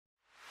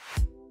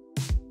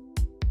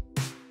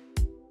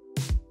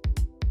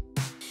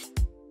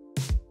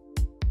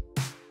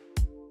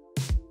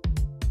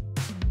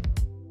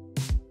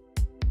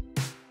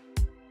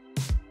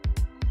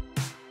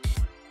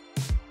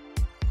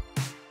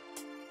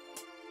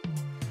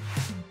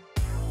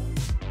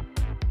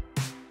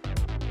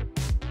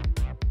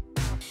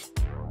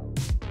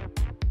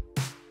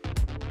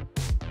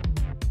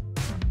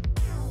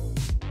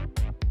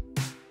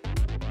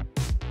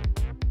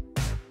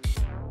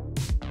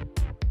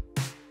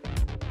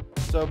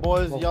So,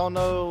 boys, y'all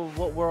know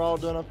what we're all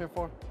doing up here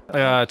for?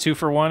 2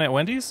 for 1 at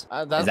Wendy's.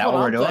 That's Is that what what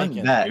I'm we're doing?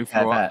 thinking.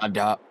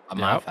 Bet.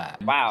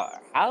 Wow,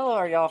 how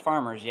are y'all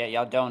farmers yet?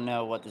 Y'all don't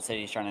know what the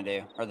city's trying to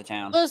do or the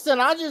town.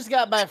 Listen, I just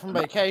got back from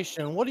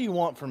vacation. What do you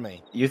want from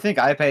me? You think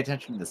I pay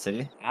attention to the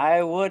city?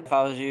 I would if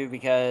I was you,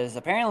 because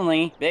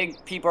apparently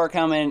big people are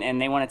coming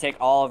and they want to take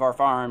all of our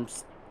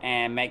farms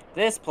and make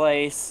this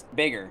place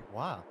bigger.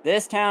 Wow.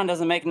 This town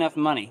doesn't make enough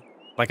money.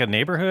 Like a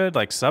neighborhood,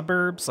 like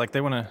suburbs, like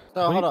they want to.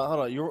 So hold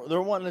on.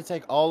 They're wanting to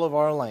take all of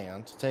our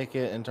land, take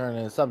it, and turn it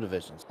into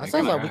subdivisions. That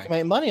sounds like we can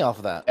make money off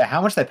of that. Yeah,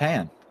 how much they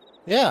paying?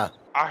 Yeah.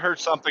 I heard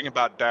something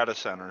about data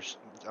centers.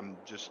 I'm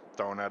just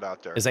throwing that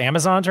out there. Is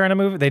Amazon trying to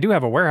move? They do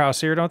have a warehouse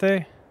here, don't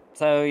they?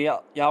 So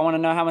y'all want to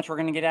know how much we're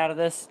gonna get out of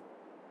this?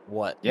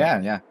 What?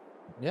 Yeah.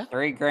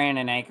 $3 grand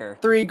an acre.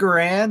 $3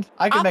 grand?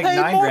 I can make pay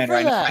 $9 more grand for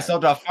right now. that. I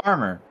sold to a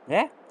farmer.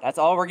 Yeah, that's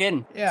all we're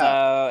getting. Yeah.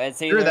 So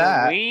it's either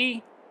that.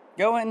 we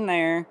go in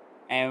there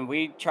and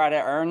we try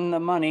to earn the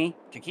money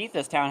to keep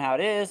this town how it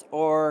is,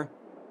 or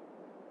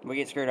we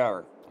get screwed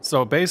over.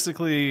 So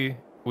basically,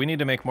 we need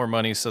to make more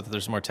money so that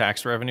there's more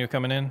tax revenue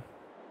coming in.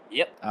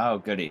 Yep. Oh,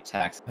 goody.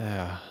 Tax.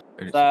 Yeah.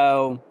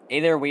 So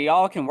either we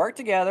all can work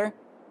together,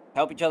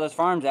 help each other's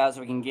farms out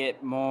so we can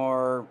get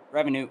more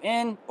revenue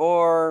in,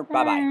 or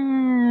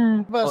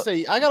bye-bye. But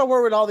see, I got to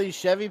work with all these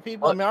Chevy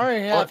people. I mean, I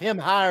already have him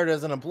hired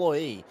as an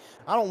employee.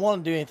 I don't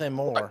want to do anything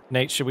more.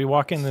 Nate, should we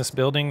walk in this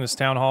building, this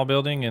town hall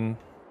building, and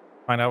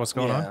find out what's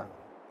going on?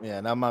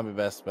 Yeah, that might be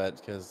best bet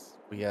because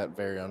we got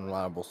very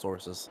unreliable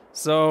sources.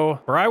 So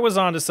Bri was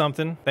onto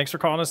something. Thanks for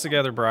calling us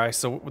together, Bri.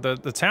 So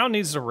the town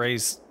needs to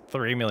raise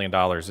 $3 million,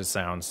 it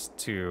sounds,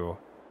 to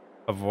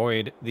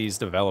avoid these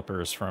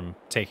developers from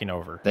taking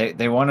over.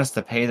 They want us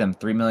to pay them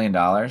 $3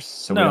 million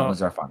so we don't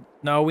lose our fund.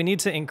 No, we need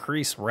to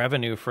increase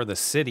revenue for the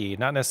city,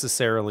 not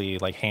necessarily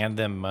like hand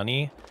them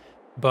money,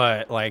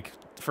 but like,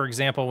 for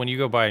example, when you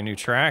go buy a new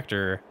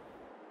tractor,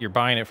 you're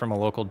buying it from a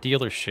local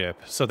dealership.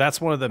 So that's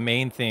one of the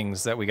main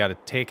things that we got to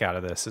take out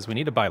of this is we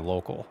need to buy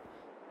local.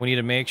 We need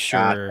to make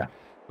sure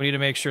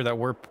that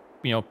we're,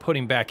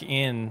 putting back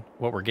in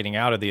what we're getting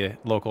out of the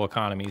local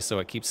economy so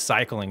it keeps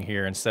cycling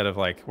here instead of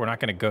like, we're not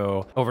going to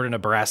go over to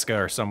Nebraska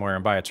or somewhere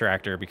and buy a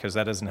tractor because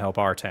that doesn't help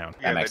our town.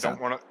 Yeah,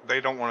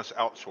 they don't want us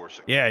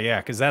outsourcing.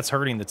 Yeah, because that's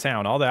hurting the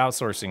town. All the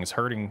outsourcing is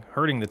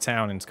hurting the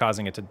town and it's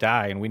causing it to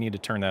die, and we need to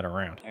turn that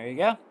around. There you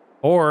go.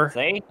 Or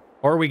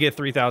we get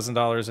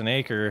 $3,000 an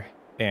acre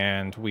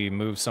and we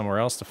move somewhere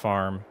else to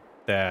farm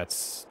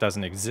that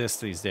doesn't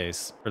exist these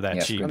days for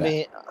that cheap. I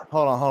mean,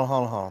 hold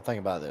on. Think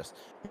about this.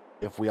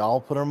 If we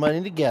all put our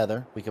money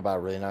together, we could buy a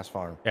really nice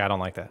farm. Yeah, I don't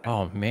like that.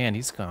 Oh man,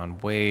 he's gone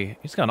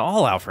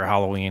all out for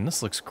Halloween.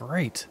 This looks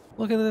great.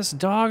 Look at this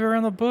dog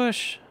around the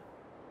bush.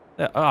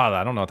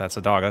 I don't know if that's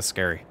a dog. That's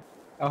scary.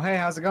 Oh, hey,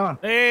 how's it going?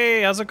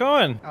 Hey, how's it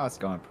going? Oh, it's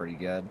going pretty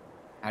good.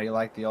 How do you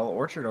like the old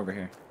orchard over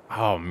here?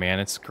 Oh man,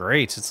 it's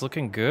great. It's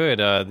looking good.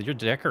 Your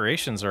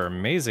decorations are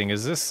amazing.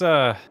 Is this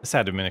this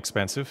had to have been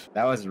expensive?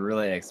 That was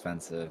really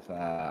expensive.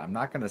 I'm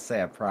not gonna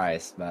say a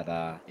price, but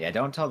yeah,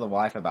 don't tell the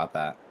wife about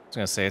that. I was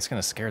gonna say it's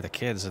gonna scare the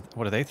kids.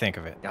 What do they think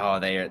of it? Oh,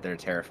 they're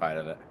terrified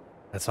of it.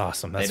 That's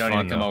awesome. That's they don't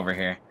fun, even come over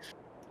here.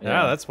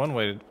 Yeah, that's one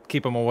way to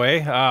keep them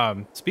away.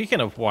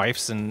 Speaking of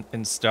wives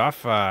and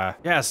stuff,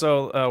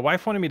 so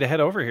wife wanted me to head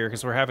over here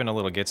because we're having a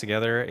little get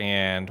together,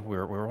 and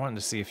we're wanting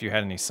to see if you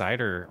had any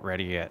cider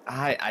ready yet.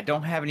 I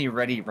don't have any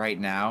ready right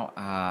now.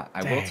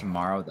 I will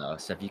tomorrow though.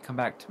 So if you come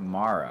back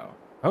tomorrow.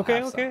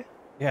 Okay.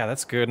 Yeah,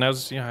 that's good. And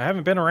I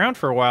haven't been around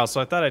for a while,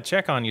 so I thought I'd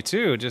check on you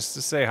too, just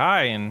to say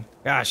hi. And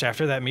gosh,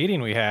 after that meeting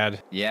we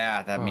had.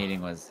 Yeah, that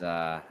meeting was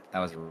that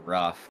was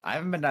rough. I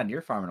haven't been down to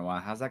your farm in a while.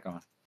 How's that going?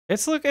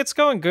 It's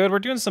going good. We're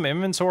doing some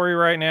inventory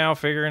right now,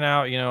 figuring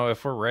out,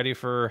 if we're ready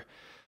for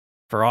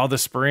all the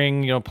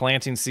spring,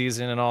 planting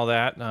season and all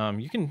that.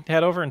 You can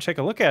head over and take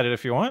a look at it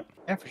if you want.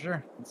 Yeah, for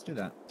sure. Let's do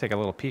that. Take a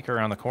little peek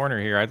around the corner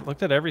here. I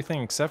looked at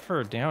everything except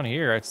for down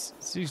here.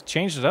 You've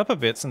changed it up a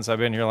bit since I've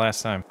been here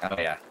last time. Oh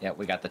yeah. Yeah,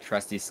 we got the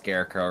trusty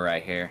scarecrow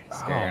right here,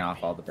 scaring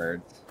off all the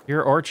birds.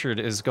 Your orchard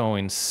is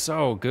going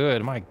so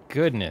good. My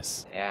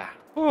goodness. Yeah.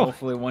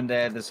 Hopefully one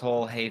day this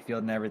whole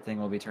hayfield and everything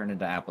will be turned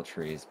into apple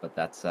trees, but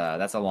that's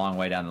a long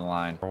way down the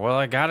line. Well,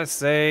 I gotta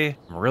say,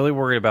 I'm really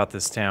worried about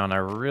this town. I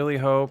really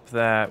hope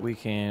that we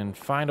can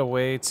find a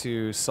way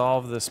to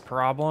solve this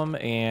problem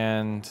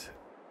and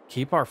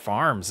keep our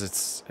farms.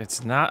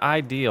 It's not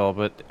ideal,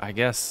 but I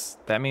guess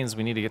that means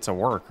we need to get to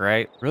work,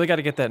 right? Really got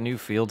to get that new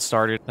field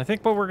started. I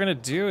think what we're gonna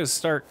do is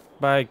start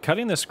by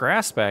cutting this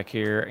grass back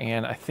here,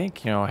 and I think,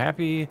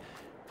 Happy,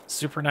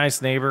 super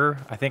nice neighbor.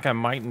 I think I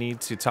might need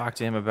to talk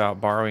to him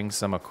about borrowing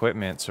some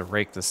equipment to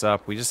rake this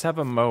up. We just have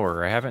a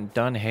mower. I haven't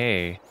done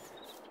hay.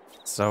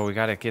 So we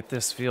got to get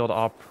this field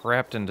all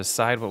prepped and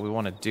decide what we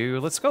want to do.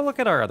 Let's go look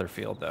at our other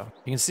field though.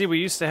 You can see we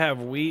used to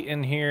have wheat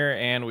in here,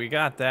 and we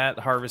got that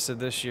harvested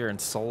this year and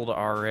sold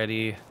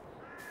already.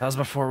 That was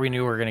before we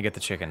knew we were going to get the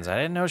chickens. I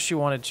didn't know she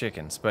wanted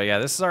chickens, but yeah,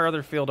 this is our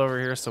other field over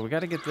here. So we got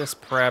to get this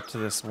prepped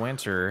this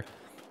winter.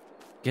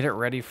 get it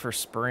ready for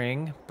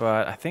spring,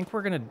 but I think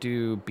we're gonna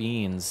do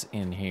beans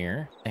in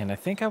here. And I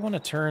think I wanna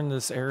turn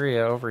this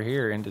area over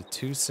here into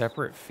 2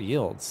 separate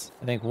fields.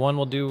 I think one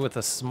we'll do with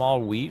a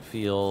small wheat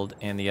field,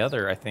 and the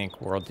other I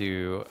think we'll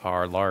do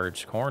our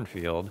large corn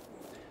field.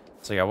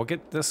 So yeah, we'll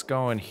get this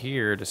going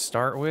here to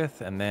start with,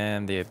 and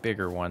then the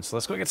bigger one. So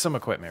let's go get some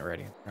equipment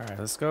ready. All right,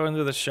 let's go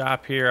into the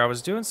shop here. I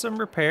was doing some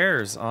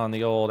repairs on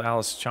the old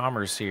Alice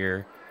Chalmers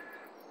here,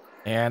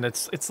 and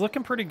it's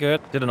looking pretty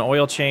good. Did an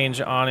oil change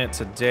on it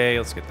today.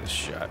 Let's get this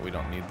shut. We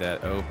don't need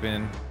that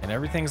open. And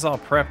everything's all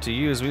prepped to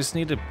use. We just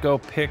need to go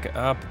pick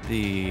up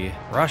the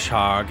brush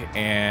hog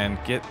and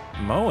get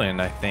mowing,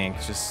 I think.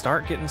 Just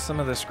start getting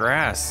some of this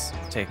grass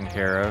taken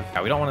care of.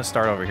 Yeah, we don't want to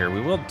start over here. We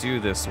will do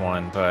this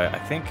one, but I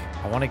think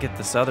I want to get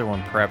this other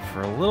one prepped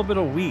for a little bit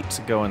of wheat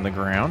to go in the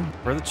ground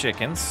for the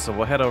chickens. So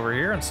we'll head over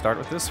here and start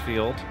with this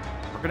field.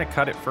 We're going to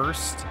cut it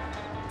first.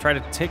 Try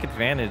to take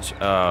advantage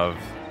of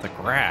the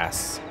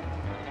grass.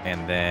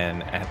 And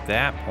then at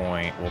that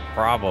point, we'll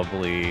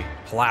probably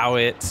plow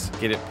it,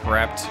 get it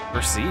prepped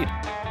for seed.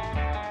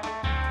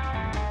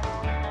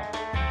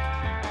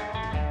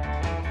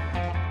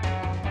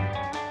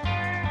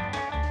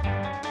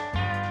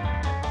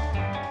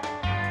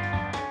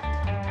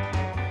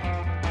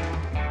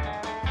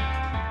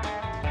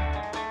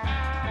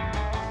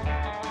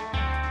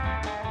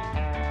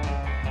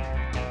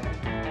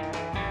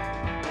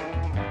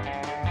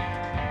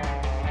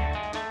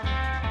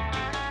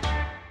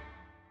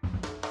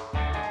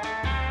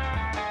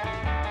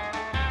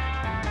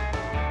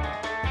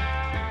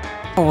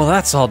 Oh, well,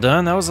 that's all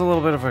done. That was a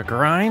little bit of a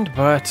grind,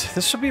 but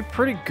this should be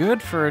pretty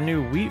good for a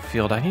new wheat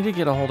field. I need to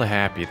get a hold of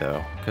Happy,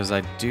 though, because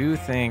I do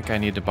think I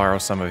need to borrow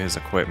some of his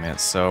equipment.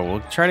 So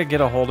we'll try to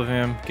get a hold of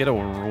him, get a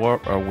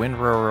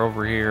windrower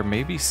over here,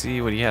 maybe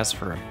see what he has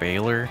for a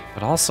baler.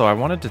 But also, I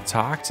wanted to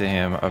talk to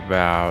him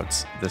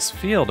about this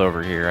field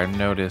over here I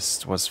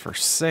noticed was for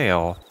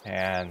sale,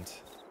 and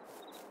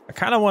I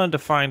kind of wanted to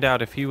find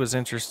out if he was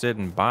interested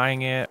in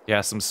buying it.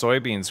 Yeah, some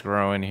soybeans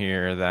growing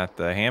here that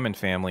the Hammond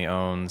family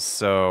owns.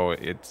 So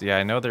yeah,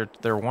 I know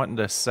they're wanting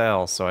to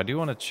sell. So I do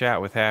want to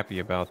chat with Happy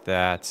about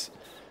that.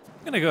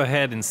 I'm gonna go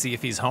ahead and see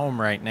if he's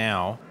home right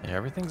now. Yeah,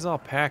 everything's all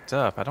packed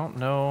up. I don't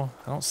know.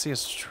 I don't see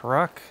his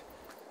truck.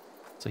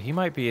 So he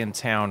might be in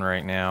town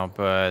right now,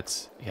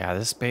 but yeah,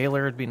 this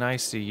baler would be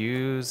nice to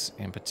use,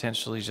 and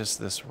potentially just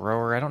this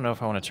rower. I don't know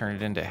if I want to turn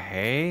it into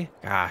hay.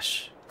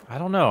 Gosh. I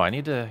don't know. I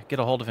need to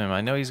get a hold of him.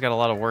 I know he's got a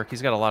lot of work.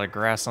 He's got a lot of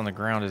grass on the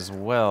ground as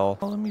well.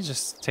 Well, let me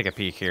just take a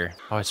peek here.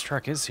 Oh, his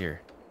truck is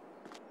here.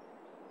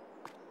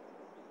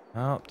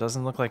 Oh,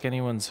 doesn't look like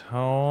anyone's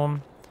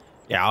home.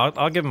 Yeah,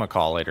 I'll give him a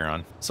call later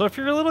on. So if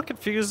you're a little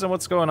confused on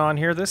what's going on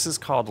here, this is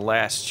called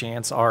Last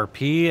Chance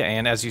RP.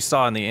 And as you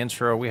saw in the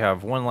intro, we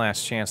have one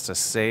last chance to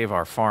save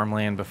our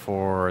farmland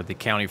before the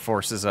county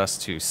forces us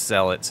to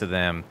sell it to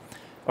them,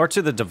 or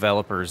to the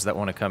developers that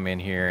want to come in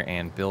here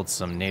and build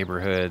some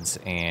neighborhoods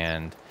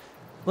and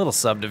little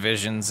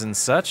subdivisions and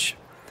such.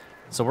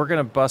 So we're going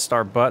to bust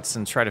our butts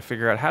and try to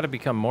figure out how to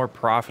become more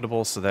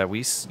profitable so that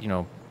we,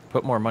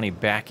 put more money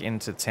back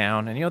into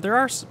town. And, there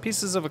are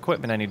pieces of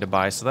equipment I need to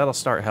buy, so that'll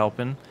start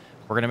helping.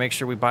 We're going to make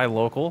sure we buy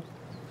local.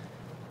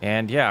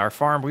 And yeah, our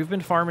farm, we've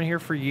been farming here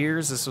for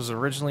years. This was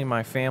originally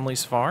my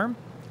family's farm.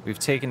 We've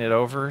taken it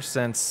over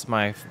since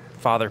my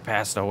father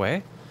passed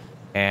away.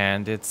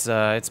 And it's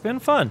been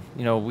fun.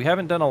 We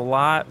haven't done a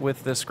lot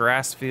with this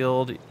grass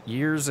field.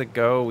 Years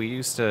ago, we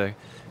used to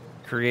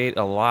create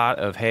a lot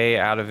of hay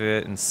out of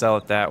it and sell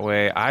it that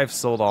way. I've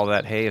sold all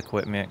that hay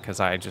equipment because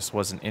I just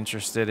wasn't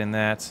interested in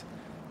that.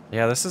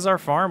 Yeah, this is our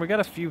farm. We got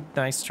a few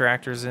nice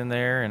tractors in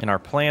there, and our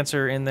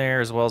planter in there,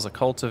 as well as a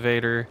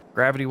cultivator,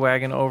 gravity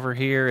wagon over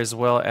here, as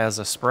well as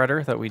a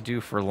spreader that we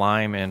do for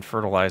lime and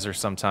fertilizer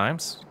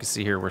sometimes. You can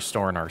see here we're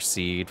storing our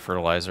seed,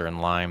 fertilizer,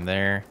 and lime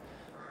there.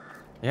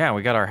 Yeah,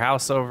 we got our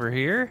house over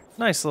here.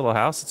 Nice little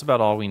house. It's about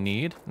all we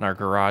need. And our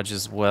garage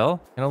as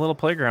well. And a little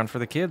playground for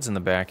the kids in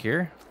the back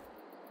here.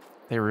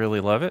 They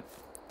really love it.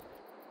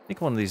 I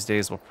think one of these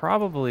days we'll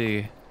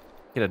probably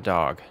get a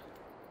dog.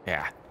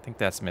 Yeah, I think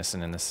that's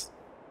missing in this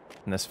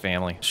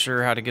family.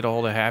 Sure, how to get a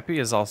hold of Happy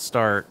is I'll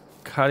start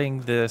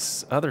cutting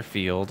this other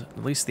field,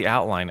 at least the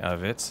outline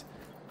of it,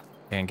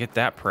 and get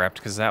that prepped,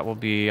 because that will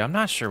be, I'm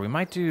not sure, we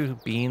might do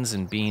beans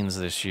and beans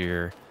this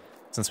year.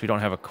 Since we don't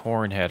have a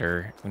corn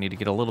header, we need to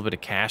get a little bit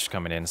of cash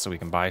coming in so we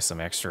can buy some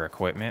extra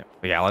equipment.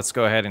 But yeah, let's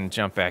go ahead and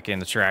jump back in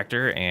the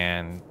tractor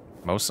and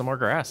mow some more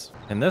grass.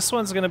 And this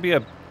one's going to be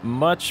a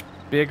much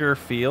bigger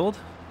field,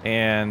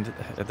 and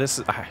this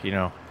is,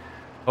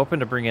 hoping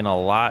to bring in a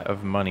lot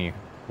of money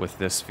with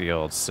this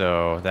field.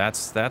 So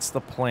that's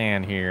the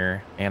plan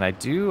here. And I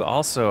do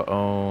also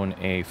own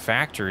a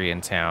factory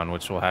in town,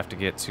 which we'll have to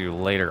get to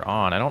later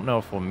on. I don't know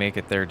if we'll make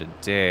it there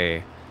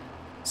today.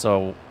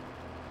 So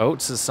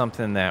oats is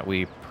something that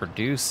we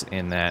produce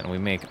in that, and we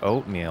make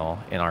oatmeal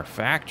in our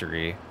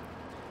factory.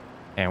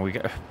 And we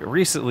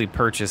recently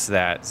purchased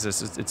that.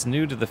 It's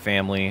new to the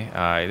family.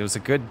 It was a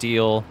good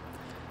deal.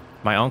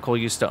 My uncle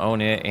used to own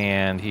it,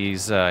 and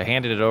he's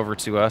handed it over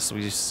to us.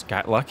 We just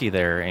got lucky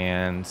there,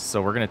 and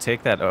so we're going to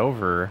take that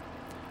over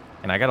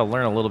And I got to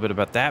learn a little bit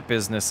about that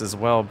business as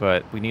well,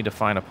 but we need to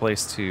find a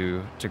place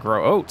to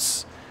grow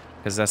oats,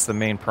 because that's the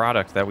main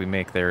product that we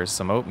make there is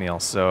some oatmeal.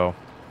 So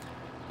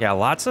yeah,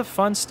 lots of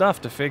fun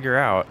stuff to figure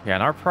out. Yeah,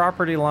 and our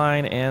property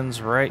line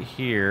ends right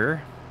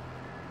here.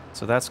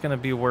 So that's going to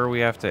be where we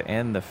have to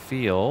end the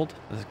field.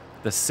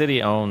 The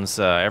city owns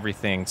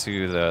everything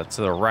to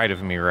the right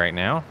of me right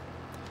now.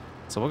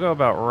 So we'll go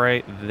about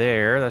right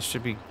there. That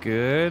should be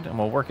good. And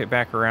we'll work it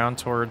back around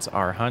towards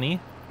our honey.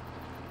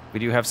 We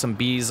do have some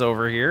bees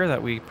over here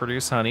that we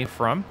produce honey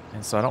from.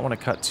 And so I don't want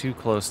to cut too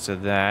close to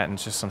that, and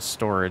just some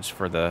storage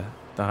for the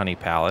honey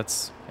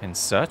pallets and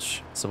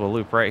such. So we'll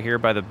loop right here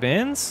by the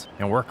bins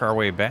and work our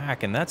way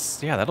back. And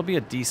that's, yeah, that'll be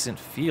a decent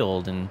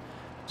field, and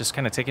just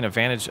kind of taking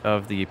advantage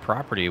of the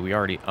property we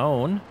already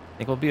own. I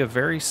think will be a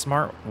very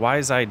smart,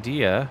 wise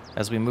idea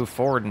as we move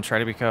forward and try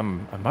to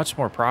become a much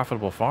more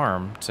profitable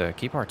farm to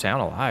keep our town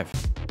alive.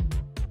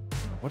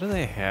 What do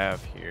they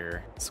have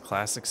here? It's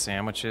classic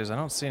sandwiches. I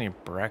don't see any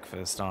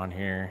breakfast on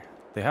here.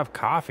 They have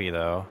coffee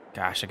though.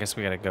 Gosh, I guess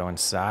we gotta go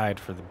inside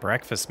for the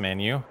breakfast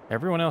menu.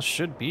 Everyone else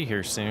should be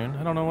here soon.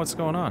 I don't know what's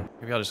going on.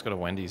 Maybe I'll just go to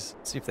Wendy's,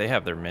 see if they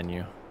have their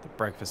menu, the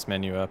breakfast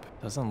menu up.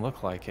 Doesn't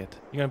look like it.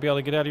 You gonna be able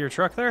to get out of your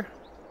truck there?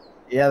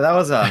 Yeah, that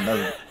was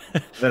a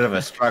bit of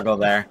a struggle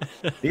there.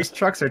 These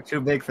trucks are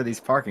too big for these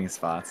parking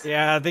spots.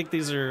 Yeah, I think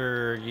these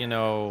are, you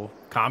know,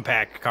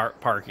 compact car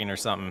parking or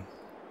something.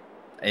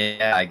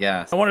 Yeah, I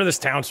guess. I wonder this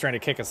town's trying to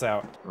kick us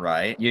out.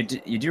 Right. You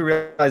do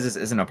realize this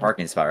isn't a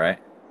parking spot, right?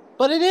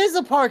 But it is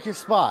a parking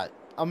spot.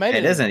 I made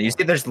It isn't. You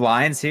see, there's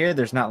lines here.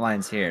 There's not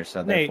lines here,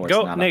 so Nate,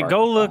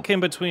 go look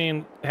in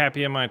between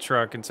Happy and my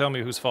truck and tell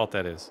me whose fault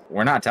that is.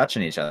 We're not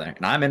touching each other,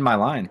 and I'm in my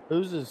line.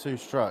 Whose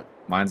truck?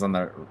 Mine's on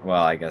the.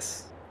 Well, I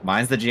guess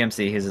mine's the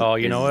GMC. His. Oh,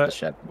 you know his what? The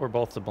Chevy. We're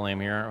both to blame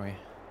here, aren't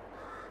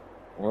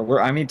we?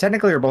 I mean,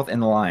 technically, we're both in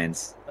the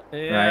lines.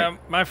 Yeah,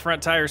 right? my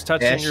front tire's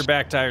touching, Ish. your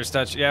back tire's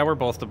touching. Yeah, we're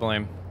both to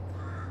blame.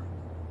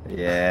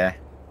 Yeah.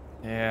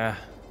 Yeah.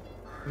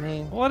 I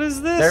mean, What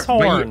is this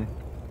horn?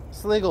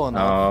 it's legal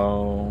enough.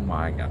 Oh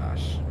my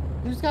gosh.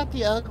 Who's got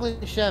the ugly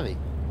Chevy?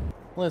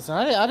 Listen,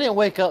 I didn't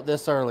wake up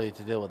this early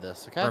to deal with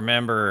this, okay?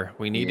 Remember,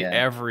 we need Yeah.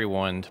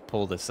 everyone to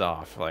pull this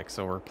off. Like,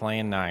 so we're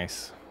playing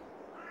nice.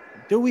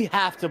 Do we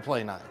have to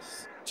play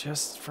nice?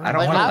 Just for I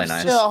don't a wanna while. play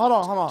nice. Still, hold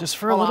on. Just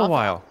for a Hold on, little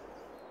while.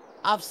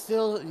 I've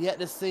still yet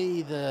to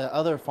see the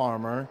other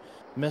farmer,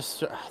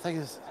 Mr. I think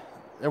it's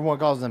everyone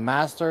calls him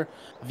Master.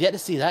 I've yet to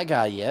see that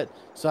guy yet,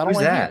 so I don't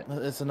Who's want that?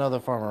 It's another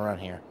farmer around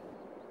here.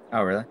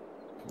 Oh really?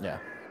 Yeah.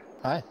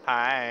 Hi.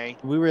 Hi.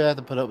 We really have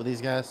to put up with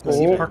these guys. Was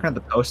he parking at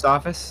the post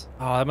office?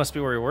 Oh, that must be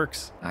where he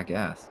works. I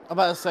guess. I'm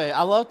about to say,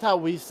 I loved how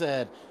we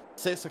said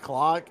 6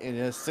 o'clock and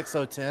it's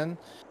 6:10,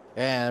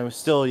 and we're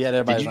still yet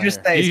everybody's Did you just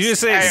not here. Did you just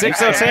say Hey,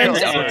 6:10?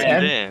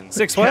 hey, hey,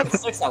 6 what?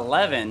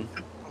 6:11.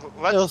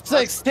 It was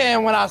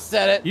 6:10 when I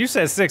said it. You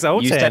said You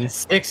 6:10.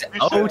 said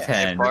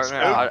 6:10. Partner,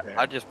 Partner,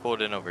 I just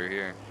pulled in over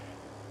here.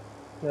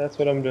 That's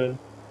what I'm doing.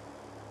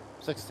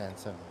 6:10,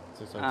 6:10.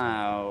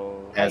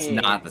 Oh. That's hey,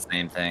 not the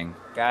same thing.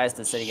 Guys,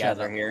 the city Shut guys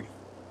are up. here.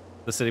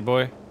 The city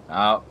boy?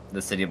 Oh,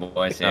 the city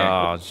boys here.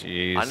 Oh,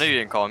 jeez. I know you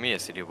didn't call me a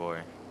city boy.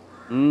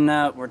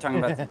 No, we're talking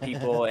about the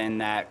people in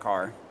that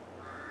car.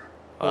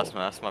 Oh,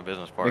 that's my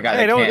business We partner. got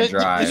Hey, a don't, can't did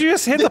drive. you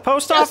just hit the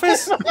post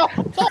office?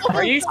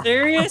 Are you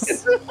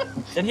serious?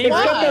 Did he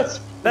Why?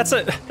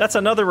 run? That's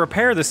another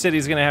repair the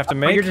city's gonna have to But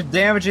make. you're just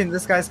damaging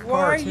this guy's car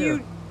Why are too.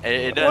 you?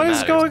 It doesn't What is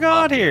matter. going It's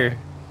on popular. here?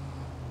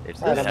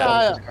 It's I This don't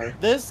happening. know.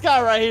 this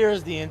guy right here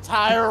is the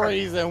entire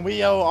reason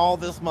we owe all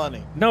this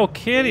money. No He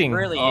kidding.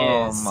 really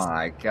Oh is.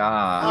 my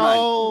god.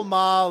 Oh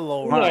my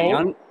lord. Come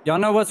on, No. y'all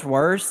know what's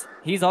worse?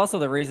 He's also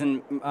the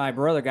reason my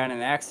brother got in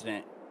an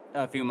accident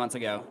a few months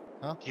ago.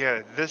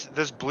 Yeah,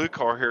 this blue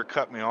car here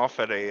cut me off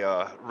at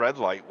a red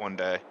light one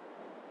day.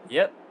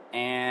 Yep.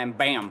 And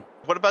bam.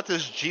 What about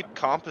this Jeep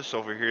Compass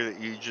over here that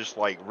you just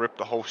like ripped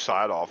the whole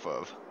side off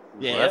of?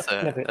 Yeah. Well, that's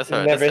Never- a that's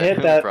never a hit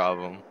who that.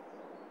 problem.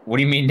 What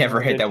do you mean never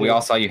hit that? We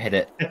all saw you hit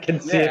it. I can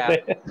see Yeah.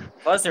 it.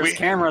 Plus, there's We-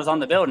 cameras on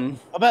the building.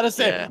 I'm about to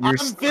say, Yeah. I'm You're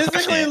physically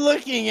touching it.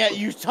 looking at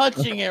you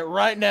touching it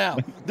right now.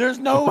 There's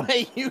no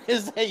way you can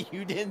say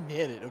you didn't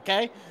hit it,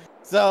 okay?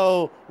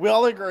 So, we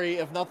all agree,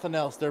 if nothing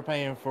else, they're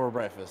paying for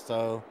breakfast.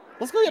 So,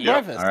 let's go get Yep.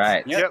 breakfast. All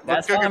right. Yep, Let's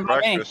that's go fine get by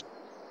me. breakfast.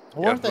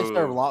 What if they serve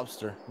Yahoo.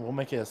 lobster? We'll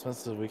make it as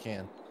expensive as we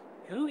can.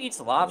 Who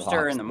eats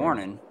lobster in the Lobster.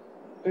 morning?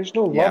 There's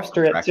no Yeah,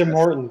 lobster at Tim breakfast.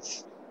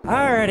 Hortons.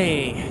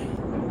 Alrighty.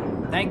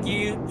 Thank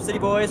you, city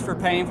boys, for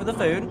paying for the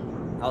food.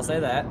 I'll say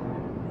that.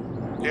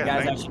 You Yeah,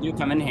 guys thanks. actually do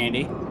come in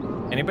handy.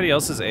 Anybody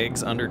else's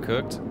eggs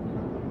undercooked?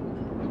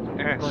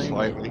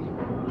 Slightly.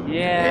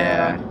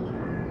 Yeah.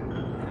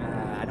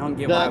 I don't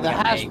get why The we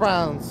got hash eggs.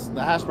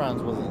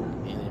 browns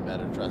wasn't any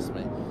better, trust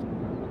me.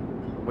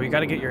 Well, you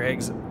got to get your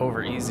eggs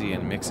over easy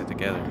and mix it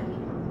together.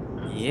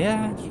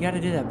 Yeah, you got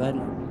to do that, bud.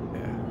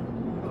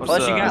 What's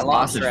Plus, you got This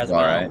lobster sausage as is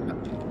all well. right.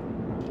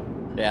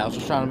 Yeah, I was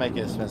just trying to make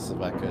it as expensive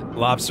as I could.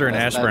 Lobster and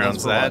That's- hash that's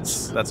browns.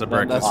 for That's a That-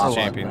 breakfast that's of for lunch.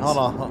 champions. Hold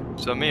on.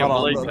 So me and Hold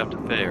on, Blake look. have to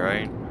pay,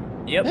 right?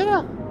 Yep.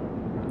 Yeah.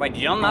 Wait,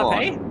 did y'all not Hold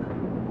pay?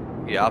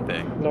 Yeah, I'll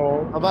pay.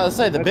 No. I'm about to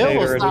say the I bill paid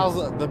was already.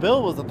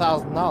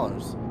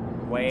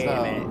 $1,000. Wait So-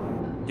 a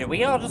minute. Did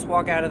we all just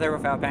walk out of there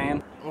without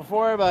paying?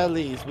 Before everybody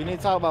leaves, we need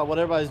to talk about what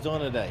everybody's doing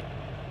today.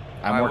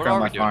 I'm Alright, working what on are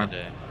my we doing farm.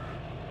 today?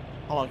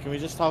 Hold on, can we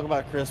just talk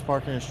about Chris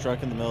parking his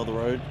truck in the middle of the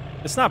road?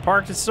 It's not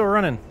parked. It's still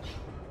running.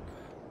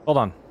 Hold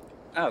on.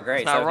 Oh,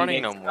 great. It's not so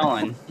running if you no get more.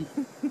 stolen-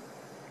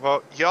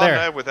 Well, y'all There.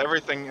 know with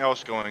everything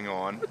else going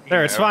on. you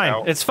There, it's know, fine.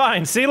 how- It's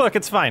fine. See, look,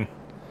 it's fine.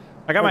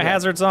 I got my Okay.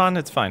 hazards on.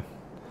 It's fine.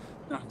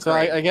 Oh, So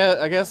great. I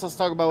guess let's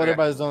talk about what Okay.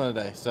 everybody's doing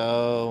today.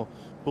 So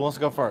who wants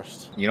to go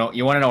first? You want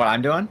to know what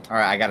I'm doing? All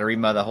right, I got to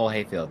remow the whole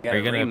hayfield, Gotta Are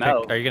you gonna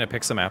remow. pick? Are you gonna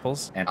pick some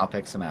apples? and I'll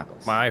pick some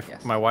apples.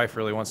 Yes. My wife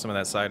really wants some of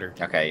that cider.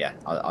 Okay, yeah,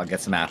 I'll get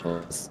some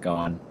apples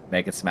going,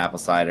 making some apple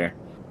cider.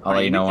 I'll Are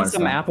let you know making when it's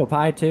some done. apple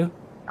pie too.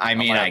 I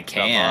mean, might I have to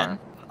stop can.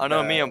 by. I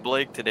know me and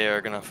Blake today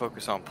are gonna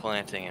focus on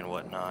planting and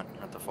whatnot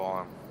at the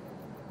farm.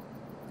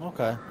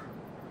 Okay.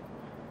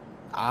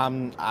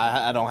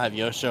 I don't have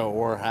Yosho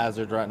or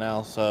Hazard right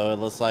now, so it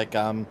looks like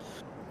I'm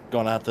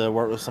gonna have to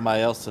work with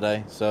somebody else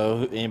today.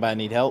 So anybody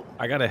need help?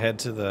 I gotta head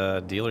to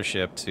the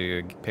dealership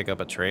to pick up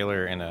a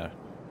trailer and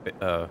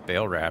a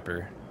bale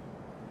wrapper.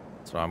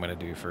 That's what I'm gonna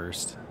do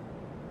first.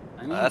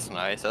 That's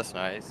nice. That's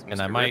nice. And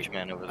Mr. I might,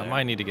 Richman over there. I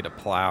might need to get a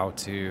plow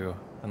too,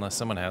 unless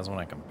someone has one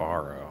I can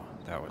borrow.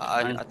 That would.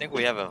 I think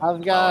we have a. I've plow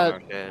got in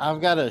our shed.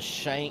 I've got a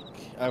shank.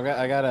 I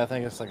got I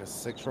think it's like a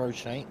 6-row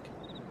shank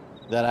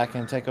that I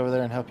can take over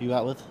there and help you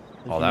out with. if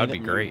Oh, you that would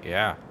need be it. great.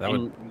 Yeah, that would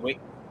And we,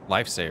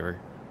 lifesaver.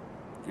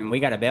 and we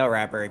got a bell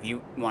wrapper if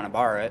you want to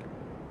borrow it.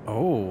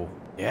 Oh,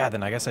 yeah.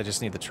 Then I guess I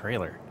just need the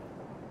trailer.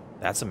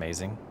 That's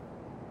amazing.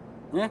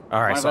 Yeah.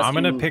 All right, one of so us I'm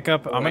gonna can- pick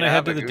up. I'm I mean, gonna I head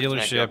have to a the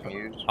gooseneck y'all can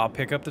dealership. use. I'll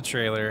pick up the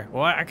trailer.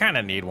 Well, I kind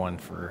of need one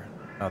for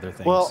other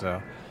things. Well-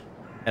 So,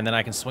 and then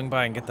I can swing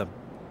by and get the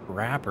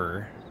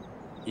wrapper.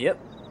 Yep.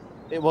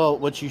 Well,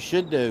 what you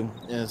should do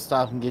is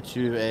stop and get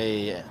you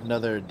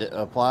another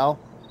plow,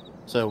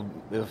 so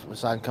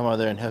I can come over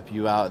there and help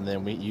you out, and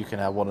then you can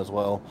have one as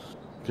well,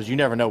 because you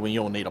never know when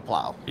you'll need a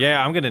plow.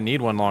 Yeah, I'm gonna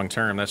need one long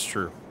term. That's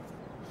true.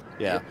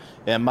 Yeah,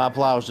 and my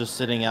plow is just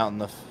sitting out in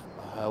the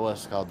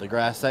what's it called, the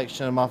grass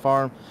section of my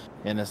farm,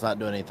 and it's not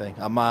doing anything.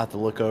 I might have to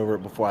look over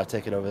it before I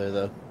take it over there,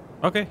 though.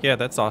 Okay, yeah,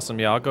 that's awesome.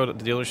 Yeah, I'll go to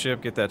the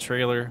dealership, get that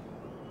trailer,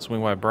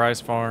 swing by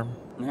Bry's farm.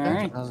 All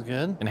right. Sounds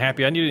good. And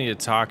Happy, I need to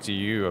talk to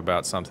you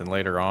about something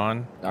later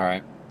on. All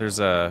right. There's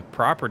a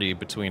property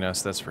between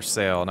us that's for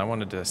sale, and I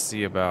wanted to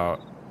see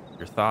about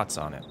your thoughts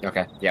on it.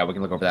 Okay. Yeah, we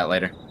can look over that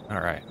later. All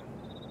right.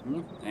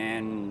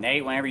 And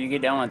Nate, whenever you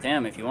get done with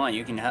them, if you want,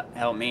 you can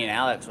help me and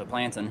Alex with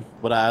planting.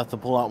 Would I have to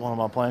pull out one of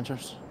my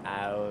planters?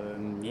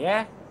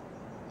 Yeah.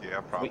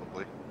 Yeah,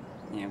 probably.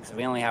 Yeah, because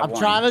we only have I'm one.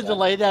 trying to so-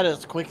 delay that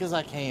as quick as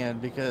I can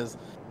because,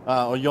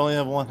 oh, you only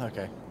have one.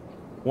 Okay.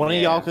 One of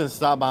Yeah. y'all can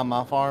stop by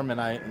my farm and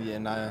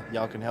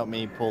y'all can help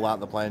me pull out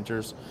the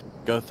planters,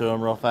 go through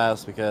them real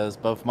fast because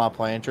both of my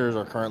planters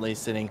are currently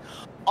sitting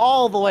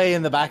all the way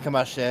in the back of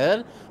my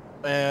shed.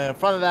 And in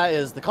front of that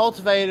is the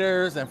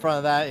cultivators. In front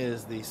of that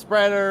is the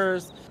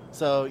spreaders.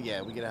 So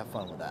yeah, we get to have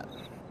fun with that.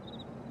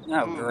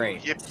 Oh, Ooh,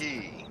 great.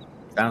 Yippee.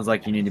 Sounds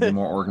like you need to be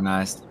more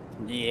organized.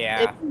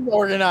 Yeah. It's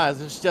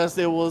organized. It's just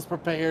it was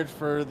prepared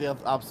for the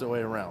opposite way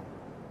around.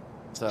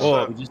 So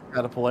Well, we just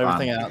got to pull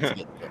everything out to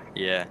get to it.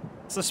 Yeah.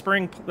 It's a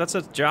spring. That's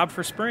a job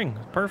for spring.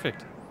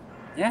 Perfect.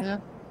 Yeah.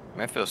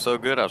 Man, it feels so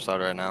good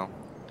outside right now.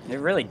 It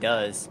really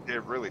does.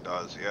 It really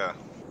does, yeah.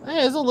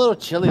 Hey, it's a little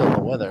chilly on the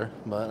weather,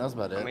 but that's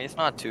about it. I mean, it's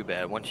not too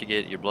bad once you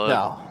get your blood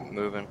No.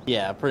 moving.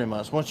 Yeah, pretty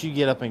much. Once you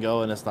get up and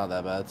go, and it's not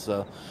that bad.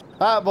 So,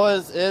 all right,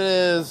 boys, it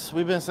is.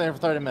 We've been staying for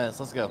 30 minutes.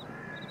 Let's go.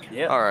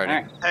 Yep. Alrighty. All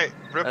right. Hey,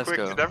 real Let's quick,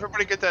 go. did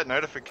everybody get that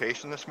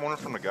notification this morning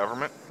from the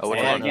government? Oh, what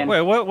Say do that I know? again.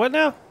 Wait, what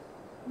now?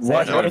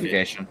 What Say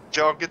notification? Did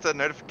y'all get that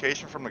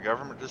notification from the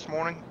government this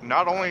morning?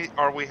 Not only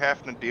are we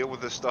having to deal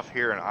with this stuff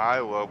here in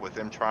Iowa with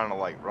them trying to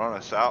like run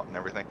us out and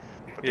everything,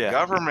 but Yeah. the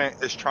government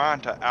is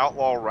trying to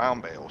outlaw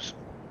round bales.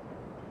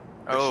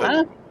 Oh,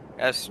 Huh?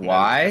 that's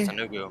Why? That's a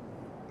no-go.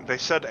 They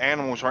said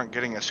animals aren't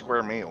getting a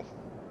square meal.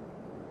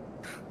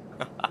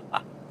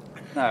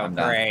 Oh, I'm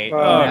done. great.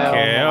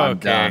 Okay, I'm okay,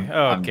 done.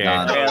 I'm okay.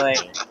 done. Really?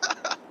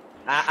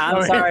 I'm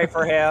Come sorry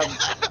for him.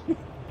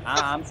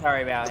 I'm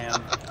sorry about him.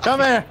 Come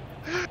here.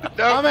 No,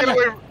 Come get here.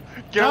 away,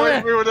 get Come away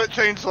here. from me with that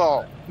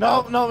chainsaw.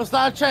 No, it's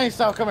not a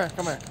chainsaw. Come here.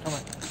 Come here. Come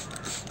here.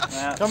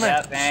 Well, Come here.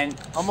 yep, and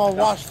I'm gonna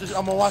wash this.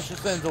 I'm gonna wash your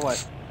sins away.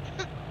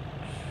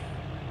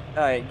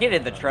 get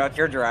in the truck.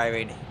 You're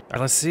driving. All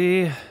right, let's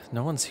see.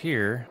 No one's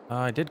here.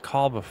 I did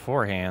call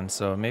beforehand,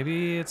 so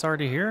maybe it's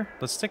already here.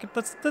 Let's take it.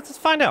 Let's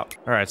find out.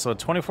 All right, so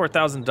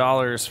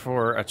 $24,000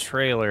 for a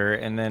trailer,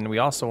 and then we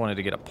also wanted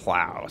to get a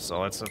plow. So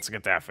let's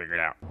get that figured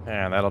out,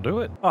 and that'll do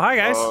it. Oh, hi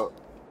guys.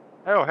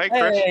 Oh, hey,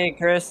 Chris. Hey,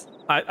 Chris.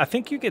 I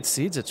think you get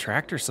seeds at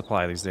Tractor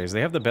Supply these days.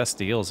 They have the best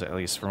deals, at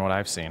least from what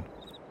I've seen.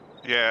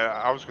 Yeah,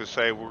 I was gonna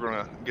say we're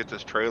gonna get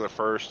this trailer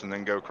first and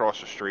then go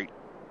across the street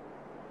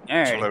to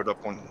Alright. load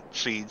up on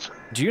seeds.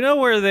 Do you know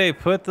where they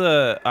put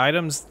the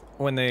items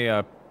when they,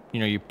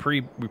 you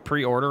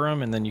pre-order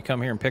them and then you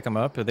come here and pick them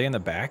up? Are they in the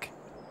back?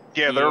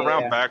 Yeah, they're Yeah.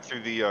 around back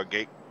through the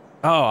gate.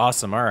 Oh,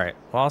 awesome. All right.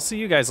 Well, I'll see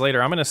you guys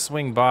later. I'm going to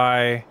swing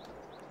by.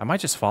 I might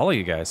just follow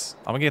you guys.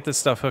 I'm going to get this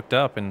stuff hooked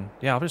up, and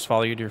yeah, I'll just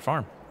follow you to your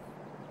farm.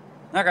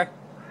 Okay. All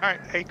right.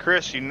 Hey,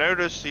 Chris, you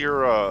notice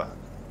your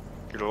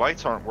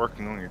lights aren't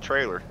working on your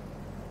trailer.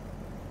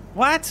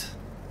 What?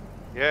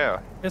 Yeah.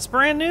 It's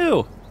brand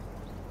new.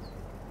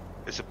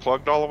 Is it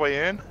plugged all the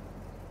way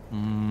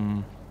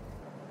in?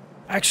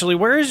 Actually,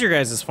 where is your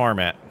guys' farm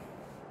at?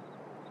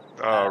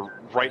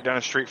 Right down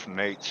the street from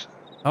Nate's.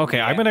 Okay,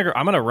 Yeah.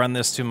 I'm gonna run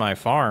this to my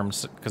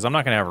farms because I'm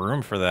not gonna have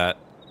room for that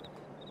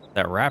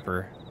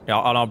wrapper. Yeah,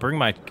 I'll bring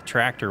my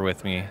tractor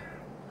with me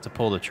to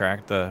pull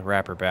the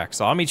wrapper back.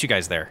 So I'll meet you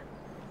guys there.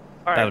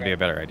 All right. That'll be a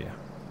better idea.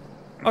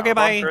 No Okay,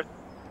 bye. problem, Chris.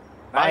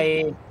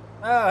 Bye.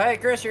 Oh, hey,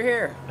 Chris, you're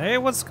here. Hey,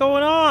 what's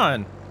going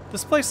on?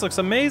 This place looks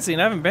amazing.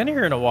 I haven't been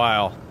here in a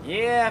while.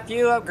 Yeah, a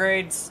few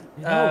upgrades.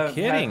 No have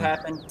kidding.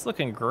 happened. It's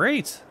looking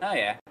great. Oh,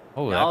 yeah.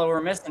 Oh, And all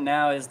we're missing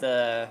now is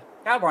the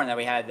cow barn that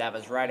we had that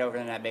was right over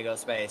in that big old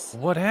space.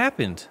 what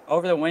happened?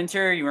 Over the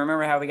winter, you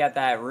remember how we got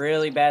that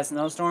really bad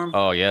snowstorm?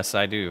 Oh, yes,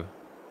 I do.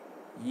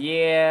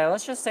 Yeah,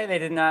 let's just say they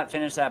did not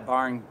finish that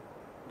barn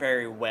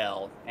very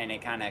well, and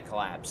it kind of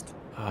collapsed.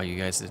 Oh, you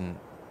guys didn't.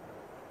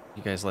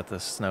 You guys let the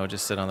snow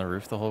just sit on the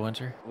roof the whole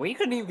winter? We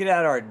couldn't even get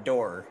out our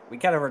door. We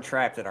kind of were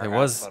trapped at our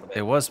house a little bit.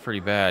 It was pretty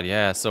bad,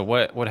 yeah. So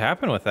what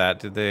happened with that?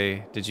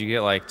 Did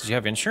you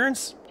have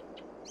insurance?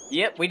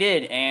 Yep, we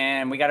did,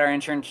 and we got our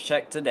insurance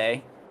check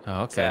today.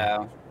 Oh, okay.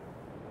 So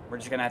we're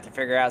just gonna have to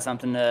figure out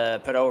something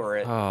to put over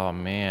it. Oh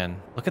man,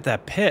 look at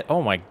that pit.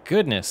 Oh my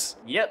goodness.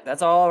 Yep,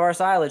 that's all of our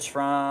silage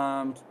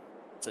from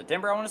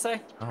September, I want to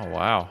say. Oh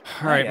wow.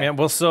 All right, yeah. man.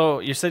 Well, so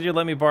you said you'd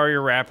let me borrow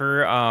your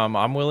wrapper.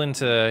 I'm willing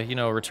to,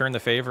 return the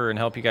favor and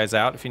help you guys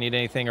out if you need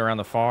anything around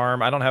the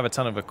farm. I don't have a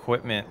ton of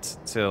equipment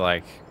to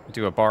like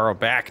do a borrow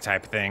back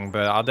type thing,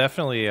 but I'll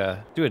definitely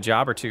do a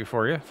job or two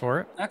for you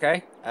for it.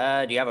 Okay.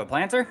 Do you have a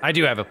planter? I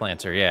do have a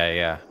planter.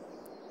 Yeah.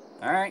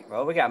 All right.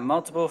 Well, we got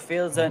multiple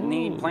fields that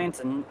need Ooh.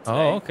 planting today.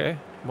 Oh, okay.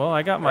 Well,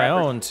 I got my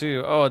Wrapper. own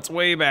too. Oh, it's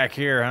way back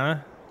here, huh?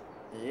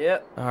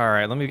 Yep. All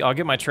right, I'll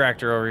get my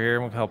tractor over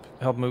here and we'll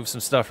help move some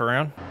stuff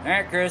around. All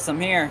right, Chris,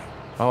 I'm here.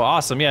 Oh,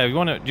 awesome. Yeah,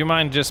 do you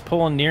mind just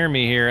pulling near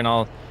me here and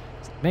I'll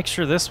make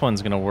sure this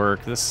one's gonna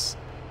work.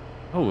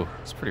 Oh,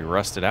 it's pretty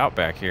rusted out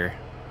back here.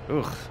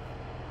 Ugh.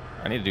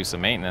 I need to do some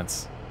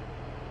maintenance.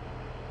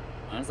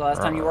 When's the last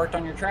time you worked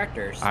on your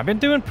tractors? I've been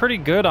doing pretty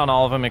good on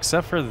all of them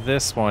except for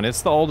this one.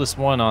 It's the oldest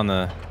one on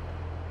the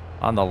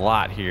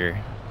lot here.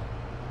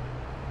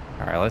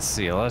 All right, let's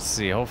see.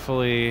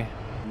 Hopefully.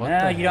 What No,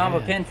 the you don't have a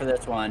heck? pin for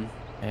this one.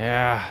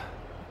 Yeah.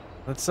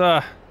 Let's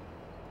let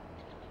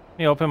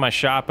me open my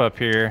shop up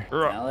here.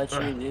 I'll let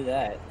you do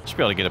that. Should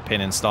be able to get a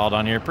pin installed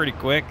on here pretty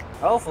quick.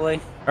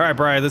 Hopefully. All right,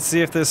 Brian, let's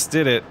see if this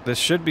did it. This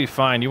should be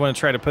fine. You want to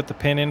try to put the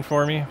pin in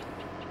for me?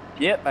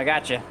 Yep, I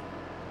got you.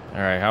 All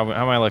right, how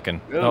am I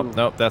looking?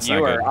 Nope, that's not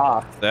You good. are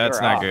off. That's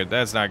You are not off. good.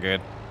 That's not good.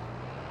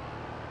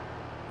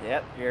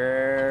 Yep,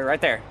 you're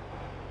right there.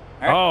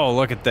 All right. Oh,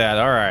 look at that.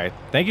 All right.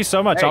 Thank you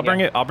so much. There I'll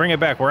you go. bring it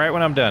back right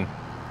when I'm done.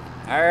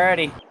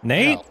 Alrighty.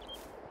 Nate? No.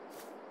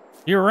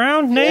 You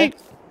around, Nate?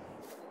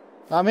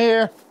 I'm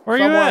here. Where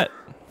you somewhere. at?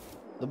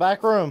 The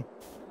back room.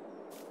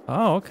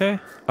 Oh, okay.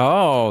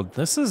 Oh,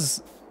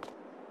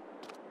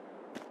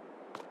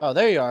 Oh,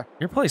 there you are.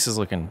 your place is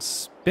looking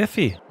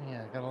spiffy.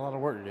 Yeah, got a lot of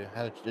work to do.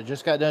 I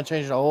just got done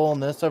changing the oil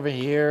and this over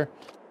here.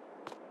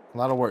 A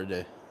lot of work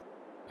to do.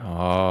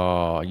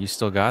 Oh, you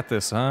still got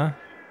this, huh?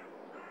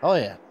 Oh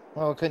yeah.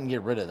 Well, I couldn't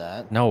get rid of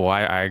that. No,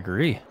 I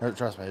agree.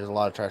 Trust me, there's a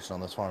lot of traction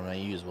on this farm that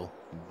ain't usable,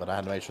 but I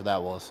had to make sure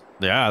that was.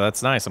 Yeah,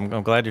 that's nice.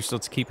 I'm glad you're still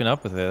keeping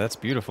up with it. That's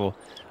beautiful.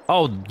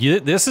 Oh,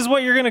 this is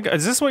what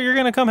is this what you're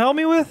gonna come help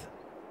me with?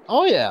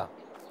 Oh yeah.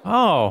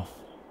 Oh,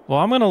 well,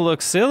 I'm gonna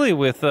look silly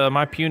with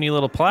my puny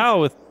little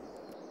plow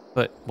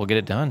but we'll get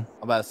it done.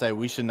 I'm about to say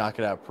we should knock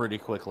it out pretty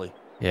quickly.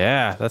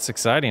 Yeah, that's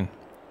exciting.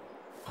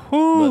 But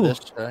Whoo. this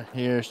right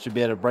here should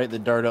be able to break the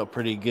dirt up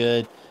pretty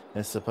good.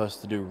 And it's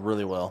supposed to do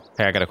really well.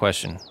 Hey, I got a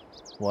question.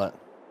 What?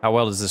 How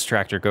well does this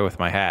tractor go with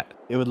my hat?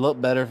 It would look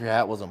better if your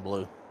hat wasn't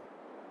blue.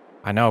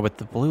 I know, but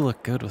the blue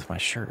looked good with my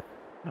shirt.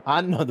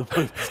 I know the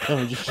blue is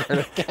coming with your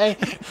shirt, okay?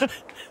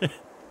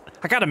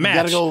 I got a You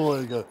match.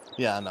 gotta go.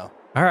 Yeah, I know.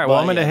 All right,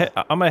 well, But, yeah.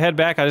 I'm gonna head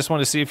back. I just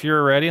wanted to see if you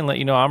were ready and let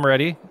you know I'm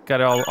ready.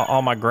 Got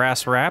all my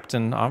grass wrapped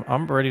and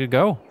I'm ready to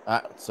go. All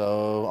right,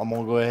 so I'm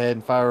gonna go ahead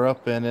and fire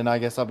up, and then I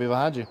guess I'll be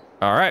behind you.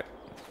 All right,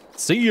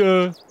 see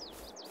ya.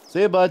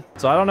 See you, bud.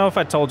 So I don't know if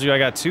I told you, I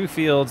got 2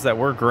 fields that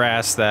were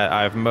grass that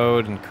I've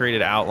mowed and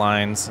created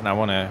outlines, and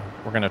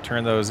we're gonna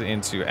turn those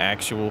into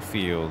actual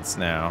fields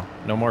now.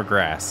 No more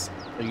grass,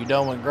 Are you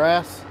done with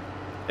grass?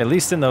 at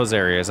least in those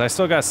areas. I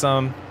still got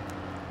some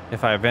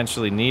if I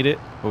eventually need it,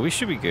 but we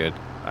should be good.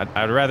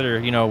 I'd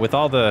rather, with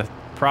all the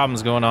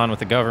problems going on with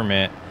the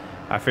government,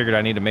 I figured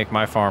I need to make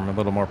my farm a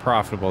little more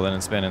profitable than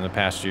it's been in the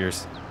past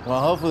years. Well,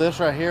 hopefully this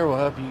right here will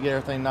help you get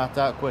everything knocked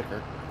out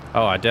quicker.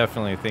 Oh, I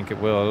definitely think it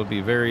will. It'll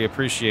be very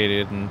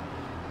appreciated, and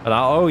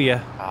I'll owe you.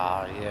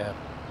 Ah, yeah.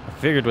 I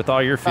figured with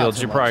all your fields,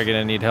 too you're probably much.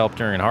 going to need help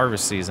during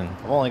harvest season.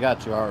 I've only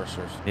got 2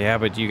 harvesters. Yeah,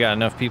 but you got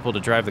enough people to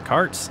drive the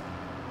carts?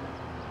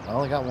 I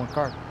only got one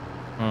cart.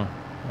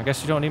 I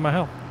guess you don't need my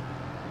help.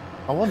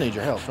 I will need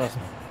your help, trust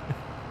me.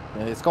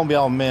 It's gonna be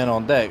all men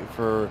on deck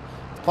for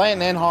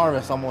planting and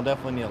harvest. I'm gonna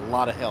definitely need a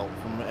lot of help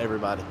from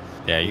everybody.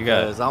 Yeah, you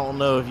got. Because I don't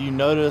know if you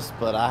noticed,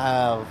 but I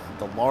have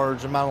the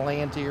large amount of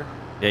land here.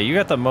 Yeah, you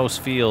got the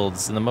most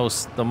fields and the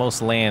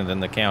most land in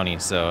the county.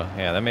 So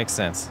yeah, that makes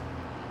sense.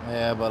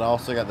 Yeah, but I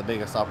also got the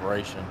biggest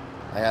operation.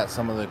 I got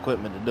some of the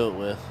equipment to do it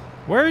with.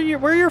 Where are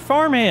your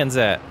farm hands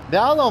at?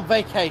 They're all on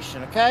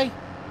vacation, okay?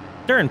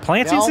 During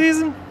planting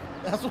season?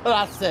 That's what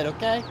I said,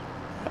 okay?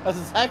 That's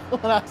exactly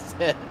what I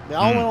said. They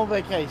all went on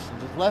vacation.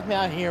 Just left me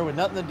out here with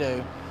nothing to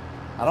do.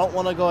 I don't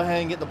want to go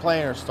ahead and get the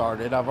planners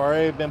started. I've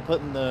already been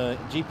putting the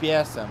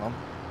GPS in them.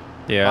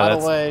 Yeah. By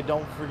the way,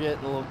 don't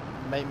forget to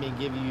make me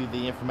give you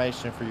the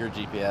information for your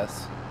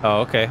GPS.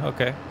 Oh, okay,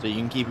 okay. So you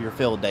can keep your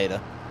field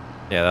data.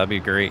 Yeah, that'd be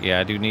great. Yeah,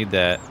 I do need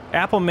that.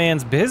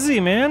 Appleman's busy,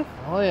 man.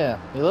 Oh yeah,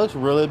 he looks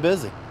really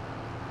busy.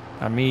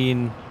 I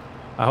mean,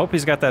 I hope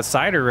he's got that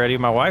cider ready.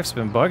 My wife's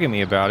been bugging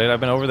me about it.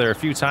 I've been over there a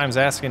few times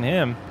asking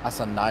him.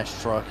 That's a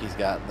nice truck he's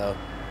got, though.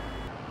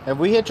 Have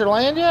we hit your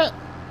land yet?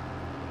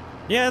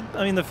 Yeah,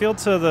 I mean, the field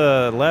to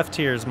the left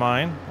here is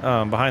mine,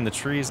 behind the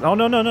trees. Oh,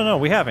 no,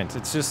 we haven't.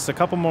 It's just a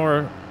couple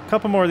more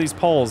of these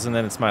poles, and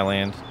then it's my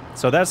land.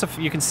 So that's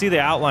you can see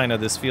the outline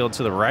of this field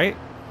to the right.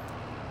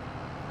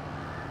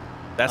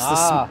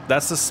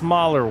 That's the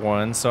smaller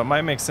one, so it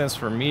might make sense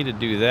for me to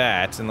do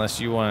that, unless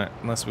we want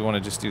to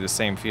just do the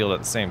same field at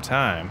the same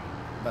time.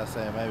 I'm about to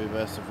say, maybe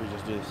best if we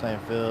just do the same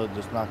field,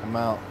 just knock them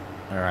out.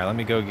 All right, let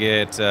me go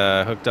get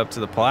hooked up to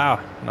the plow,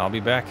 and I'll be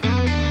back.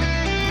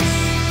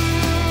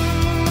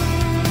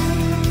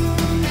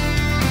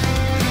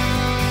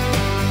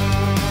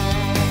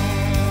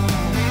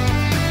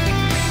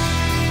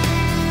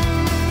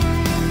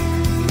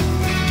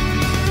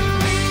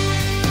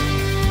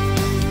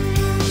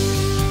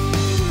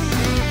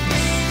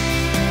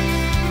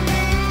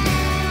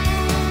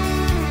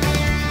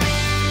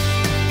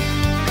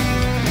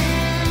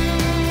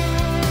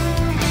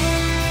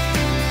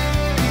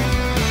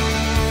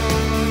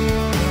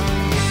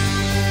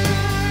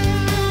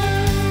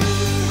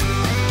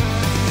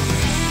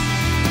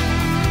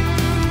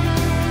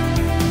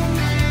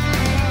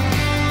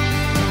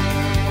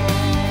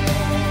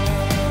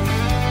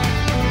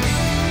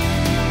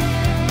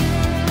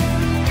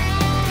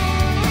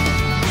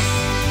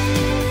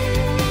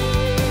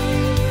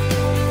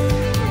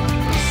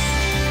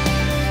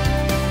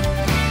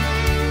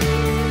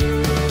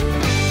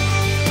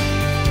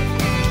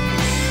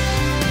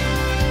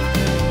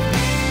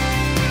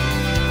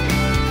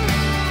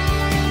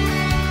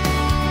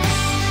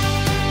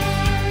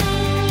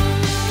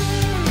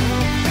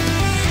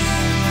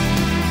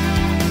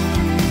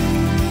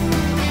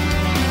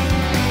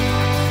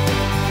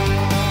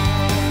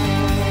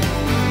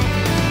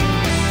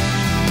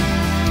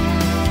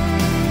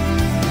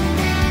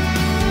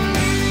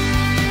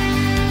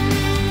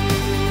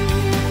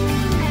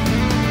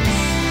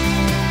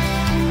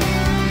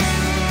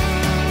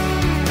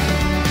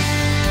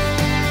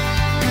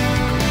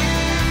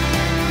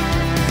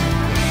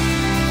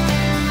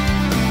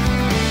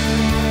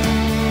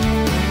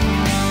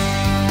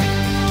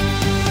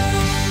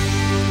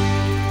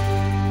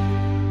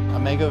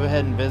 Go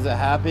ahead and visit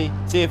Happy.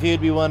 See if he'd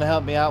be willing to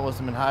help me out with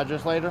some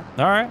anhydrous later.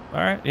 All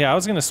right. Yeah, I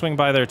was gonna swing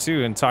by there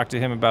too and talk to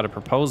him about a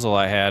proposal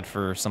I had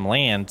for some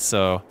land.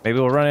 So maybe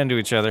we'll run into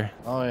each other.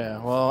 Oh yeah.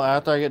 Well,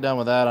 after I get done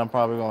with that, I'm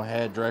probably gonna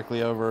head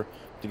directly over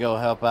to go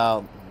help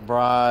out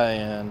Bry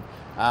and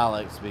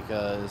Alex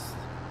because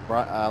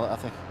I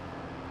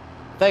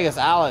think it's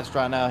Alex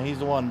right now. He's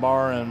the one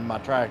borrowing my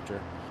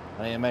tractor.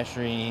 I need to make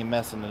sure he ain't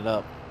messing it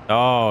up.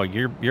 Oh,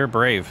 you're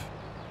brave.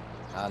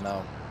 I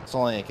know. It's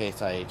only in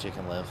case I eat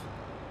chicken live.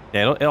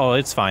 Yeah,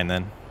 it's fine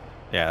then.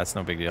 Yeah, that's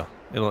no big deal.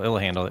 It'll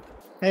handle it.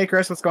 Hey,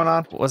 Chris, what's going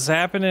on? What's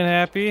happening,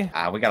 Happy?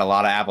 We got a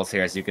lot of apples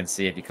here, as you can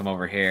see if you come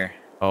over here.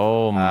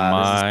 Oh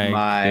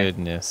my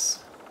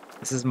goodness.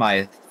 This is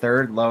my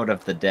third load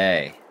of the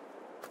day.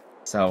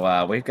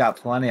 So we've got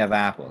plenty of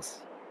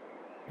apples.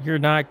 You're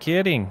not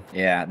kidding.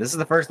 Yeah, this is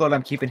the first load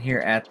I'm keeping here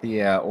at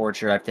the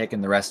orchard. I've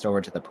taken the rest over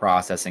to the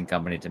processing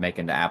company to make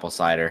into apple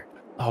cider.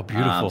 Oh,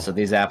 beautiful. So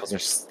these apples are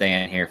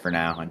staying here for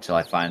now until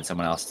I find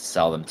someone else to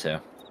sell them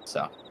to.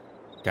 So.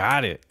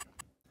 Got it.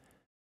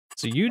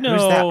 So you know.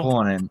 Who's that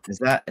pulling in? Is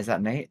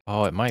that Nate?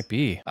 Oh, it might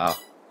be. Oh,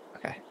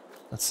 okay.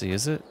 Let's see.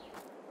 Is it?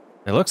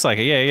 It looks like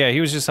it. Yeah.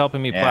 He was just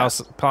helping me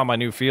plow my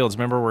new fields.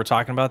 Remember we were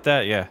talking about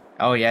that? Yeah.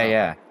 Oh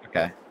yeah.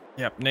 Okay.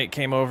 Yep. Nate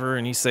came over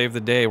and he saved the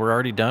day. We're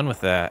already done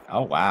with that.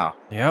 Oh wow.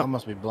 Yep. I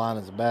must be blind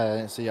as a bat. I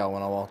didn't see y'all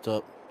when I walked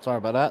up. Sorry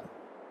about that.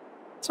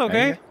 It's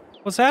okay.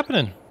 What's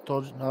happening?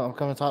 Told you. No, I'm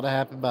coming to talk to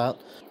Happy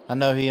about. I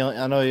know he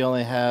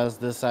only has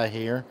this side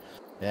here.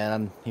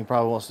 And he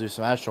probably wants to do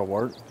some astral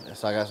work,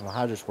 so I got some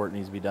hydrous work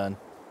needs to be done.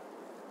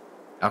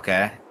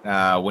 Okay.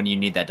 When you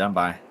need that done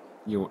by?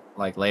 You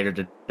like later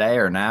today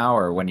or now,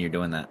 or when you're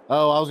doing that?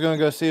 Oh, I was gonna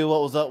go see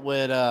what was up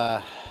with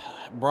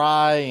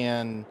Bry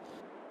and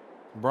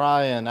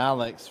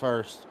Alex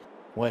first,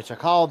 which I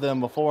called them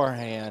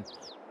beforehand,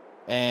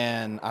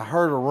 and I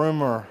heard a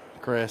rumor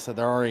Chris, that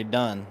they're already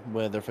done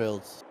with their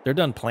fields. They're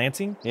done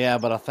planting? Yeah,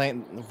 but I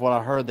think what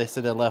I heard, they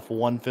said they left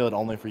one field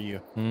only for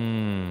you.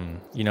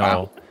 You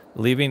know,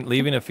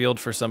 leaving a field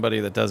for somebody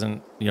that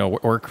doesn't, you know,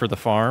 work for the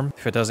farm,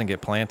 if it doesn't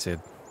get planted,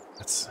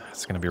 it's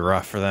going to be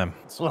rough for them.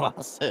 That's what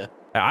I said.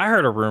 I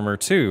heard a rumor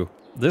too.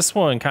 This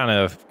one kind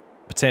of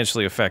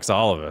potentially affects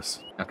all of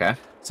us. Okay.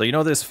 So you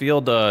know this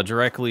field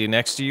directly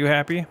next to you,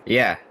 Happy?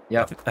 Yeah.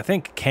 Yep. I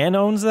think Ken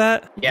owns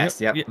that? Yes.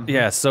 Yep.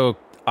 Yeah, so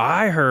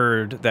I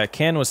heard that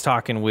Ken was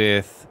talking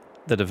with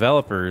the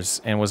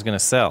developers and was going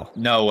to sell.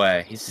 No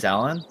way. He's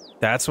selling?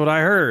 That's what I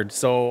heard.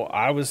 So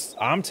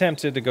I'm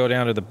tempted to go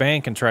down to the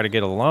bank and try to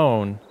get a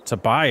loan to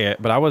buy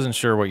it, but I wasn't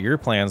sure what your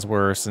plans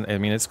were. So, I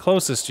mean, it's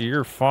closest to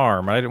your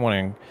farm. I didn't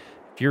want to,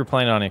 if you were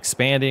planning on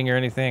expanding or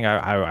anything,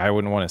 I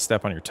wouldn't want to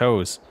step on your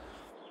toes.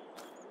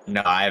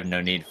 No, I have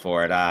no need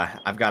for it.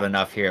 I've got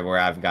enough here where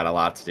I've got a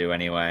lot to do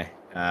anyway.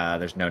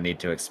 There's no need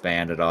to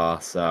expand at all,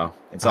 so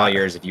it's all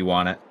yours if you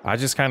want it. I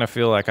just kind of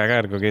feel like I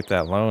got to go get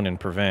that loan and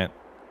prevent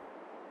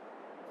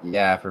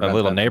a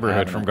little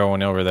neighborhood from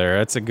going over there.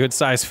 It's a good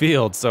sized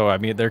field, so I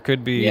mean there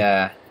could be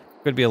a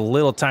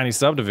little tiny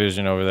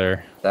subdivision over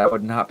there. That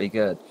would not be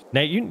good.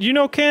 Nate, you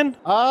know Ken?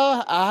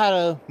 I had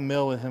a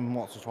meal with him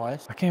once or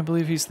twice. I can't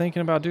believe he's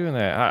thinking about doing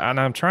that. And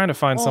I'm trying to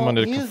find someone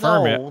to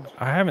confirm it.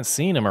 I haven't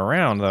seen him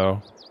around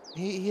though.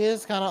 He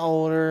is kind of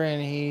older,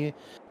 and he,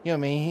 you know,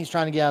 he's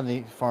trying to get out of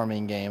the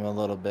farming game a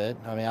little bit.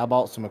 I mean, I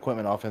bought some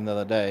equipment off him the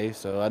other day,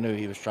 so I knew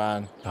he was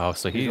trying. Oh,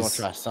 so he's gonna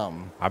try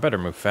something. I better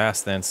move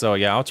fast then. So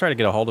yeah, I'll try to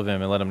get a hold of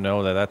him and let him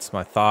know that that's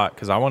my thought,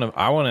 because I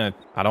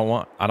don't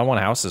want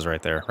houses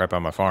right there, right by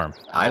my farm.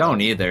 I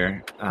don't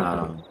either.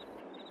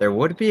 There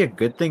would be a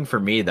good thing for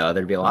me though.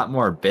 There'd be a lot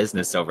more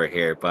business over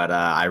here, but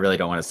I really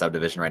don't want a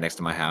subdivision right next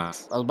to my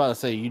house. I was about to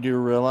say, you do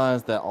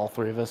realize that all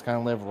three of us kind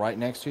of live right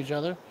next to each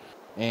other,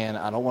 and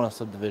I don't want a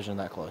subdivision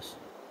that close.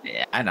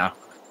 Yeah, I know.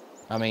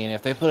 I mean,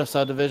 if they put a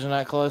subdivision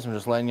that close, I'm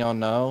just letting y'all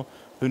know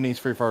who needs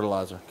free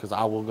fertilizer, because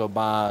I will go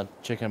buy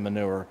chicken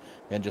manure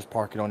and just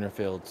park it on your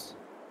fields.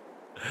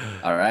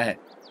 All right.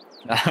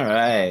 All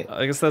right.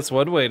 I guess that's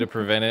one way to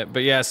prevent it.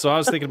 But yeah, so I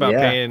was thinking about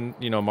paying,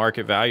 you know,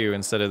 market value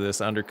instead of this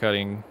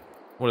undercutting.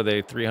 What are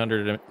they,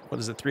 300? What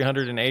is it,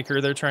 300 an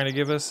acre they're trying to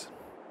give us?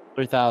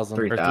 3,000.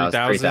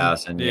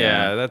 3,000.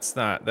 Yeah, that's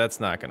not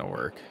going to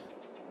work.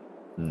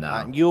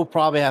 No. You'll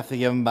probably have to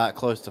give them back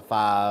close to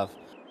 5.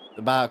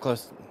 About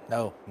close,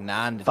 no,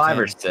 9 to 5 10.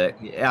 or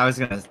 6. Yeah, I was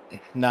gonna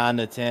 9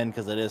 to 10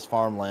 because it is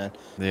farmland.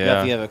 Yeah. You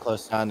have to give it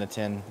close to 9 to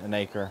 10 an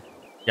acre.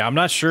 Yeah, I'm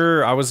not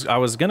sure. I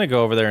was gonna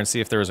go over there and see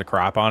if there was a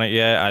crop on it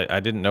yet. I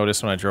didn't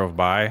notice when I drove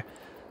by,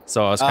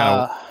 so I was kind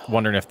of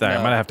wondering if that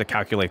I might have to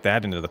calculate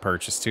that into the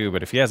purchase too.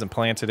 But if he hasn't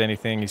planted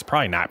anything, he's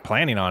probably not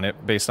planning on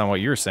it based on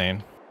what you're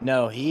saying.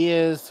 No, he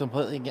is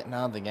completely getting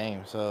out of the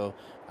game. So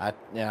I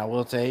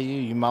will tell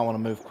you, you might want to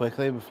move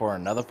quickly before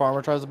another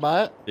farmer tries to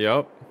buy it.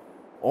 Yep.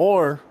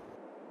 Or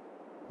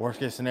worst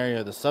case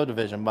scenario, the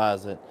subdivision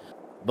buys it.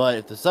 But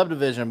if the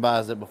subdivision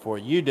buys it before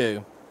you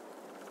do,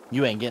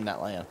 you ain't getting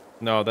that land.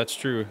 No, that's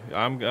true.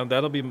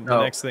 That'll be the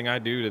next thing I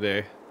do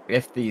today.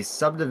 If the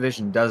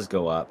subdivision does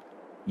go up,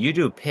 you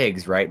do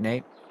pigs, right,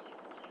 Nate?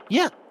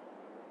 Yeah.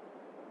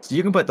 So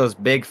you can put those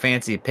big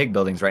fancy pig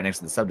buildings right next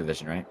to the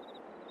subdivision, right?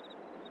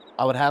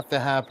 I would have to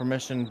have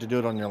permission to do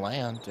it on your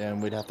land,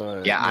 and we'd have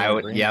to. Yeah, I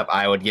would. Yep,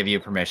 I would give you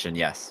permission.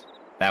 Yes.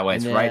 That way,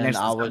 it's right next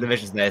to the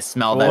subdivisions. They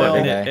smell that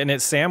every day. And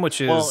it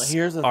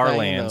sandwiches our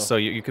land, so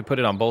you could put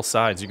it on both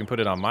sides. You can put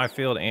it on my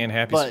field and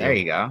Happy's field. There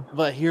you go.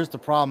 But here's the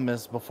problem: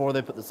 is before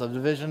they put the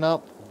subdivision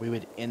up, we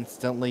would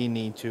instantly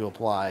need to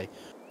apply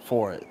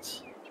for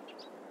it.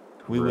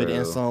 We would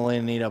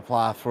instantly need to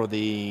apply for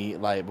the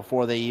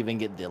before they even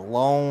get the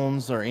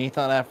loans or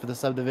anything like that for the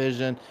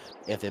subdivision.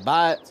 If they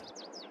buy it,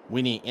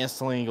 we need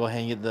instantly to go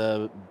ahead and get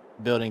the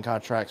building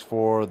contracts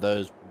for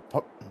those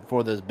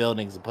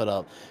buildings to put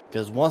up,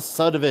 because once the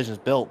subdivision is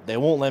built, they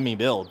won't let me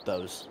build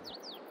those.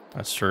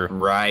 That's true.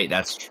 Right,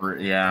 that's true.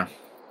 Yeah.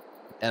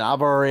 And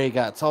I've already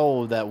got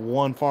told that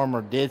one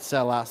farmer did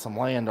sell out some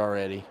land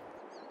already.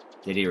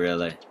 Did he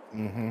really?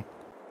 Mm-hmm.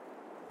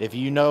 If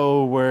you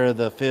know where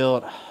the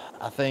field,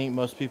 I think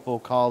most people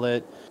call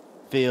it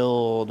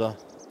field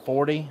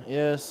 40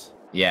 is.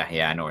 Yeah,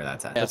 I know where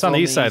that's at. That's on the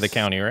east side of the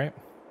county, right?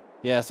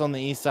 Yeah, it's on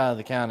the east side of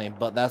the county,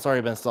 but that's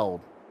already been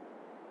sold.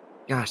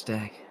 Gosh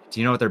dang. Do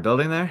you know what they're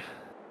building there?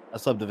 A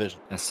subdivision.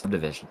 A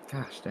subdivision.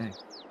 Gosh dang.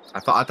 I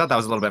thought that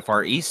was a little bit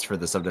far east for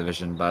the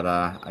subdivision, but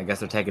I guess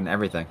they're taking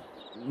everything.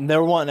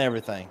 They're wanting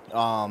everything.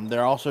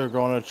 They're also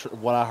going to.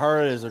 What I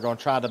heard is they're going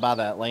to try to buy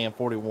that land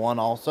 41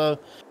 also,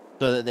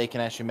 so that they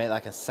can actually make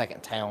like a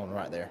second town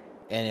right there.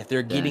 And if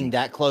they're getting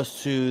that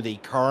close to the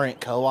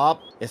current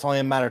co-op, it's only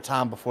a matter of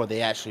time before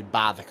they actually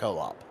buy the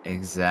co-op.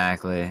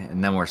 Exactly,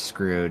 and then we're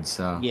screwed.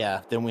 So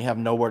yeah, then we have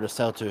nowhere to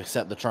sell to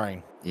except the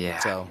train. Yeah.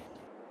 So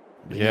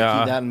yeah,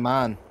 keep that in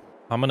mind.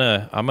 I'm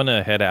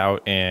gonna head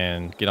out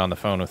and get on the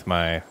phone with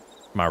my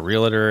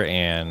realtor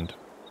and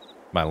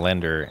my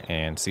lender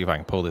and see if I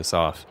can pull this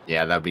off.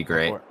 Yeah, that'd be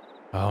great.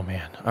 Oh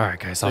man. All right,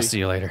 guys. I'll see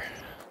you later.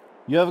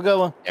 You have a good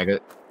one. Yeah,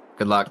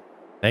 good luck.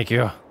 Thank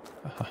you.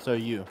 So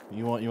you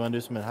want to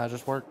do some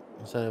anhydrous work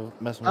instead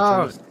of messing with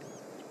Oh, trees?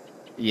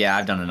 yeah,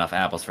 I've done enough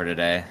apples for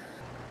today.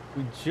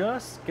 We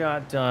just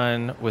got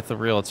done with the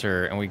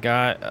realtor, and we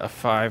got a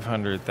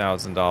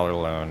 $500,000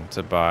 loan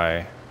to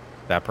buy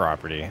that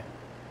property,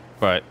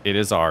 but it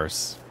is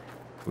ours.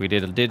 We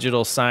did a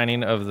digital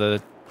signing of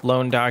the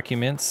loan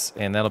documents,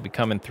 and that'll be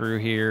coming through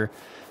here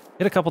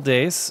in a couple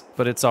days,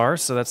 but it's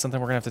ours, so that's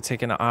something we're gonna have to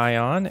take an eye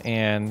on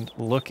and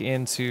look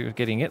into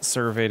getting it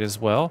surveyed as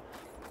well.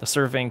 The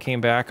surveying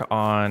came back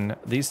on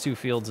these 2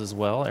 fields as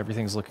well.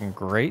 Everything's looking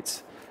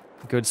great.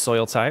 Good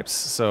soil types,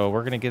 so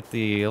we're gonna get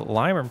the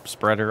lime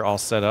spreader all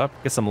set up,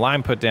 get some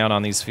lime put down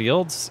on these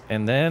fields,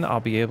 and then I'll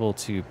be able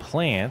to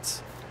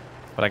plant,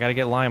 but I gotta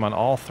get lime on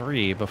all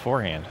 3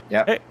 beforehand.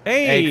 Yep.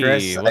 Hey,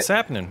 Chris, what's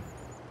happening?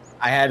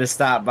 I had to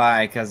stop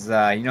by because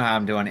you know how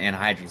I'm doing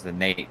anhydrous with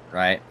Nate,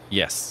 right?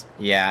 Yes.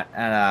 Yeah,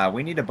 and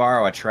we need to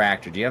borrow a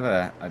tractor. Do you have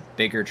a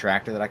bigger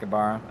tractor that I could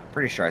borrow? I'm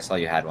pretty sure I saw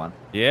you had one.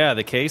 Yeah,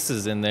 the case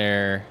is in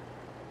there.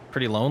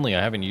 Pretty lonely.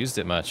 I haven't used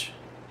it much.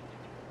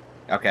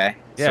 Okay,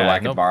 so Yeah, I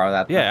can borrow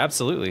that? Yeah,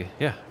 absolutely.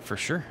 Yeah, for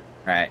sure.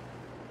 Right.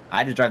 I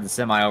had to drive the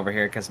semi over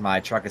here because my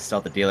truck is still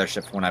at the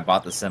dealership from when I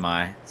bought the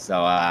semi.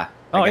 So, I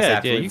guess I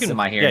have to leave you the can.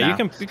 semi here now.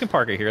 you can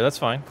park it here. That's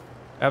fine.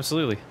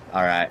 Absolutely.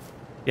 All right.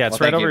 Yeah,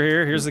 it's Well, right thank over you.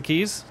 here. Here's the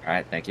keys. All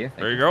right, thank you.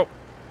 There you go.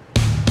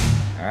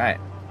 All right.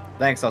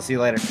 Thanks, I'll see you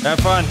later. Have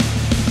fun.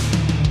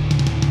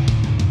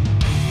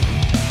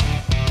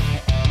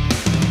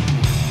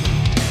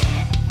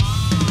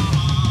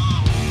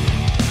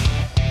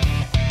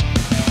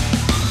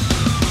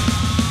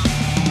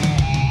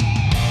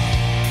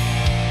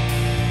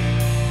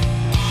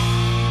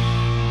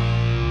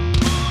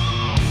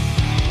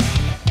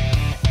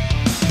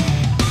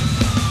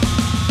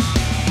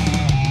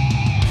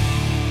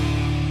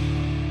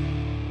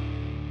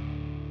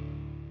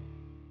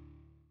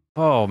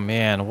 Oh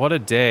man, what a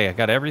day. I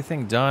got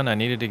everything done I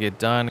needed to get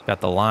done.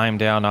 Got the lime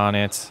down on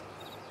it.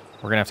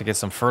 We're gonna have to get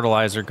some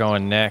fertilizer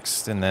going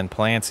next and then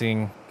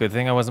planting. Good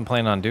thing I wasn't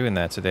planning on doing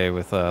that today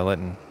with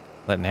letting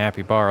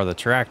Happy borrow the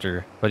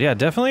tractor. But yeah,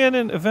 definitely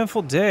an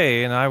eventful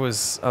day, and I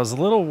was a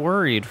little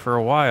worried for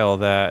a while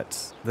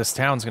that this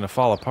town's gonna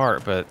fall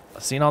apart, but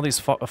seeing all these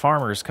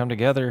farmers come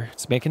together,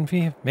 it's making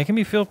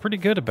me feel pretty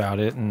good about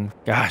it, and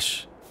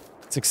gosh,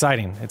 it's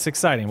exciting. It's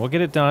exciting. We'll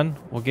get it done.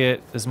 We'll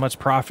get as much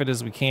profit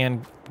as we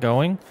can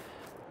going,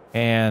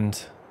 and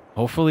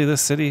hopefully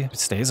this city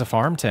stays a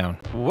farm town.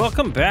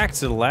 Welcome back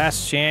to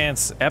Last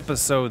Chance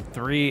episode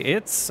 3.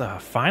 It's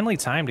finally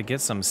time to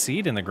get some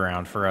seed in the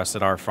ground for us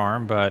at our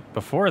farm, but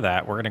before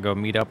that, we're gonna go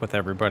meet up with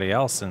everybody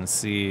else and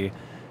see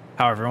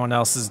how everyone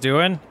else is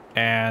doing.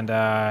 And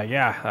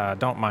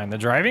don't mind the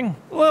driving.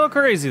 A little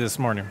crazy this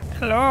morning.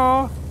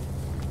 Hello.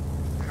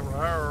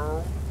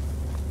 Hello.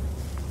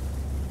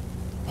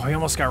 Oh, he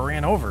almost got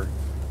ran over.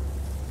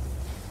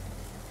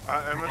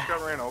 I almost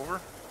got ran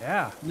over.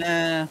 Yeah.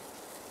 Nah.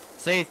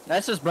 See,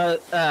 that's just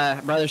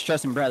brothers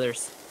trusting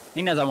brothers.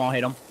 He knows I won't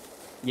hit him.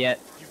 Yet.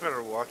 You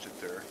better watch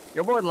it there.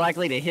 You're more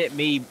likely to hit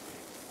me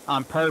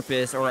on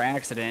purpose or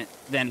accident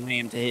than I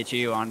am to hit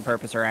you on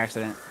purpose or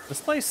accident.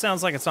 This place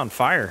sounds like it's on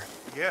fire.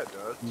 Yeah, it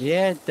does.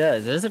 Yeah, it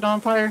does. Is it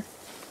on fire?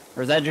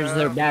 Or is that just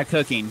their bad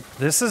cooking?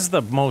 This is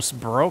the most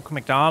broke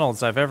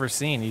McDonald's I've ever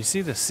seen. You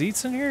see the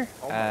seats in here?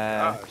 Oh my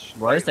gosh.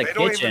 Where's Like, the they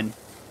don't kitchen?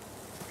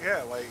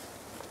 Yeah, like,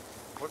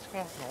 what's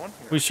going on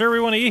here? We sure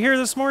we want to eat here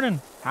this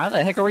morning? How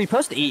the heck are we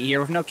supposed to eat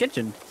here with no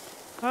kitchen?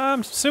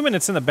 I'm assuming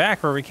it's in the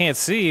back where we can't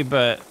see,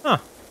 but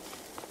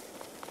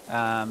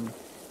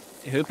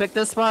Who picked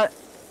this spot?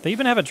 They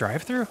even have a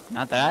drive-through?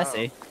 Not that I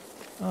see.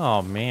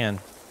 Oh man,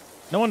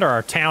 no wonder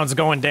our town's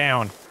going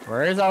down.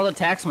 Where is all the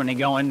tax money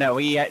going that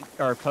we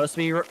are supposed to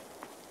be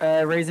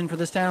raising for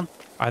this town?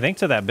 I think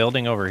to that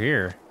building over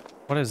here.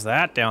 What is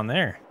that down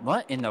there?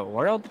 What in the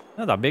world?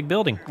 Oh, that big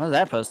building. What is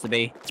that supposed to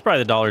be? It's probably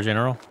the Dollar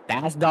General.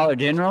 That's Dollar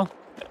General?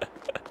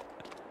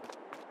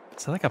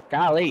 It's like a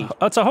Golly.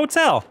 oh, it's a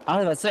hotel. I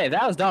was about to say, if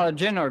that was Dollar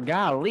General,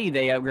 golly,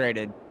 they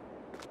upgraded.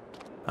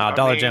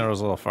 Dollar mean- General's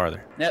a little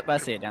farther. Yep, I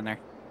see it down there.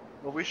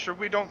 Well,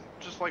 we don't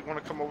just like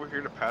want to come over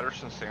here to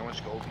Patterson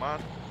Sandwich Gold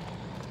Mine.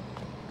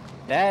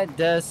 That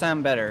does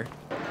sound better.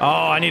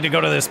 Oh, I need to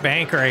go to this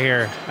bank right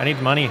here. I need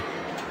money.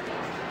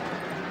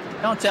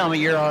 Don't tell me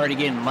you're already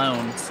getting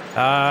loans.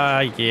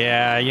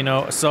 Yeah, you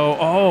know,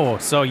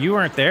 so you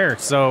weren't there.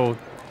 So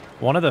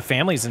one of the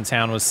families in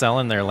town was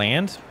selling their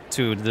land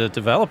to the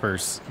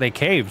developers. They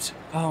caved.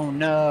 Oh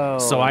no.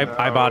 So I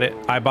bought it.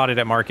 I bought it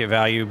at market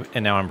value,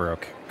 and now I'm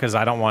broke because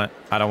I don't want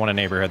a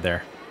neighborhood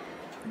there.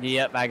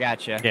 Yep, I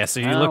gotcha. Yeah. So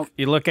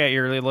you look at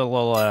your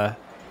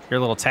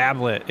little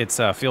tablet. It's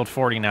field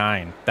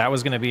 49. That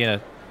was going to be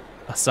a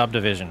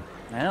subdivision.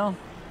 Well,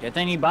 good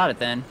thing you bought it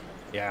then.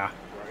 Yeah.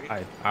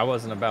 I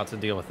wasn't about to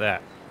deal with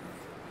that.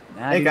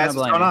 I Hey do not guys, what's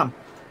blame going you. on?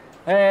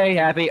 Hey,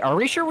 Happy. Are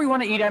we sure we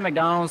want to eat at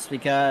McDonald's?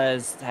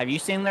 Because have you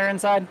seen their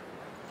inside?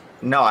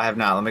 No, I have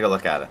not. Let me go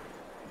look at it.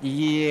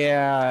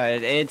 Yeah,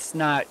 it's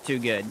not too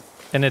good.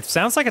 And it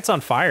sounds like it's on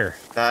fire.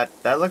 That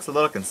looks a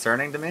little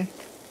concerning to me.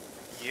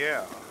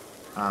 Yeah.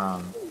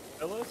 Oh,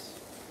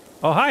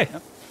 hi.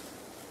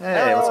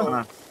 Hey, what's going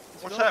on?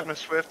 What's happening,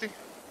 Swifty?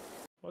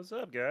 What's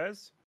up,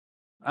 guys?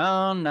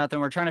 Nothing.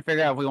 We're trying to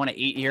figure out if we want to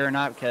eat here or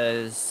not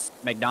because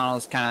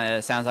McDonald's kind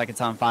of sounds like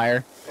it's on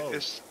fire. Oh.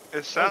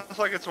 It sounds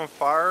like it's on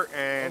fire,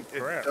 and Oh,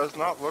 crap. it does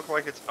not look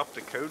like it's up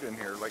to code in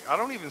here. Like, I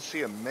don't even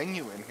see a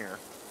menu in here.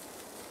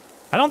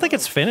 I don't think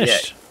it's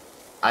finished.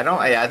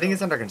 I think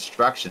it's under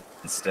construction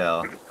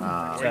still.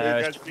 Where do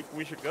you guys think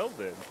we should go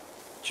then?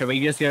 Should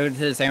we just go to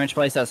the sandwich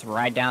place that's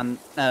right down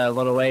a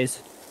little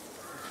ways?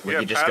 We Yeah,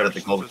 could just go to the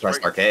Patterson's Golden is Quest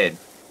right- Arcade.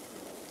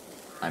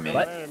 I mean,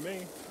 What? Doesn't matter to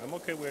me. I'm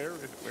okay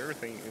with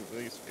everything, at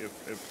least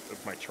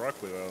if my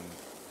truck would,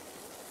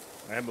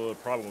 I have a little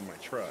problem with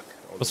my truck.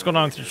 What's going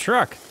on with your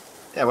truck?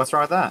 yeah, what's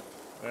wrong with that?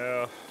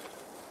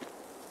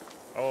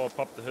 I'll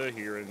pop the hood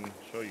here and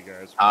show you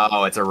guys.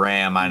 Oh, it's a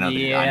Ram. I know, I know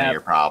Yeah,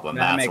 your problem.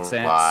 that That's makes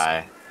sense.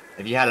 why.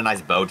 If you had a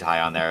nice bow tie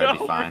on there, it'd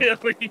be fine.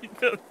 Really?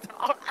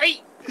 All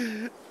right.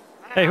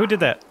 Hey, who did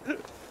that?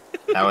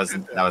 That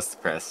was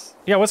Chris.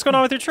 Yeah, what's going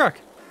on with your truck?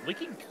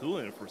 Leaking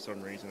coolant for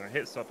some reason. I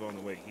hit something on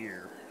the way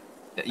here.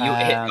 You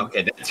hit.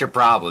 Okay, that's your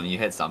problem. You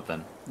hit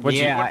something. What'd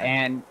you-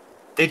 and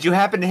Did you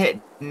happen to hit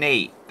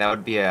Nate? That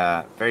would be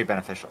very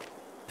beneficial.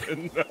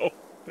 No.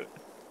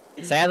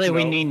 sadly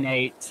we No. need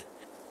Nate.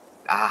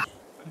 Ah,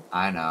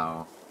 I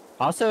know.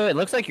 Also, it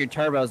looks like your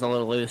turbo's a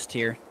little loose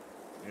here.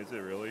 Is it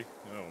really?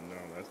 Oh no,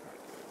 that's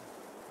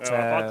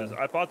not good.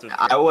 I bought this.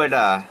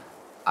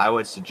 I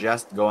would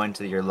suggest going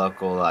to your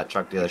local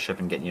truck dealership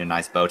and getting you a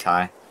nice bow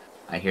tie.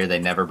 I hear they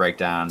never break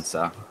down,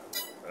 so.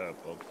 Bow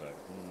tie.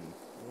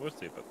 We'll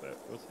see about that.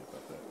 We'll see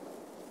about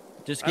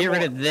that. Just get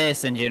rid of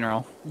this in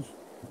general.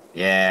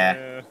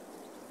 Yeah.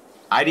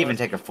 I'd even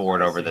take a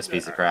Ford I over see this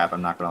piece of that. crap.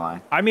 I'm not gonna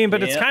lie. I mean,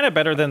 but it's Yep. kind of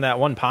better than that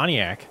one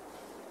Pontiac.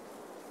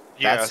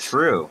 That's Yes.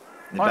 true.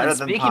 Hold on, Better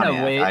than speaking of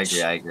Pontiac.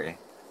 which- I agree.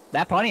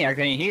 That Pontiac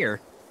ain't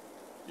here.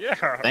 Yeah.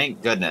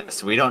 Thank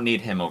goodness we don't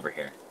need him over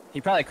here.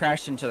 He probably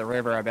crashed into the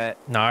river, I bet.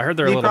 No, I heard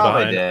they're a He little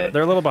probably behind. did.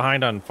 They're a little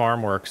behind on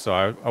farm work, so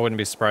I wouldn't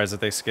be surprised if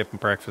they skip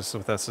breakfast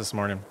with us this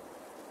morning.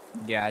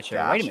 Gotcha. Wait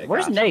a Gotcha, minute.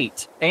 Where's gotcha.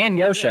 Nate and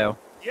Yosho?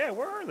 Yeah.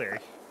 Where are they?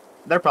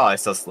 They're probably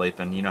still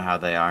sleeping. You know how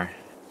they are.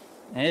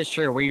 It is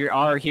true. We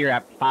are here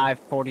at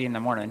 5:40 in the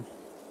morning.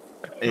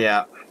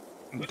 Yeah.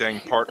 Dang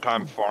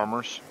part-time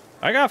farmers.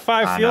 I got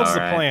 5 I fields know,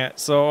 to right? plant,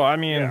 so I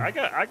mean,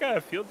 Yeah, I got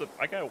a field.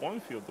 I got one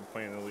field to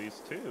plant at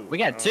least too. We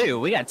got two.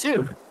 We got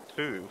two.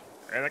 Too.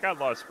 And I got a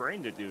lot of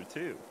spraying to do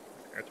too.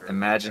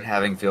 Imagine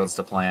having fields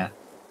to plant.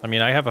 I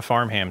mean, I have a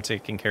farm hand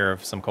taking care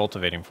of some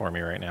cultivating for me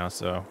right now,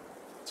 so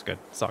it's good.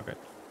 It's all good.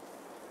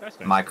 That's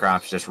nice. My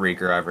crops just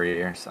regrow every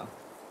year, so.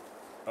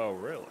 Oh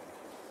really?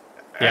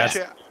 Yeah,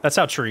 Actually, that's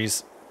how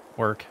trees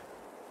work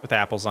with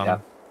apples on Yeah.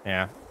 them.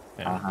 Yeah.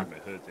 Yeah. Uh-huh. Get my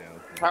hood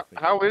down.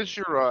 how is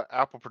your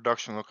apple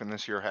production looking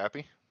this year,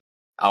 Happy?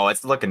 Oh,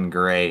 it's looking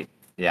great.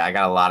 Yeah, I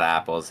got a lot of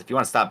apples. If you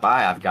want to stop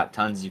by, I've got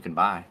tons you can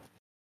buy.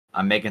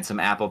 I'm making some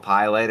apple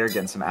pie later,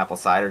 getting some apple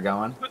cider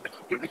going.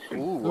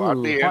 Ooh,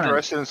 I'd be Ooh, fun.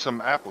 interested in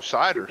some apple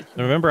cider.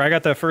 Remember, I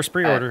got that first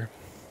pre-order.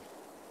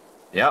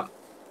 Yep.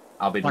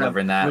 I'll be Wanna-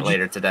 delivering that would you-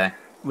 later today.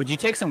 Would you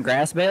take some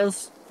grass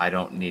bales? I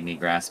don't need any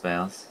grass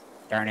bales,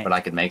 Darn it. but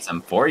I could make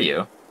some for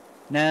you.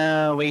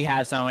 No, we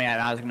have some.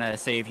 I was gonna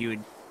see if you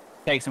would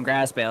take some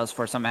grass bales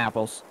for some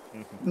apples.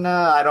 No,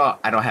 I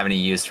don't have any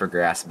use for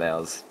grass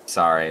bales.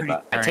 Sorry,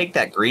 but I Alright. take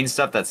that green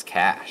stuff that's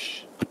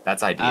cash.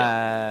 That's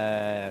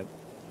ideal.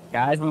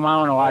 Guys, we might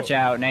want to watch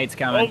out. Nate's Oh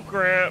coming.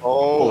 crap!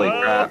 Holy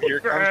Oh, crap. Here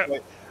crap. comes.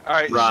 All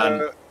right, Run. so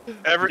Get out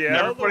of the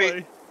everybody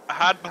way.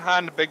 hide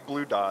behind the big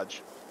blue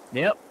Dodge.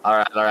 Yep. All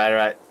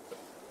right.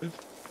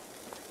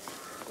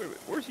 Wait,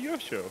 where's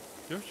Yosho?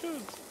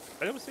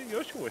 I don't see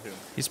Yosho with him.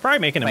 He's probably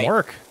making him Wait.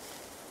 work.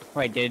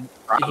 Wait, did he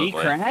Probably.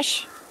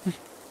 crash?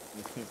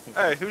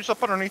 Hey, who's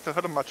up underneath the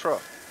hood of my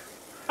truck?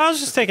 I was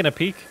just taking a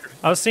peek.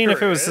 I was seeing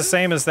if it was the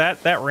same as that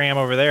ram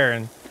over there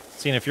and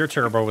seeing if your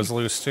turbo was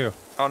loose too.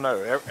 Oh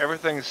no,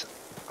 everything's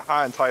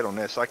high and tight on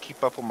this. I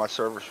keep up with my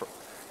service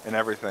and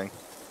everything.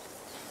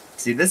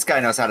 See, this guy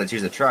knows how to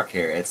choose a truck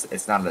here.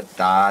 It's not a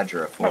Dodge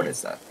or a Ford.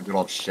 It's a good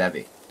old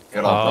Chevy. Good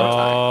old bow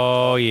tie.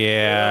 Oh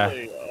yeah,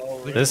 Really?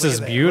 Oh, this Look is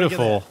at that, look at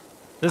beautiful. that.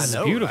 This I is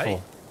know, beautiful.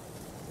 right?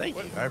 Thank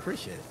you. I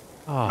appreciate it.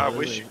 I Oh,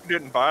 wish you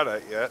didn't buy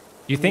that yet.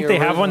 you think You're they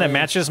have one that originally-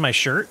 matches my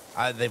shirt?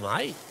 They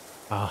might.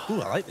 Oh,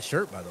 Ooh, I like the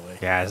shirt, by the way.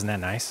 yeah, isn't that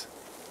nice?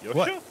 Yosho?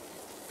 What?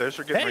 Those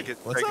are getting Hey, to get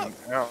what's taken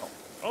out.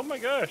 Oh my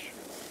gosh!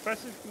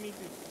 Impressive for me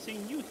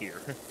seeing you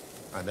here.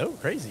 I know.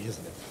 Crazy,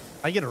 isn't it?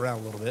 I get around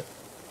a little bit.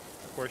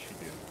 Of course you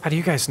do. How do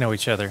you guys know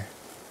each other?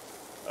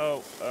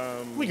 Oh,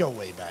 We go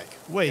way back.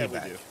 Way yeah,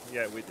 back. we do.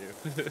 Yeah, we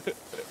do.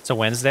 It's a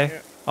Wednesday, Yeah.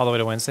 all the way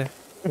to Wednesday.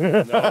 no.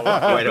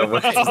 Wait a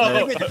minute.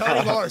 Hey, we've been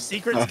telling all our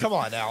secrets. Come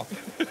on now.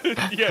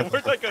 Yeah,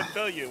 we're not gonna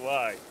tell you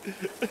why.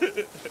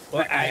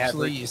 Well, I have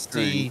actually, you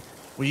see,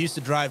 we used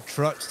to drive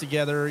trucks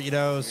together,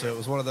 so it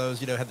was one of those,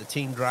 had the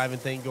team driving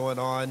thing going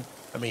on.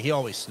 I mean, he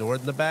always snored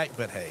in the back,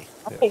 but hey.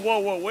 Oh,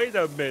 whoa, wait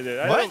a minute.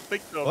 I What? don't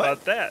think so What?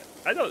 about that.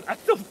 I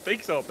don't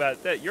think so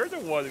about that. You're the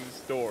one who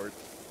snored.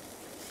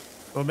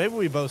 Well, maybe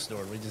we both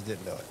snored. We just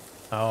didn't know it.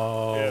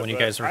 Oh, Yeah, when you but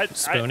guys were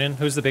spooning?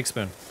 Who's the big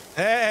spoon?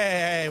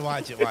 Hey,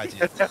 watch it, watch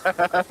it.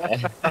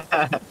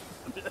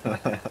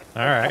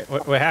 All right.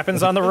 What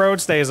happens on the road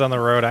stays on the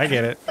road. I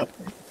get it.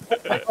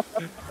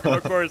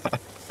 Of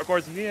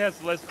course, he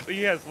has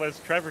less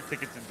traffic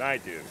tickets than I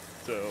do.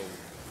 So,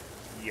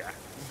 yeah.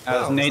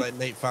 Well, Nate. it's like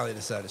Nate finally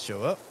decided to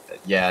show up.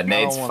 Yeah,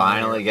 Nate's wanna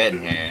finally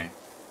getting here.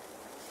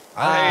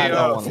 I don't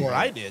know wanna before hear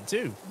I it. did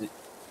too.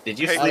 Did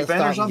you Hey, sleep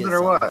in or something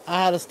or what?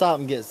 I had to stop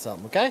and get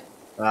something. Okay.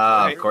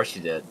 Of course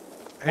you did.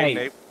 Hey, Hey.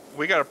 Nate,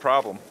 we got a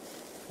problem.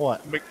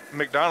 What?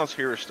 McDonald's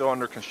here is still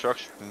under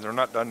construction, and they're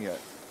not done yet.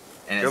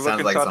 And it Go look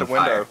sounds like it's inside on the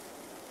window. fire.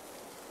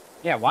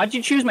 Yeah, why'd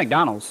you choose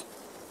McDonald's?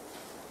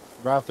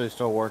 Drive-thru's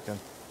still working.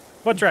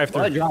 What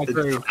drive-through? What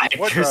drive-through? The What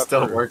drive-thru's still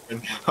drive-thru?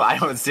 working. I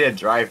don't see a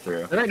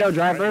drive-through. There ain't no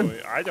drive-through.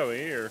 I don't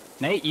hear.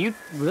 Nate,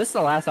 this is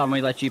the last time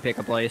we let you pick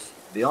a place.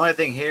 The only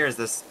thing here is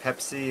this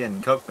Pepsi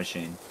and Coke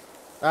machine.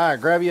 All right,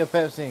 grab you a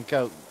Pepsi and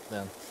Coke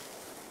then.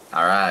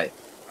 All right.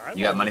 I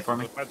You got thought money this for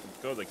me? was about to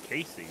go to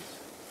Casey's.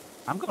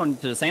 I'm going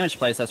to the sandwich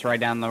place that's right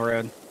down the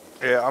road.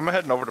 Yeah, I'm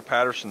heading over to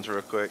Patterson's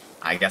real quick.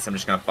 I guess I'm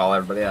just gonna follow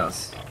everybody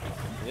else.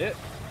 Yeah.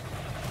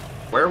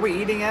 Where are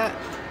we eating at?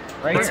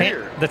 Right Right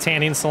here. here. The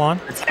tanning salon.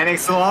 The tanning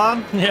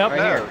salon? Yep. Right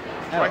No, here.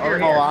 right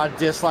here. Oh, I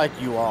dislike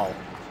you all.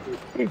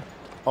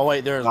 Oh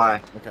wait, there's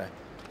Why? okay.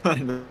 I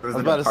I was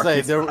about to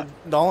say the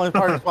only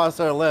parking spots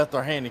that are left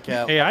are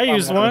handicapped. Hey, I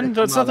used one.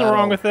 There's nothing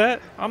wrong with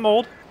that. I'm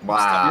old. You're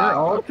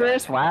Wow. old,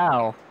 Chris?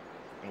 Wow.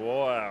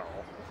 Wow.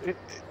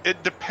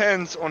 It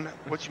depends on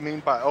what you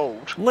mean by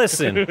old.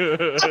 Listen,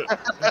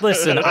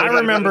 listen. I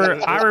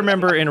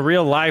remember in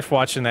real life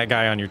watching that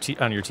guy on your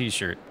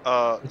t-shirt,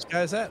 Which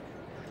guy is that?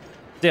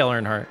 Dale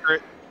Earnhardt.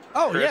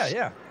 Oh, Chris.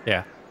 yeah.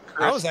 Yeah.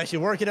 Chris, I was actually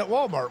working at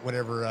Walmart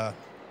whenever,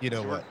 you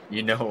know what?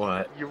 You know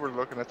what? you were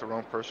looking at the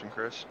wrong person,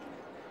 Chris.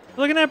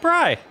 Looking at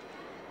Bry.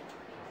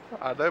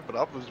 I know, but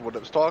I was the one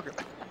that was talking.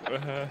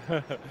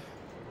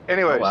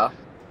 Anyways, Oh, well.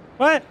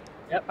 What?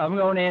 Yep, I'm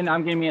going in.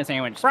 I'm getting me a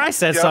sandwich. Bry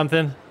said Yep.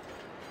 something.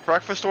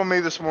 breakfast on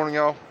me this morning,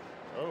 y'all.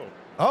 Oh.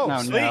 Oh, No,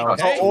 sweet. no.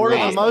 Hey, order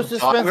Wait. the most We're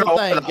expensive ordering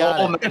thing. the Got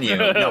whole it. menu.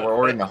 No, we're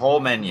ordering the whole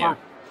menu.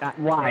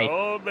 Why?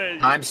 Oh, man.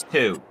 Times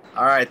 2.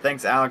 All right,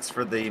 thanks, Alex,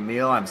 for the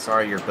meal. I'm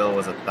sorry your bill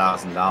was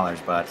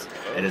 $1,000, but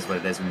it is what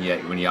it is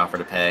when you offer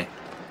to pay.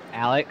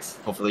 Alex?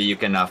 Hopefully, you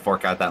can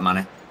fork out that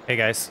money. Hey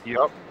guys,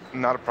 Yep,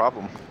 not a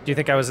problem. do you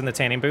think I was in the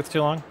tanning booth too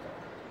long?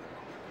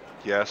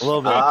 Yes. A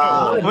little bit.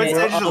 It's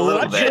just a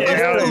little bit.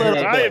 Just a little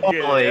bit. I am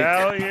getting Holy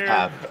out here.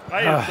 crap.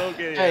 I am so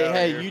getting Hey, out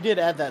hey, here. you did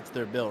add that to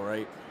their bill,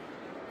 right?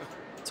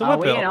 So what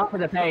We didn't bill? offer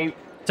to pay.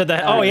 To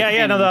the oh yeah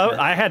yeah no tanning.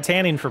 I had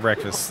tanning for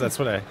breakfast. That's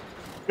what I.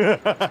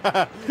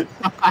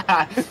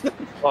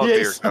 Oh, Yeah,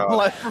 dear so, God.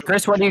 like,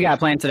 Chris, what do you got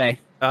planned today?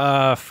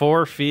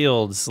 4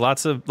 fields.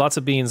 Lots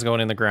of beans going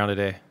in the ground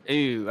today.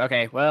 Ooh,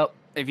 okay. Well,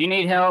 if you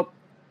need help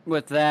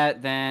with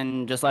that,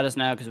 then just let us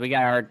know because we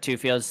got our 2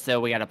 fields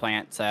still we got to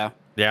plant. So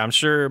Yeah, I'm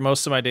sure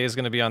most of my day is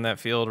going to be on that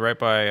field right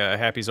by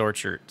Happy's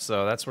Orchard.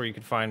 So that's where you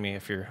can find me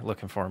if you're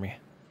looking for me.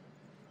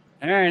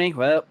 alrighty.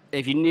 Well,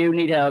 if you do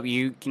need help,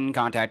 you can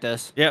contact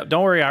us. Yeah,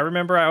 don't worry. I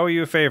remember I owe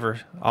you a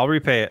favor. I'll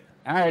repay it.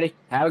 Alrighty.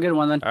 Have a good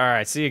one then. All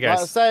right, see you like I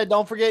guys. said,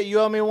 don't forget you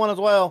owe me one as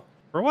well.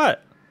 For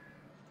what?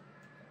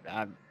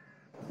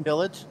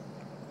 Village.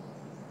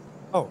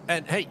 Oh,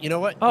 and hey, you know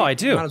what? Oh, I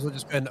do. Might as well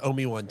just spend owe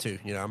me one too.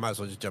 You know, I might as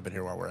well just jump in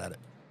here while we're at it.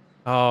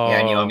 Oh. Yeah,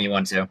 and you owe me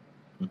one too.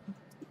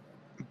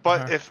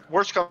 But Uh-huh. if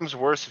worst comes to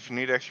worst, if you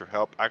need extra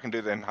help, I can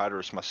do the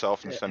Anhydrous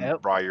myself and send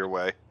Yep. Bry your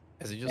way.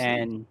 Is he just?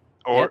 And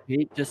Or yep,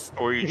 he just.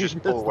 or you just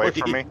Just pull away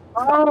from me. leave.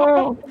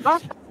 Oh.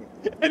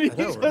 And he I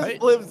know, just right?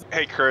 flips.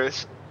 Hey,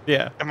 Chris,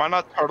 Yeah. am I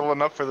not turtle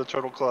enough for the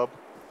Turtle Club?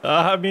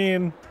 I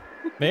mean,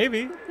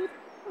 maybe.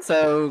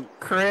 So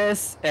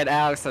Chris and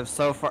Alex have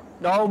so far.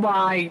 Oh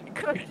my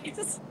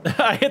goodness!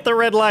 I hit the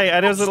red light. I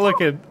wasn't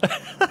looking.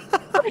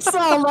 I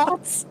saw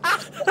lots.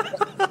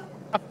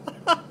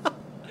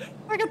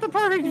 I got the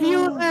perfect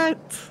view of that.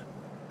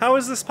 How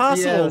is this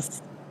possible?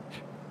 Yes.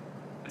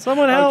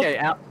 Someone help.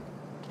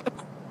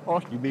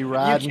 Okay, You be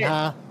riding can't-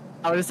 high.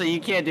 honestly, you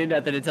can't do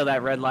nothing until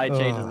that red light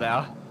changes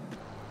now.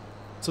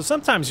 So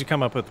sometimes you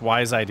come up with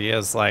wise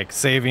ideas like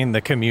saving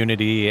the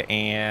community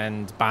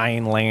and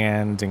buying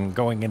land and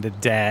going into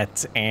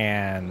debt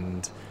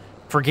and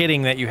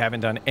forgetting that you haven't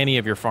done any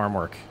of your farm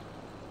work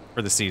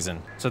for the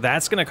season. So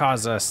that's going to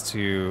cause us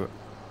to,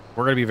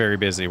 we're going to be very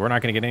busy. We're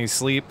not going to get any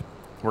sleep.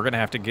 We're going to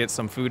have to get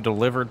some food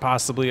delivered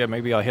possibly.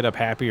 Maybe I'll hit up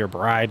Happy or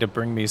Bride to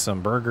bring me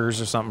some burgers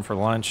or something for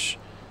lunch.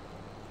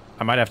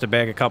 I might have to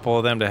beg a couple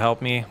of them to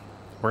help me.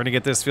 We're going to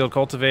get this field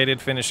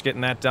cultivated, finish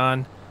getting that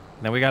done.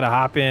 And then we got to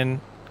hop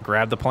in,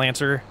 grab the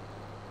planter,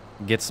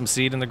 get some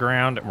seed in the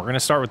ground. And we're going to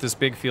start with this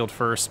big field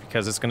first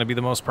because it's going to be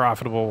the most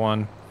profitable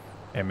one.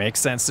 It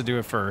makes sense to do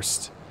it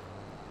first.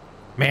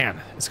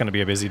 Man, it's going to be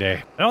a busy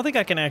day. I don't think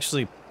I can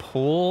actually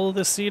pull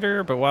the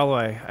seeder, but while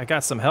I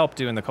got some help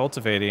doing the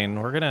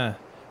cultivating, we're going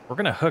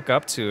to hook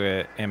up to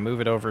it and move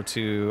it over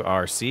to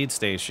our seed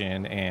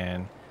station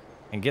and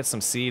get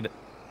some seed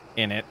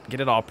in it, get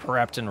it all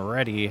prepped and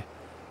ready.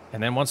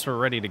 And then once we're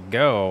ready to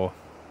go,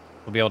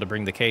 we'll be able to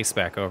bring the case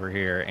back over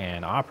here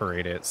and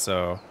operate it.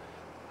 So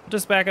we'll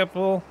just back up.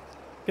 We'll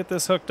get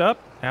this hooked up.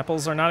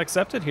 Apples are not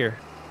accepted here.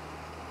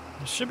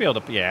 Should be able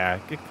to, yeah,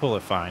 pull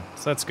it fine.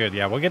 So that's good.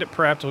 Yeah, we'll get it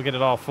prepped. We'll get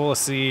it all full of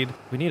seed.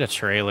 We need a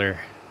trailer.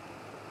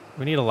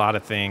 We need a lot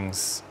of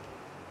things,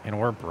 and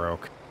we're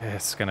broke.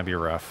 It's gonna be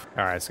rough.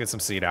 All right, let's get some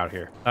seed out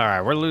here. All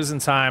right, we're losing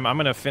time. I'm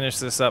gonna finish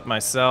this up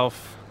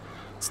myself.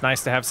 It's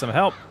nice to have some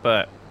help,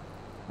 but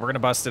we're gonna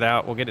bust it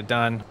out. We'll get it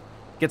done.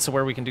 Get to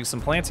where we can do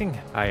some planting.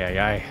 Aye, aye,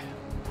 aye.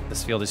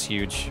 This field is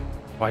huge.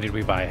 Why did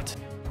we buy it?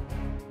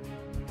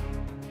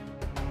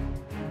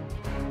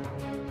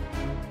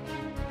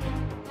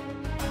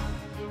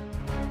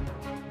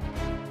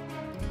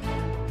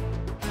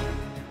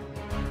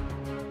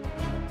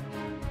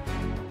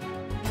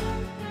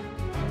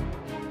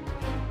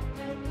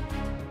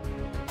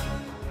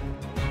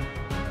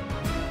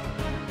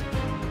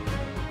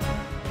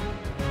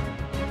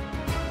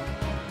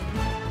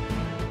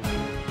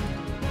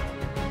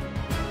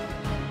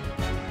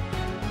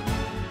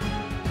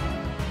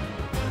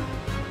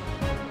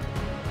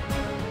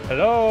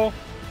 Hello?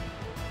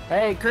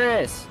 Hey,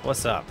 Chris.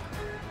 What's up?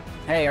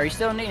 Hey, are you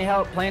still needing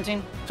help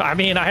planting? I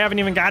mean, I haven't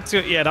even got to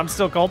it yet. I'm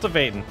still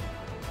cultivating.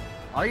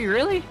 Are you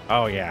really?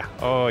 Oh, yeah.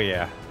 Oh,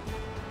 yeah.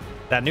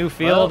 That new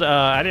field,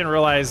 I didn't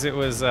realize it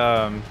was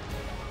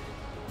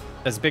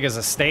as big as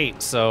a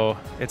state, so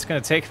it's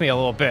going to take me a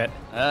little bit.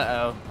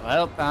 Uh-oh.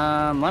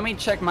 Well, let me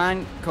check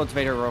my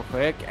cultivator real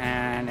quick,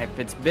 and if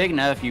it's big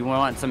enough, you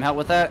want some help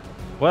with that?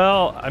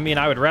 Well, I mean,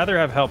 I would rather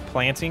have help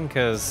planting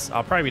because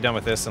I'll probably be done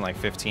with this in like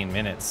 15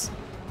 minutes.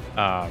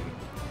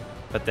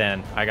 But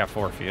then I got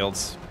 4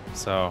 fields.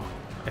 So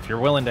if you're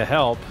willing to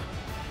help,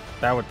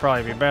 that would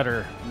probably be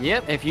better.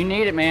 Yep, if you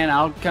need it, man,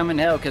 I'll come and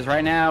help because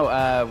right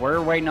now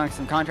we're waiting on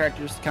some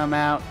contractors to come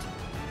out.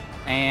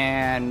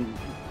 And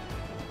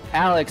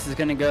Alex is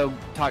going to go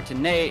talk to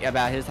Nate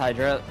about his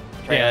hydro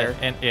trailer.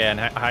 And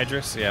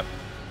Hydrus, yep.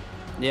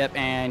 Yep,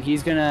 and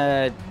he's going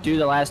to do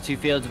the last 2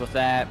 fields with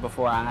that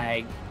before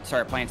I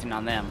start planting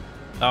on them.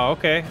 Oh,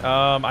 okay.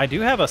 I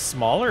do have a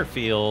smaller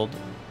field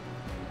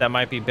that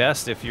might be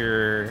best if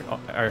you're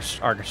are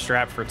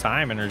strapped for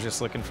time and are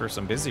just looking for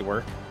some busy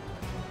work.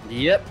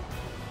 Yep.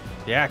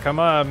 Yeah,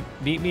 come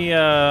meet me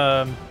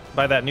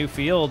by that new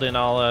field and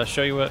I'll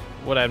show you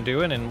what I'm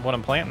doing and what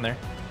I'm planting there.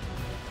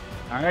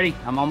 Alrighty,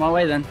 I'm on my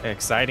way then.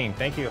 Exciting.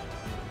 Thank you.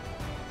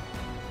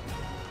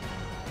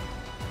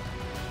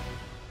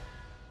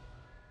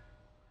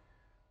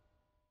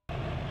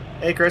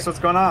 Hey, Chris, what's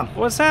going on?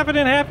 What's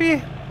happening,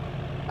 Happy?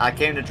 I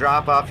came to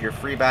drop off your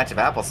free batch of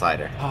apple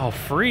cider. Oh,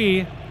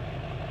 free?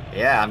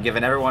 Yeah, I'm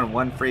giving everyone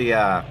 1 free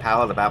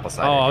pallet of apple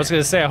cider. Oh, I was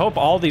going to say, I hope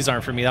all these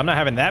aren't for me. I'm not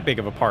having that big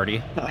of a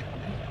party.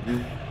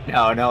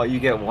 No, you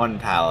get 1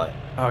 pallet.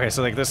 Okay,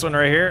 so like this one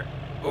right here?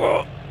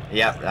 Oh.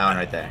 Yep, that one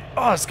right there.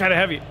 Oh, it's kind of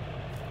heavy.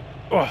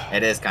 Oh.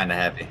 It is kind of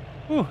heavy.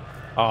 Whew.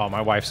 Oh,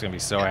 my wife's going to be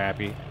so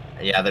happy.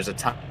 Yeah, there's a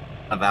ton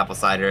of apple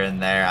cider in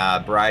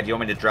there. Bride, do you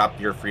want me to drop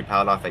your free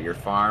pallet off at your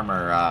farm,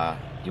 or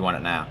you want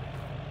it now?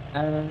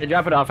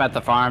 Drop it off at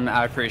the farm.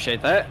 I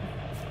appreciate that.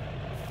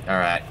 All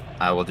right,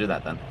 I will do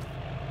that then.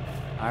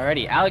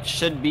 Alrighty, Alex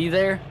should be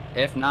there.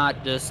 If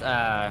not, just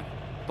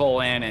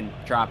pull in and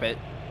drop it.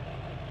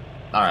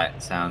 All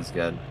right, sounds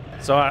good.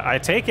 So I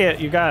take it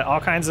you got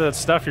all kinds of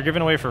stuff you're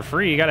giving away for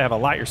free. You got to have a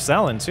lot you're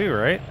selling too,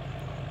 right?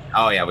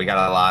 Oh yeah, we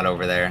got a lot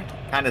over there.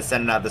 Kind of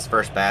sending out this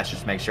first batch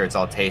just to make sure it's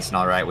all tasting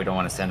all right. We don't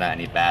want to send out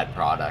any bad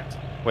product.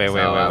 Wait. I'd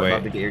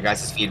love to get your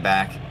guys'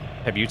 feedback.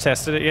 Have you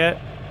tested it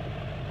yet?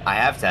 I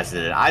have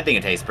tested it. I think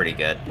it tastes pretty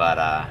good, but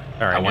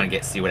right, I want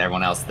to see what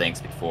everyone else thinks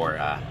before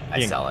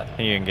I sell it.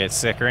 And you can get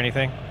sick or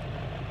anything?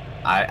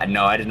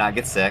 No, I did not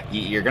get sick.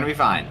 You're gonna be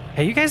fine.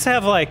 Hey, you guys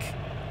have like,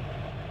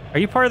 are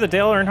you part of the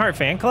Dale Earnhardt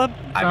fan club?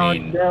 I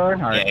mean,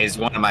 yeah, he's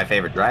one of my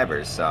favorite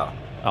drivers, so.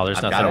 Oh,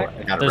 there's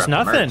nothing. There's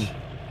nothing.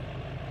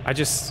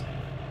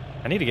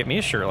 I need to get me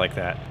a shirt like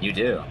that. You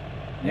do.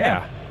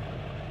 Yeah.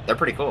 They're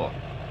pretty cool.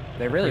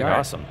 They really are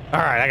awesome. All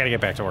right, I gotta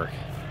get back to work.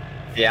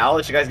 Yeah, I'll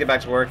let you guys get back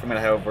to work. I'm gonna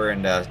head over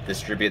and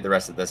distribute the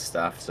rest of this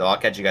stuff. So I'll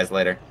catch you guys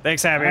later.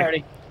 Thanks, Happy.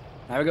 Alrighty.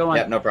 Have a good one.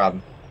 Yep, no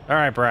problem. All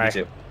right, Bri. You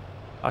too.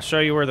 I'll show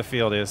you where the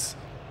field is.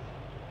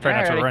 Try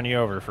not to Alrighty. run you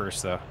over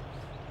first, though.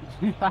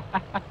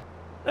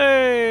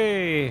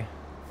 Hey!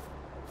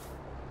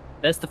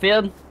 That's the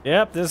field?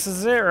 Yep, this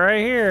is it right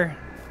here.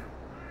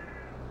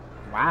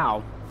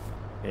 Wow.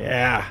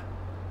 Yeah.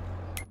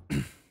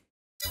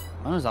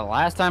 When was the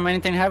last time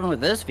anything happened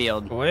with this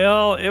field?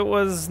 Well, it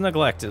was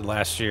neglected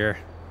last year.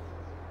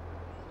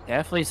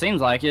 Definitely seems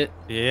like it.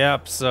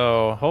 Yep,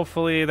 so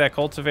hopefully that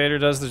cultivator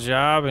does the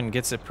job and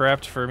gets it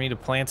prepped for me to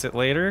plant it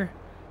later.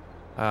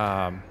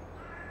 Yeah,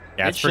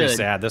 it's pretty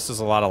sad. This is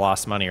a lot of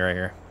lost money right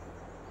here.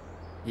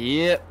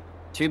 Yep.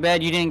 Too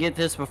bad you didn't get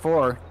this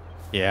before.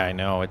 Yeah, I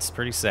know. It's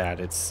pretty sad.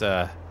 It's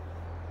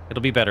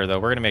it'll be better though.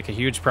 We're gonna make a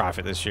huge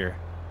profit this year.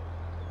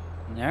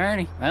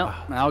 Alrighty. Well,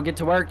 I'll get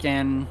to work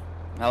and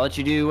I'll let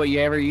you do what you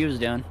ever you was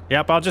doing.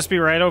 Yep, I'll just be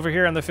right over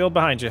here in the field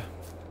behind you.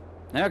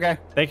 Okay.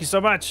 Thank you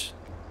so much.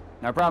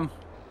 No problem.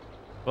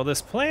 Well,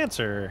 this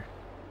planter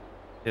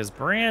is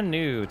brand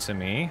new to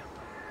me.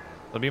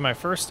 It'll be my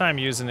first time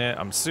using it.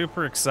 I'm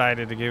super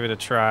excited to give it a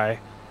try.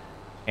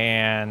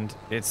 And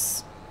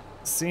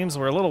seems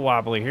we're a little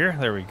wobbly here.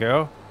 There we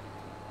go.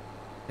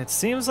 It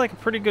seems like a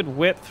pretty good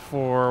width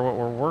for what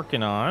we're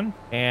working on.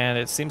 And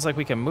it seems like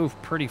we can move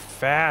pretty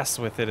fast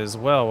with it as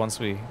well once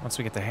we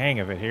get the hang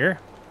of it here.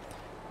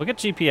 We'll get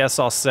GPS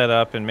all set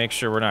up and make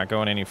sure we're not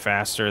going any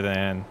faster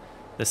than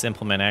this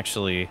implement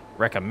actually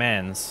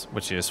recommends,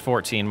 which is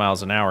 14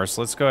 miles an hour.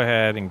 So let's go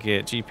ahead and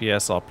get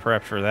GPS all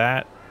prepped for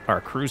that,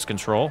 our cruise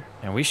control,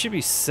 and we should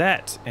be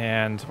set.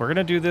 And we're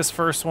gonna do this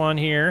first one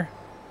here.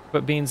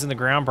 Put beans in the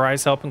ground.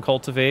 Bry's helping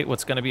cultivate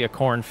what's gonna be a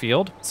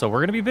cornfield. So we're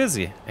gonna be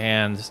busy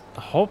and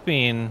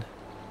hoping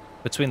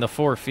between the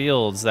 4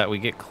 fields that we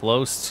get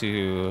close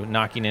to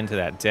knocking into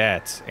that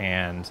debt.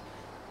 And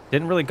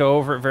didn't really go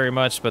over it very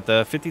much, but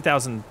the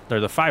 $50,000 or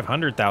the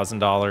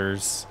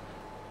 $500,000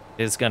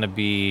 is going to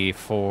be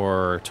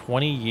for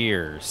 20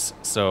 years.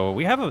 So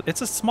we have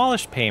it's a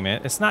smallish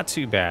payment. It's not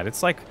too bad.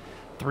 It's like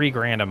 $3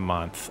 grand a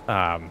month.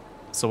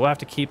 So we'll have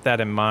to keep that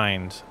in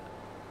mind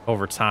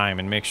over time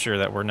and make sure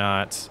that we're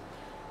not,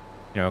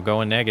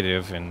 going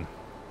negative and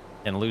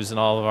losing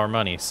all of our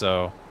money.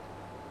 So,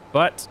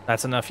 but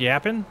that's enough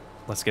yapping.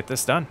 Let's get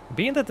this done.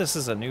 Being that this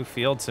is a new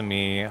field to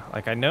me,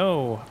 like I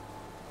know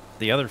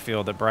the other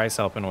field that Bry's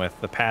helping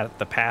with, the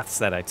paths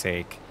that I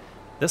take.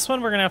 This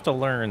one we're gonna have to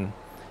learn.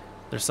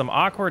 There's some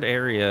awkward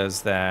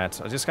areas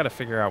that I just got to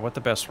figure out what the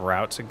best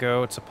route to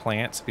go to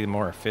plant to be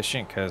more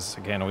efficient, because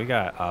again, we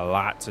got a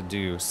lot to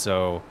do,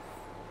 so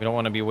we don't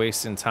want to be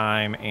wasting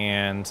time.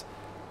 And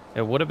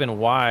it would have been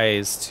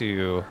wise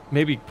to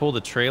maybe pull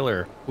the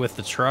trailer with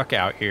the truck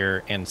out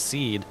here and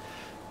seed,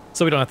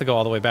 so we don't have to go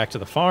all the way back to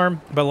the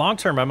farm. But long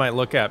term, I might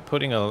look at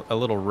putting a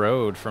little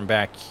road from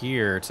back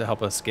here to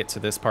help us get to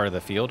this part of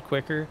the field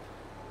quicker.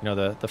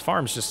 The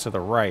farm's just to the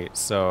right,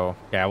 so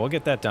yeah, we'll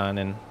get that done.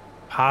 And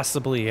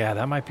possibly, yeah,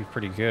 that might be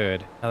pretty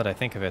good. Now that I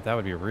think of it, that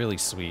would be really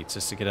sweet,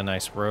 just to get a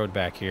nice road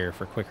back here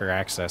for quicker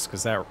access,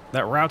 because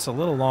that route's a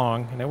little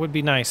long, and it would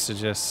be nice to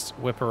just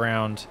whip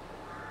around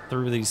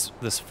through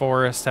this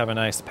forest, have a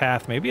nice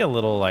path, maybe a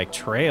little like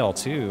trail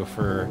too,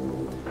 for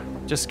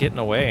just getting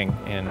away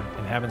and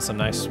having some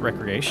nice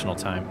recreational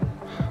time.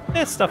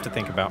 It's stuff to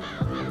think about.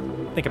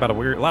 Think about a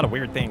lot of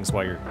weird things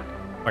while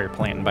you're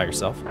planting by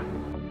yourself.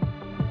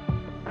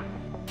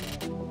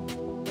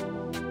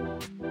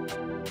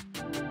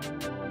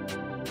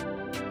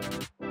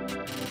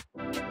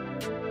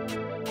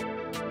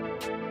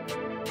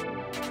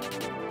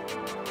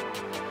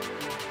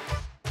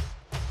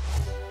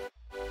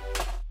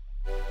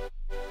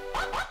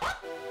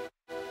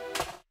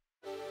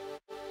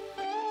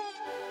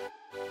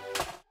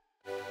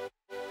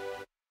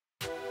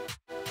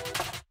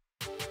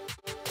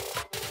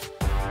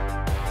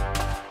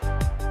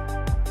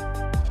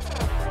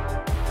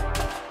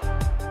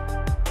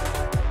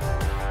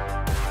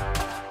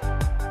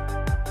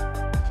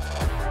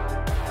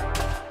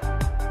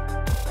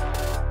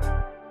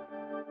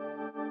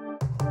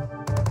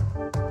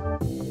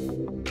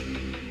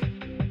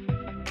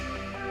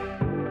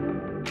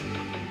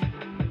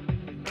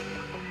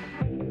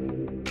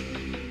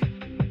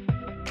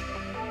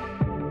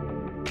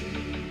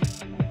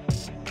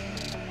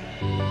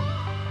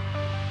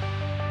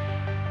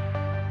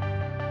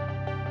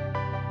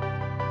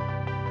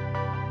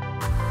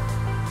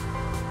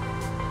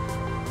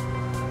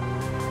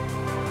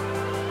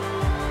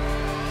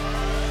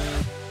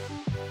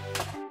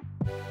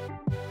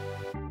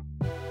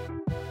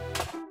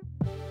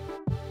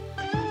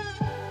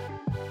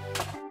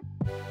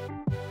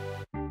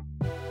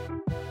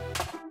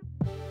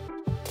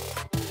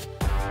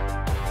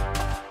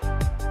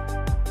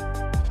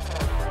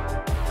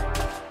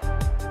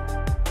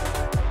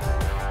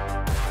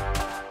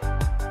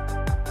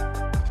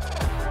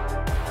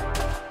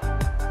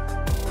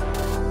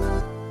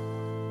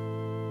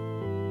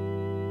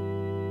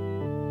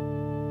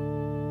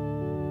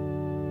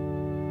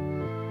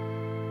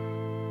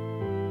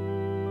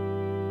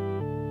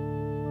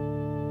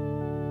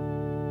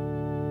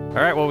 All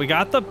right, well, we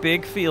got the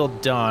big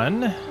field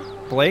done.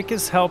 Blake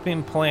is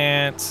helping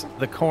plant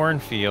the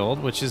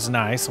cornfield, which is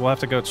nice. We'll have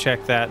to go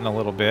check that in a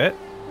little bit.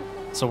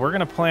 So we're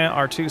gonna plant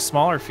our 2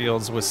 smaller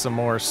fields with some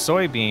more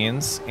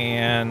soybeans,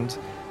 and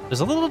there's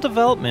a little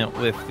development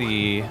with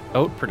the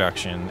oat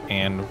production,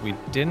 and we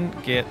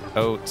didn't get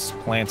oats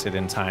planted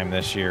in time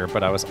this year,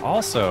 but I was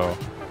also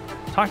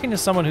talking to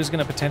someone who's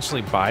gonna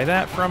potentially buy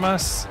that from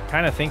us,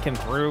 kind of thinking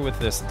through with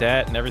this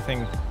debt and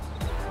everything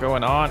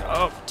going on.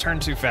 Oh,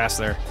 turned too fast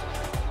there.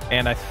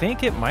 And I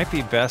think it might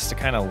be best to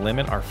kind of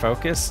limit our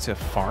focus to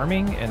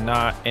farming and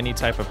not any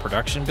type of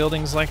production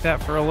buildings like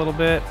that for a little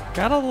bit.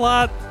 Got a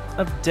lot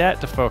of debt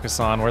to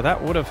focus on where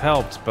that would have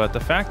helped, but the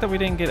fact that we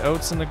didn't get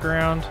oats in the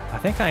ground, I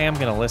think I am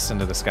going to listen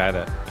to this guy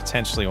that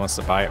potentially wants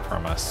to buy it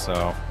from us.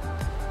 So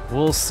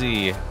we'll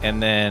see.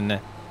 And then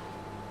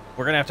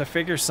we're going to have to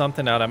figure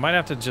something out. I might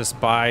have to just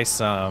buy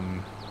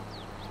some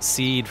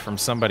seed from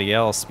somebody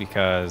else,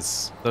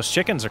 because those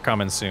chickens are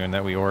coming soon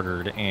that we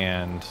ordered,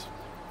 and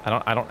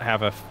I don't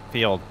have a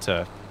field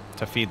to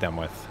feed them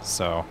with.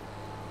 So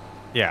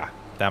yeah,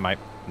 that might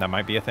That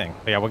might be a thing.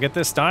 But yeah, we'll get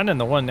this done and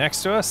the one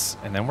next to us,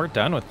 and then we're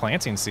done with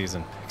planting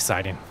season.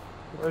 Exciting.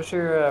 Where's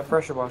your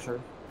pressure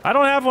washer? I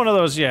don't have one of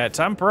those yet.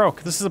 I'm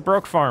broke. This is a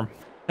broke farm.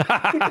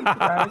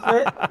 Drive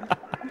it?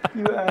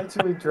 You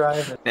actually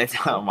drive it. It's,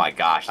 oh my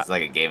gosh, it's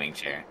like a gaming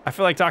chair. I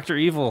feel like Dr.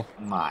 Evil.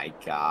 My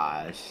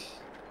gosh.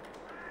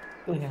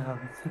 Yeah. All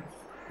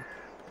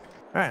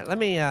right, let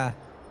me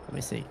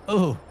see.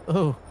 Oh.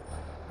 All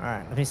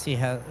right, let me see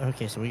how.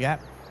 Okay, so we got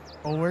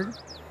forward.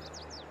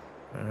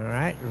 All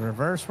right,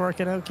 reverse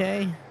working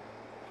okay.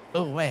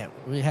 Oh wait,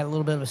 we had a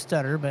little bit of a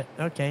stutter, but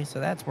okay, so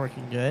that's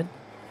working good.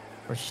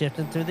 We're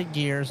shifting through the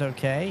gears,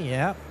 okay.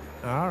 Yep.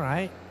 All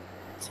right.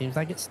 Seems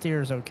like it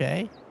steers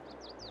okay.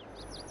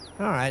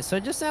 All right, so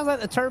it just sounds like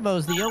the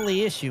turbo's the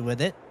only issue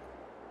with it.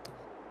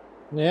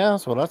 Yeah,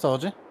 that's what I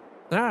told you.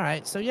 All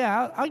right, so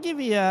yeah, I'll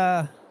give you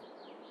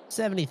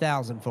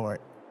 70,000 for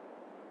it.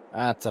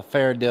 That's a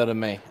fair deal to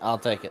me. I'll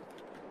take it.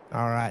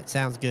 All right,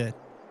 sounds good.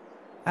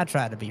 I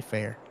try to be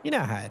fair. You know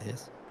how it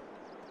is.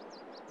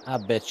 I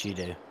bet you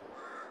do.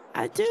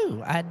 I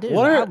do. I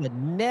What would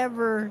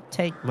never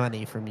take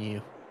money from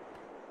you.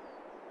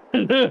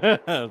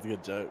 That was a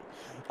good joke.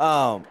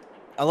 I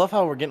love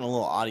how we're getting a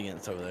little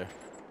audience over there.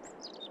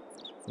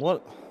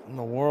 What in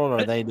the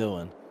world are they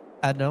doing?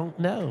 I don't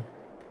know.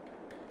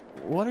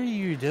 What are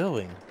you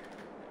doing?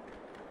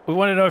 We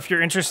want to know if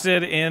you're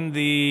interested in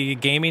the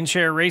gaming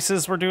chair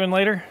races we're doing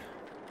later.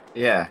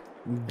 Yeah.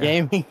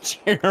 Gaming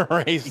chair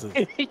races.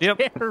 Yep.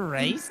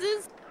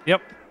 Races?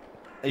 Yep.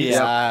 Yeah,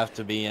 Yep. I have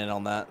to be in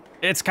on that.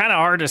 It's kind of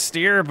hard to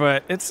steer,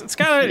 but it's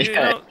kind of you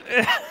know.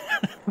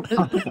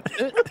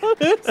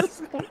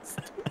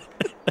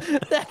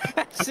 That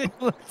actually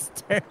looks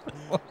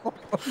terrible.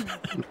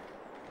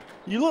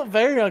 You look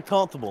very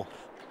uncomfortable.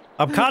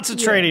 I'm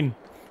concentrating.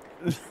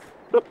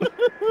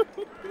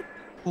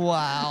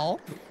 Wow.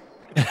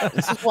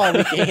 This is why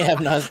we can't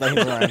have nice things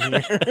around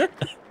here.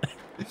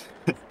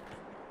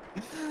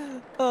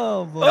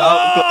 Oh boy.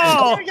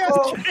 Oh!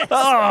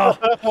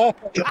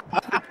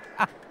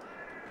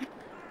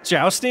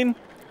 Jousting?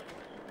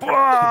 Look.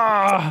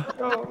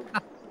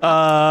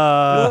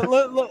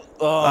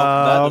 Oh,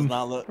 that does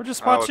not look. We're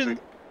just Oh, it's watching.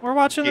 We're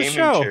watching the Gaming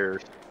show.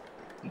 chairs.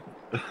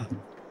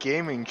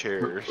 Gaming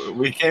chairs.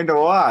 We came to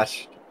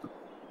watch.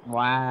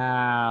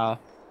 Wow.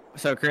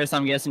 So, Chris,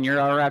 I'm guessing you're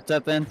all wrapped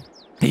up in?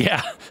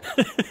 Yeah.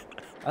 Oh,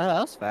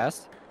 that was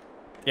fast.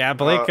 Yeah,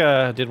 Blake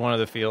did one of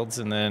the fields,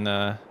 and then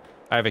I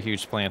have a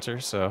huge planter,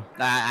 so.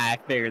 I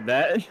figured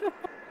that.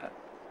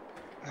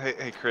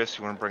 Hey, Chris,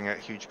 you want to bring that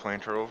huge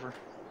planter over?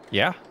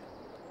 Yeah.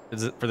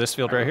 Is it for this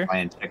field right here?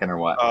 Playing chicken or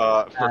what?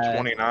 For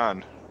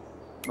 29.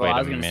 Well, Wait I a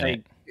was going to say,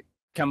 minute.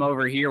 come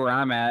over here where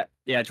I'm at.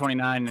 Yeah,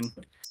 29 and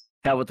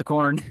hell with the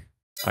corn.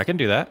 I can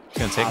do that. It's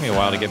gonna take me a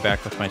while to get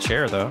back with my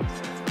chair, though.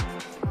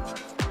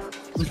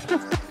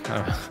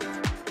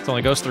 It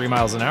only goes 3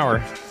 miles an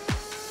hour.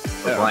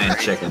 We're playing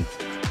chicken.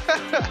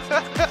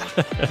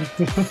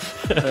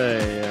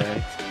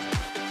 Hey.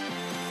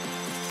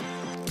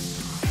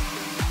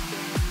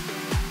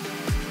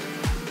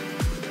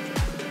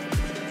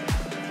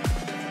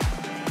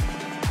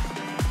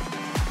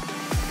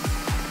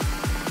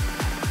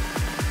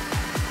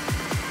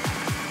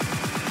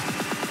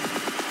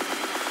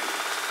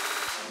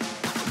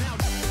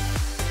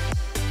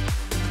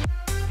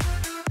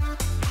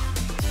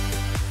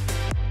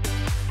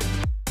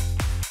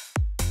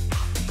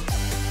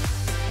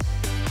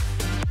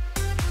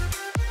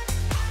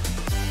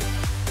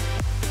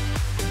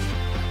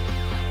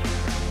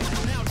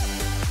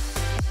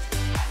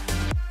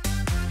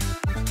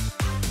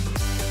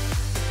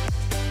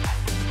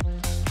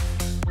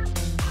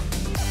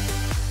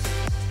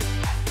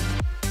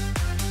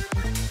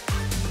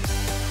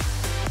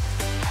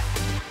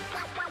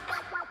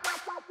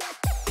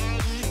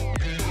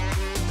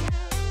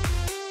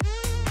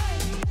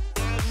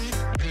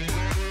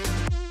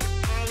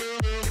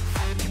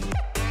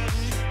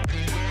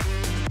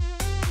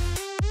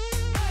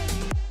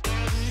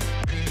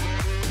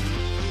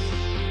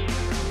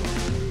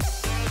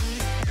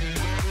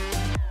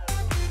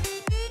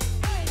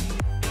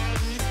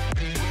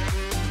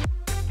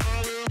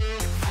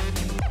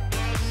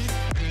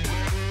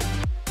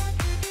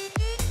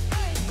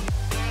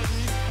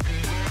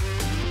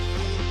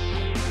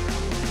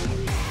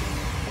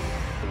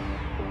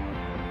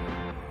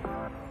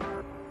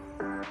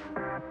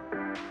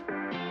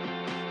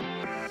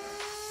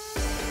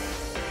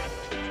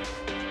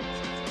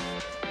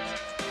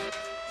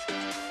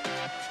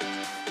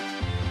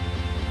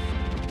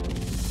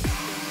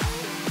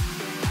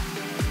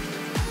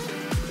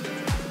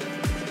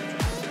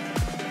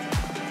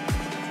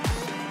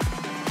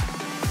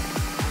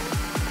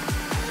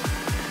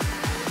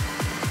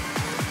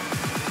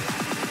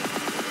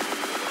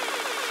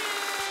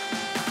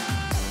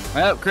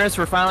 Well, Chris,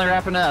 we're finally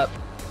wrapping up.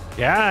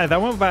 Yeah, that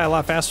went by a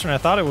lot faster than I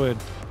thought it would.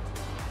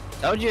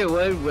 Told you it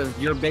would with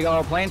your big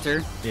old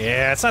planter.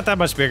 Yeah, it's not that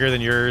much bigger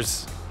than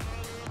yours.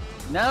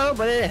 No,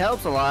 but it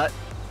helps a lot.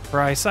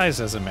 Bry, size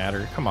doesn't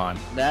matter. Come on.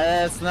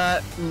 That's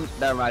not.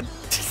 Never mind.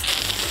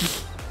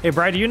 Hey,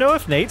 Brad, do you know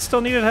if Nate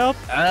still needed help?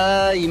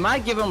 You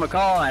might give him a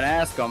call and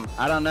ask him.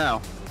 I don't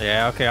know.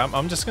 Yeah, okay.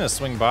 I'm just gonna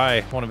swing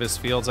by one of his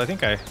fields. I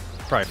think I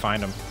probably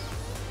find him.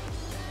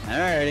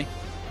 Alrighty.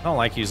 I don't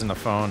like using the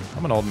phone.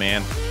 I'm an old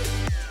man.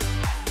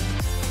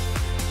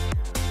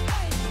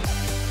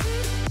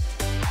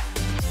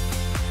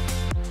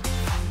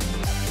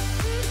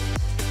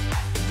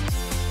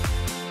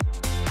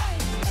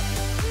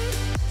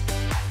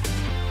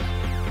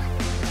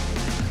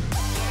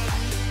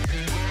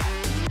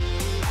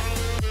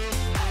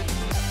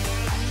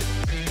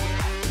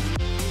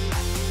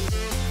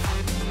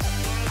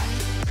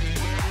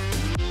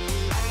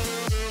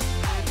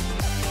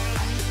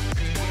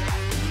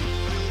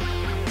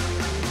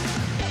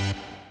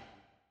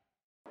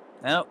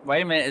 No,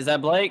 wait a minute. Is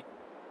that Blake?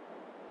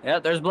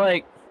 Yep, there's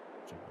Blake.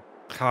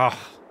 Oh,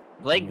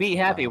 Blake be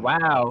happy.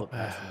 Wow.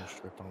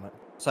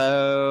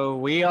 So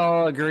we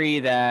all agree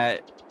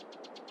that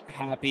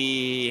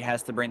Happy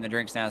has to bring the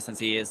drinks now since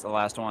he is the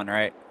last one,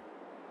 right?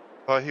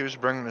 Thought he was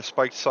bringing the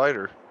spiked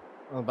cider.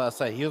 I was about to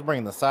say he was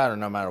bringing the cider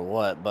no matter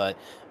what, but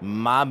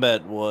my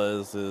bet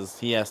is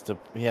he has to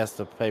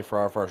pay for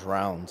our first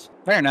rounds.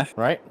 Fair enough.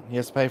 Right? He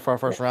has to pay for our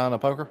first round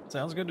of poker.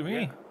 sounds good to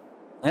me.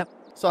 Yep.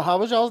 So how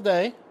was y'all's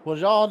day? What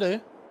did y'all do?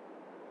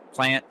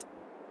 Plant.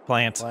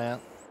 Plant.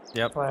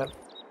 Yep. Plant.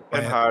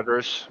 And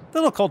hydras.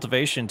 Little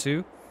cultivation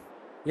too.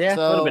 Yeah, a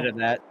So- little bit of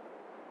that.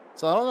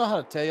 So I don't know how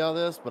to tell y'all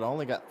this, but I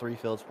only got 3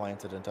 fields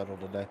planted in total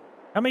today.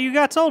 How many you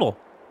got total?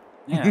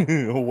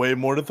 Yeah. Way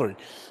more than 3.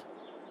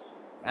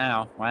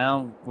 Oh,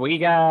 well, we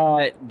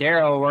got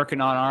Daryl working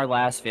on our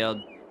last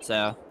field,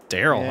 so.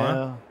 Daryl,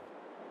 huh?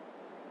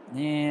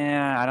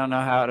 Yeah, I don't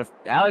know how to.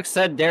 Alex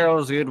said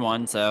Daryl's a good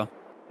one, so.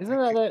 Isn't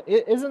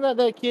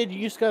that kid you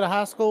used to go to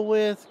high school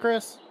with,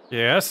 Chris?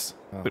 Yes.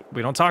 Oh.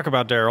 We don't talk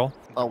about Daryl.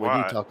 Oh, we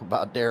Why? do talk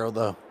about Daryl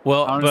though.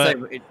 Well, I but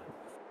want to say,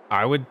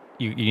 I would.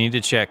 You need to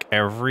check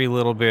every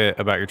little bit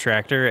about your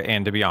tractor,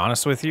 and to be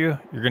honest with you,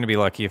 you're going to be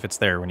lucky if it's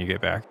there when you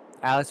get back.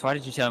 Alex, why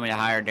did you tell me to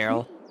hire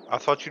Daryl? I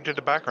thought you did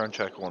a background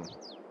check on him.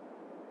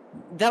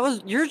 That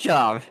was your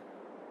job.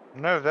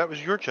 No, that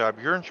was your job.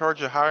 You're in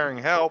charge of hiring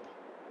help.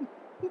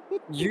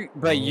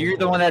 But you're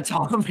the one that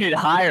told me to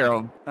hire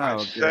him. I Oh,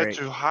 said great.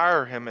 to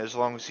hire him as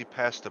long as he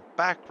passed a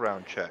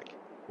background check.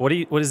 What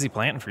is he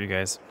planting for you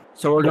guys?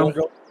 So we're going.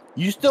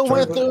 You still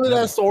Sorry, went through but-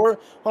 that sword.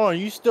 Hold on,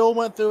 you still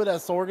went through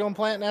that sorghum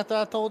plant after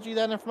I told you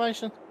that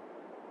information.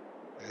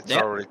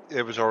 Yep.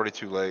 It was already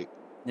too late.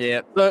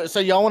 Yep. So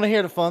y'all want to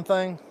hear the fun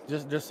thing?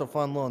 Just a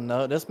fun little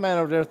note. This man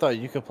over there thought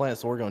you could plant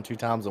sorghum 2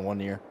 times in 1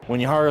 year. When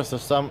you harvest the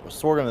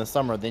sorghum in the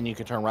summer, then you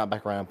can turn right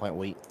back around and plant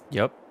wheat.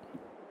 Yep.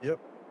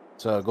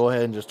 So go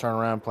ahead and just turn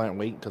around and plant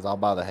wheat because I'll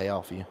buy the hay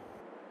off you.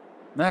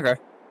 Okay.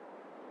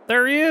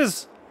 There he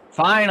is.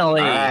 Finally.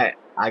 All right,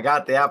 I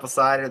got the apple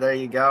cider. There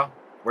you go.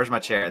 Where's my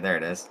chair? There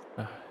it is.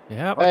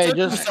 Yep. What Hey, took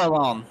you just- so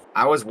long?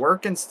 I was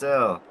working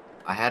still.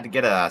 I had to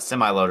get a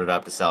semi loaded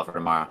up to sell for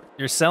tomorrow.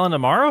 You're selling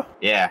tomorrow?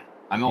 Yeah,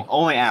 I'm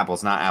only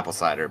apples, not apple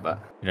cider, but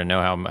You don't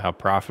know how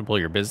profitable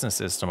your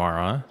business is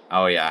tomorrow, huh?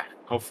 oh yeah.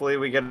 Hopefully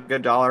we get a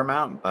good dollar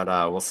amount, but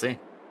we'll see.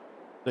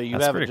 So you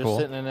That's have it pretty just cool.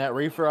 sitting in that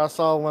reefer I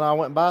saw when I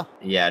went by.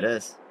 Yeah, it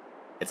is.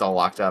 It's all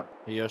locked up.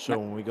 Hey, Yosho,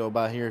 when we go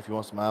by here, if you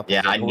want some apples,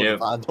 Yeah, I I'll knew.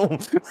 find them.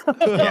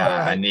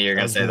 Yeah, I knew you were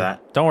gonna say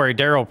that. Don't worry,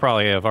 Daryl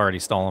probably have already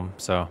stolen them.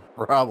 So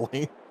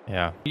Probably.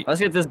 yeah. Let's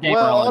get this game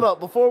Well, hold rolling. up.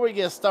 Before we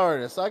get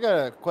started, so I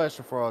got a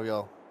question for all of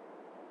y'all.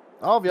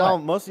 All of y'all,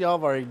 most of y'all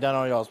have already done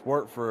all y'all's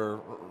work for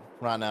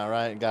right now,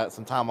 right? Got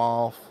some time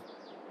off.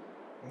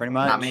 Pretty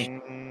much. Not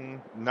me.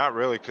 Not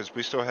really, because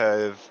we still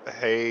have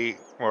hay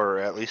or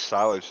at least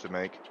silage to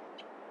make.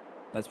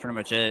 That's pretty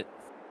much it.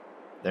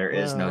 There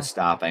is no Well.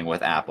 stopping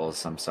with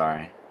apples. I'm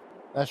sorry.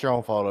 That's your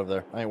own fault over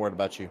there. I ain't worried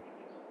about you.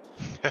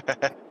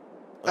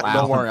 Wow.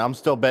 Don't worry. I'm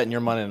still betting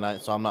your money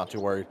tonight, so I'm not too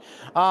worried.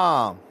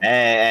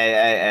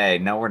 Hey.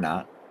 No, we're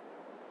not.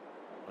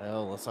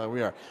 Well, looks like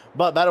we are.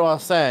 But back to what I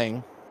was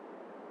saying.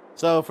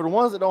 So for the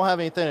ones that don't have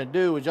anything to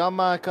do, would y'all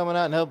mind coming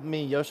out and helping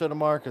me, Yosho,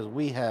 tomorrow? Because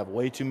we have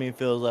way too many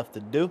fields left to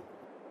do,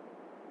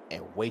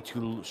 and way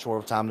too short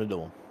of time to do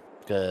them.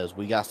 Because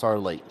we got started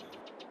late.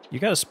 You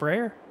got a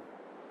sprayer?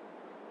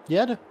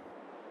 Yeah, I do.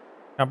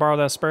 Can I borrow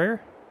that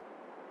sprayer?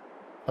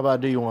 How about I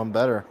do you one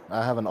better?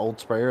 I have an old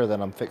sprayer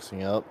that I'm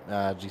fixing up.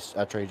 I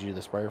trade you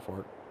the sprayer for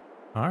it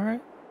All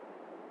right.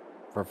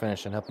 for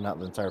finishing helping out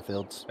the entire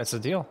fields. That's a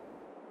deal.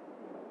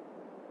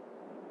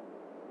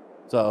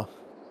 So,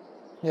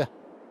 yeah.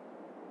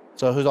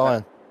 So who's all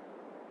in?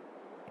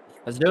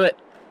 Let's do it.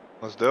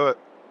 Let's do it.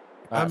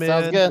 All I'm right,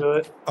 sounds in. good. Do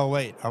it. Oh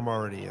wait, I'm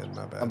already in.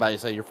 My I'm bad. about to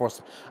say you're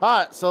forced. All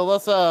right, so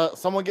let's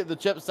someone get the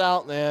chips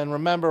out, and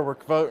remember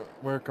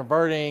we're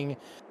converting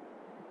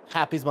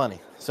Happy's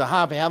money. So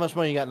Happy, how much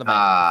money you got in the bank?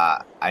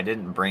 I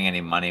didn't bring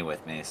any money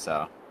with me,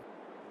 so.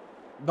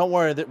 Don't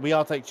worry, that we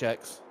all take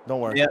checks. Don't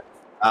worry. Yep.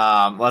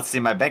 Let's see.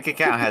 My bank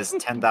account has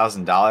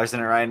 $10,000 in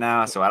it right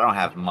now, so I don't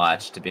have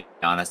much, to be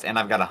honest. And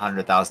I've got a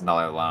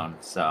 $100,000 loan,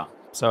 so.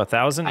 So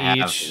 1,000 I have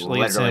each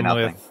leaves literally him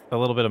nothing. with a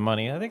little bit of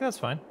money. I think that's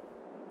fine.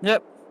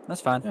 Yep.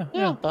 That's fine.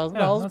 Yeah,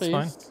 $1,000 that's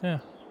fine. apiece. Yeah.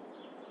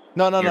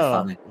 No, You're no.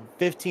 fine.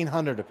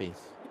 1,500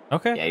 apiece.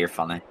 Okay. Yeah, you're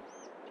funny.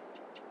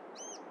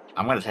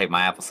 I'm gonna take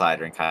my apple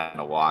cider and kind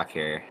of walk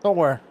here. Don't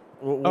worry.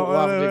 We'll Oh,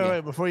 have a wait, good wait, game.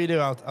 wait. Before you do,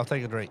 I'll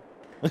take a drink.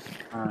 Nah,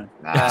 Oh,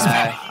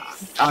 I'm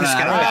just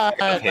no. gonna All walk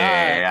right,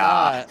 here.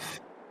 all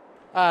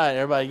right,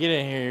 everybody, get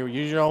in here.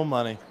 Use your own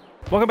money.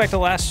 Welcome back to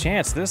Last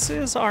Chance. This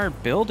is our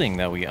building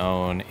that we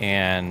own,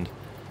 and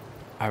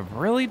I'm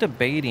really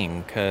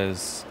debating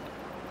because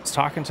I was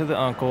talking to the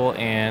uncle,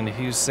 and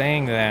he was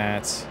saying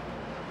that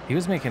he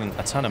was making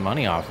a ton of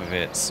money off of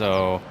it.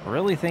 So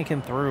really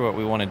thinking through what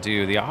we want to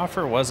do. The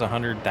offer was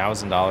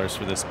 $100,000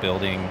 for this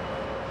building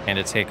and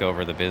to take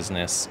over the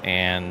business,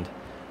 and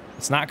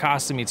it's not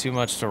costing me too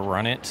much to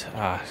run it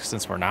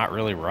since we're not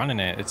really running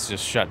it. It's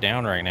just shut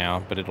down right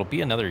now, but it'll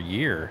be another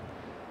year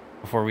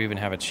before we even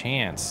have a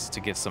chance to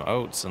get some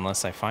oats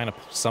unless I find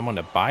someone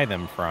to buy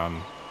them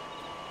from.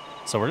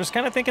 So we're just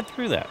kind of thinking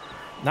through that.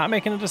 Not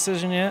making a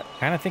decision yet.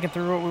 Kind of thinking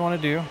through what we want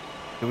to do.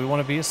 Do we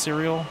want to be a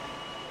cereal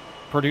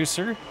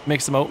producer?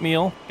 Make some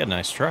oatmeal? Got a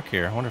nice truck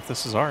here. I wonder if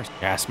this is ours.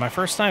 Yeah, it's my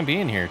first time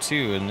being here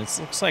too, and it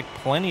looks like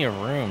plenty of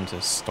room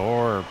to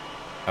store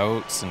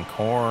oats and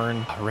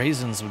corn.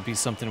 Raisins would be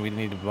something we'd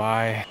need to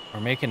buy. We're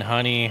making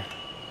honey.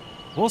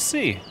 We'll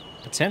see.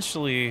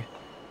 Potentially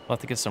we'll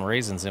have to get some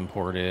raisins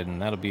imported,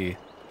 and that'll be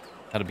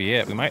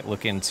it. We might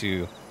look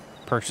into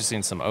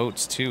purchasing some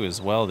oats too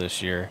as well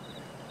this year,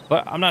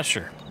 but I'm not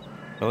sure.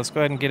 But let's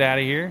go ahead and get out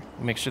of here.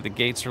 Make sure the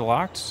gates are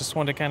locked. Just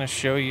wanted to kind of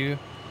show you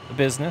the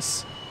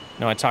business.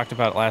 You know, I talked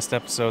about last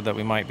episode that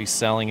we might be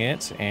selling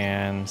it,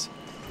 and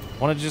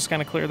wanted to just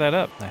kind of clear that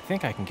up. I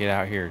think I can get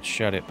out here and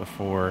shut it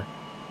before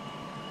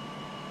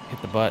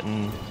hit the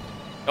button.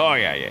 Oh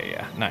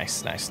yeah.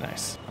 Nice.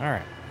 All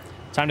right,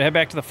 time to head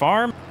back to the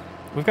farm.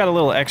 We've got a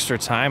little extra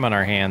time on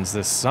our hands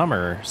this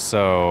summer,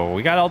 so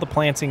we got all the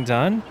planting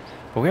done,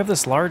 but we have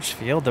this large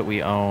field that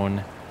we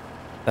own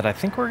that I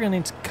think we're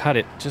going to cut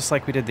it just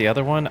like we did the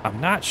other one.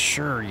 I'm not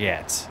sure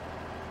yet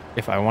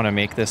if I want to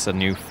make this a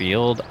new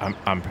field.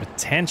 I'm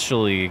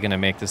potentially going to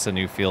make this a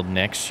new field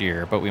next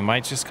year, but we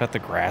might just cut the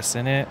grass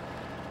in it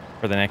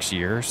for the next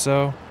year or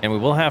so. And we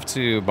will have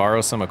to borrow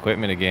some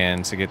equipment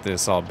again to get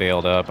this all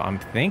baled up. I'm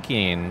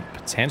thinking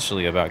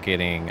potentially about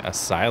getting a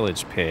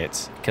silage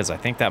pit because I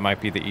think that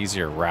might be the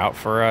easier route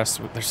for us.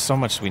 There's so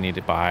much we need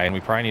to buy, and we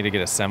probably need to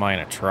get a semi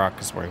and a truck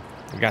because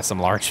we got some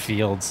large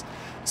fields.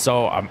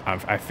 So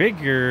I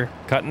figure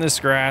cutting this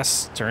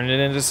grass, turning it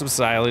into some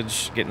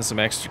silage, getting some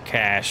extra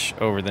cash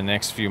over the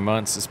next few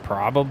months is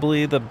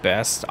probably the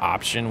best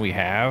option we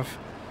have,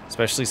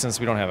 especially since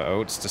we don't have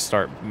oats to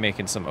start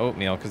making some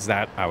oatmeal, because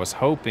that I was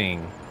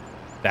hoping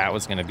that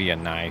was going to be a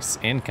nice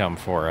income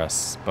for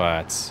us,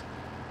 but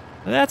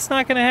that's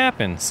not going to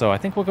happen. So I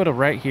think we'll go to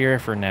right here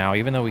for now,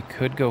 even though we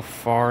could go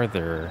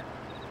farther.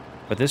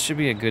 But this should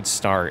be a good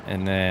start,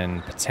 and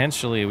then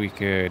potentially we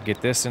could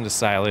get this into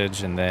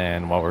silage, and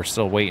then while we're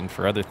still waiting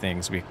for other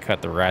things, we could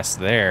cut the rest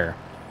there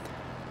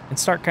and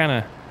start kind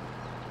of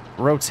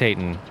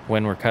rotating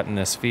when we're cutting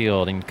this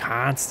field and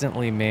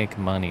constantly make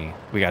money.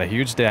 We got a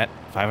huge debt,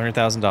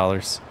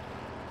 $500,000.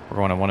 We're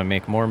going to want to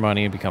make more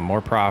money, become more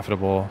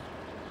profitable,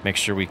 make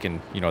sure we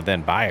can, you know,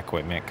 then buy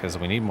equipment because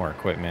we need more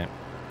equipment.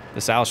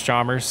 This Alice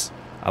Chalmers,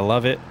 I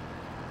love it,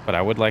 but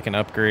I would like an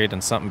upgrade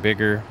and something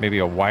bigger, maybe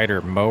a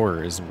wider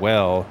mower as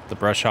well. The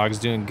brush hog's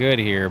doing good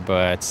here,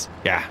 but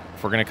yeah,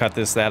 if we're going to cut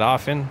this that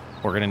often,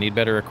 we're going to need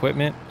better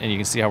equipment, and you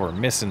can see how we're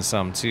missing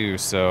some too.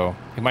 So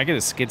we might get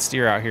a skid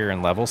steer out here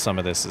and level some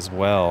of this as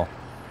well.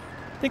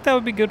 I think that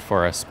would be good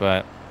for us,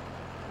 but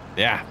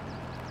yeah,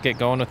 get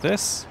going with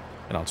this,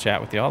 and I'll chat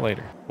with y'all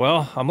later.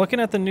 Well, I'm looking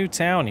at the new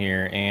town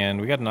here,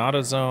 and we got an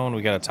AutoZone,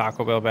 we got a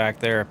Taco Bell back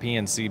there, a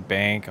PNC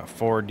Bank, a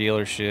Ford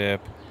dealership.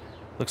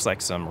 Looks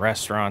like some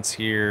restaurants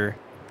here.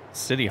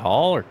 City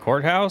Hall or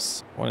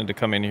courthouse. Wanted to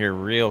come in here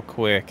real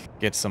quick,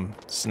 get some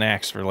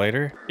snacks for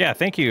later. Yeah,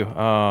 thank you.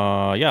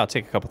 Yeah, I'll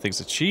take a couple things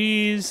of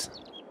cheese.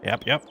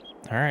 Yep.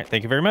 All right,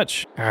 thank you very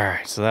much. All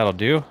right, so that'll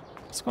do.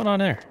 What's going on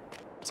there?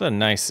 It's a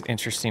nice,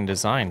 interesting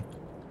design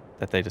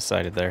that they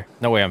decided there.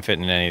 No way I'm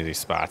fitting in any of these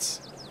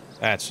spots.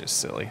 That's just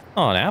silly.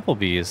 Oh, an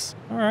Applebee's.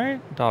 All right,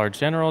 Dollar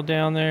General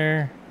down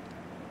there.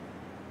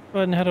 Go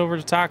ahead and head over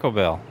to Taco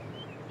Bell.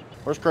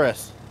 Where's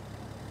Chris?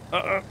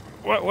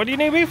 What do you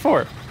need me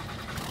for?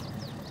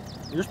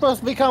 You're supposed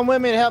to be coming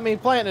with me to help me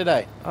plant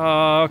today.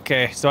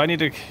 Okay. So I need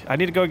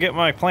to go get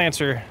my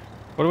planter.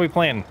 What are we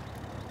planting?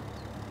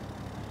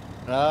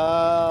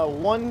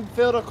 1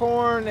 field of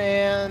corn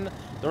and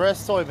the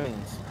rest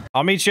soybeans.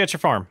 I'll meet you at your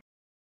farm.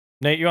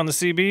 Nate, you on the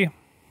CB?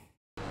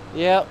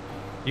 Yep.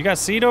 You got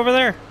seed over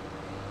there?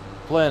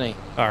 Plenty.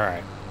 All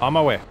right. On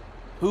my way.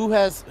 Who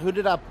has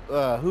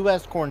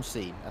corn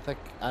seed? I think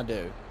I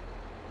do.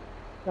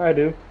 I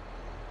do.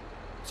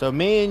 So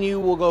me and you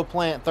will go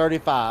plant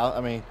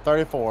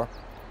 34.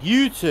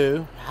 You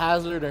two,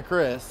 Hazard and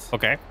Chris.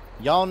 Okay.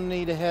 Y'all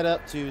need to head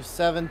up to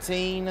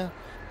 17,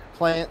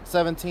 plant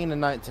 17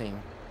 and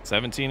 19.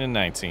 17 and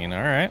 19.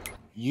 All right.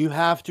 You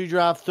have to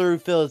drive through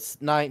fields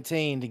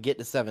 19 to get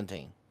to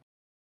 17.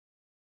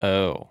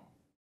 Oh.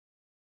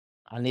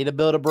 I need to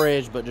build a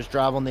bridge, but just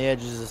drive on the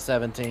edges of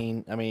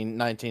 17. I mean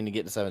 19 to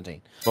get to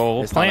 17. Well,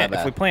 we'll It's not that plant if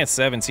bad. we plant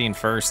 17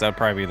 first. That'd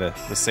probably be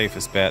the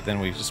safest bet. Then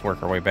we just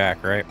work our way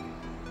back, right?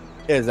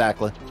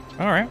 Exactly.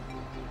 All right.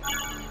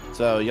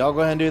 So y'all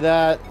go ahead and do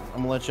that. I'm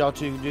gonna let y'all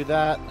two do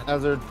that.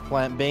 Hazard,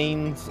 plant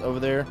beans over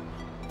there.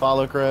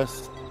 Follow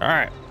Chris. All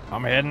right.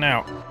 I'm heading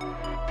out.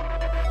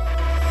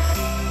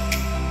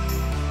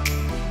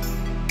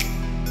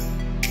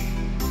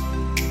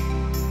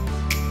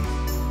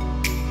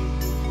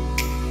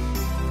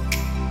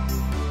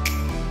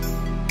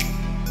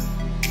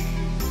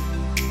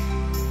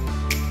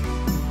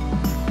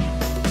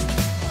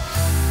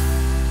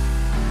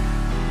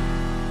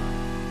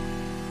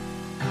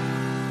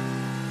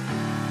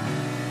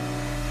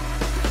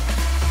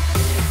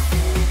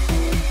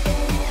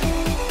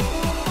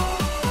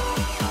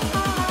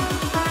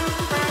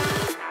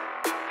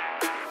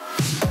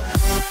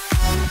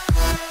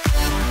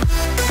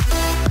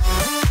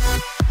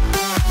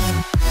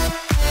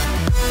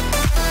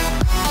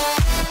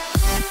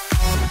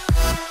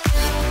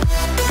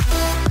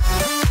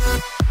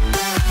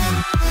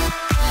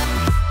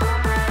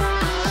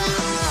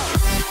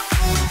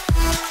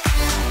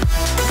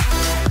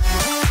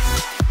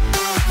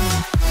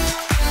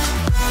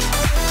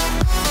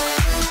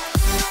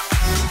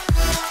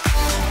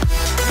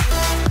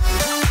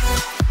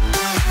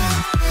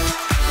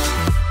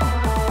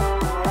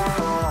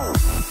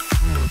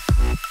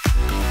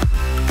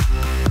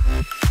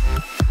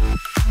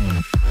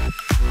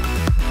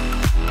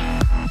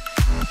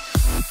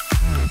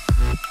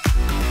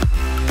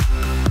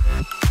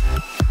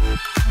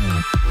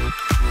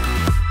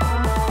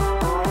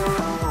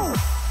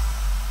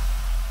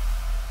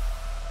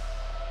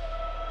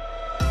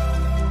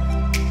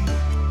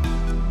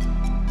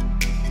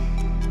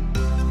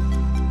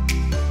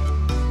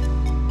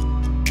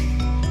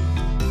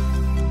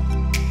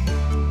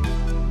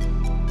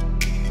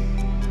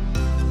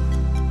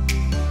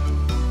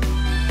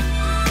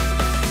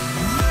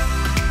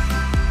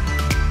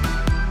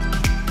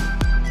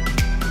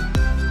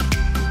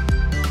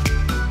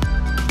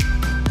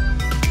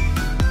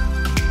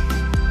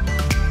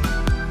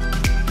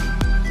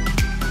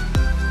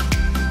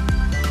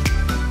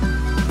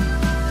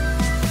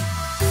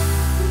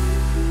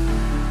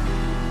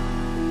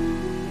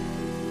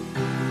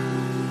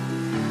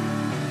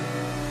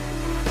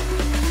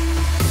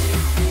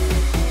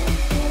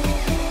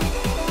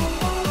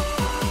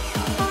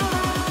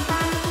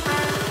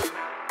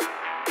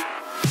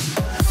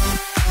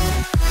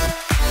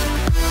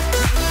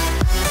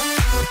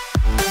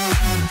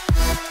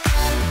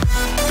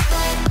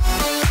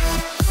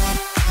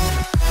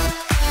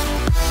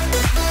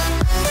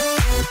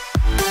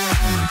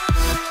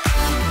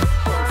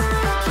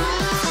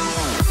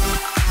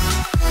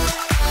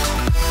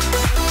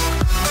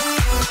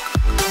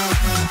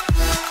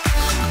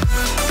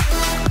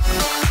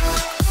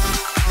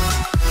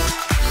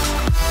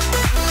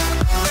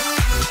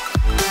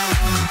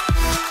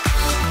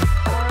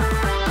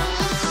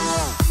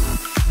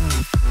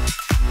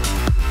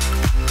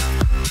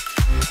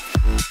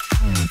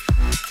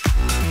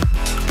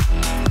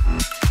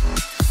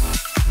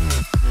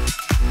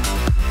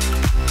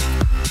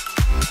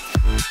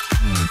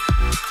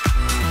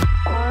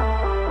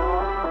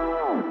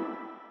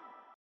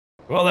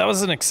 Well, that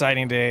was an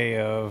exciting day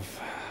of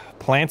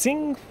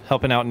planting,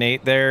 helping out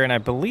Nate there, and I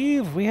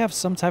believe we have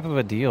some type of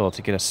a deal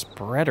to get a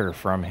spreader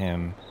from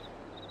him.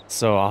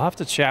 So I'll have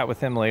to chat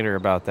with him later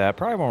about that,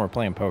 probably when we're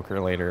playing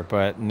poker later.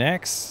 But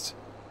next,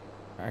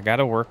 I got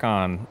to work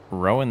on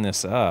rowing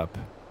this up.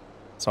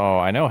 So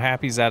I know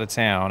Happy's out of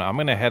town. I'm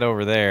going to head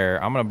over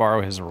there. I'm going to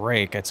borrow his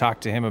rake. I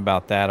talked to him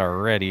about that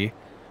already.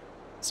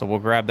 So we'll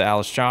grab the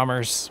Alice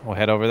Chalmers. We'll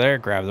head over there,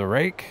 grab the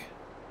rake,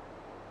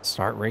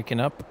 start raking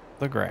up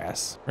the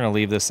grass. We're going to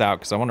leave this out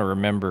because I want to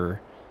remember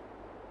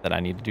that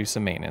I need to do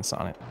some maintenance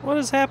on it. What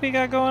does Happy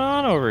got going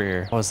on over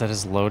here? Oh, is that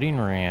his loading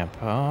ramp?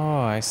 Oh,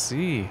 I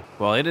see.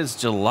 Well, it is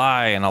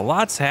July and a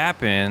lot's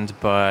happened,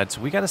 but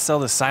we got to sell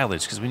this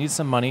silage because we need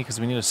some money because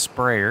we need a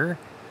sprayer.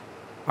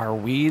 Our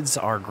weeds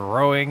are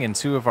growing in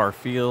 2 of our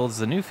fields.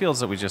 The new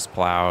fields that we just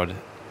plowed,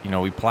 you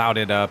know, we plowed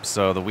it up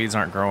so the weeds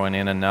aren't growing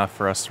in enough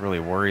for us to really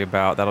worry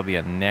about. That'll be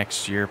a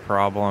next year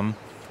problem.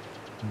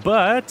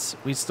 But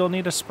we still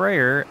need a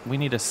sprayer. We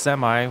need a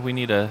semi. We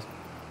need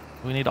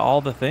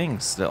all the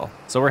things still.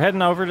 So we're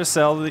heading over to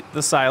sell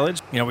the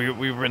silage. You know,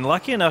 we've been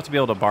lucky enough to be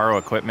able to borrow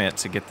equipment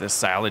to get this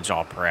silage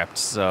all prepped.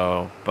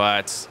 So,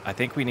 but I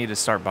think we need to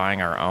start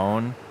buying our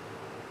own.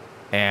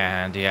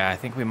 And yeah, I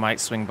think we might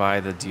swing by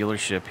the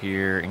dealership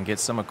here and get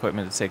some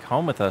equipment to take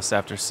home with us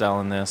after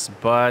selling this.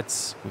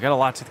 But we got a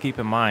lot to keep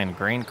in mind.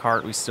 Grain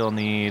cart we still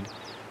need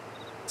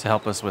to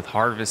help us with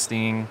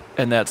harvesting,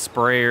 and that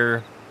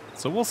sprayer.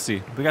 So we'll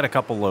see. We got a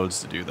couple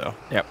loads to do though.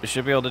 Yep, we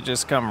should be able to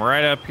just come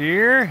right up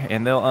here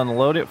and they'll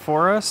unload it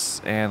for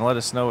us and let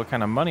us know what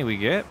kind of money we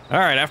get. All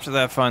right, after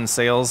that fun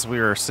sales, we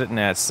are sitting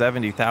at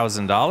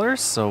 $70,000.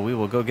 So we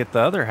will go get the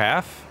other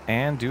half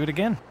and do it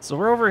again. So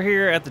we're over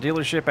here at the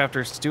dealership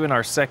after doing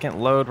our second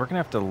load. We're gonna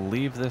have to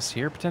leave this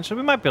here potentially.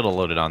 We might be able to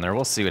load it on there.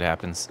 We'll see what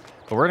happens.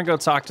 But we're gonna go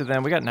talk to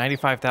them. We got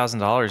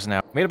 $95,000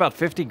 now. Made about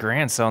 50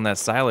 grand selling that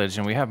silage,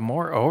 and we have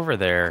more over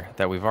there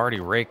that we've already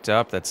raked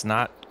up that's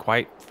not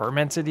quite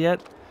fermented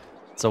yet.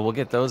 So we'll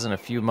get those in a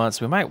few months.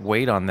 We might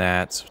wait on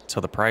that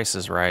till the price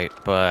is right,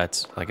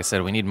 but like I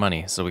said, we need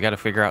money. So we got to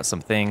figure out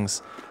some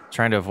things,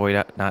 trying to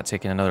avoid not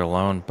taking another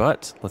loan,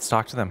 but let's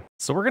talk to them.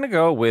 So we're gonna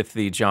go with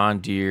the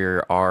John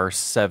Deere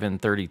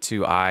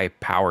R732i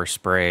power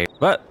spray,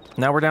 but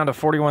now we're down to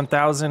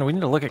 41,000. We need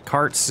to look at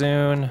carts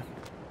soon.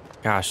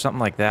 Gosh, something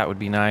like that would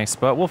be nice,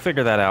 but we'll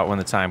figure that out when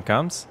the time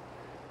comes.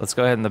 Let's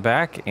go ahead in the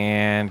back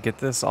and get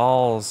this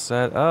all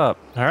set up.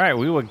 All right,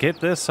 we will get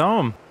this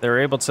home. They were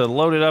able to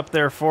load it up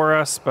there for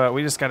us, but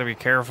we just got to be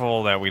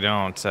careful that we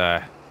don't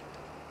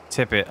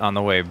tip it on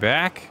the way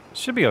back.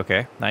 Should be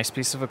okay. Nice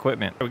piece of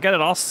equipment. We got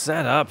it all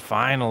set up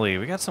finally.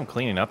 We got some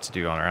cleaning up to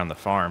do around the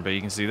farm, but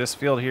you can see this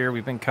field here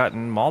we've been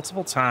cutting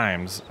multiple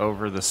times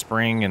over the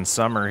spring and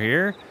summer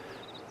here.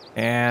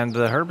 And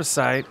the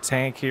herbicide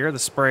tank here, the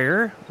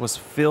sprayer, was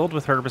filled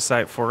with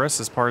herbicide for us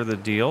as part of the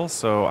deal.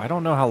 So I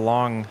don't know how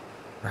long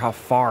or how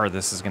far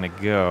this is going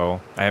to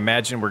go. I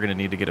imagine we're going to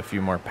need to get a few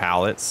more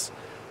pallets.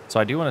 So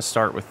I do want to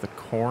start with the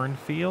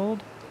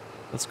cornfield.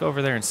 Let's go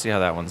over there and see how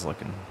that one's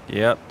looking.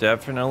 Yep,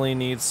 definitely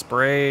needs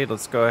sprayed.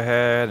 Let's go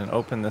ahead and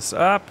open this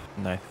up.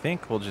 And I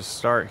think we'll just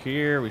start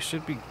here. We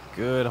should be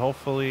good,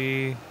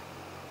 hopefully.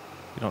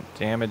 We don't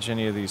damage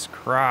any of these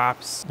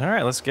crops. All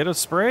right, let's get it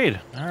sprayed.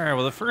 All right,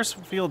 well, the first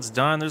field's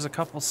done. There's a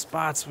couple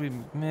spots we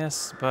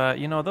missed, but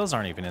you know, those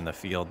aren't even in the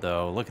field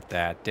though. Look at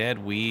that,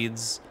 dead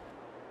weeds.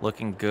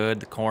 Looking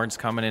good. The corn's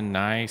coming in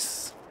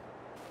nice.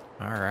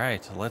 All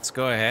right, let's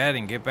go ahead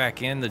and get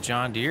back in the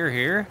John Deere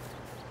here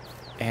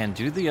and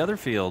do the other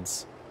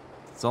fields.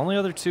 The only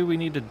other two we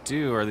need to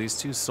do are these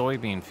two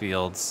soybean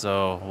fields,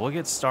 so we'll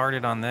get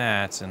started on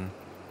that and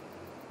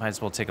might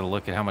as well take a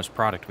look at how much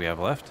product we have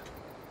left.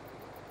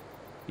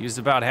 Used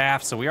about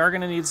half, so we are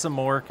going to need some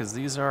more because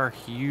these are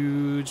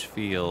huge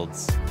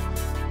fields.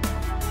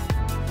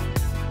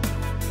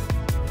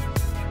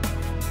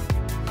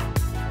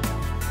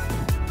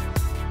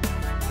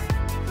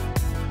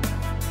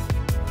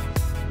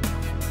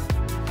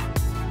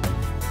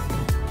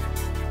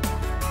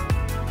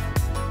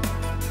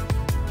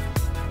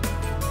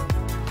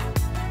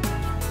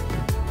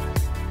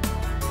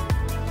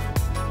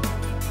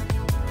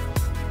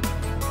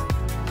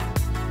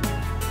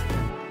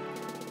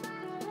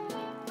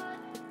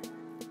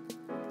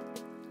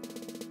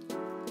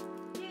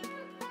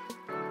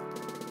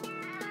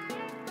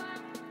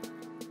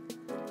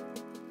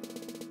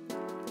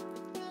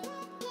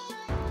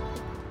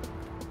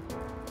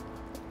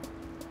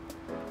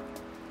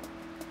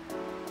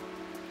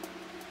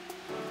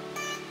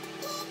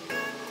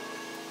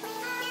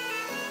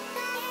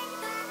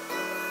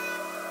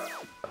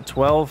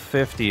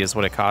 1250 is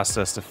what it cost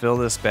us to fill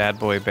this bad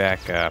boy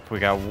back up. We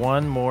got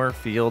one more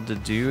field to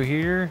do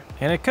here,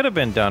 and it could have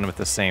been done with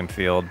the same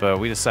field, but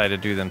we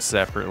decided to do them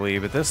separately.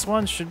 But this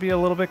one should be a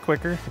little bit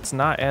quicker. It's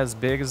not as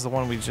big as the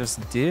one we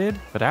just did,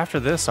 but after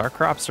this, our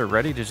crops are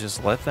ready to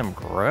just let them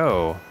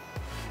grow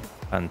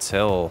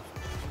until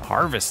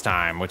harvest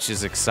time, which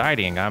is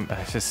exciting.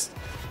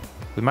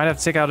 We might have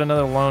to take out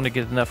another loan to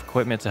get enough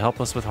equipment to help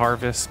us with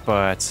harvest,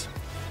 but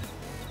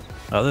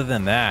other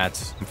than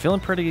that, I'm feeling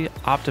pretty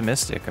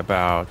optimistic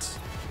about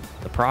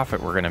the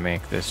profit we're going to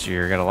make this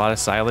year. Got a lot of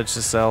silage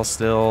to sell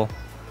still.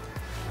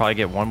 Probably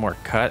get one more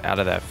cut out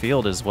of that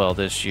field as well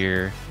this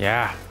year.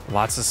 Yeah,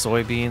 lots of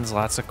soybeans,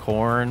 lots of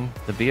corn.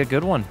 It'll be a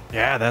good one.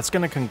 Yeah, that's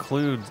going to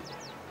conclude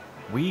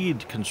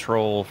weed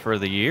control for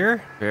the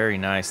year. Very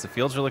nice. The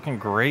fields are looking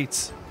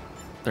great.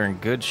 They're in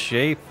good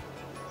shape.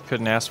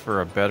 Couldn't ask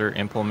for a better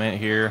implement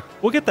here.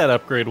 We'll get that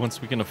upgrade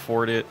once we can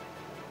afford it.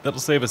 That'll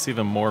save us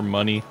even more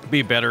money.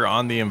 Be better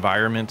on the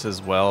environment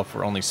as well if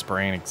we're only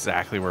spraying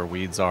exactly where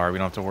weeds are. We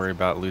don't have to worry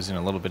about losing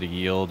a little bit of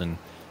yield and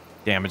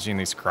damaging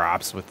these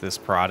crops with this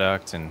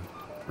product. And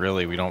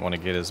really, we don't want to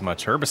get as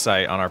much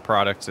herbicide on our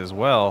products as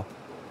well.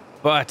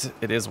 But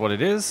it is what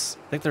it is.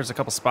 I think there's a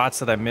couple spots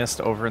that I missed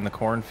over in the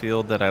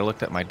cornfield that I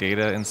looked at my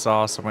data and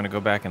saw, so I'm going to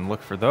go back and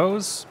look for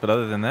those. But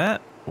other than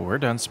that, we're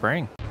done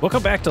spraying.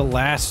 Welcome back to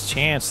Last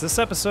Chance. This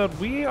episode,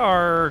 we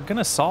are going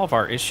to solve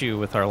our issue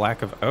with our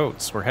lack of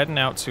oats. We're heading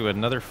out to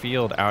another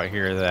field out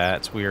here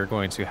that we are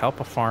going to help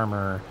a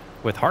farmer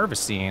with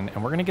harvesting,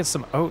 and we're going to get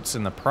some oats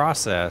in the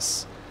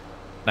process.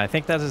 And I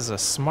think that is a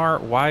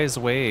smart, wise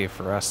way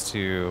for us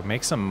to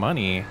make some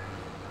money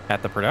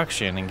at the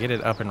production and get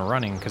it up and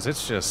running, because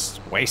it's just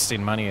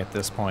wasting money at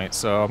this point.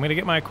 So I'm going to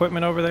get my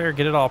equipment over there,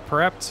 get it all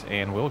prepped,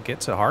 and we'll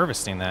get to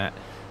harvesting that.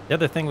 The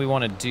other thing we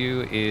want to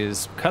do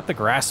is cut the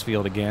grass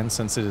field again,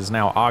 since it is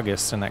now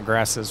August and that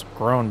grass has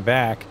grown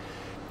back,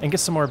 and get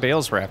some more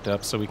bales wrapped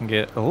up so we can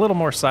get a little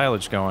more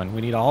silage going.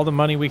 We need all the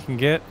money we can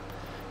get.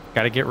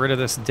 Got to get rid of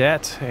this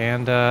debt,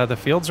 and the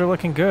fields are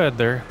looking good.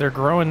 They're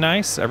growing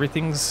nice.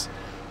 Everything's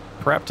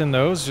prepped in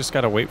those. Just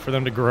got to wait for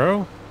them to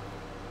grow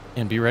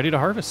and be ready to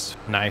harvest.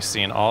 Nice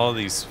seeing all of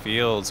these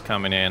fields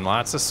coming in.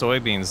 Lots of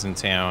soybeans in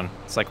town.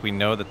 It's like we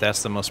know that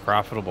that's the most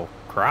profitable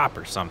crop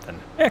or something.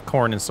 Yeah,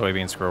 corn and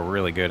soybeans grow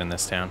really good in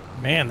this town.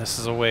 Man, this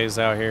is a ways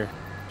out here.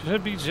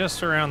 Should be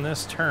just around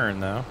this turn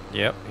though.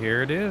 Yep,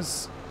 here it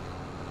is.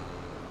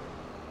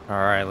 All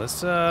right,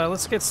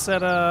 let's get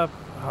set up.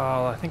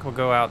 Oh, I think we'll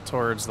go out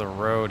towards the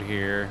road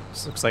here.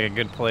 This looks like a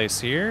good place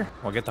here.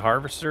 We'll get the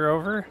harvester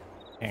over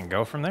and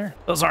go from there.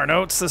 Those aren't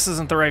oats. This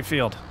isn't the right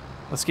field.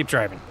 Let's keep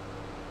driving.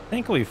 I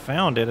think we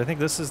found it. I think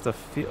this is the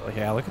field.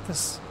 Yeah, look at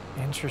this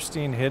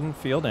interesting hidden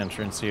field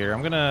entrance here.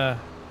 I'm gonna...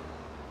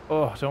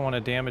 Oh, don't want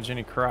to damage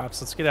any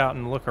crops. Let's get out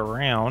and look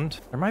around.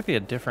 There might be a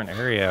different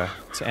area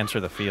to enter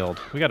the field.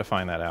 We got to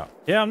find that out.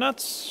 Yeah, I'm not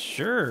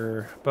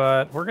sure,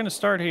 but we're gonna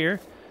start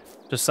here.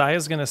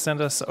 Josiah's going to send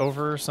us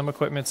over some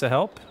equipment to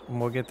help, and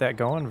we'll get that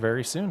going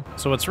very soon.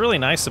 So what's really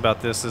nice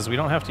about this is we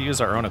don't have to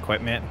use our own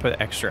equipment and put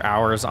extra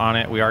hours on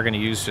it. We are going to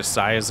use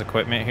Josiah's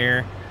equipment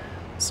here.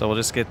 So we'll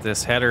just get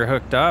this header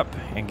hooked up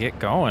and get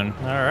going.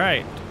 All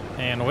right,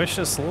 and wish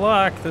us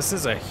luck. This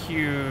is a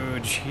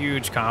huge,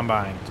 huge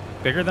combine.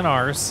 Bigger than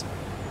ours.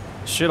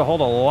 Should hold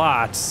a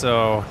lot,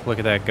 so look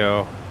at that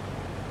go.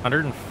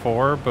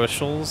 104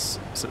 bushels.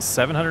 Is it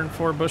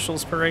 704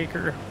 bushels per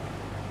acre?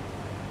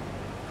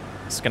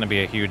 It's going to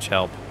be a huge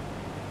help.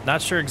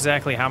 Not sure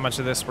exactly how much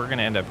of this we're going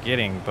to end up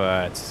getting,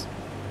 but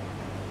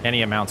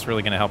any amount's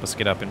really going to help us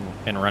get up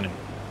and running.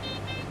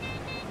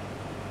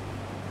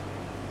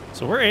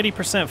 So we're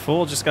 80%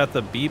 full, just got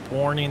the beep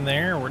warning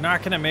there. We're not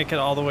going to make it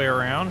all the way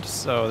around,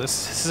 so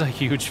this is a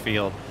huge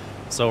field.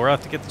 So we'll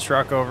have to get the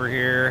truck over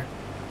here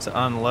to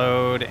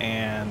unload,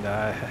 and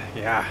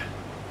yeah,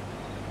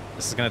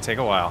 this is going to take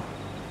a while.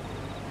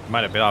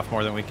 Might have bit off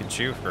more than we can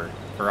chew for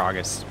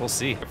August. We'll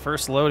see.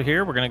 First load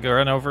here, we're going to go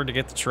run over to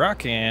get the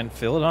truck and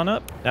fill it on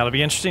up. Now, it'll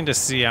be interesting to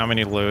see how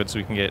many loads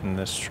we can get in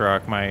this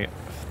truck. My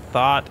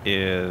thought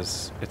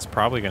is it's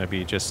probably going to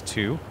be just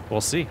 2. We'll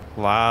see. A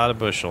lot of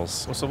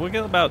bushels. So we'll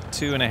get about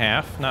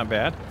 2.5. Not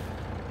bad.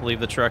 Leave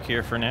the truck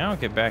here for now.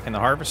 Get back in the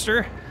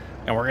harvester,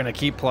 and we're going to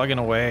keep plugging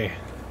away.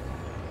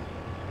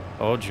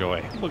 Oh,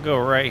 joy. We'll go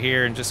right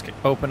here and just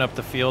open up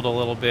the field a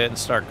little bit and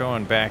start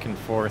going back and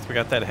forth. We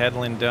got that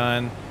headland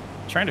done.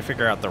 Trying to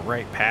figure out the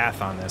right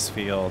path on this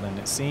field, and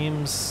it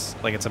seems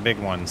like it's a big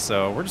one,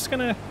 so we're just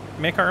gonna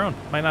make our own.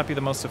 Might not be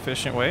the most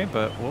efficient way,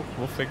 but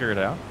we'll figure it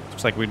out.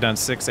 Looks like we've done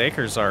 6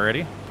 acres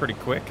already, pretty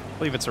quick. I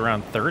believe it's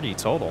around 30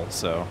 total,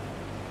 so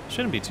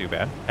shouldn't be too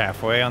bad.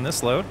 Halfway on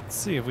this load. Let's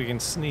see if we can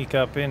sneak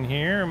up in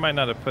here. Might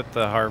not have put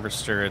the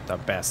harvester at the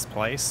best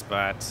place,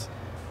 but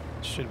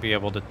should be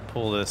able to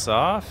pull this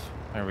off.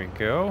 There we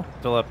go.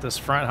 Fill up this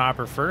front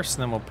hopper first,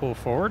 and then we'll pull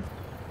forward.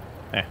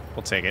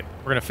 We'll take it.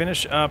 We're gonna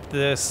finish up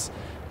this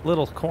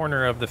little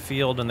corner of the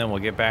field, and then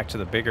we'll get back to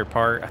the bigger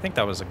part. I think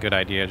that was a good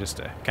idea, just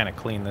to kind of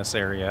clean this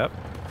area up.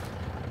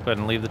 Go ahead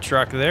and leave the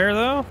truck there,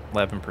 though.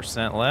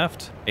 11%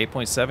 left.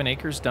 8.7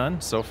 acres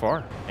done so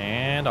far.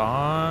 And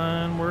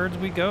onwards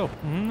we go.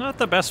 Not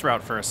the best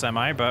route for a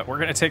semi, but we're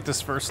gonna take this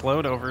first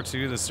load over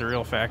to the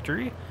cereal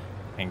factory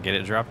and get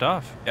it dropped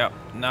off. Yep,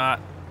 not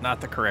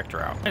the correct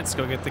route. Let's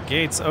go get the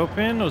gates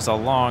open. It was a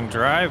long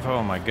drive.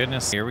 Oh my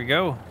goodness. Here we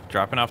go.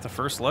 Dropping off the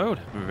first load.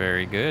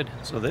 Very good.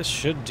 So this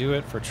should do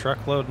it for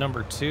truckload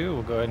number 2.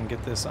 We'll go ahead and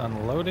get this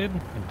unloaded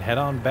and head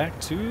on back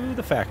to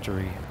the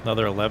factory.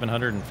 Another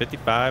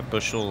 1,155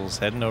 bushels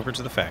heading over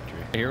to the factory.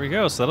 Here we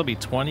go. So that'll be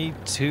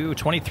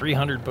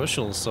 2,300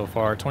 bushels so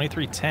far.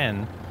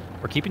 2,310.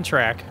 We're keeping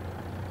track.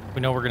 We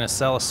know we're going to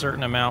sell a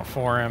certain amount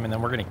for him, and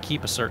then we're going to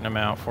keep a certain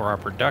amount for our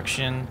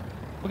production.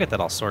 We'll get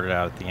that all sorted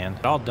out at the end.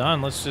 All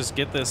done. Let's just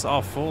get this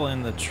all full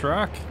in the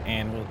truck,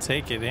 and we'll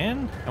take it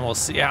in, and we'll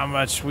see how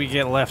much we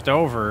get left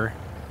over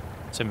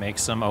to make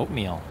some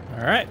oatmeal.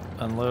 All right,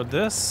 unload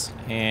this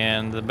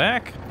and the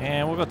back,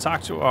 and we'll go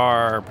talk to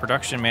our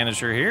production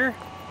manager here,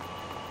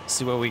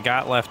 see what we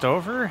got left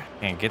over,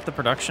 and get the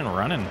production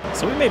running.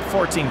 So we made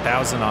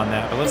 14,000 on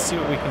that, but let's see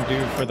what we can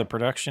do for the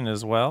production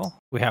as well.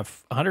 We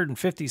have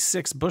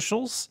 156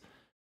 bushels.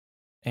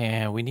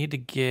 And we need to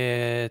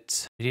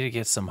get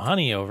some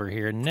honey over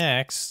here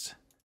next,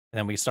 and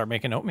then we start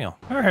making oatmeal.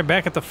 All right,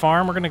 back at the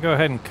farm, we're gonna go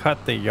ahead and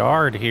cut the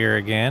yard here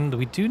again.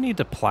 We do need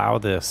to plow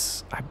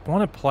this. I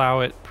want to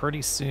plow it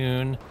pretty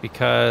soon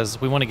because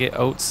we want to get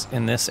oats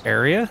in this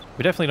area.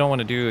 We definitely don't want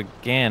to do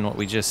again what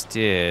we just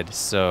did.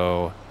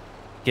 So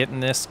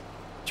getting this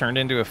turned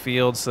into a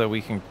field so that we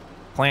can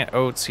plant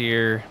oats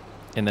here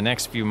in the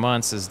next few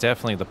months is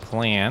definitely the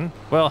plan.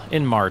 Well,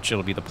 in March,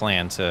 it'll be the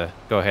plan to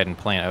go ahead and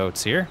plant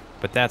oats here.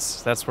 But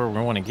that's where we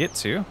want to get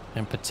to.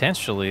 And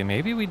potentially,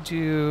 maybe we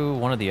do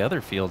one of the other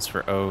fields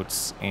for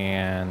oats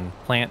and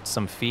plant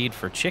some feed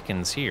for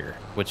chickens here,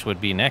 which would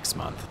be next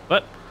month.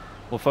 But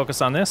we'll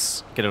focus on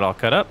this, get it all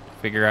cut up,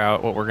 figure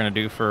out what we're going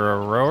to do for a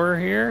rower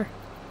here,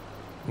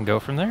 and go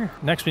from there.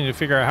 Next, we need to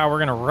figure out how we're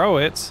going to row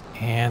it,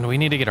 and we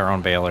need to get our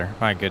own baler.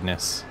 My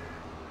goodness.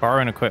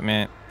 Borrowing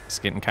equipment is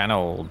getting kind of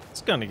old.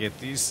 It's going to get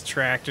these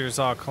tractors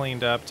all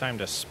cleaned up. Time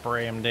to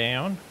spray them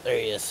down. There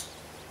he is.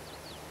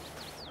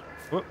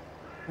 What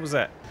was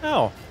that?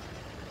 Oh.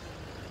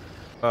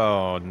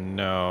 Oh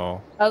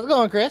no. How's it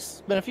going,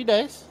 Chris? Been a few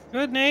days.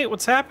 Good, Nate.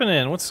 What's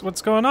happening?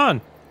 What's going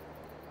on?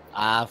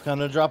 I've come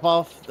to drop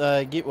off.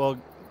 Get you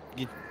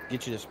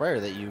the sprayer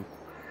that you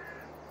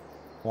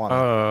wanted.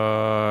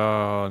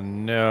 Oh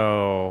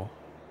no.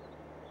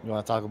 You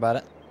want to talk about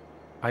it?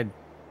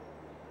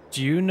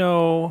 Do you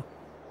know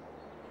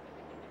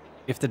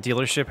if the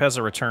dealership has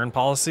a return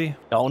policy?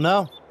 Don't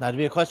know. That'd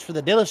be a question for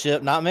the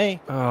dealership, not me.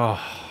 Oh.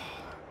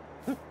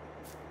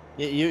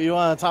 You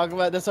want to talk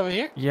about this over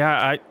here?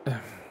 Yeah,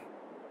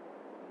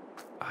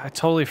 I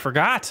totally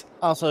forgot.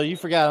 Also, you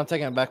forgot. I'm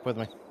taking it back with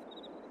me.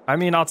 I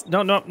mean,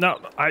 no.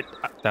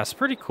 That's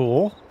pretty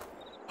cool.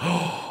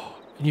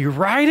 You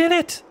ride in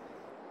it?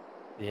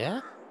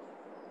 Yeah.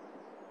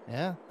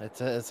 Yeah,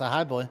 it's a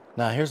high boy.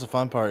 Now, here's the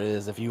fun part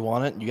is if you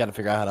want it, you got to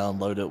figure out how to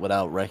unload it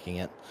without wrecking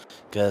it.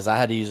 Because I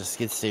had to use a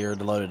skid steer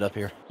to load it up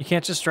here. You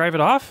can't just drive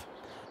it off?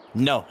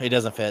 No, it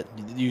doesn't fit.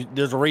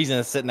 There's a reason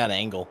it's sitting at an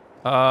angle.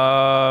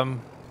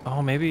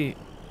 Oh, maybe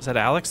is that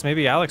Alex?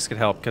 Maybe Alex could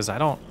help because I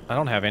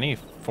don't have any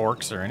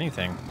forks or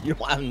anything. You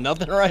don't have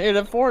nothing right here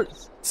that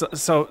forks.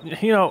 So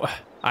you know,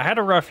 I had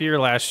a rough year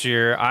last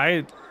year.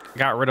 I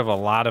got rid of a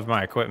lot of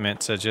my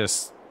equipment to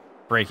just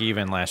break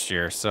even last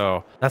year.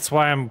 So that's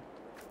why I'm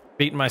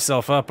beating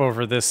myself up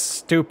over this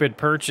stupid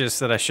purchase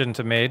that I shouldn't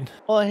have made.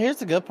 Well, here's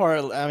the good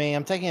part. I mean,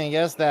 I'm taking a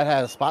guess that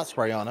had a spot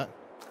spray on it.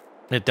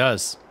 It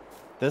does.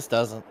 This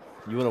doesn't.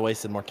 You would have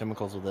wasted more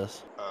chemicals with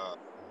this.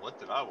 What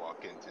did I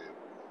walk into?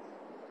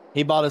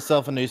 He bought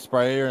himself a new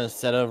sprayer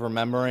instead of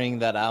remembering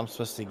that I'm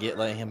supposed to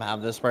let him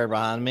have this sprayer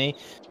behind me.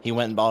 He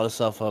went and bought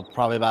himself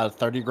probably about a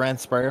 30 grand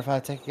sprayer, if I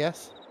take a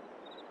guess.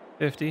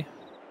 50.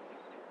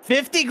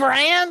 50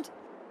 grand?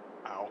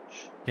 Ouch.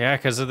 Yeah,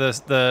 because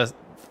of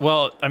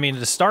well, I mean,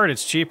 to start,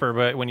 it's cheaper,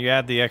 but when you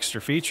add the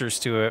extra features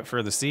to it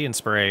for the See and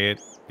Spray,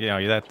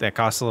 that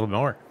costs a little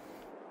more.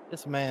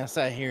 This man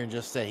sat here and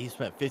just said he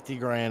spent 50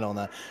 grand on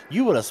that.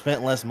 You would have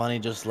spent less money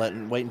just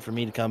waiting for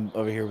me to come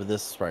over here with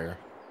this sprayer.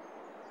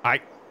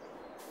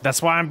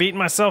 That's why I'm beating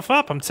myself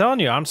up. I'm telling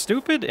you, I'm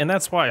stupid, and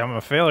that's why I'm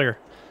a failure.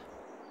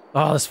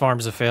 Oh, this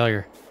farm's a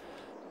failure.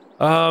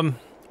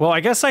 Well, I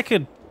guess I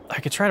could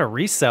try to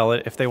resell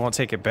it if they won't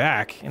take it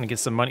back and get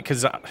some money,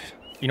 because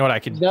you know what I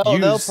could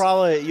use?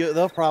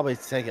 They'll probably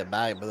take it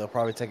back, but they'll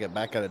probably take it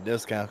back at a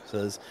discount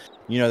because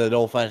you know that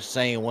old-fashioned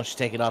saying, once you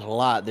take it off the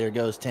lot, there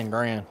goes 10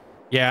 grand.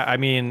 Yeah, I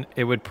mean,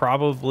 it would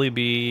probably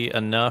be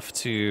enough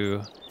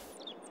to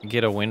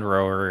get a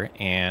windrower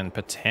and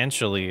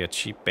potentially a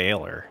cheap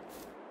baler.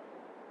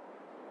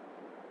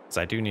 Because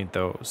I do need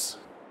those.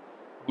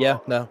 Yeah,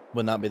 no,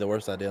 would not be the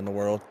worst idea in the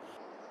world.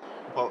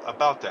 Well,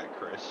 about that,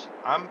 Chris,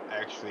 I'm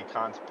actually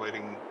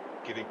contemplating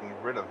getting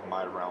rid of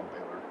my round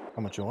baler.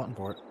 How much you wanting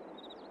for it?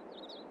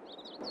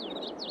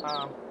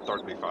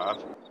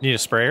 35. Need a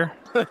sprayer?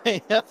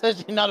 That's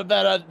actually not a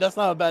bad. That's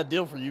not a bad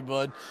deal for you,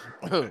 bud.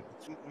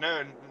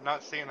 No,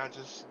 not saying. I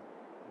just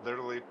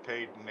literally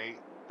paid Nate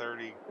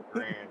 30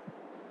 grand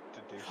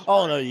to do.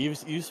 Oh no, you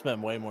spent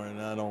way more than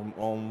that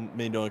on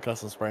me doing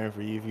custom spraying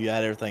for you. If you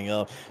add everything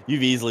up,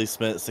 you've easily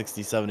spent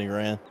 60, 70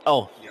 grand.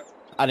 Oh, yep.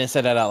 I didn't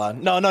say that out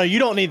loud. No, you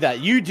don't need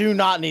that. You do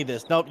not need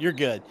this. Nope, you're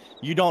good.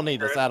 You don't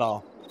need this at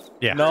all.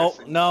 Yeah. No.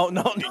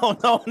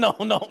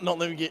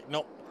 Let me get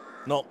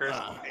no. Chris,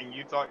 and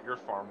you thought your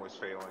farm was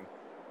failing.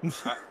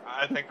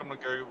 I think I'm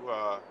gonna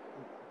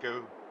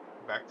go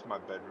back to my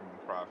bedroom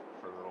and cry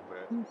for a little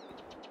bit.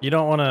 You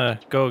don't want to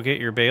go get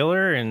your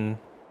baler and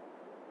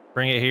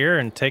bring it here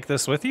and take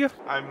this with you?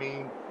 I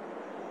mean,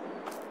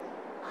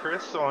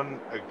 Chris, on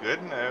a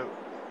good note,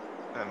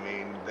 I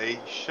mean, they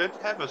should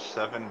have a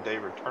 7-day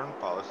return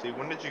policy.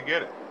 When did you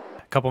get it?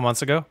 A couple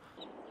months ago.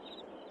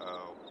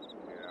 Oh,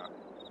 yeah.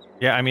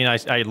 Yeah, I mean,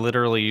 I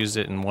literally used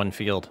it in one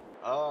field.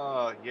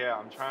 Yeah,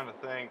 I'm trying to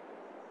think.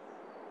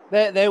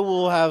 They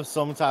will have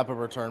some type of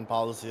return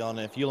policy on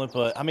it. If you only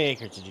put, how many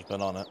acres did you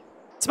put on it?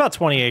 It's about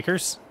 20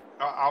 acres.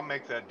 I'll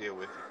make that deal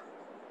with you.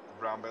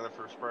 Brown baler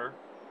for a sprayer?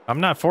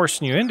 I'm not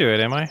forcing you into it,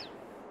 am I?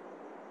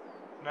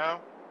 No,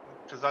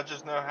 because I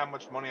just know how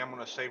much money I'm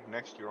going to save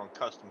next year on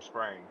custom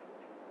spraying.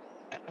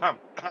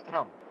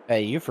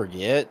 Hey, you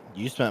forget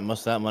you spent most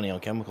of that money on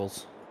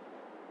chemicals.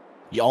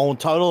 You own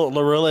total,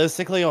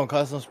 realistically, on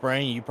custom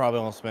spraying, you probably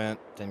only spent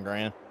 10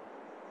 grand.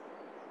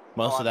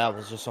 Most of that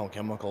was just on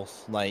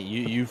chemicals. Like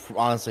you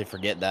honestly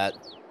forget that.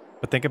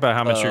 But think about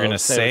how much you're gonna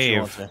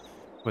save save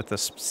with the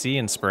See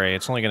and Spray.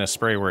 It's only gonna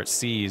spray where it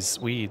sees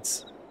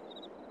weeds.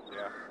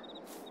 Yeah.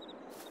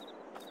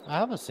 I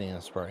have a See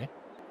and Spray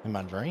in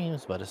my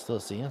dreams, but it's still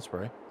a See and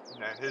Spray.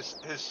 No, his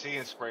See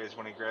and Spray is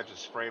when he grabs a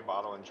spray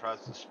bottle and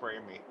tries to spray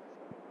me.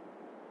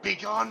 Be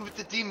gone with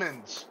the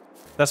demons.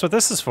 That's what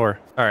this is for.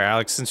 All right,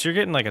 Alex, since you're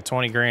getting like a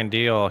 20 grand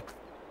deal, do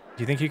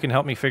you think you can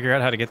help me figure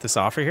out how to get this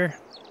off of here?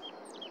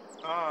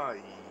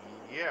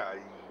 Yeah.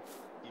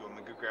 You want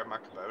me to go grab my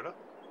Kubota?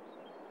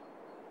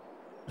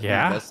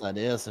 Yeah. Best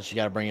idea, since you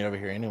got to bring it over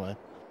here anyway.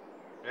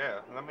 Yeah,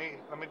 let me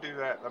do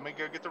that. Let me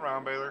go get the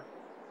round baler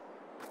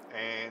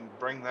and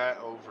bring that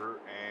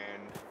over,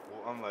 and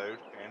we'll unload,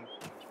 and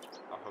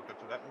I'll hook up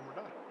to that when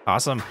we're done.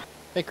 Awesome.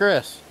 Hey,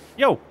 Chris.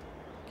 Yo.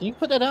 Can you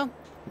put that down?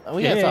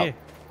 We Yeah. gotta talk.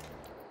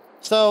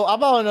 So I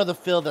bought another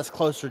field that's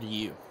closer to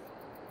you.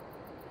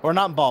 Or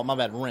not bought, my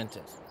bad,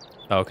 rented.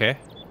 Okay.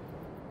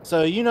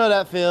 So you know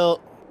that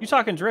field? You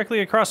talking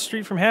directly across the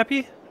street from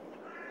Happy?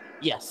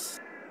 Yes.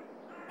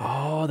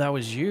 Oh, that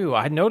was you.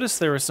 I noticed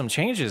there were some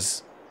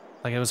changes.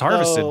 Like it was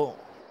harvested. So,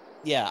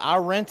 yeah, I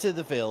rented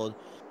the field.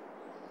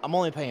 I'm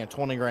only paying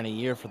 20 grand a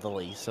year for the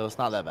lease, so it's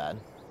not that bad.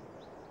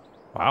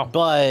 Wow.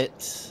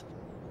 But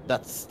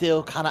that's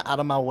still kind of out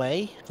of my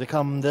way to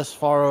come this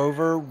far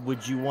over.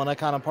 Would you want to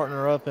kind of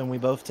partner up and we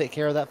both take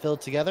care of that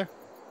field together?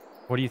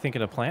 What are you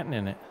thinking of planting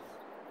in it?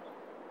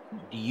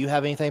 Do you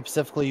have anything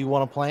specifically you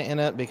want to plant in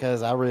it?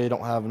 Because I really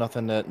don't have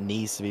nothing that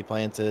needs to be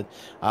planted.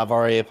 I've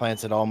already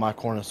planted all my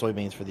corn and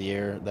soybeans for the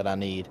year that I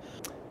need.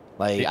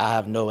 Like, I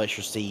have no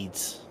extra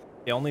seeds.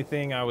 The only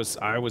thing I was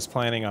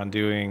planning on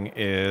doing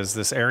is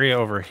this area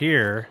over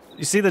here.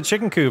 You see the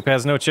chicken coop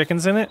has no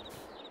chickens in it?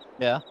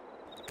 Yeah.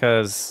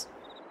 Because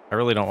I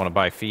really don't want to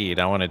buy feed.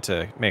 I wanted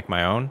to make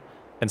my own.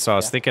 And so I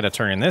was thinking of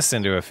turning this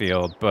into a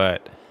field,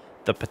 but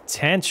the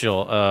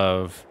potential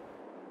of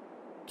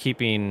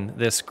keeping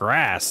this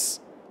grass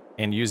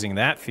and using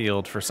that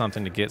field for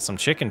something to get some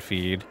chicken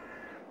feed.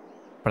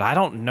 But I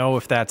don't know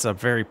if that's a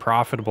very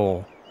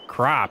profitable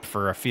crop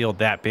for a field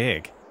that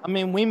big. I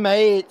mean, we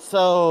made,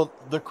 so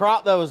the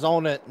crop that was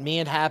on it, me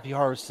and Happy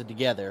harvested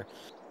together,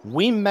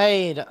 we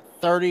made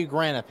 30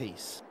 grand a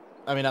piece.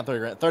 I mean, not 30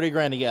 grand, 30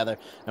 grand together.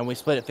 And we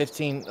split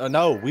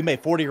it we made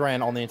 40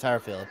 grand on the entire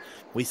field.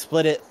 We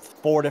split it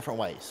 4 different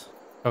ways.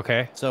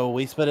 Okay. So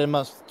we split it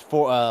amongst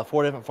 4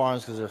 different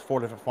farms because there's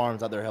 4 different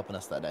farms out there helping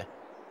us that day.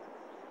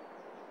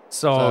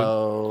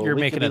 So you're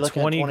making a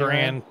 20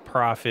 grand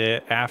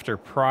profit after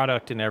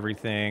product and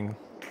everything.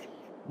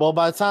 Well,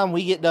 by the time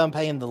we get done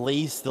paying the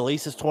lease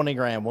is 20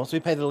 grand. Once we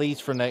pay the lease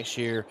for next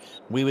year,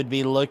 we would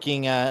be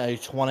looking at a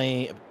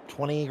 20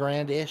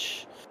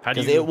 grand-ish.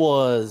 Because it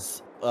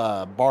was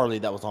barley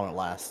that was on it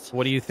last.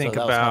 What do you think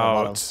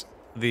about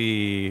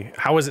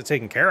how is it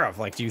taken care of?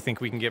 Like, do you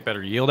think we can get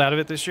better yield out of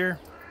it this year?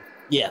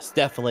 Yes,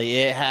 definitely.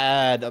 It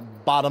had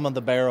bottom of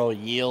the barrel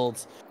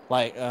yields.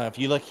 Like, if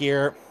you look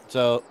here,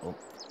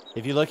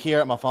 if you look here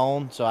at my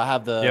phone, so I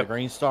have the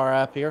Green Star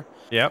app here.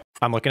 Yep,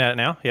 I'm looking at it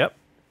now. Yep.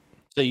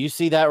 So you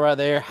see that right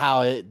there,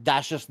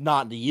 that's just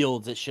not the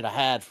yields it should have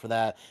had for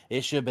that.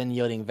 It should have been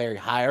yielding very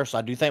higher. So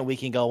I do think we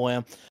can go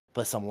in,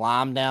 put some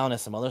lime down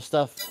and some other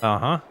stuff.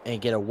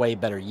 And get a way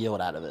better yield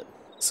out of it.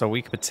 So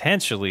we could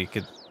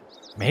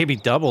maybe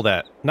double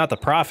that. Not the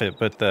profit,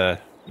 but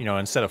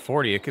instead of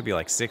 40, it could be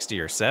like 60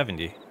 or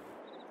 70.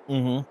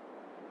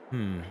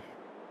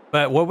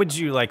 But what would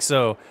you like?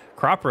 So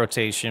crop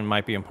rotation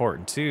might be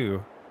important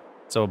too.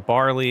 So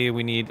barley,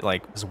 we need,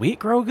 does wheat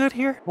grow good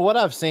here? Well, what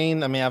I've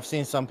seen, I've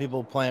seen some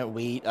people plant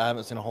wheat. I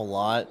haven't seen a whole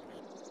lot.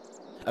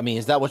 I mean,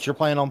 is that what you're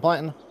planning on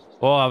planting?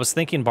 Well, I was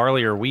thinking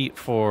barley or wheat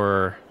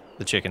for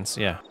the chickens,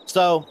 yeah.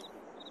 So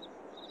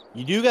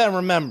you do got to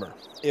remember,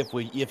 if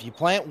you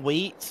plant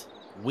wheat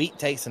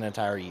takes an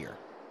entire year.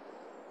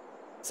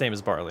 Same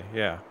as barley,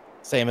 yeah.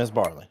 Same as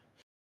barley.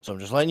 So I'm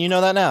just letting you know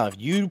that now.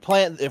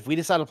 If we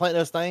decide to plant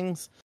those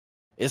things,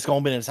 it's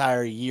going to be an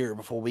entire year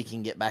before we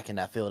can get back in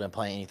that field and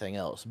plant anything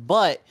else.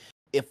 But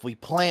if we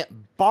plant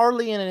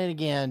barley in it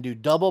again, do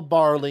double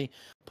barley,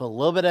 put a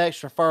little bit of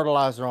extra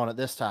fertilizer on it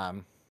this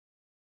time,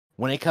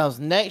 when it comes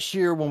next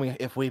year,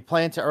 if we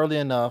plant it early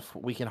enough,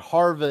 we can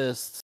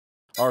harvest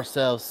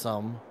ourselves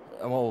some.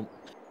 Well,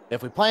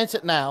 if we plant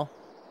it now,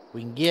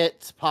 we can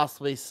get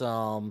possibly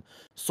some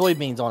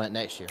soybeans on it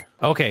next year.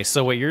 Okay,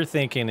 so what you're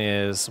thinking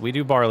is we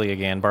do barley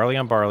again, barley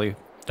on barley.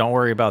 Don't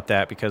worry about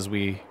that because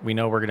we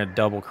know we're going to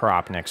double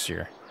crop next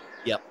year.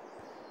 Yep.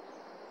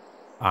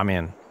 I'm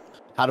in.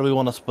 How do we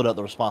want to split up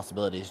the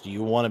responsibilities? Do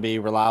you want to be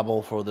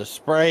reliable for the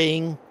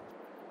spraying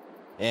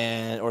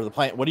or the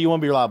plant? What do you want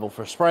to be reliable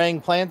for? Spraying,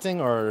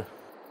 planting, or?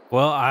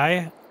 Well,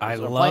 I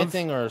love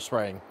planting or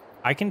spraying.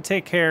 I can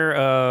take care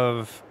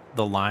of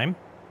the lime.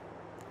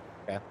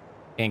 Okay.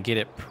 And get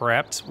it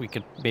prepped. We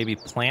could maybe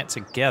plant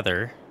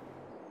together.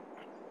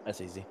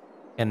 That's easy.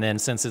 And then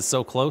since it's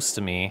so close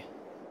to me,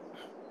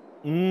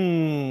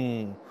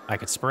 I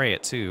could spray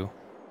it too.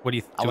 What do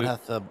you? I'd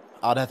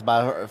have to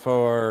buy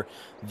for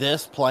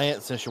this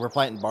plant, since you were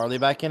planting barley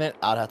back in it.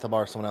 I'd have to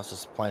borrow someone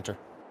else's planter.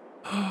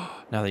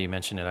 Now that you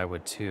mention it, I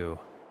would too.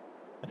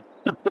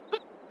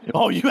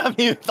 Oh, you haven't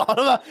even thought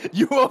about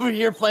you over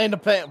here planning to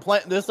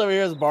plant this over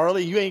here as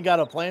barley. You ain't got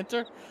a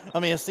planter?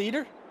 A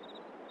seeder?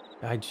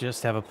 I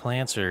just have a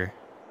planter.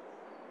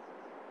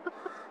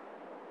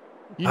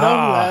 You know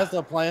who has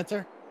a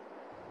planter?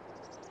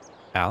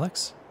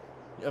 Alex?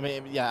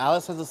 Yeah,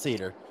 Alex has a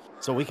seeder,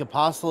 so we could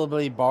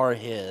possibly borrow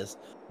his.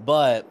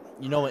 But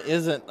it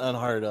isn't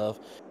unheard of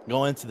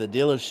going to the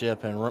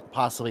dealership and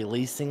possibly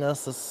leasing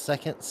us a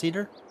second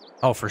seeder.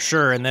 Oh, for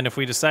sure. And then if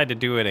we decide to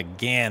do it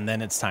again,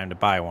 then it's time to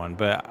buy one.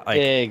 But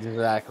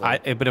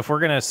exactly. But if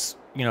we're gonna,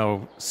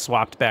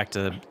 swap back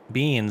to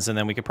beans, and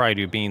then we could probably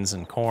do beans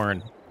and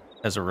corn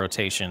as a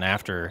rotation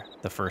after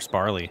the first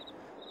barley.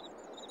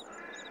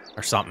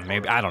 Or something,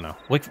 maybe. I don't know.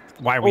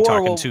 Why are we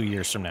talking 2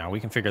 years from now?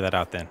 We can figure that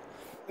out then.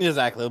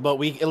 Exactly, but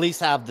we at least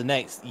have the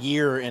next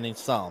year and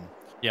some.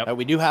 Yep.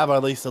 We do have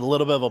at least a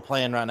little bit of a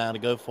plan right now to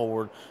go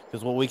forward,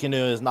 because what we can do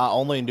is not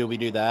only do we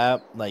do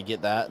that, like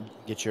get that,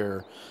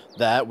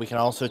 we can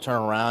also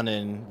turn around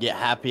and get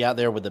Happy out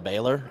there with the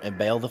baler and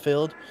bale the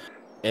field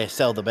and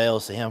sell the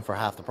bales to him for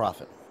half the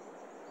profit.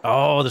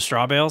 Oh, the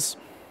straw bales?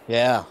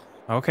 Yeah.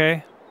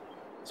 Okay.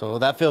 So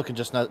that field can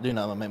just not do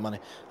nothing but make money.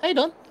 How you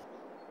doing?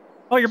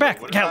 Oh, you're So back.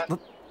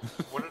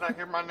 what did I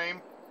hear my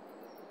name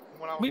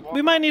when I was We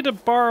walking? might need to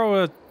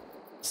borrow a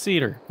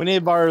cedar. We need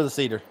to borrow the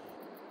cedar.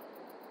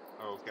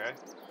 Okay.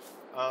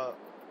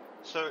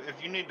 So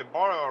if you need to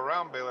borrow a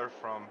round baler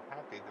from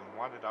Happy, then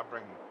why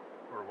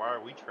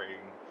are we trading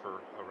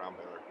for a round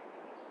baler?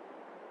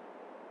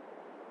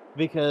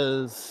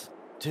 Because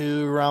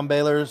 2 round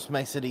balers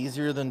makes it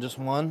easier than just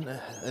one,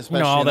 especially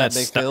You know, all in that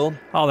big field.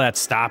 All that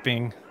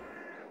stopping.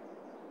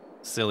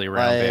 Silly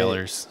round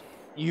balers.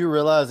 You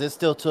realize it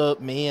still took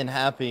me and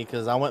Happy,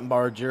 because I went and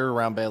borrowed your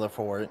round baler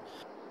for it.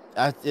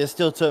 It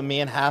still took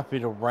me and Happy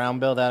to round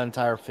bale that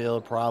entire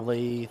field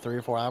probably 3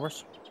 or 4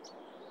 hours.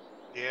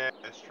 Yeah,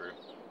 that's true.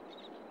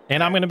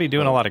 And I'm going to be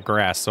doing a lot of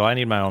grass, so I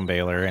need my own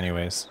baler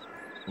anyways.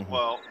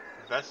 Well,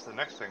 that's the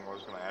next thing I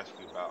was going to ask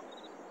you about.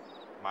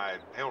 My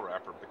bale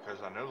wrapper,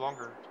 because I no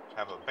longer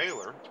have a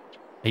baler.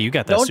 Hey, you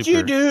got that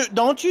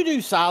Don't you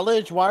do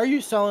silage? Why are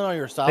you selling all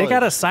your silage? They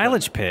got a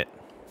silage pit.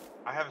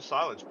 I have a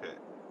silage pit.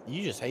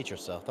 You just hate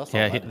yourself. That's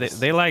yeah, all that is.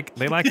 they like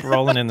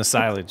rolling in the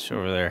silage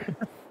over there.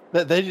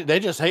 They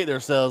just hate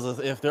themselves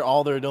if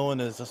they're doing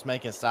is just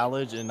making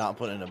silage and not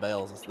putting it in the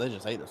bales. They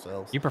just hate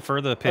themselves. You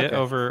prefer the pit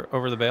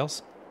over the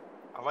bales?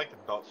 I like the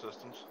belt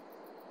systems.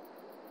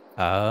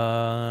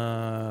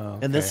 Oh.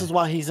 And this is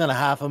why he's in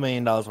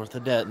 $500,000 worth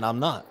of debt, and I'm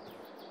not.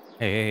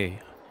 Hey,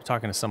 you're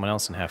talking to someone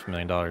else in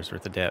 $500,000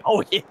 worth of debt.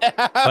 Oh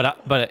yeah.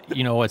 But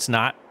you know what's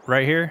not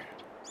right here?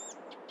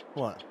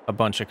 What? A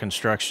bunch of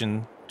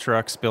construction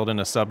trucks building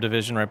a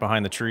subdivision right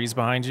behind the trees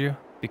behind you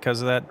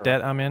because of that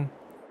debt I'm in.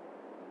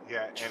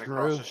 Yeah, and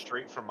across the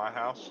street from my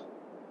house.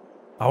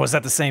 Oh, is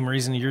that the same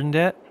reason you're in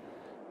debt?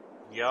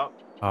 Yep.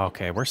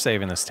 Okay, we're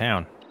saving this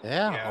town.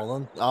 Yeah,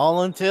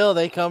 all until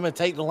they come and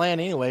take the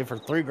land anyway for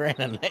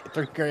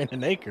 $3,000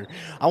 an acre.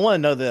 I want to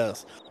know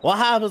this: what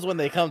happens when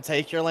they come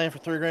take your land for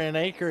 $3,000 an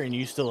acre and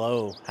you still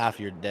owe half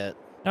your debt?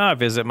 I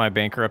visit my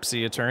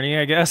bankruptcy attorney,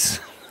 I guess.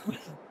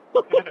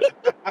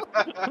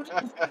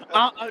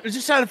 I'm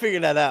just trying to figure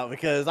that out,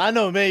 because I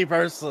know me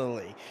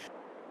personally,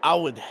 I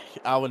would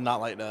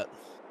not like that.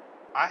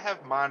 I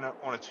have mine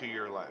on a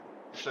 2-year loan.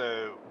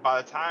 So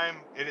by the time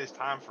it is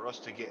time for us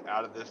to get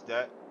out of this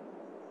debt,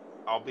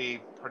 I'll be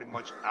pretty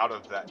much out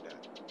of that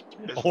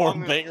debt. Or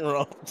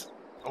bankrupt.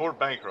 Or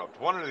bankrupt.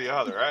 One or the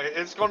other, right?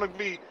 It's going to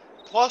be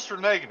plus or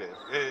negative.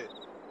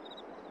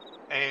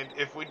 And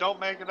if we don't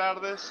make it out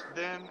of this,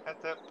 then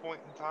at that point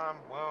in time,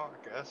 well,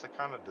 I guess I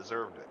kind of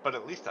deserved it. But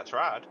at least I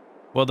tried.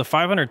 Well, the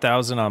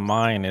 $500,000 on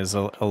mine is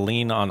a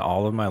lien on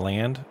all of my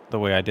land, the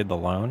way I did the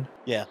loan.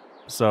 Yeah.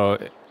 So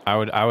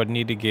I would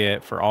need to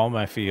get, for all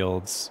my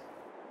fields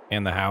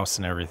and the house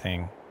and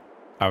everything,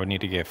 I would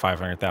need to get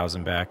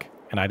 $500,000 back.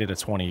 And I did a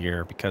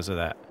 20-year because of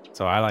that.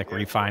 So I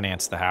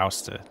refinanced the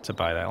house to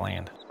buy that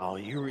land. Oh,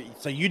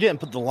 so you didn't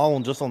put the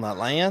loan just on that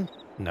land?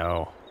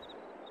 No.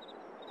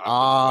 Just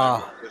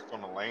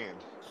on the land.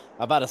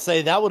 I'm about to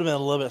say that would have been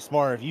a little bit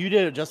smarter. If you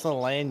did it just on the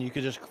land, you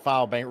could just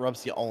file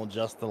bankruptcy on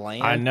just the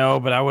land. I know,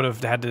 but I would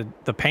have had to.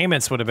 The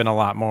payments would have been a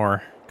lot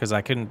more because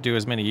I couldn't do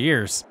as many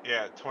years.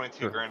 Yeah,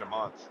 $22,000 a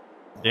month.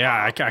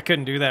 Yeah, I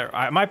couldn't do that.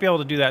 I might be able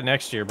to do that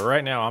next year, but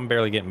right now I'm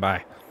barely getting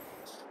by.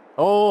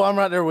 Oh, I'm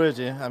right there with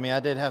you. I mean, I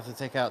did have to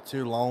take out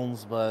 2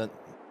 loans, but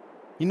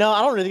I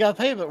don't really got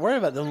to worry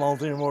about them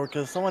loans anymore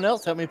because someone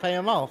else helped me pay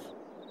them off.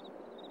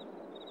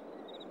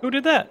 Who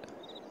did that?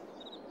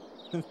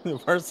 The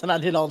person I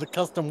did all the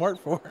custom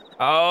work for.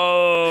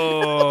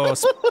 Oh.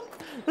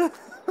 All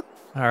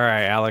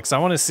right, Alex. I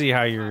want to see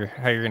how you're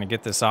gonna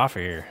get this off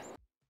of here.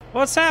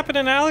 What's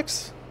happening,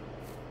 Alex?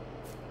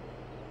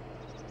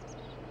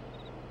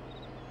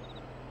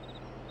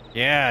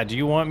 Yeah. Do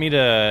you want me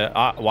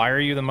to wire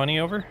you the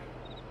money over?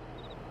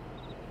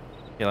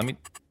 Yeah. Let me.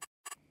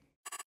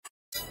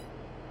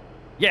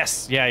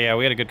 Yes. Yeah.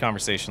 We had a good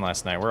conversation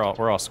last night. We're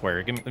all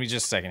square. Let me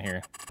just a second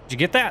here. Did you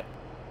get that?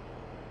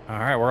 All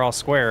right, we're all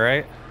square,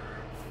 right?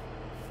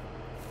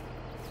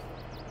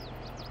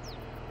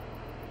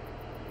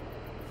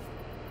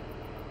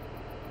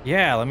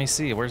 Yeah, let me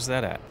see. Where's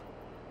that at?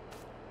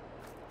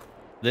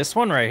 This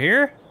one right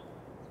here?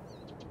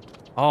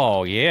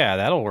 Oh, yeah,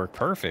 that'll work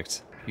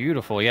perfect.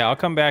 Beautiful. Yeah, I'll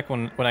come back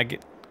when I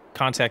get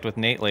contact with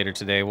Nate later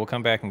today. We'll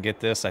come back and get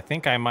this. I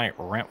think I might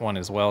rent one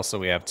as well, so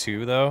we have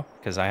 2, though,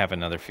 because I have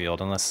another field,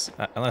 unless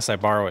I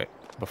borrow it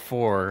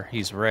before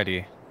he's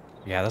ready.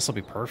 Yeah, this will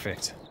be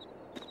perfect.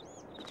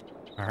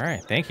 All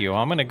right, thank you.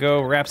 I'm gonna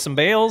go wrap some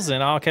bales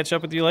and I'll catch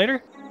up with you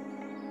later.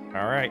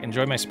 All right,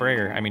 enjoy my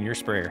sprayer. I mean, your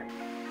sprayer.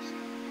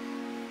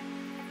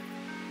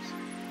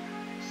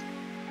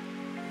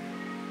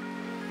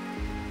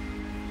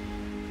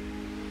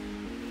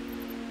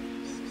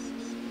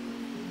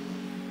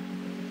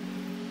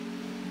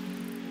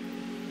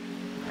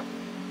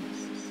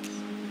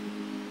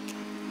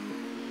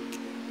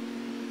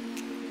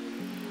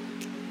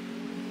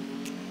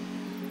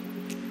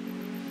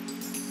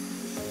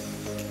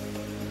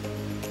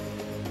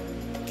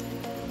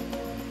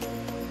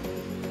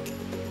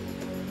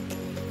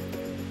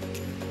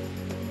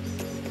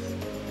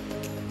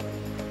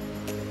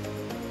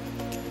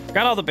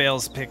 Got all the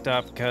bales picked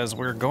up because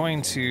we're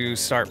going to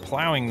start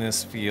plowing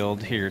this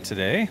field here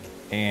today.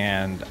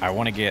 And I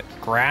want to get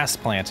grass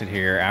planted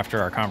here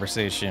after our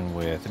conversation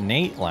with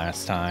Nate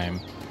last time,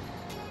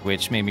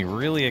 which made me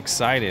really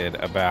excited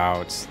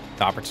about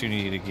the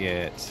opportunity to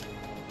get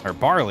our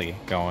barley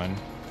going.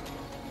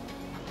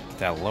 Get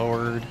that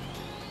lowered.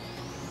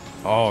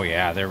 Oh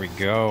yeah, there we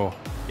go.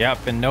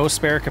 Yep, and no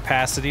spare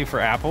capacity for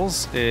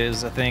apples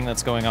is a thing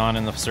that's going on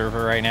in the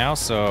server right now,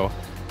 so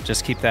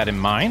just keep that in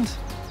mind.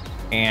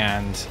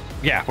 And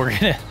yeah, we're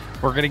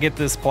gonna get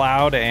this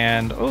plowed.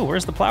 And oh,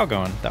 where's the plow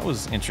going? That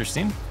was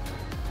interesting.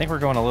 I think we're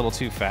going a little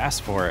too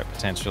fast for it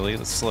potentially.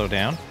 Let's slow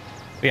down.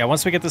 But yeah,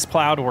 once we get this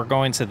plowed, we're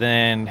going to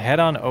then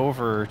head on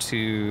over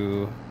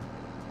to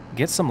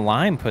get some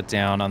lime put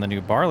down on the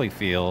new barley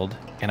field.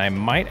 And I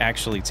might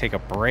actually take a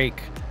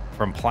break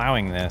from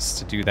plowing this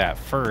to do that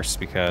first,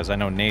 because I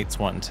know Nate's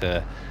wanting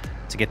to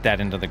get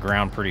that into the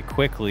ground pretty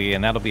quickly,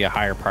 and that'll be a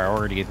higher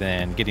priority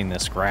than getting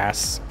this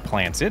grass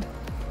planted.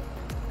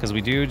 Because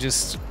we do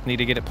just need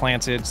to get it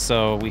planted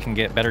so we can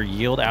get better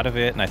yield out of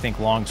it. And I think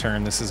long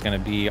term, this is going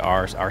to be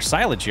our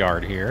silage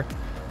yard here.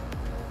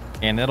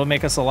 And it'll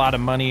make us a lot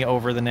of money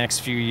over the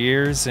next few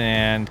years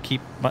and keep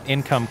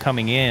income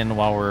coming in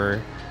while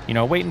we're, you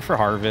know, waiting for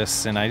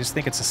harvest. And I just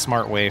think it's a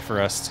smart way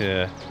for us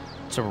to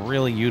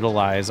really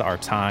utilize our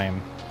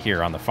time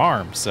here on the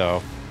farm.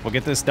 So we'll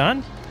get this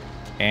done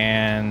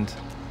and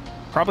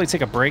probably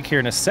take a break here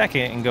in a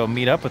second and go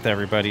meet up with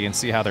everybody and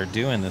see how they're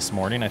doing this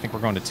morning. I think we're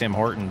going to Tim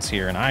Hortons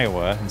here in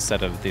Iowa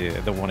instead of the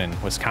one in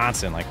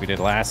Wisconsin like we did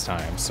last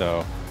time.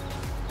 So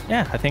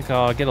yeah, I think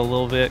I'll get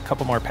a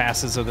couple more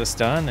passes of this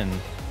done and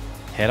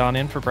head on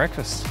in for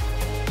breakfast.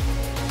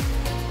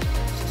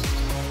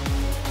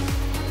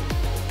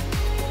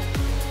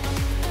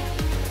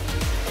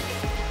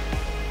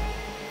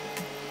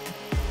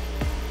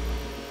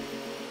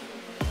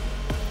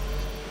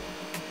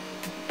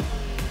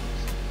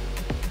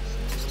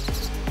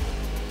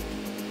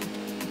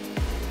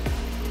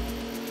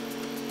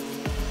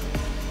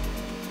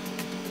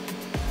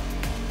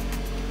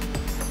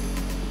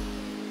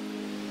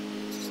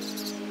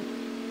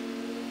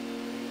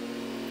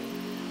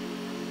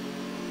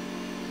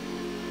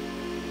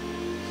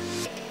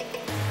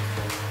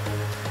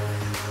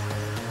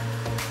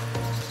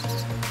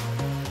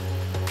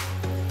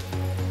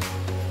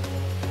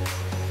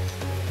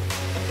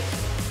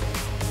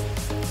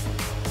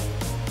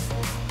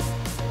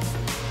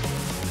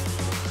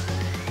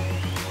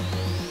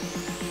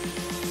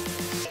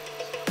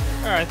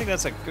 I think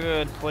that's a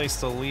good place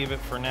to leave it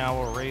for now.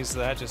 We'll raise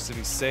that just to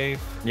be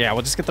safe. Yeah,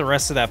 we'll just get the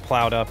rest of that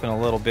plowed up in a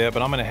little bit,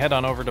 but I'm gonna head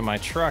on over to my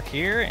truck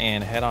here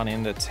and head on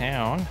into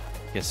town,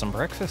 get some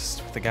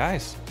breakfast with the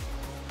guys.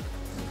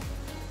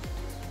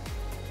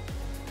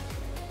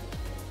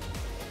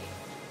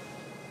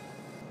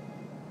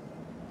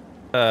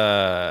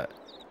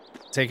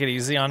 Take it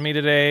easy on me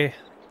today.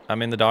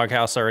 I'm in the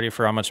doghouse already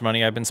for how much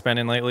money I've been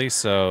spending lately,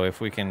 so if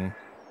we can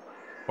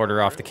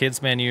order off the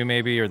kids menu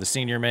maybe, or the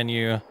senior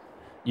menu.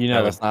 You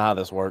know that's not how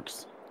this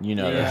works. You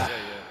know this.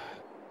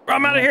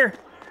 I'm out of here.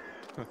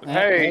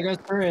 Hey, there goes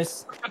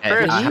Chris.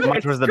 Hey, how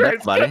much was the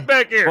bet, buddy? Come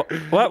back here.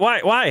 What?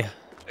 Why?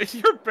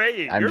 You're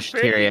paying. I'm just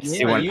curious to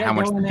see how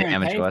much the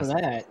damage was.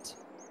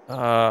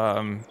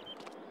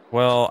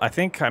 Well, I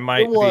think I might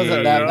be. It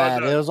wasn't that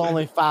bad. It was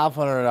only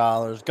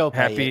 $500. Go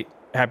pay it.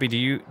 Happy, do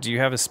you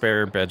have a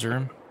spare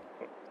bedroom?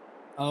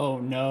 Oh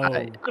no.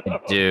 I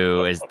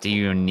do. Do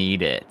you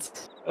need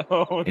it?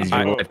 Oh, Is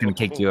your wife gonna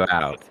kick you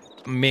out?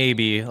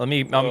 Maybe. Let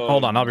me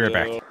hold on. I'll be right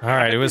back. All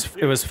right. It was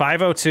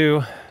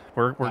 5:02.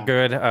 We're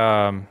good.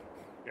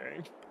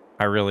 Okay.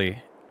 We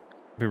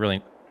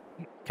really.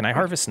 Can I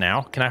harvest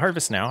now?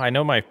 I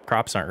know my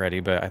crops aren't ready,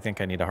 but I think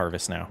I need to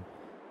harvest now.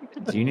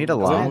 Do you need a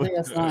loan?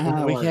 That's not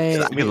how We it works.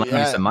 can't. I could loan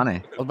you some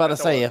money. I was about to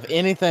say, if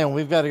anything,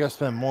 we've got to go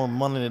spend more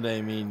money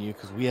today, me and you,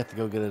 because we have to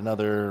go get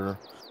another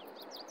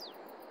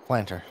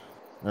planter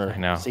or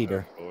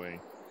seeder. Oh, boy.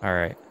 All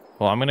right.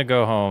 Well, I'm gonna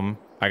go home.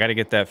 I got to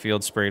get that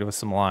field sprayed with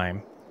some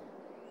lime,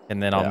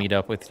 and then I'll meet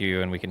up with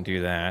you, and we can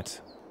do that.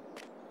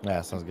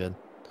 Yeah, sounds good.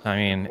 I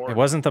mean, it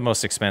wasn't the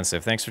most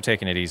expensive. Thanks for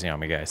taking it easy on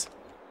me, guys.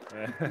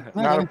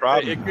 Not a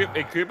problem.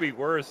 It could be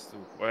worse.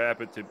 What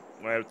happened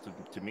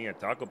to me at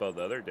Taco Bell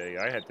the other day?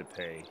 I had to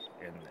pay,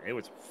 and it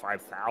was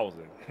 $5,000.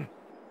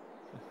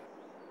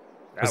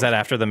 Was that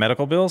after the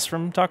medical bills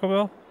from Taco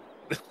Bell?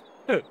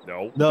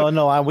 No.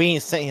 No, we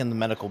ain't sent him the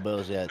medical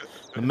bills yet.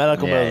 The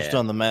medical bills are still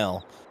in the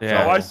mail.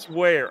 Yeah. So I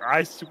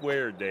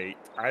swear, Nate.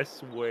 I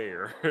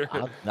swear.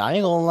 I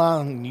ain't gonna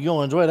lie, you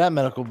gonna enjoy that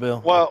medical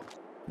bill. Well,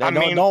 don't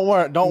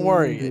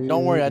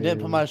worry. I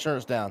didn't put my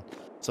insurance down,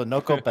 so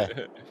no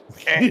copay.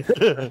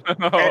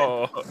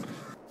 Oh.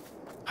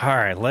 All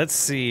right, let's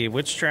see.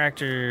 Which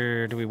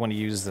tractor do we want to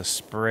use the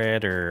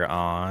spreader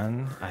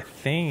on? I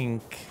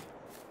think,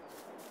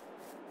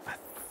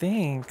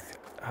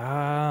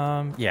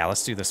 yeah,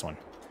 let's do this one.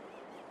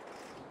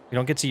 We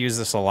don't get to use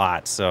this a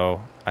lot,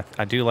 so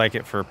I do like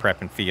it for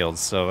prepping fields.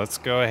 So let's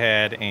go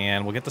ahead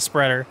and we'll get the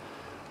spreader.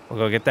 We'll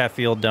go get that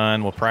field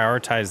done. We'll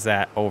prioritize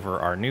that over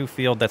our new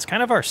field. That's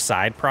kind of our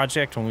side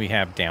project when we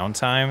have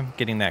downtime,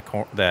 getting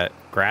that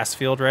grass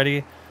field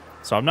ready.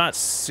 So I'm not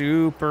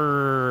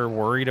super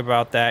worried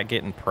about that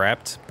getting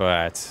prepped,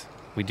 but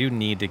we do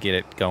need to get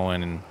it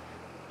going and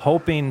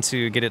hoping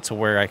to get it to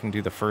where I can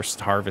do the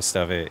first harvest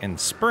of it in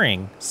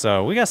spring.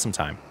 So we got some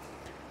time.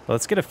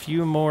 Let's get a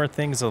few more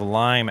things of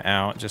lime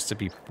out just to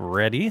be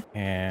ready.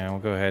 And we'll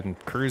go ahead and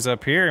cruise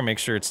up here and make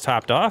sure it's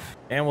topped off.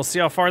 And we'll see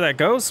how far that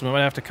goes. We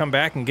might have to come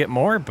back and get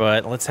more,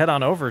 but let's head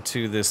on over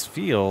to this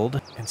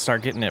field and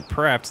start getting it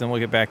prepped. Then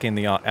we'll get back in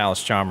the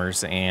Alice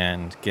Chalmers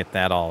and get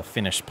that all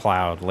finished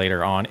plowed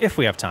later on if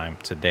we have time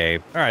today.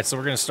 All right, so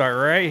we're gonna start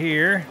right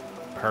here.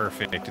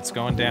 Perfect, it's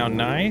going down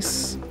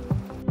nice.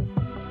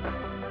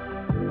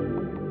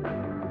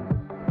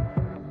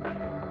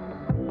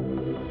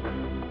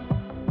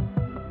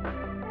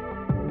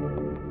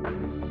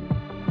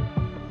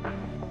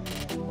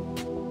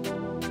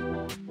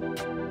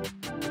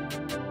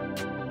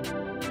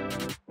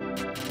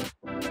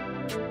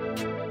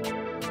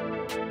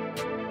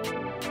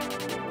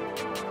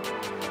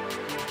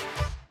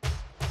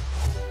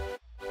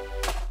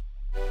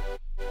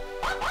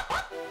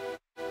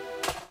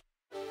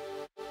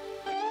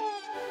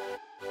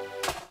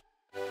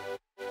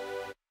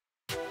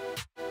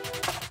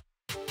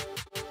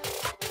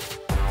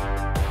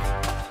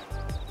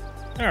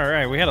 All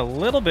right, we had a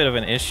little bit of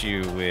an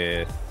issue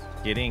with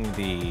getting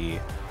the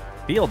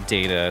field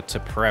data to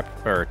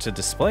prep or to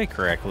display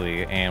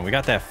correctly, and we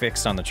got that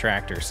fixed on the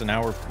tractor. So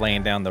now we're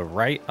laying down the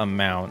right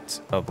amount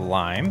of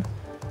lime.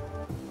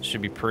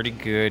 Should be pretty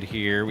good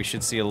here. We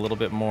should see a little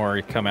bit more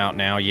come out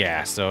now.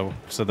 Yeah, so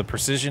the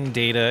precision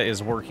data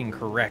is working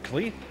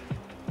correctly.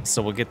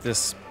 So we'll get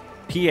this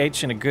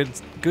pH in a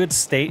good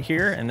state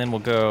here, and then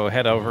we'll go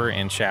head over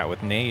and chat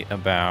with Nate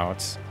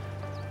about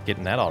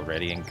getting that all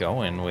ready and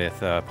going with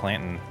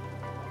planting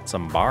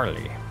some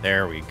barley.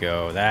 There we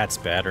go. That's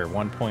better.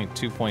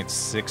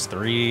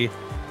 1.2.63.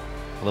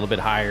 A little bit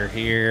higher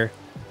here.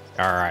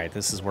 All right,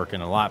 this is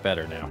working a lot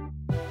better now.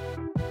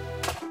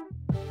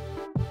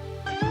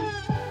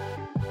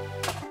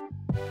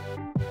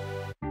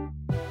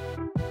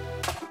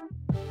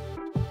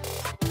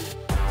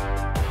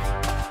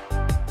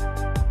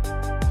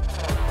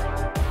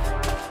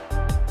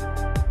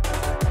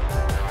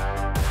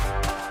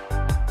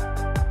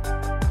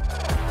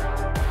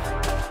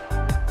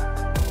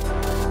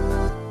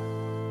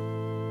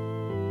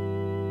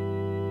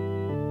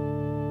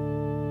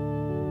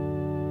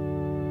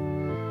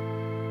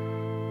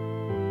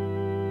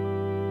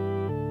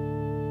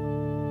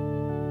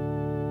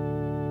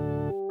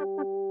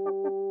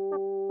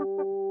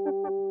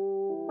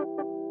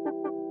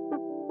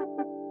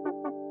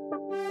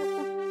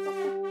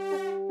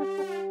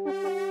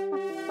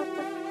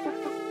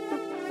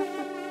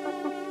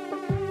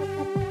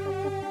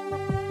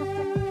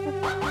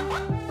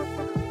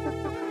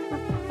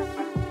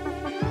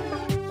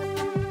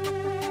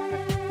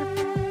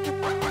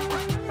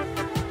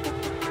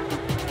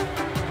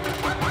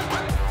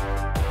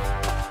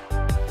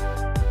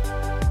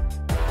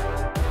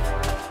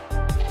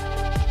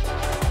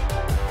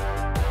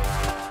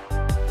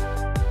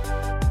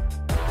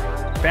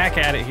 Back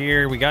at it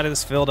here. We got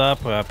this filled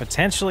up.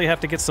 Potentially have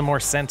to get some more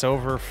sent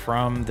over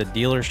from the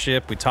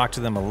dealership. We talked to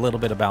them a little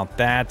bit about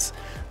that.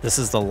 This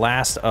is the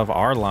last of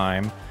our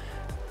lime.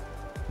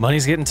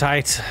 Money's getting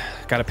tight.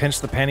 Got to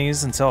pinch the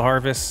pennies until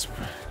harvest.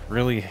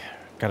 Really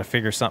got to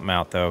figure something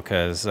out though,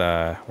 because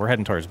we're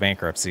heading towards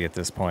bankruptcy at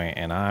this point,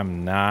 and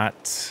I'm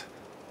not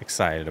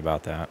excited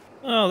about that.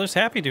 Oh, there's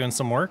Happy doing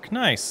some work.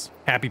 Nice.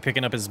 Happy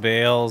picking up his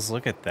bales.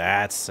 Look at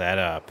that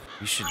setup.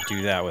 You should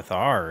do that with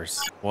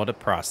ours. What a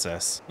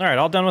process. All right,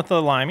 all done with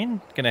the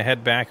liming. Gonna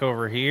head back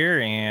over here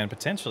and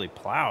potentially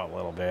plow a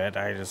little bit.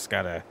 I just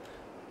gotta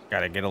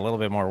get a little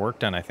bit more work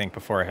done, I think,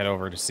 before I head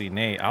over to see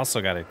Nate. I also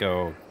gotta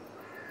go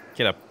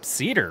get a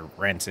cedar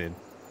rented.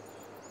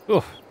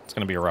 Oof. It's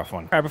going to be a rough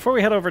one. All right, before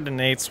we head over to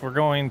Nate's, we're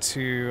going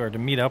to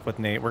meet up with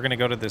Nate. We're going to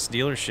go to this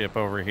dealership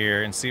over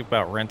here and see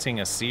about renting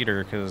a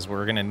cedar because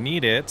we're going to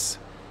need it.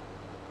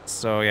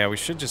 So yeah, we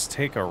should just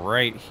take a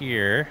right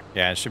here.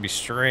 Yeah, it should be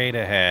straight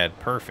ahead.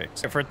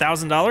 Perfect. For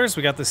 $1,000,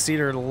 we got the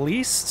cedar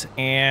leased,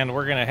 and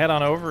we're going to head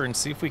on over and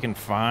see if we can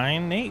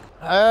find Nate.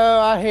 Oh,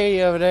 I hear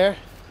you over there.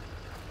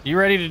 You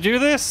ready to do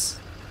this?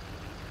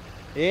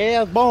 Yeah,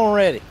 I was born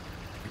ready.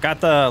 I got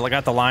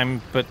the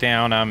lime put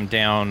down. I'm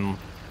down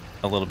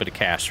a little bit of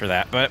cash for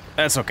that, but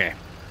that's okay.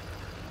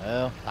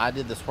 Well, I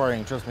did the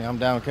spraying. Trust me, I'm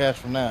down cash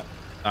from that.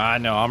 I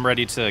know. I'm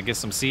ready to get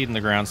some seed in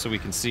the ground so we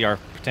can see our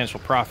potential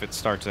profits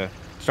start to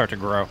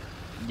grow.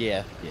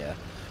 Yeah.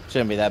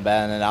 Shouldn't be that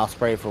bad, and then I'll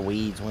spray for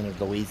weeds when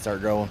the weeds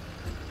start growing.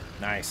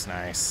 Nice.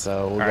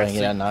 So we're going to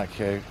get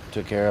that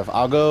took care of.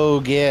 I'll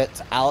go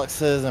get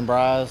Alex's and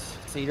Bry's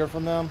cedar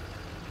from them.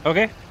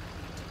 Okay.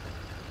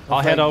 I'll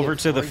head over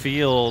to the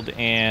field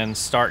and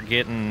start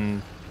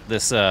getting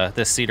this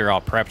cedar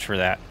all prepped for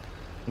that.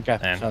 Okay,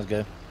 sounds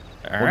good.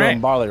 All We're doing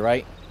barley,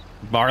 right?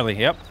 Barley,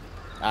 yep.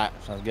 All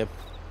right, sounds good.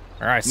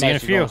 All right, see you in a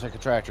few. Like a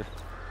tractor.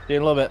 See you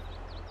in a little bit.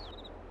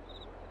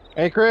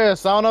 Hey,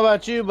 Chris, I don't know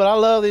about you, but I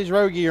love these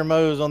road gear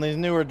modes on these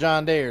newer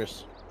John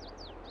Deeres.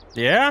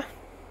 Yeah?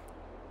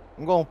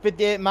 I'm going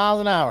 58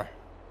 miles an hour.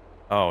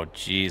 Oh,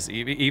 geez.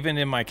 Even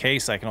in my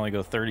case, I can only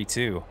go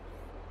 32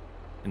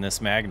 in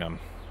this Magnum.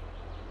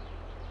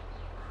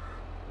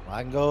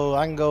 I can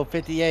go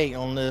 58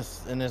 on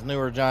this in this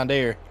newer John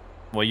Deere.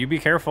 Well, you be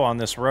careful on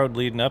this road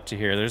leading up to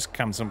here. There's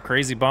come some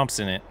crazy bumps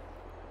in it.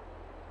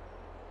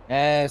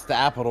 It's the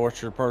apple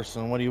orchard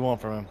person. What do you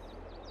want from him?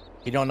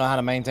 He don't know how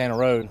to maintain a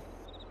road.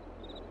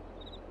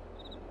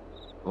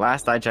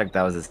 Last I checked,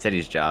 that was the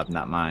city's job,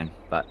 not mine.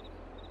 But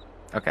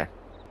okay.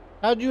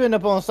 How'd you end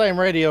up on the same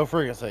radio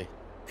frequency?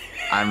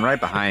 I'm right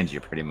behind you,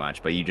 pretty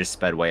much, but you just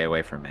sped way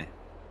away from me.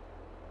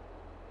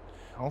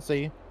 I don't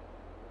see you.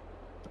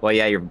 Well,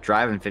 yeah, you're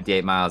driving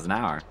 58 miles an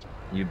hour.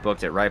 You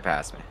booked it right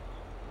past me.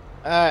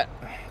 Alright,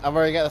 I've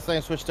already got the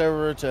thing switched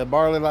over to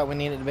barley like we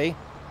need it to be.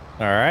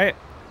 All right.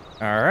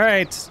 All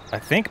right. I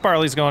think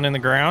barley's going in the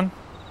ground.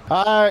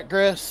 Alright,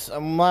 Chris,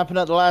 I'm lapping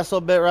up the last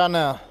little bit right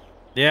now.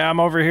 Yeah, I'm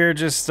over here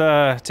just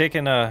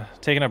taking a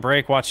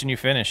break, watching you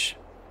finish.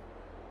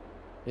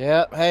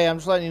 Yep, hey, I'm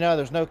just letting you know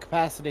there's no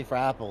capacity for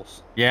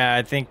apples. Yeah,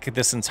 I think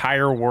this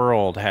entire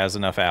world has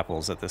enough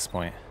apples at this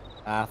point.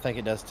 I think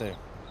it does too.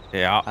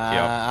 Yeah,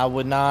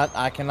 yep.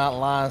 I cannot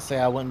lie and say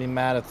I wouldn't be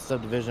mad if the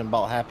subdivision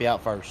bought Happy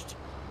out first.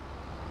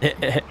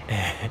 Do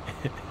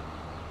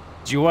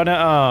you want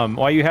to,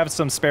 while you have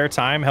some spare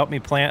time, help me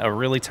plant a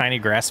really tiny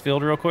grass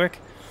field real quick?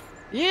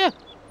 Yeah.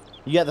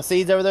 You got the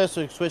seeds over there,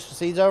 so you switch the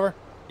seeds over?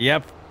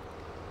 Yep.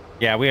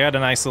 Yeah, we had a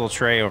nice little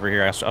tray over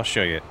here. I'll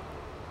show you.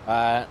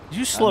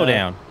 You slow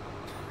down.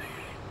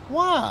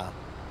 Why?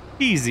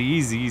 Easy,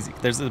 easy, easy.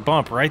 There's a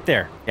bump right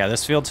there. Yeah,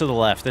 this field to the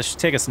left. This should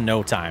take us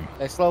no time.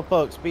 Hey,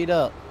 slowpoke, speed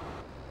up.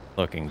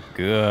 Looking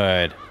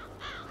good.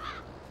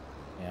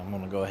 Yeah, I'm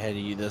going to go ahead of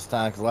you this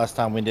time, because last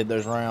time we did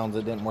those rounds,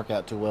 it didn't work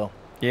out too well.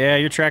 Yeah,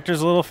 your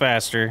tractor's a little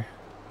faster.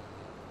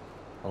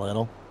 A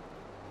little?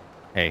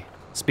 Hey,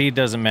 speed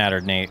doesn't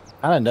matter, Nate.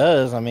 Kind of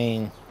does, I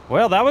mean...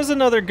 Well, that was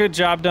another good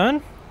job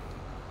done.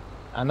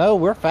 I know,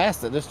 we're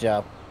fast at this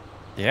job.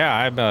 Yeah,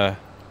 I'm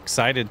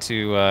excited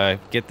to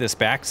get this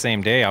back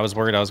same day. I was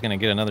worried I was going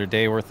to get another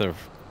day worth of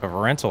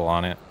rental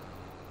on it.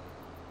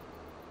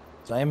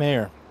 Same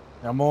here.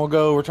 I'm going to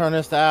go return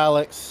this to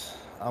Alex.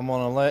 I'm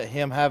going to let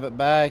him have it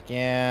back,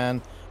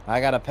 and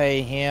I got to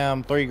pay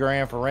him $3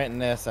 grand for renting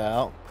this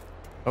out.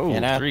 Oh,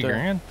 and $3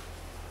 grand?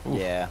 Ooh.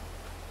 Yeah.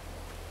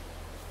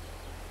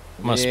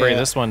 I'm going to spray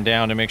this one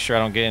down to make sure I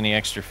don't get any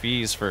extra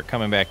fees for it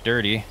coming back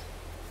dirty.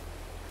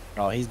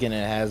 Oh, he's getting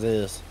it as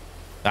is.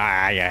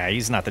 Ah, yeah,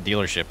 he's not the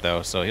dealership,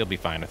 though, so he'll be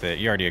fine with it.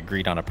 You already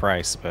agreed on a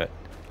price, but,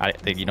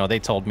 they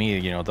told me,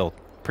 they'll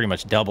pretty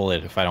much double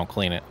it if I don't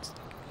clean it.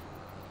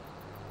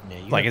 Yeah,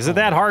 like, is it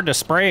that hard to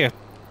spray a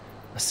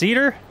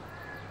cedar?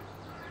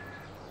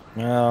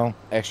 No,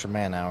 extra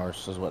man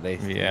hours is what they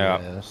think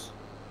it is.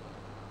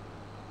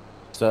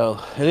 So,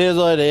 it is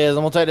what it is.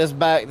 I'm going to take this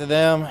back to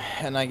them,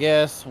 and I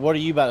guess, what are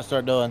you about to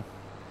start doing?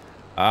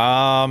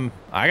 I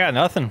got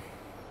nothing.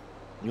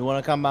 You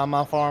want to come by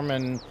my farm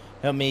and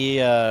help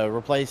me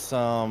replace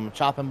some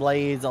chopping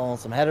blades on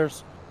some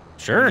headers?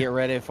 Sure. Get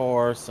ready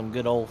for some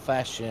good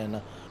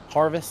old-fashioned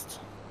harvest.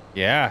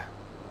 Yeah.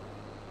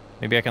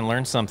 Maybe I can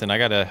learn something. I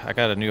got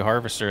a new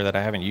harvester that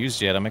I haven't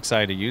used yet. I'm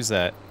excited to use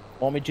that.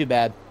 Won't be too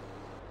bad.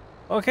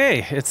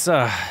 Okay, it's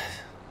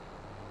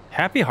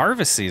happy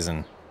harvest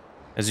season.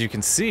 As you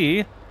can see,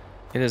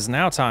 it is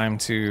now time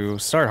to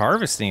start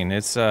harvesting.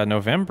 It's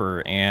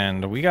November,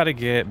 and we got to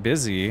get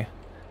busy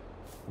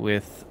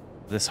with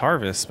this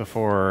harvest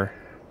before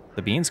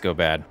the beans go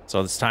bad.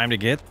 So it's time to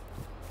get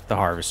the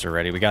harvester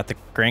ready. We got the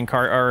grain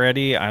cart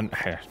already.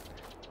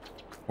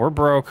 We're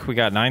broke. We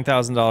got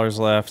 $9,000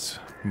 left.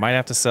 Might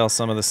have to sell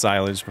some of the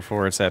silage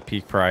before it's at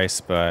peak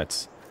price,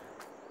 but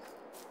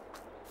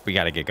we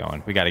got to get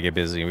going. We got to get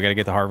busy. We got to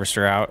get the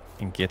harvester out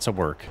and get to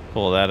work.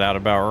 Pull that out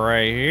about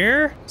right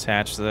here.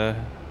 Attach the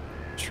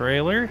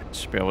trailer.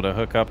 Should be able to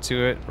hook up to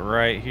it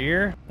right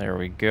here. There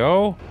we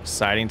go.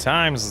 Exciting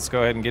times. Let's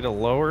go ahead and get it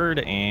lowered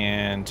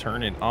and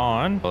turn it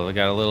on. Well, we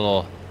got a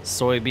little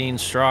soybean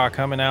straw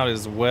coming out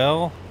as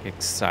well.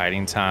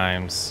 Exciting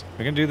times.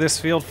 We're gonna do this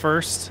field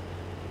first,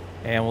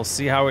 and we'll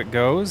see how it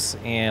goes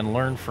and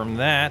learn from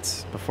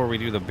that before we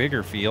do the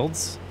bigger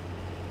fields.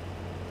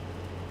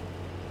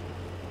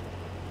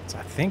 So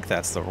I think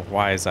that's the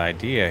wise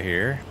idea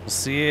here. We'll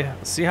see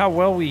how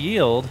well we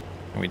yield.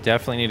 And we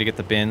definitely need to get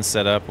the bins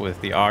set up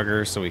with the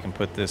auger so we can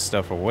put this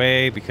stuff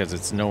away, because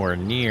it's nowhere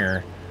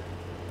near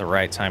the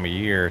right time of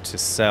year to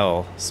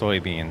sell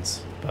soybeans.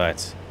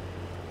 But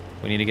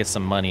we need to get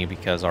some money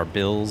because our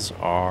bills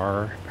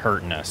are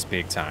hurting us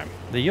big time.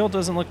 The yield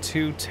doesn't look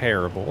too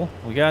terrible.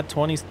 We got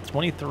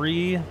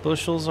 23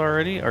 bushels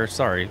already, or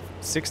sorry,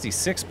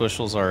 66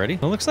 bushels already.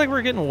 It looks like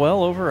we're getting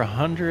well over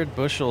 100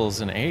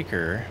 bushels an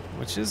acre,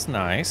 which is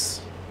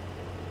nice.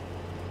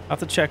 I'll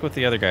have to check with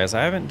the other guys.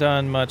 I haven't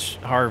done much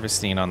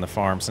harvesting on the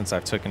farm since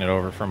I've taken it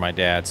over from my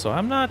dad, so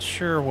I'm not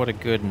sure what a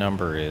good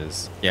number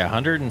is. Yeah,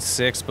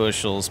 106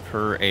 bushels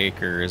per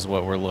acre is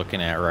what we're looking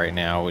at right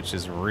now, which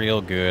is real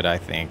good, I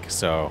think.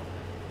 So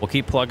we'll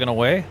keep plugging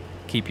away,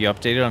 keep you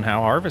updated on how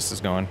harvest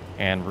is going,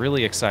 and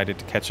really excited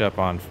to catch up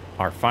on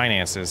our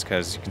finances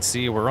because you can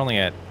see we're only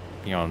at,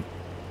 you know,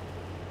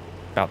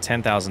 about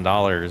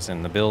 $10,000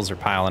 and the bills are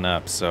piling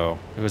up, so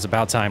it was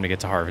about time to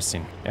get to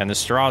harvesting. And the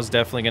straw is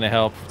definitely going to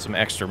help with some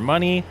extra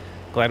money.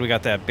 Glad we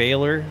got that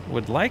baler.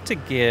 Would like to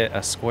get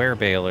a square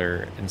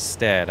baler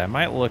instead. I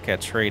might look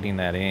at trading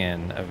that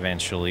in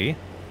eventually,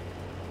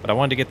 but I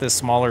wanted to get the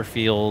smaller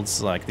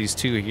fields like these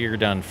two here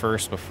done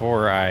first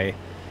before I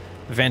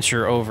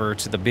venture over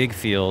to the big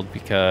field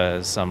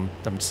because I'm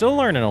still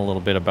learning a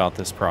little bit about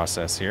this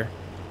process here.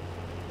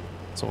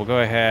 So we'll go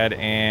ahead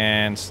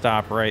and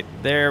stop right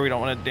there. We don't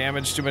want to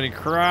damage too many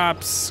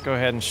crops. Go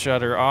ahead and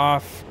shut her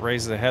off.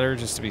 Raise the header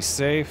just to be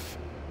safe.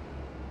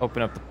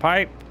 Open up the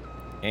pipe.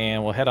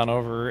 And we'll head on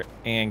over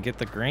and get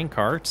the grain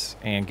cart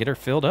and get her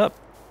filled up.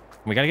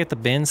 We got to get the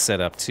bin set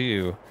up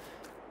too.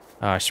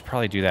 I should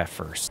probably do that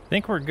first. I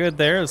think we're good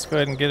there. Let's go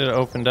ahead and get it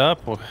opened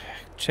up. We'll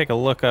take a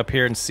look up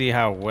here and see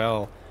how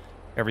well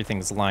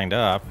everything's lined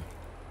up.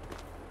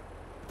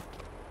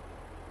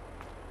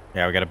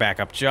 Yeah, we got to back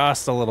up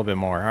just a little bit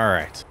more. All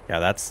right. Yeah,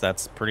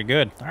 that's pretty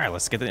good. All right,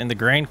 let's get it in the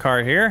grain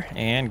cart here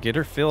and get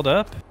her filled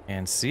up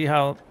and see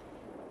how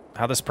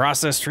this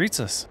process treats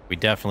us. We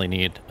definitely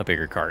need a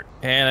bigger cart.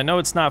 And I know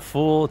it's not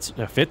full. It's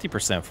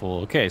 50%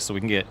 full. Okay, so we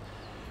can get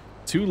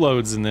 2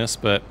 loads in this,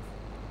 but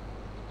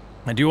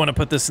I do want to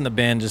put this in the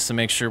bin just to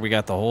make sure we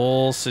got the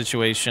whole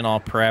situation all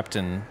prepped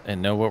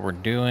and know what we're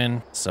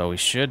doing. So we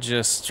should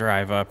just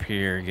drive up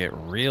here, get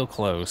real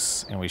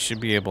close, and we should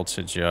be able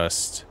to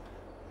just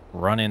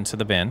run into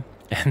the bin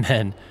and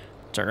then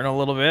turn a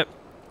little bit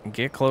and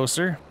get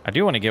closer. I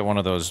do want to get one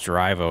of those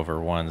drive over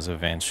ones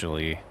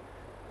eventually.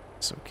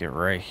 So get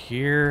right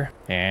here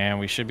and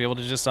we should be able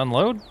to just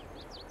unload.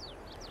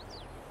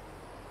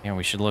 And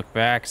we should look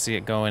back, see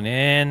it going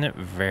in.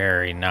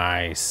 Very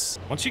nice.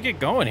 Once you get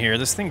going here,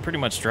 this thing pretty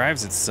much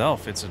drives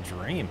itself. It's a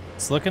dream.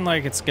 It's looking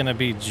like it's gonna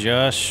be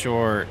just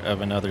short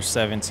of another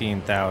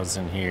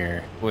 17,000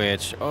 here,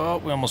 which, oh,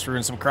 we almost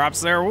ruined some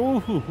crops there.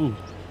 Woo-hoo-hoo.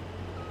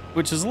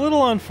 Which is a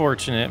little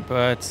unfortunate,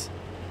 but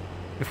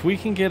if we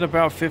can get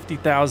about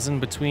 50,000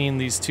 between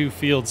these 2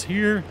 fields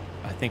here,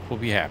 I think we'll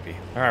be happy.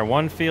 All right,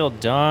 1 field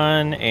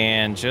done,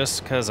 and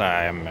just because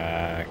I'm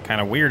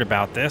kind of weird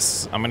about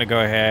this, I'm gonna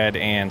go ahead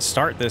and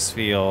start this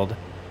field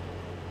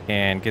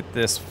and get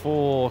this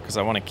full because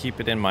I want to keep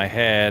it in my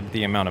head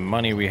the amount of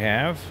money we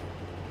have.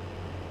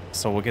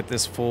 So we'll get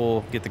this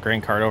full, get the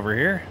grain cart over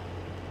here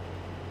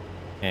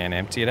and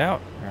empty it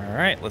out. All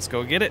right, let's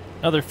go get it.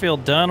 Another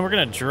field done. We're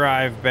gonna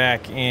drive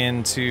back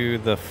into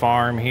the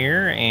farm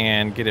here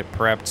and get it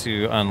prepped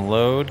to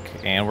unload,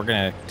 and we're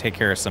gonna take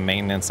care of some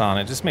maintenance on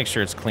it. Just make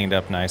sure it's cleaned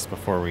up nice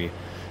before we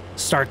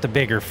start the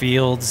bigger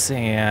fields,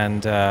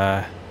 and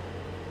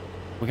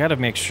we gotta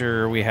make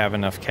sure we have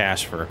enough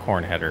cash for a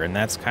corn header, and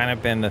that's kind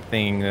of been the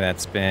thing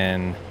that's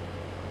been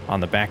on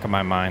the back of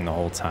my mind the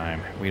whole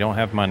time. We don't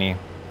have money.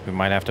 We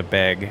might have to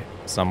beg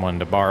someone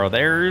to borrow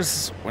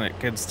theirs when it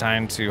gets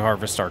time to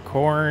harvest our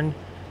corn.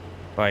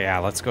 But yeah,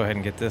 let's go ahead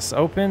and get this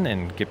open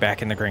and get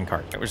back in the grain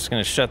cart. We're just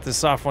gonna shut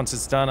this off once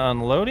it's done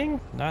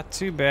unloading. Not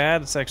too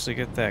bad. Let's actually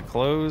get that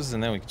closed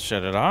and then we can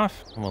shut it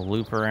off. And we'll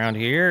loop around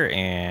here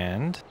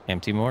and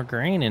empty more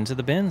grain into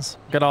the bins.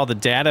 Got all the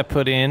data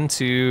put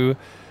into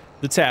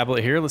the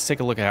tablet here. Let's take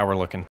a look at how we're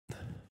looking.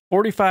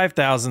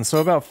 45,000, so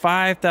about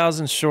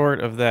 5,000 short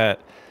of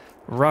that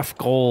rough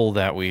goal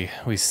that we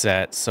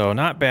set, so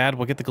not bad.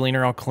 We'll get the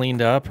gleaner all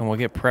cleaned up and we'll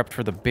get prepped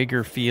for the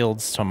bigger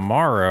fields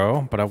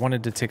tomorrow. But I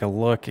wanted to take a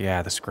look.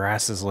 Yeah, this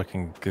grass is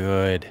looking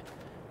good.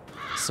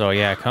 So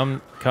yeah,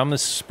 come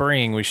this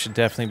spring, we should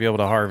definitely be able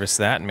to harvest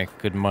that and make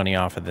good money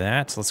off of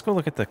that. So let's go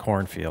look at the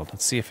cornfield.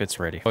 Let's see if it's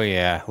ready. Oh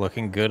yeah,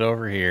 looking good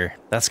over here.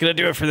 That's gonna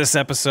do it for this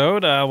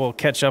episode. We'll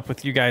catch up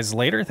with you guys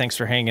later. Thanks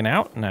for hanging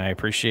out, and I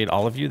appreciate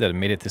all of you that have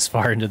made it this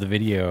far into the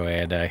video.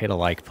 And hit a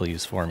like,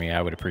 please, for me. I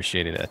would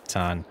appreciate it a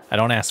ton. I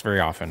don't ask very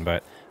often,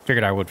 but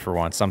figured I would for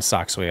once. I'm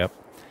socks way up.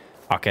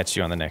 I'll catch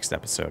you on the next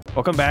episode.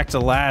 Welcome back to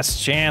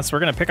Last Chance. We're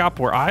gonna pick up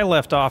where I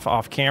left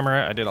off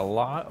camera. I did a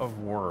lot of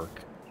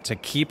work to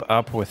keep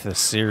up with the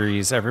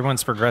series.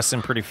 Everyone's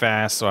progressing pretty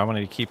fast, so I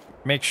wanted to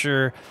make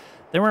sure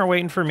they weren't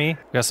waiting for me.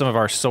 We got some of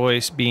our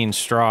soybean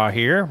straw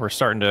here. We're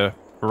starting to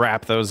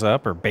wrap those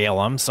up, or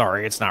bale them.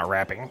 Sorry, it's not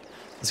wrapping.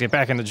 Let's get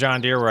back into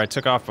John Deere where I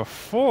took off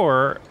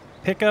before,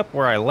 pick up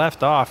where I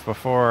left off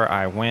before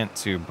I went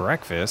to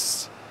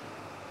breakfast,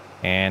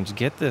 and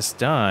get this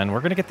done.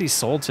 We're gonna get these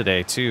sold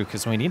today too,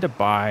 because we need to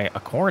buy a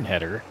corn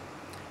header.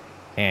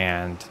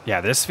 And yeah,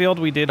 this field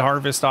we did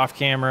harvest off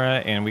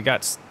camera, and we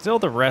got still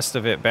the rest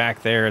of it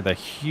back there, the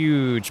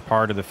huge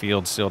part of the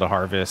field still to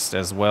harvest,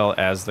 as well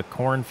as the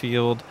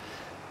cornfield.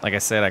 Like I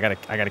said, I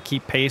gotta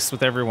keep pace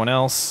with everyone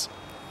else,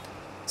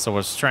 so I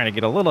was trying to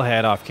get a little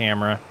ahead off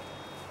camera.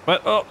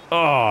 But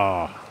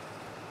oh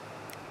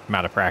I'm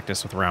out of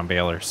practice with round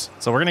balers.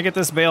 So we're going to get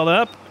this baled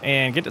up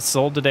and get it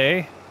sold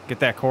today.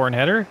 Get that corn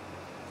header.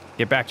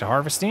 Get back to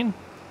harvesting.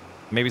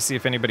 Maybe see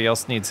if anybody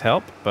else needs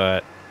help.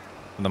 But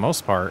for the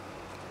most part,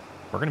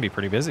 we're going to be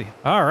pretty busy.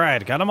 All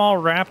right, got them all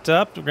wrapped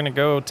up. We're going to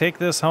go take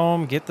this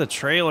home, get the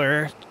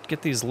trailer,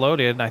 get these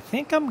loaded. I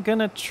think I'm going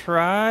to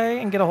try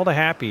and get a hold of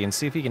Happy and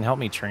see if he can help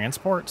me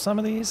transport some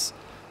of these.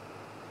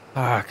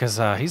 Because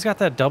he's got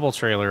that double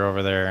trailer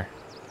over there.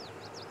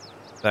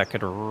 That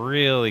could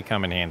really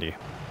come in handy.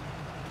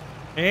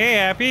 Hey,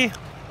 Happy.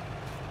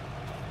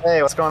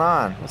 Hey, what's going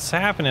on? What's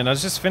happening? I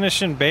was just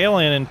finishing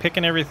baling and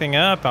picking everything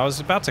up. I was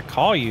about to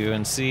call you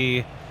and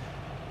see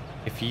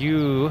if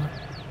you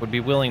would be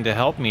willing to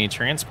help me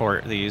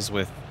transport these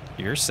with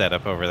your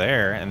setup over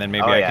there, and then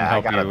maybe I can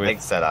help you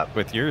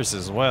with yours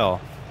as well.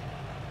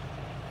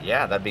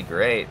 Yeah, that'd be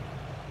great.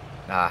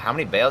 How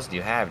many bales do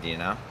you have? Do you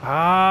know?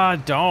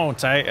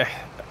 Don't.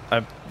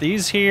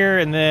 These here,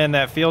 and then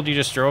that field you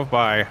just drove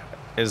by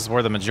is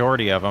where the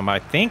majority of them. I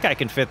think I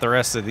can fit the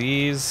rest of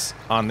these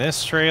on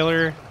this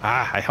trailer.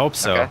 I hope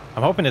so. Okay.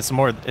 I'm hoping it's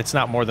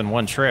not more than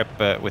one trip,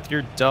 but with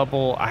your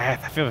double, I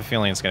have a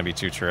feeling it's going to be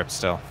 2 trips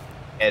still.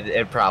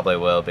 It probably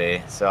will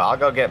be. So I'll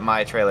go get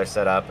my trailer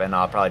set up, and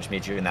I'll probably just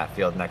meet you in that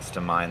field next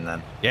to mine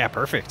then. Yeah,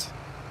 perfect.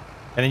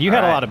 And then you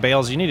had a lot of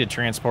bales you needed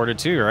transported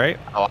too, right?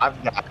 Oh,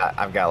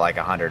 I've got like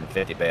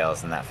 150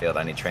 bales in that field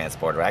I need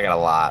transported. I got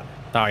a lot.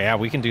 Oh yeah,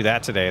 we can do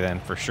that today then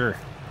for sure.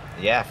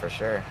 Yeah, for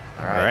sure.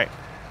 All right.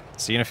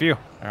 See you in a few.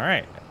 All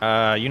right.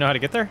 You know how to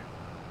get there?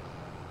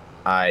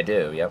 I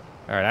do, yep.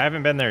 All right, I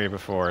haven't been there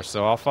before,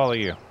 so I'll follow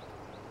you.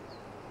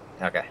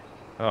 Okay.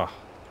 Oh,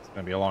 it's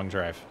going to be a long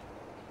drive.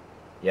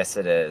 Yes,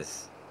 it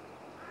is.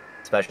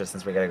 Especially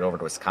since we got to go over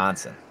to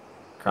Wisconsin,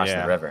 crossing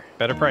the river.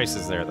 Better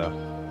prices there,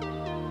 though.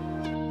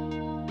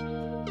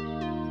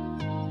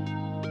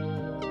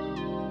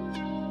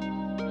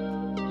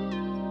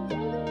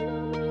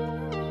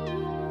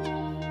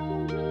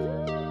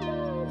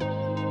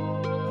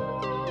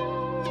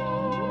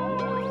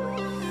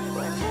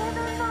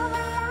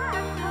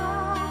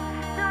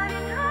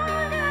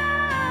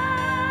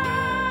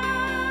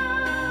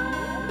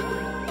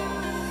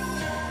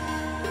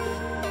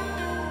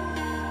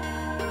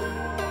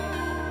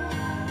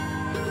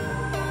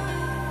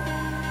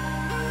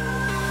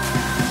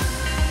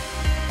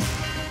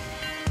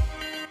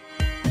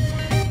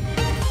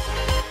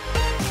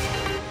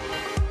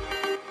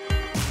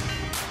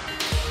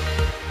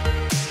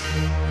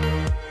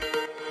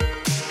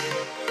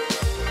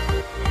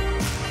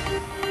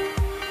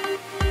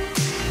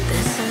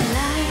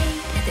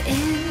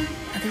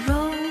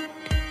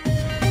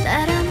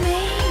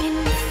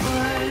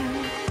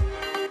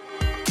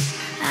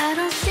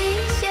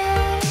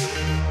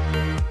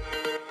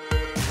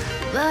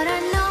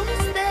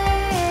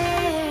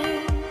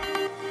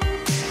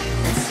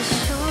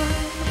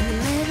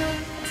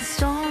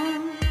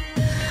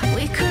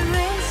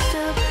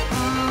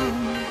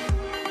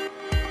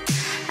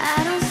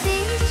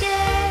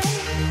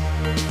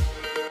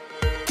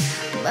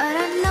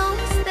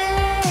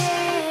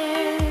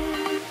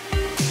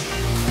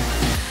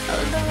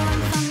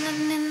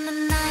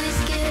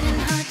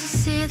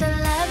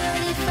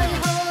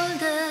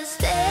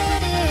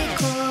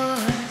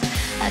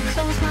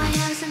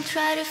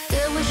 Try to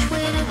feel which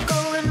way to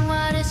go and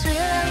what is real.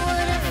 I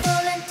wouldn't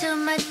fall into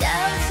my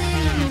doubts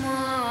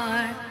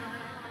anymore.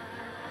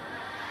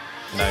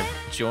 And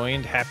I've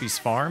joined Happy's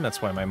farm.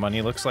 That's why my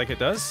money looks like it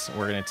does.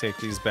 We're going to take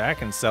these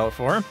back and sell it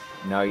for him.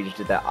 No, you just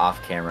did that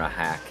off-camera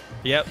hack.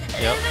 Yep.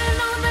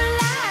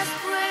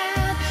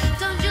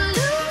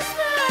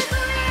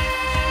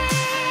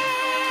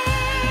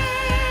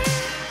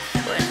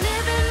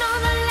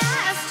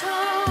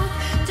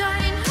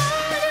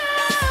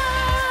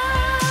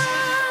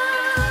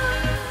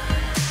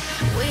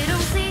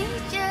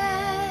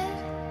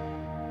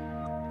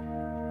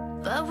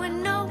 But we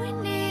know we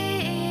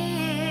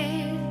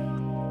need.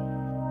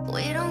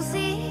 We don't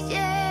see it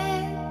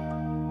yet.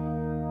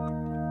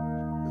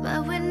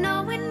 But we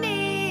know we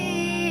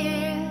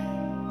need.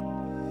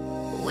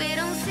 We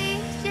don't see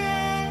it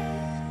yet.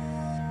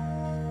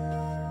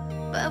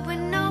 But we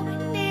know we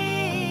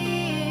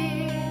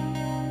need.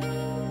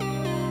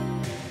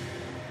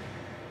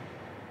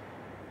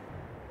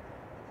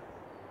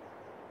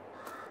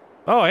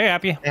 Oh, hey,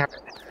 Happy.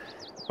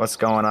 What's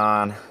going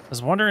on? I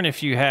was wondering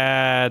if you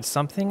had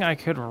something I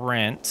could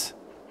rent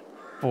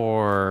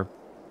for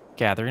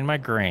gathering my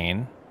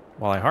grain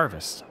while I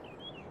harvest.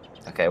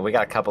 Okay, we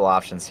got a couple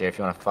options here if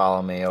you want to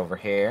follow me over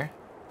here.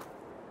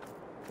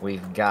 We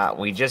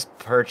just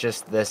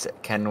purchased this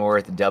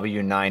Kenworth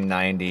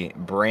W990,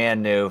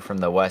 brand new from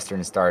the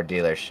Western Star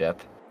dealership.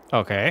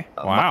 Okay,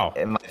 wow.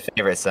 My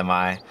favorite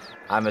semi.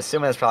 I'm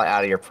assuming it's probably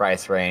out of your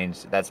price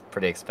range. That's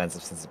pretty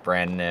expensive since it's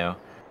brand new.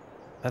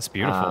 That's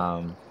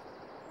beautiful.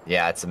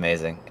 Yeah, it's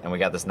amazing. And we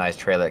got this nice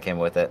trailer that came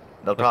with it.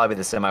 It'll probably be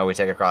the semi we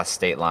take across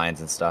state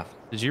lines and stuff.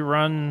 Did you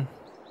run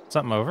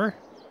something over?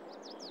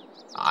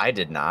 I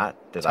did not.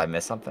 Did I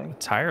miss something? The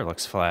tire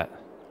looks flat.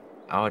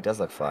 Oh, it does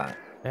look flat.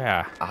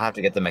 Yeah. I'll have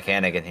to get the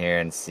mechanic in here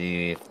and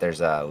see if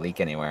there's a leak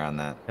anywhere on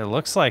that. It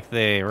looks like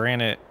they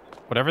ran it,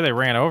 whatever they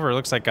ran over, it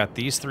looks like got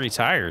these 3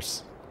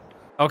 tires.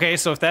 Okay,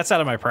 so if that's out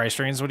of my price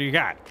range, what do you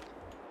got?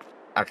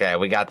 Okay,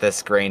 we got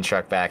this grain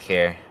truck back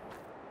here.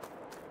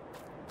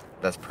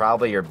 That's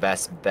probably your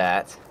best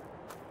bet.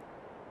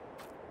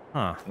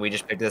 Huh. We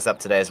just picked this up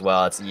today as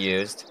well. It's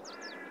used.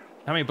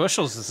 How many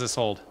bushels does this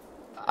hold?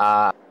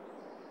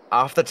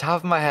 Off the top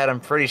of my head,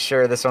 I'm pretty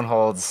sure this one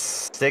holds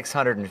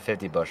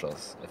 650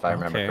 bushels, if I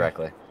remember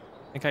correctly.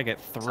 I think I get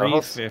So it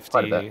holds quite a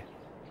 350 bit.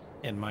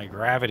 in my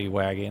gravity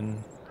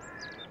wagon.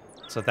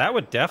 So that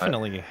would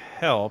definitely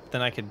help.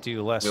 Then I could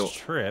do less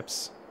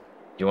trips.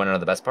 You want to know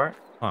the best part?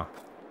 Huh.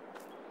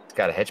 It's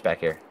got a hitch back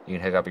here. You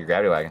can hook up your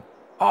gravity wagon.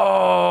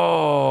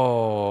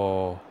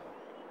 Oh.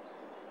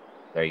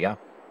 There you go.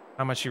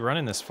 How much you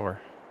running this for?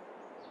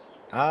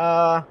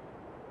 How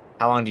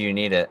long do you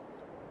need it?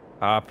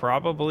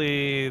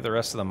 Probably the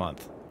rest of the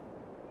month.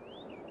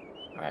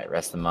 All right,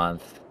 rest of the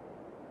month.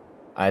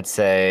 I'd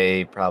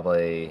say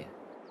probably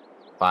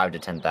 5 to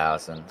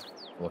 10,000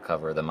 will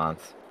cover the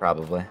month,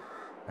 probably.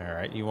 All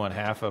right, you want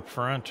half up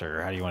front,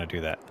 or how do you want to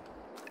do that?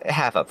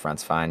 Half up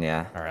front's fine,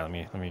 yeah. All right, let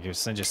me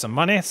just send you some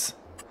monies.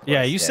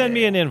 Yeah, you send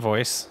me an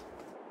invoice.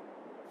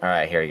 All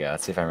right, here we go.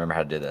 Let's see if I remember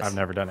how to do this. I've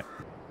never done it.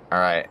 All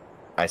right,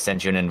 I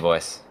sent you an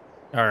invoice.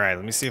 All right,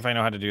 let me see if I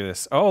know how to do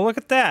this. Oh, look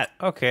at that.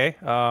 Okay.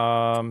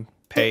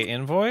 Pay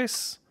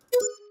invoice.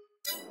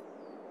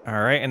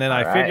 All right, and then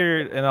I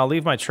figured, and I'll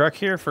leave my truck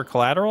here for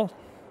collateral.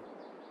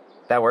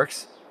 That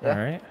works. Yeah.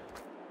 All right.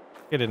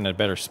 Get it in a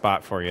better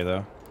spot for you,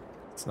 though.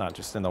 It's not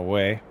just in the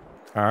way.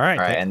 All right.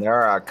 All right, and there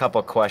are a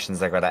couple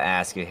questions I got to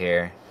ask you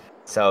here.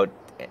 So,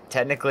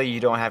 technically, you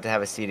don't have to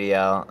have a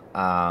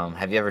CDL.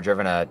 Have you ever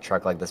driven a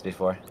truck like this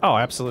before? Oh,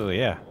 absolutely,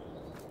 yeah.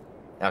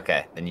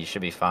 Okay, then you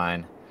should be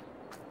fine.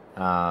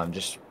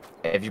 Just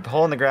if you're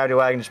pulling the gravity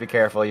wagon, just be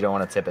careful. You don't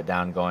want to tip it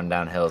down going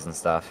down hills and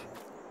stuff.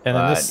 And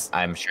then this,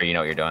 I'm sure you know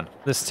what you're doing.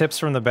 This tips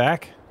from the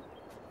back?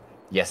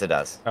 Yes, it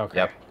does. Okay.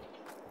 Yep.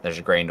 There's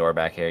a grain door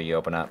back here. You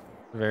open up.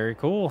 Very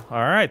cool. All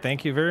right,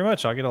 thank you very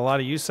much. I'll get a lot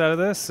of use out of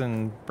this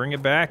and bring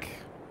it back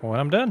when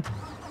I'm done.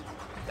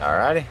 All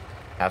righty.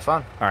 Have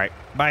fun. All right.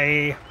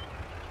 Bye.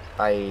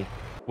 Bye.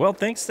 Well,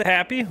 thanks to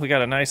Happy, we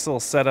got a nice little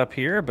setup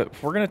here, but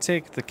if we're going to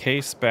take the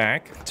case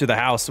back to the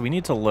house, we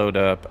need to load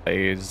up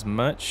as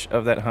much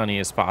of that honey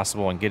as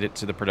possible and get it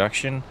to the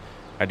production.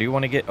 I do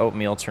want to get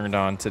oatmeal turned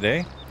on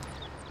today.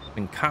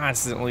 Been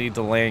constantly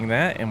delaying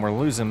that, and we're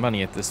losing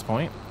money at this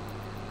point.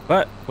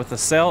 But with the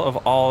sale of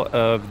all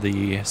of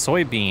the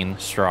soybean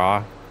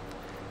straw,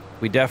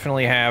 we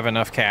definitely have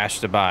enough cash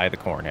to buy the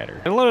corn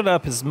header. I loaded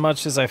up as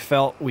much as I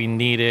felt we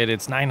needed.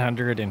 It's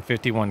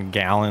 951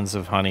 gallons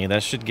of honey.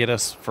 That should get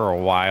us for a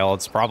while.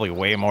 It's probably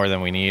way more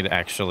than we need,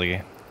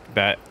 actually.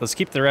 But let's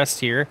keep the rest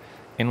here.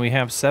 And we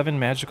have 7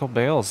 magical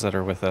bales that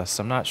are with us.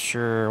 I'm not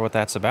sure what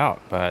that's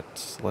about,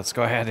 but let's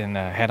go ahead and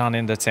head on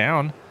into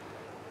town.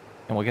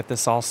 And we'll get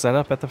this all set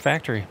up at the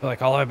factory.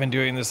 Like, all I've been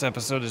doing this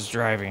episode is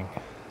driving.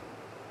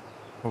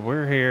 But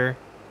we're here.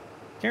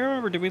 Can't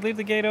remember, did we leave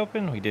the gate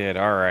open? We did.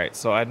 All right,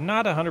 so I'm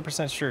not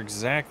 100% sure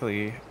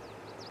exactly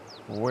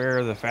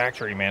where the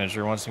factory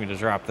manager wants me to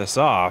drop this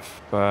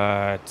off,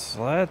 but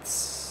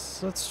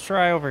let's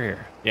try over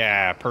here.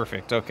 Yeah,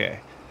 perfect. Okay.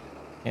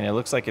 And it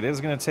looks like it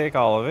is going to take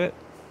all of it.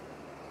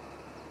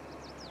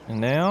 And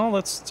now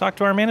let's talk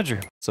to our manager.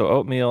 So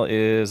oatmeal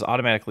is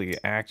automatically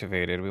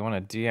activated. We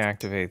want to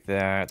deactivate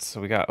that. So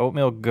we got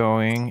oatmeal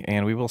going,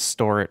 and we will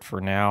store it for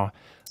now.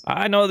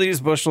 I know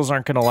these bushels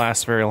aren't going to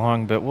last very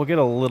long, but we'll get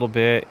a little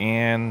bit,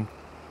 and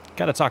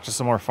got to talk to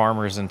some more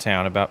farmers in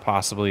town about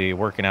possibly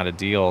working out a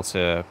deal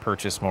to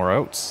purchase more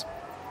oats.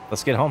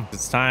 Let's get home.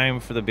 It's time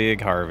for the big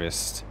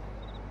harvest.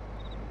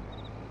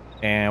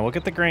 And we'll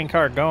get the grain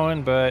cart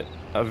going, but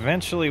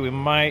eventually we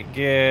might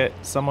get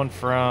someone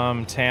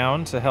from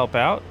town to help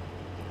out.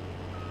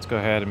 Let's go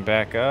ahead and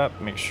back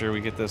up, make sure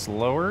we get this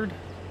lowered.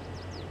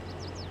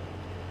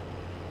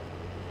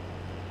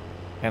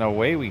 And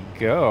away we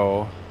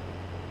go.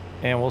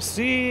 And we'll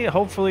see,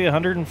 hopefully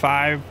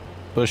 105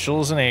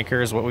 bushels an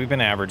acre is what we've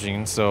been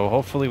averaging. So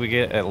hopefully we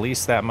get at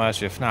least that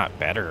much, if not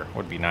better,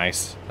 would be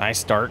nice.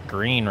 Nice dark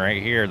green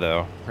right here,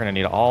 though. We're gonna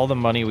need all the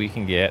money we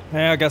can get.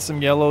 Yeah, I got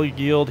some yellow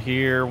yield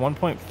here,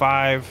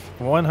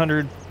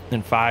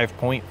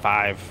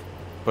 105.5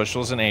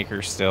 bushels an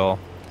acre still.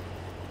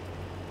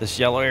 This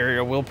yellow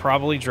area will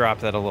probably drop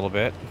that a little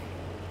bit.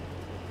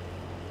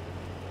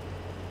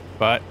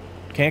 But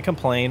can't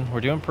complain. We're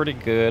doing pretty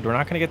good. We're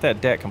not going to get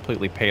that debt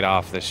completely paid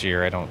off this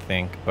year, I don't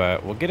think,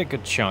 but we'll get a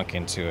good chunk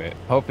into it.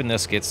 Hoping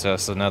this gets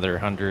us another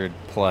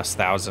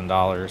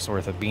 $100,000+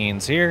 worth of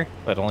beans here,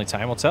 but only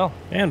time will tell.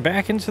 And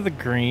back into the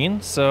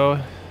green,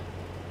 so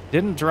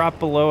didn't drop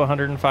below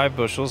 105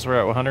 bushels.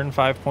 We're at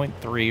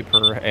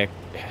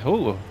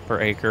 105.3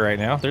 per acre right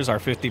now. There's our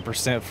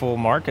 50% full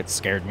mark. It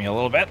scared me a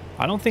little bit.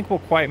 I don't think we'll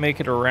quite make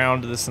it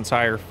around this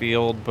entire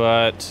field,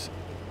 but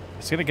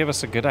it's going to give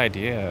us a good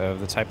idea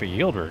of the type of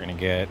yield we're going to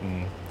get.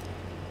 And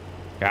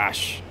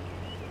gosh,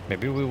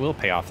 maybe we will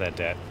pay off that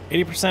debt.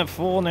 80%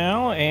 full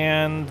now,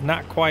 and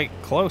not quite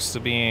close to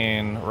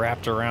being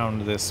wrapped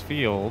around this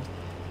field.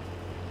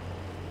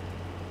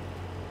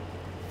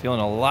 Feeling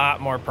a lot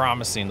more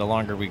promising the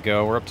longer we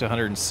go. We're up to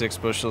 106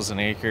 bushels an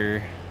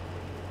acre.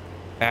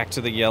 Back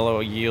to the yellow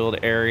yield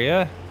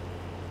area.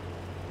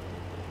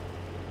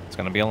 It's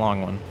gonna be a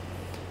long one.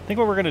 I think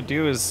what we're gonna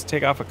do is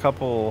take off a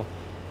couple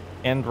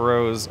end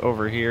rows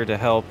over here to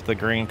help the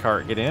grain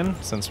cart get in,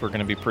 since we're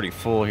gonna be pretty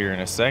full here in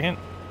a second.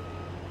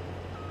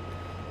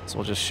 So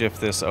we'll just shift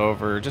this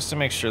over just to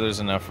make sure there's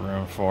enough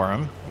room for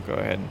them. We'll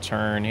go ahead and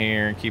turn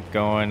here and keep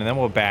going, and then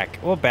we'll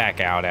back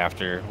out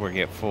after we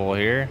get full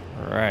here.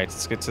 All right,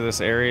 let's get to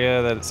this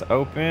area that's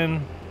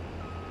open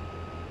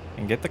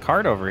and get the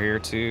cart over here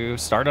to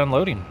start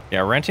unloading.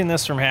 Yeah, renting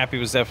this from Happy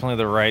was definitely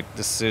the right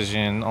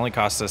decision. Only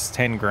cost us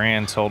 10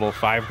 grand total,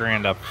 5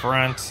 grand up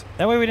front.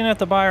 That way we didn't have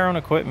to buy our own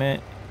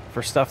equipment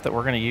for stuff that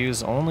we're gonna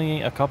use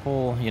only a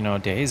couple,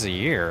 days a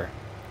year.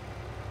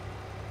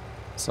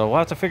 So we'll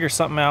have to figure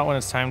something out when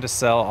it's time to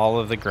sell all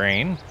of the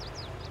grain,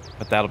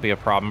 but that'll be a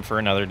problem for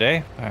another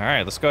day. All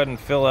right, let's go ahead and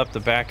fill up the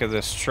back of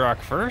this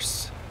truck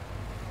first.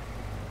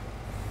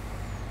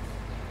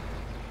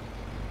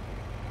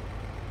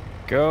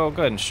 Go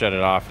ahead and shut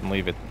it off and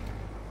leave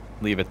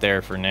it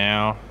there for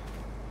now.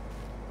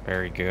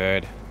 Very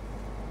good.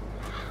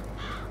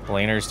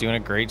 Blainer's doing a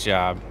great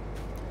job.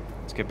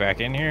 Let's get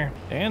back in here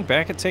and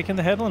back at taking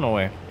the headland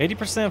away.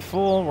 80%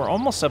 full. We're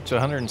almost up to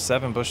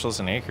 107 bushels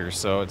an acre,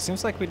 so it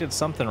seems like we did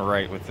something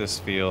right with this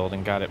field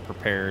and got it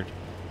prepared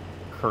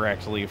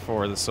correctly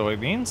for the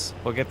soybeans.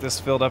 We'll get this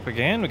filled up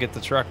again. We'll get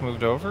the truck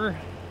moved over,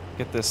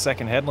 get this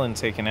second headland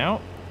taken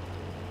out,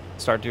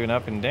 start doing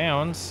up and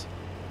downs.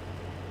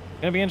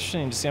 Gonna be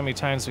interesting to see how many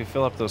times we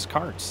fill up those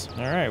carts.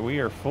 All right, we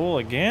are full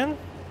again.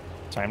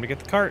 Time to get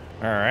the cart.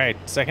 All right,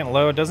 second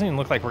load. Doesn't even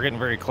look like we're getting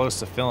very close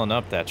to filling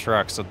up that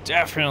truck, so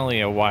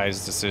definitely a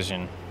wise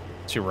decision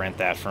to rent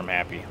that from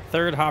Happy.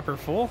 Third hopper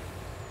full.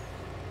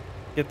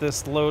 Get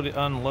this load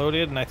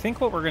unloaded, and I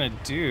think what we're gonna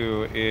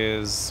do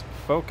is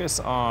focus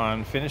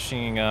on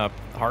finishing up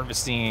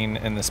harvesting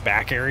in this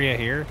back area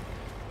here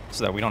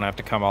so that we don't have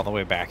to come all the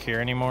way back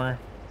here anymore.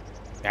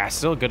 Yeah,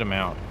 still a good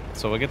amount.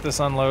 So we'll get this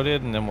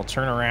unloaded, and then we'll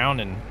turn around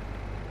and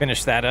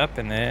finish that up,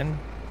 and then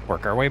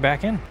work our way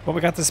back in. Well,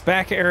 we got this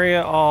back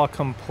area all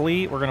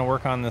complete. We're gonna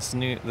work on this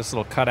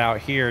little cutout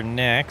here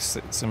next.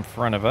 It's in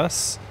front of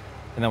us,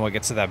 and then we'll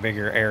get to that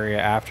bigger area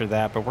after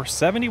that. But we're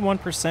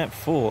 71%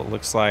 full, it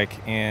looks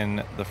like,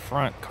 in the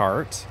front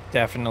cart.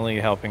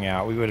 Definitely helping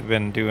out. We would have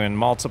been doing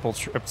multiple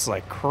trips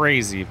like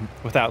crazy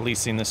without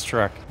leasing this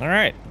truck. All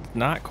right,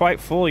 not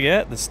quite full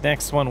yet. This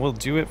next one will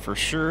do it for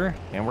sure,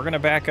 and we're gonna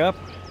back up.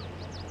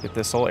 Get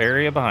this whole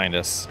area behind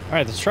us. All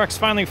right, the truck's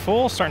finally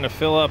full, starting to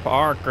fill up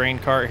our grain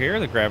cart here,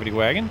 the gravity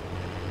wagon.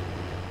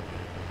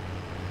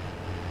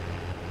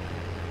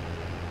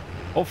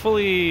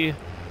 Hopefully,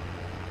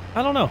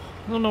 I don't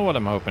know what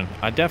I'm hoping.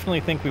 I definitely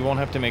think we won't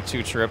have to make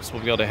 2 trips.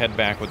 We'll be able to head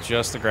back with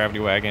just the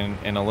gravity wagon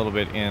and a little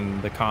bit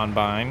in the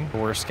combine.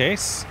 Worst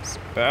case,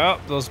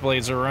 those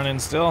blades are running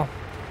still.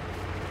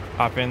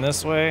 Hop in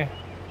this way,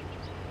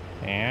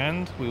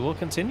 and we will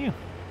continue.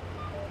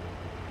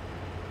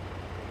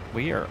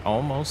 We are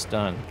almost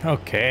done.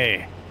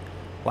 Okay,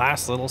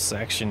 last little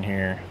section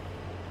here.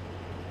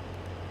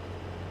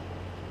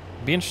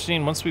 Be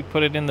interesting once we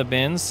put it in the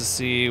bins to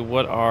see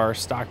what our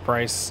stock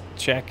price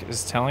check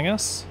is telling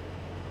us.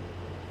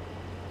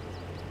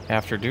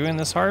 After doing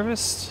this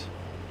harvest,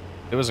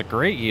 it was a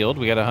great yield.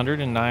 We got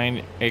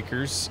 109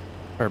 acres,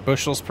 or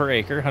bushels per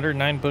acre,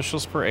 109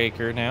 bushels per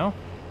acre now.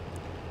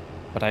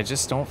 But I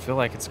just don't feel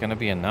like it's gonna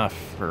be enough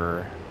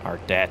for our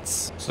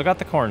debts. Still got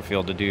the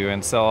cornfield to do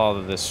and sell all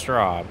of this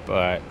straw,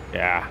 but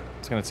yeah,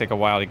 it's gonna take a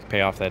while to pay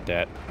off that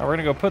debt. Now we're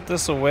gonna go put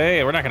this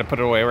away. We're not gonna put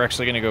it away. We're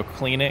actually gonna go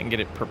clean it and get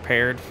it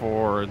prepared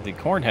for the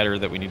corn header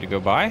that we need to go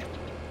buy.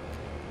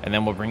 And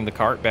then we'll bring the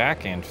cart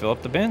back and fill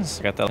up the bins.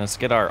 Got that. Let's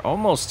get our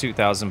almost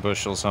 2,000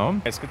 bushels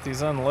home. Let's get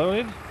these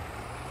unloaded.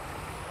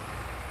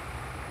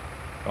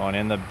 Going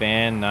in the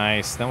bin,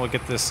 nice. Then we'll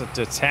get this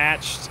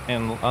detached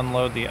and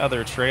unload the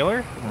other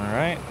trailer. All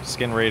right, just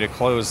getting ready to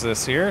close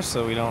this here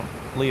so we don't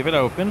leave it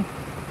open.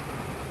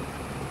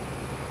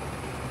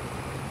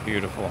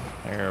 Beautiful,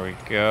 there we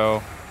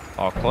go.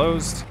 All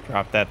closed.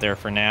 Drop that there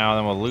for now,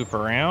 then we'll loop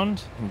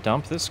around and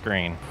dump this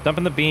grain.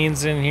 Dumping the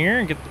beans in here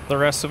and get the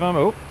rest of them.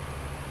 Oh,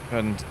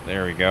 and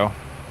there we go.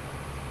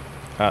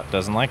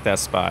 Doesn't like that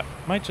spot.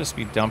 Might just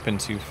be dumping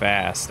too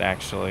fast,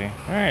 actually.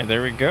 All right,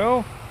 there we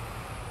go.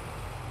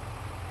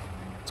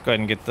 Let's go ahead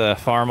and get the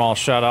farm all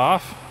shut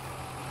off.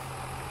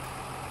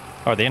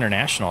 Oh, the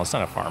international, it's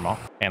not a farm all.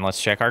 And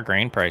let's check our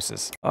grain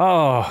prices.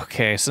 Oh,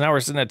 okay, so now we're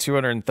sitting at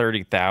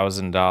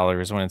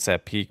 $230,000 when it's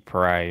at peak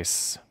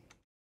price.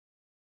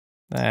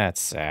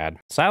 That's sad.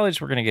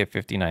 Silage, we're gonna get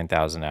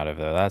 59,000 out of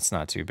though. That's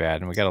not too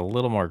bad. And we got a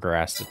little more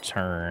grass to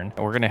turn.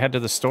 We're gonna head to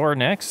the store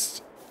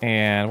next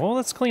And, well,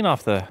 let's clean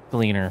off the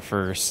gleaner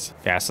first.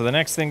 Yeah, so the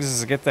next thing is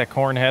to get that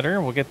corn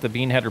header. We'll get the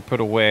bean header put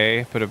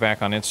away, put it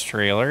back on its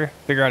trailer,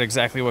 figure out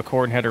exactly what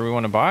corn header we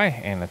want to buy,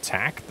 and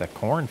attack the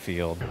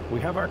cornfield. We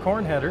have our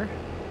corn header,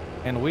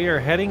 and we are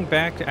heading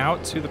back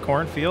out to the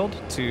cornfield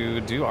to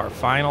do our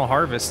final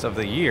harvest of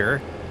the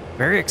year.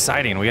 Very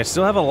exciting. We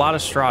still have a lot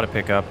of straw to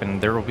pick up,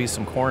 and there will be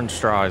some corn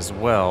straw as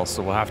well,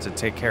 so we'll have to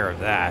take care of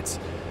that.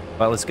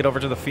 But let's get over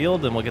to the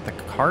field, and we'll get the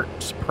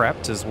carts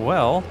prepped as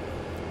well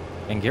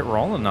and get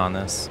rolling on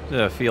this.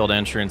 The field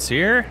entrance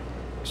here.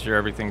 Make sure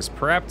everything's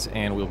prepped,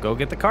 and we'll go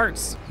get the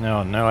carts.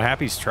 No,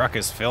 Happy's truck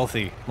is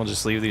filthy. We'll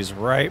just leave these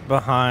right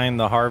behind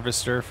the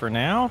harvester for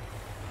now.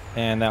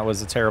 And that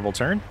was a terrible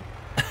turn.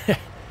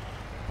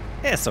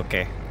 It's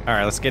okay. All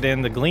right, let's get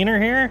in the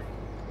gleaner here.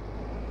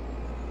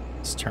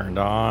 It's turned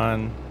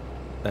on.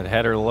 That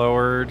header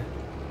lowered.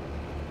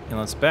 And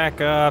let's back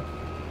up.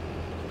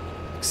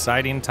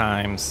 Exciting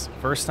times.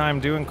 First time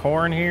doing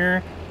corn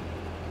here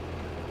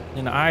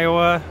in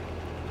Iowa.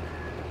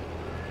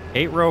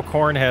 8-row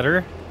corn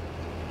header.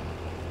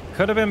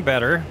 Could have been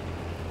better,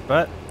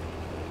 but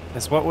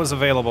it's what was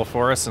available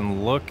for us,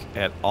 and look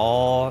at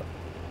all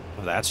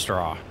of that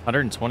straw.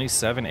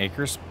 127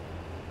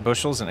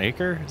 bushels an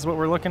acre is what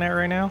we're looking at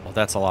right now. Well,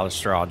 that's a lot of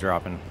straw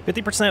dropping.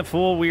 50%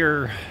 full. We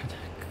are,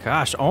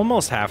 gosh,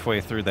 almost halfway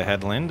through the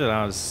headland, and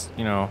I was,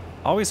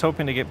 always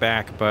hoping to get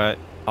back, but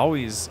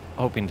always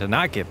hoping to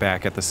not get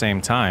back at the same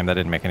time. That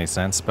didn't make any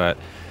sense, but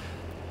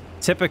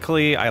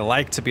typically, I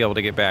like to be able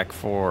to get back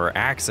for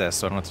access,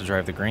 so I don't have to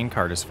drive the grain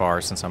cart as far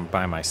since I'm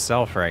by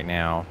myself right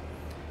now.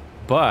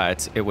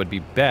 But it would be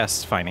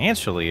best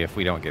financially if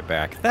we don't get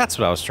back. That's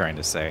what I was trying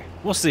to say.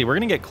 We'll see. We're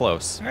going to get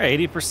close. All right,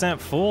 80%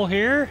 full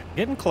here.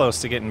 Getting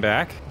close to getting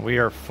back. We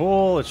are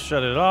full. Let's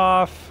shut it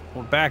off.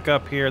 We'll back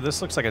up here.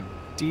 This looks like a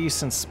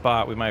decent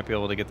spot we might be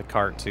able to get the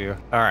cart to.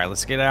 All right,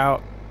 let's get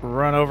out,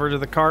 run over to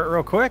the cart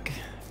real quick,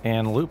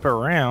 and loop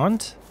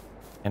around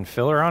and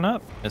fill her on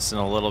up. Missing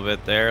a little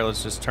bit there.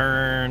 Let's just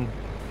turn.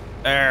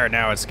 There,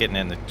 now it's getting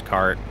in the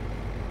cart.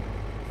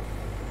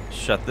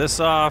 Shut this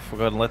off. We'll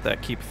go ahead and let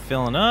that keep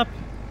filling up.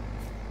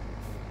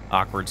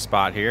 Awkward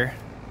spot here.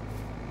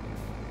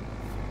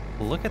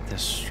 Look at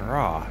this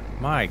straw.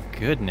 My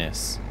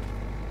goodness.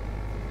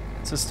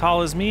 It's as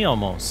tall as me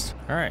almost.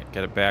 All right,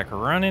 get it back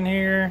running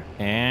here,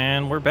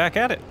 and we're back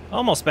at it.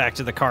 Almost back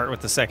to the cart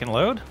with the second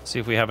load. See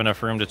if we have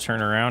enough room to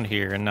turn around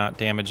here and not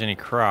damage any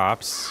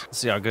crops. Let's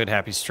see how good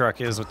Happy's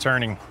truck is with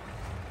turning.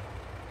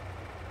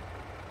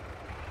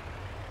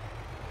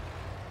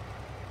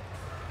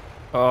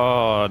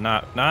 Oh,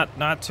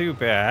 not too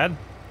bad.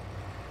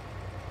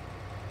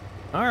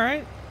 All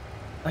right,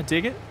 I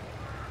dig it.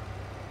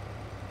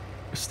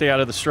 Stay out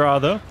of the straw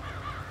though.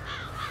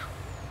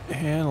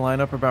 And line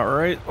up about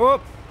right.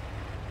 Oh!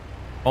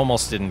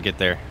 Almost didn't get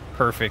there.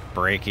 Perfect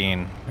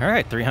braking. All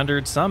right,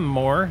 300 some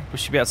more. We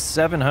should be at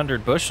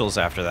 700 bushels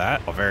after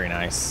that. Oh, very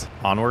nice.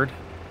 Onward,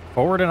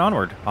 forward and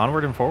onward.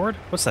 Onward and forward?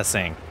 What's that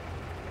saying?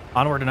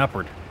 Onward and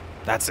upward.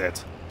 That's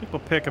it. I think we'll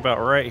pick about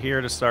right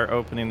here to start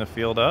opening the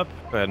field up.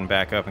 Go ahead and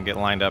back up and get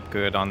lined up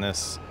good on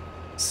this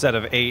set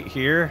of 8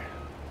 here.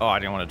 Oh, I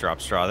didn't want to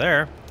drop straw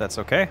there. That's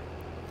okay.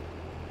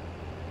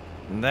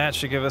 And that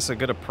should give us a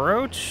good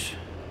approach.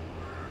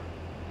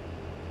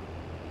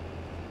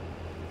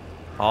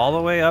 All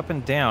the way up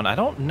and down. I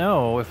don't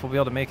know if we'll be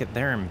able to make it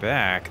there and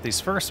back.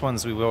 These first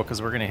ones we will,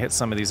 because we're going to hit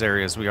some of these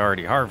areas we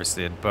already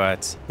harvested,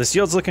 but this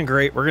yield's looking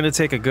great. We're going to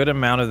take a good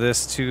amount of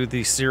this to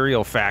the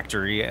cereal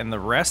factory, and the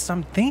rest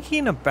I'm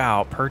thinking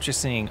about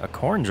purchasing a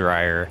corn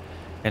dryer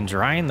and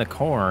drying the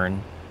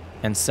corn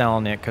and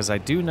selling it, because I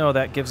do know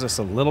that gives us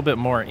a little bit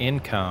more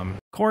income.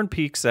 Corn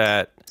peaks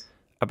at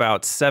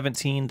about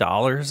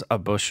 $17 a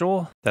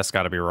bushel. That's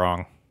got to be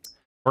wrong.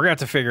 We're going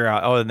to have to figure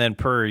out, oh, and then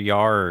per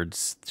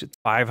yards,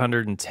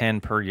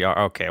 510 per yard.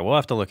 Okay, we'll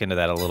have to look into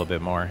that a little bit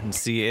more and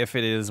see if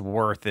it is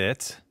worth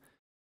it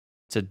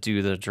to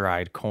do the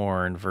dried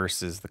corn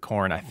versus the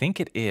corn. I think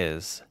it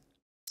is,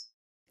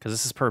 because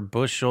this is per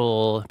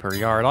bushel, per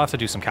yard. I'll have to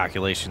do some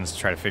calculations to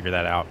try to figure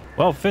that out.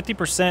 Well,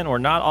 50%, we're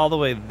not all the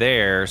way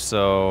there,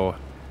 so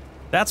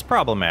that's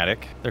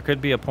problematic. There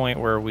could be a point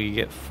where we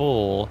get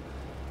full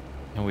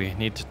and we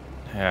need to,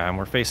 yeah, and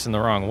we're facing the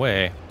wrong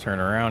way. Turn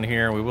around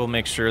here. We will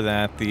make sure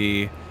that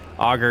the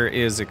auger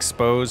is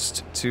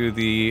exposed to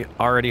the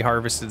already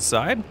harvested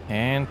side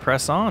and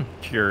press on.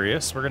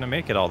 Curious, we're gonna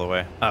make it all the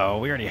way. Oh,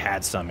 we already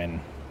had some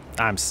in.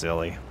 I'm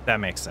silly.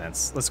 That makes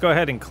sense. Let's go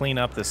ahead and clean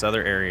up this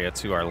other area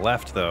to our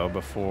left though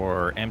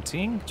before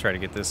emptying. Try to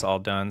get this all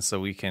done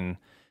so we can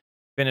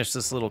finish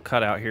this little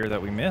cutout here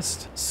that we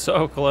missed.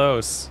 So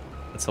close.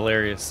 That's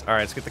hilarious. All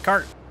right, let's get the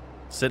cart.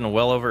 Sitting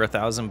well over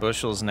 1,000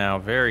 bushels now.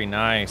 Very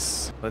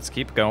nice. Let's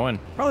keep going.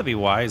 Probably be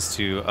wise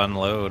to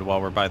unload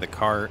while we're by the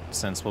cart,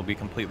 since we'll be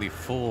completely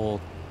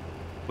full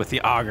with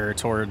the auger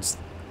towards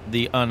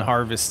the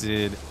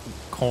unharvested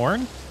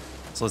corn.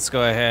 So let's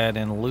go ahead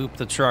and loop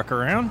the truck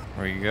around.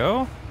 There you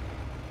go.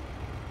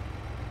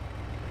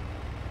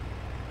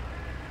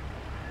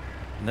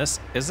 And is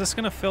this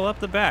gonna fill up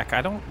the back?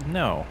 I don't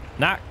know.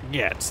 Not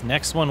yet.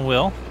 Next one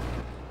will.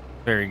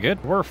 Very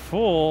good. We're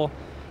full.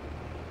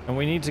 And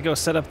we need to go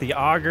set up the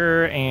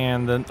auger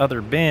and the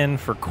other bin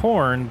for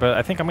corn, but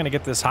I think I'm going to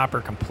get this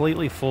hopper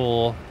completely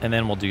full, and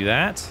then we'll do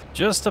that.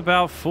 Just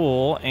about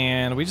full,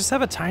 and we just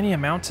have a tiny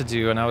amount to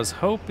do, and I was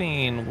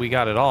hoping we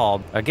got it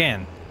all.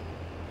 Again,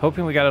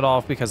 hoping we got it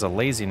all because of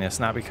laziness,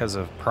 not because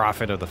of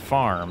profit of the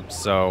farm.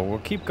 So we'll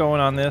keep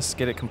going on this,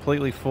 get it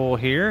completely full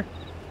here,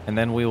 and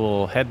then we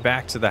will head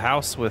back to the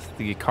house with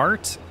the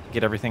cart,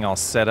 get everything all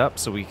set up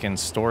so we can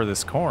store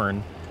this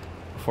corn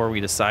before we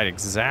decide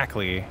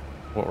exactly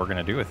what we're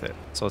gonna do with it.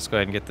 So let's go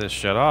ahead and get this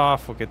shut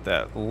off. We'll get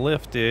that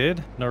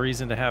lifted. No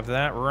reason to have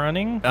that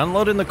running.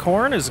 Unloading the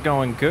corn is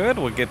going good.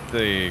 We'll get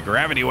the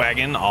gravity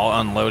wagon all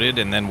unloaded,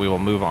 and then we will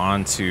move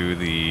on to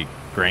the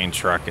grain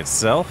truck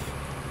itself.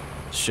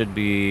 Should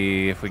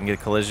be, if we can get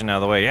collision out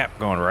of the way, yep,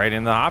 going right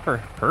in the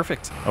hopper.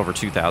 Perfect. Over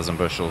 2,000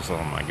 bushels,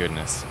 oh my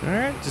goodness. All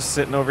right, just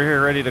sitting over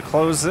here ready to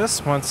close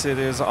this once it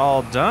is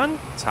all done.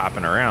 It's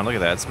hopping around, look at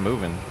that, it's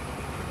moving.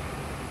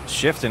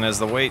 Shifting as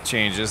the weight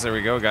changes. There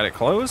we go, got it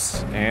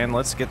closed. And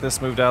let's get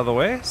this moved out of the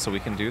way so we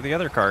can do the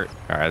other cart.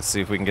 All right, let's see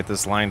if we can get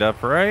this lined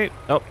up right.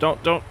 Oh, don't,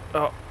 oh,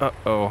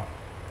 uh-oh.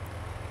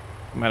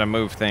 Might have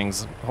moved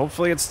things.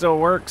 Hopefully it still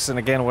works. And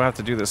again, we'll have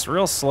to do this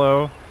real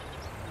slow.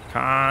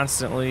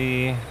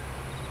 Constantly.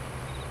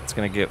 It's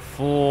gonna get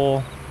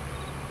full.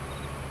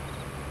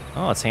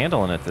 Oh, it's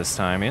handling it this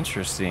time,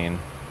 interesting.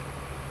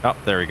 Oh,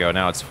 there we go,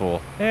 now it's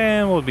full.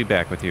 And we'll be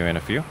back with you in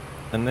a few.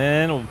 And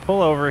then we'll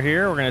pull over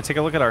here. We're going to take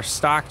a look at our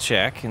stock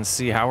check and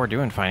see how we're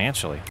doing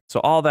financially. So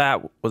all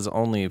that was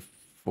only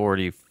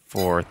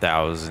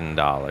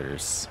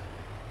 $44,000.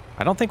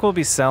 I don't think we'll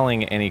be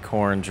selling any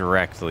corn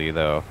directly,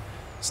 though.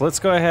 So let's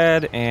go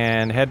ahead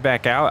and head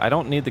back out. I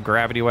don't need the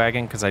gravity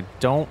wagon because I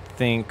don't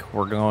think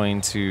we're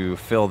going to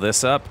fill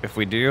this up. If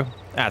we do,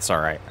 that's all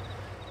right.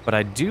 But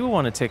I do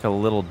want to take a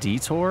little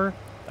detour.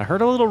 I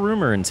heard a little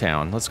rumor in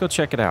town. Let's go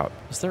check it out.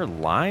 Is there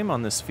lime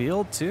on this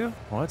field too?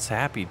 What's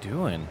Happy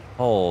doing?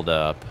 Hold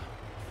up.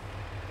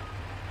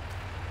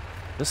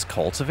 This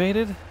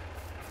cultivated?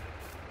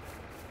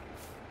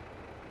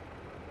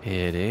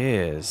 It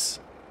is.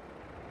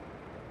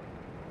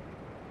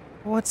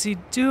 What's he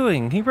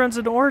doing? He runs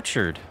an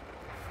orchard.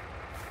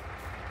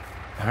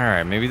 All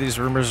right, maybe these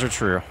rumors are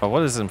true. But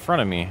what is in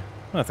front of me? I'm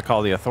gonna have to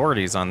call the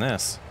authorities on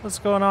this. What's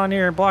going on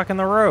here blocking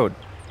the road?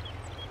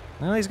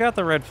 Well, he's got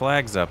the red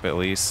flags up at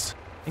least.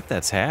 I think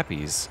that's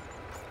Happy's.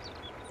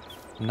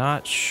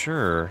 Not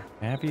sure.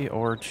 Happy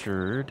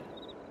Orchard.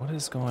 What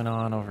is going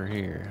on over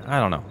here?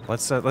 I don't know.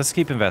 Let's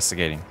keep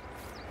investigating.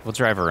 We'll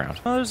drive around.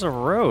 Oh, there's a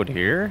road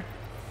here.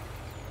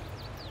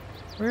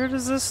 Where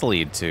does this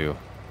lead to?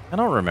 I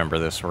don't remember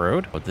this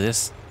road. But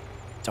this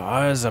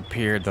does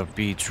appear to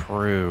be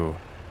true.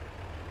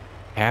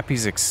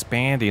 Happy's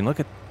expanding. Look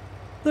at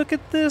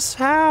this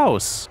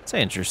house. It's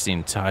an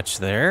interesting touch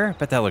there.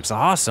 Bet that looks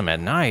awesome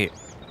at night.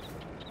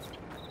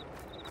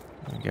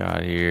 What we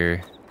got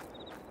here?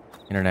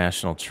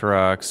 International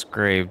trucks,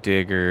 grave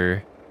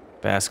digger,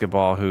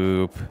 basketball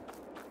hoop.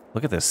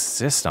 Look at this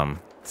system.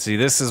 See,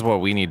 this is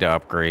what we need to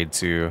upgrade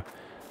to.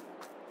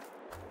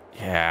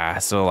 Yeah,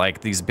 so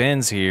like these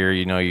bins here,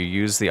 you know, you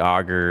use the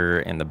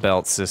auger and the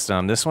belt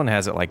system. This one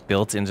has it like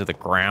built into the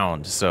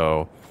ground,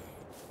 so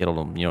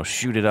it'll, you know,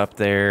 shoot it up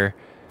there.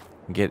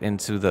 Get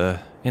into the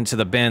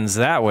bins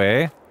that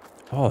way.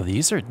 Oh,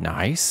 these are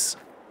nice.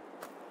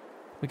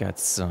 We got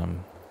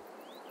some.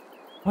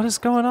 What is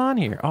going on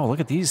here? Oh, look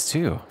at these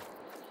too.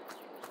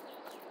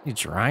 You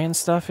drying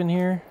stuff in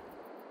here?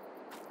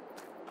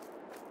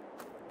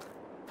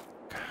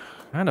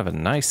 Kind of a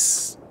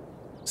nice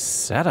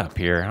setup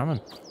here. I'm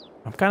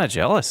kind of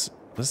jealous.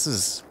 This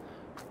is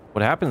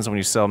what happens when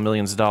you sell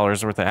millions of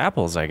dollars worth of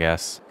apples, I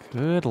guess.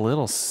 Good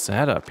little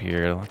setup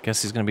here. I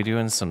guess he's going to be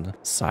doing some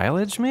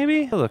silage,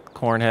 maybe? The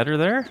corn header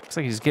there. Looks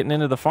like he's getting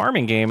into the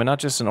farming game and not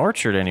just an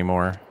orchard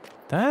anymore.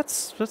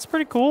 That's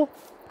pretty cool.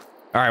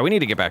 All right, we need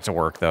to get back to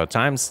work, though.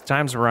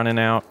 Time's running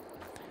out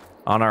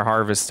on our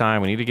harvest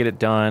time. We need to get it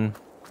done,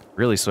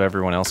 really, so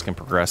everyone else can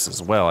progress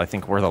as well. I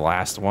think we're the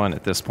last one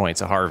at this point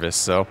to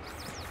harvest, so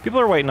people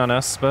are waiting on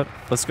us, but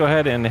let's go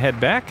ahead and head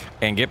back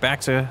and get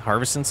back to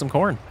harvesting some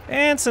corn.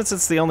 And since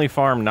it's the only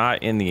farm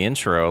not in the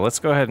intro, let's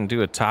go ahead and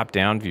do a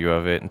top-down view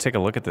of it and take a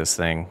look at this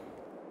thing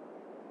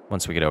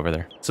once we get over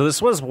there. So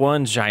this was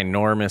one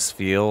ginormous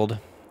field,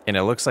 and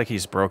it looks like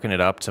he's broken it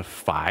up to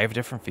 5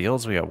 different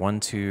fields. We got 1,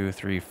 2,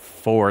 3,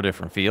 4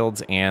 different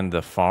fields and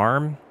the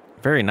farm.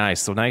 Very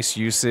nice. So nice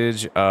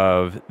usage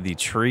of the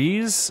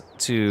trees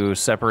to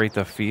separate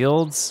the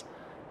fields.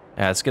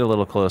 Yeah, let's get a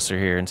little closer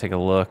here and take a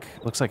look.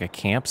 Looks like a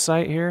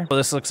campsite here. Oh,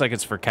 this looks like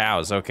it's for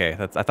cows. Okay,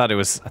 I thought that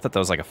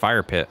was like a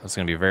fire pit. I was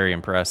gonna be very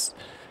impressed.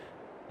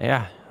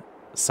 Yeah,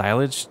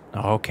 silage.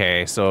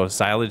 Okay, so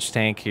silage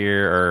tank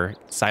here, or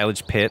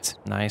silage pit.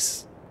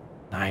 Nice,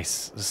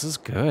 nice. This is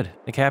good.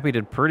 I think Happy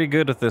did pretty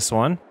good with this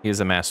one. He is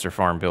a master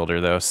farm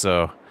builder though,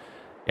 so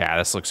yeah,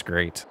 this looks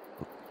great.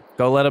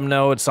 Go let him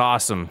know it's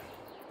awesome.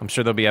 I'm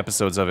sure there'll be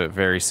episodes of it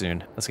very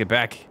soon. Let's get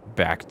back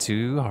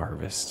to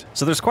harvest.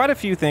 So there's quite a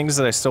few things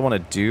that I still want to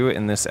do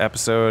in this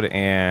episode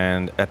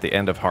and at the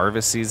end of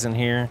harvest season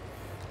here.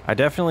 I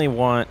definitely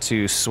want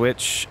to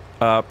switch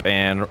up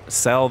and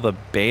sell the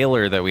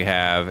baler that we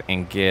have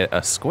and get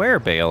a square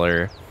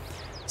baler.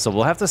 So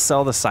we'll have to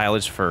sell the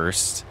silage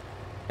first,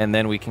 and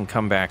then we can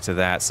come back to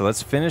that. So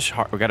let's finish.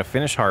 We got to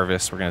finish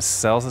harvest. We're going to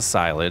sell the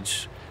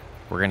silage.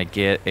 We're going to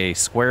get a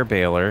square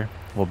baler.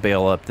 We'll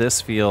bale up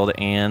this field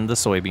and the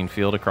soybean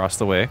field across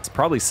the way. Let's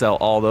probably sell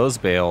all those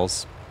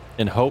bales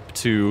and hope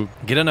to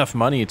get enough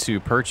money to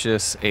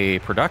purchase a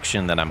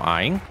production that I'm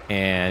eyeing.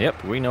 And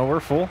yep, we know we're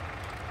full.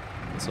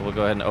 So we'll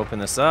go ahead and open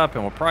this up,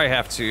 and we'll probably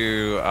have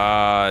to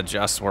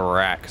adjust where we're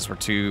at because we're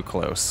too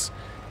close.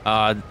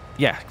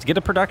 Yeah, to get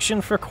a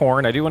production for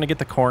corn, I do want to get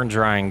the corn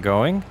drying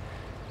going,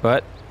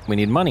 but we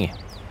need money.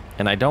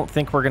 And I don't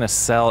think we're going to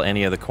sell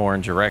any of the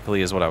corn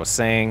directly is what I was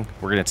saying.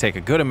 We're going to take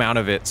a good amount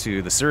of it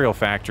to the cereal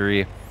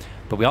factory,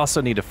 but we also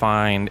need to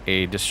find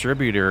a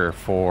distributor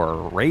for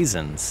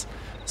raisins.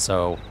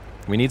 So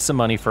we need some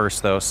money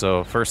first, though.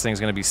 So first thing is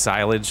going to be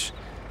silage,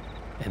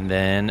 and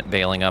then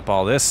baling up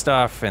all this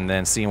stuff, and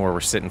then seeing where we're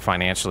sitting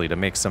financially to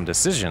make some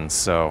decisions.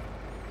 So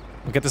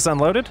we'll get this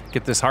unloaded,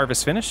 get this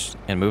harvest finished,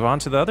 and move on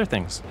to the other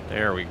things.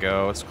 There we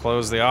go. Let's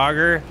close the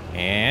auger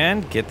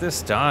and get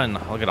this done.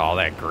 Look at all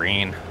that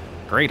green.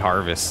 Great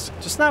harvest.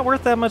 Just not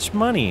worth that much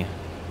money.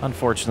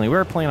 Unfortunately,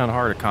 we're playing on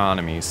hard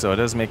economy, so it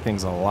does make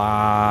things a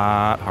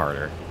lot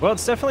harder. Well,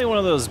 it's definitely one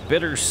of those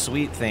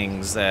bittersweet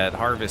things that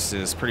harvest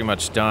is pretty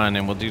much done,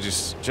 and we'll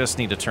just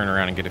need to turn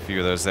around and get a few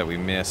of those that we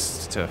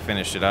missed to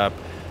finish it up.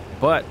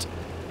 But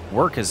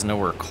work is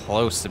nowhere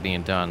close to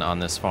being done on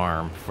this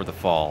farm for the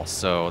fall,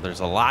 so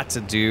there's a lot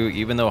to do.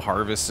 Even though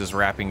harvest is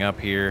wrapping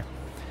up here,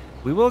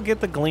 we will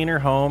get the gleaner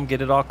home,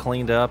 get it all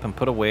cleaned up and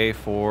put away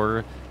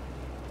for,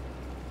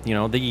 you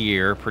know, the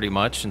year pretty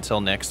much until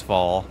next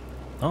fall.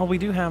 Oh, we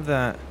do have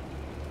that.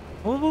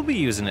 Well, we'll be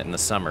using it in the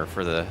summer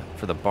for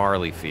the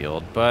barley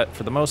field, but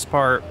for the most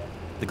part,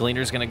 the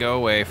gleaner's gonna go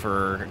away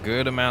for a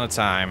good amount of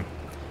time.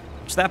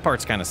 Which that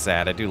part's kind of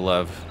sad. I do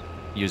love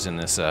using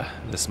this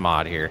this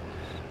mod here,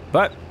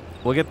 but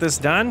we'll get this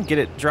done, get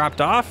it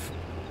dropped off,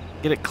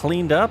 get it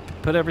cleaned up,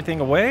 put everything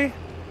away,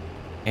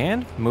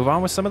 and move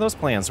on with some of those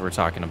plans we're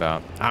talking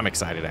about. I'm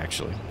excited,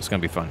 actually. It's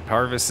gonna be fun.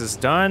 Harvest is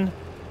done.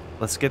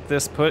 Let's get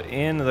this put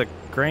in the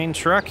grain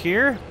truck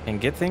here and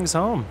get things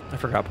home. I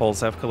forgot poles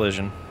have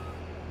collision.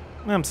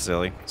 I'm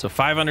silly. So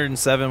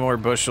 507 more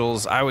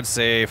bushels. I would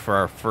say for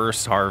our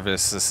first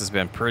harvest, this has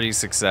been pretty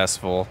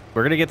successful.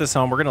 We're gonna get this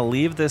home. We're gonna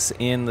leave this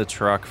in the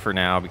truck for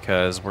now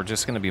because we're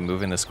just gonna be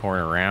moving this corn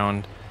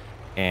around,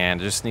 and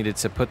just needed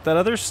to put that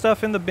other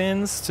stuff in the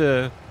bins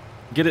to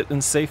get it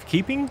in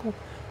safekeeping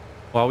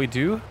while we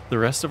do the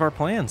rest of our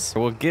plans.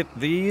 We'll get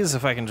these,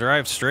 if I can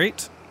drive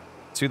straight,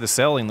 to the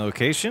selling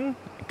location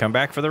and come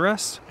back for the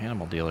rest.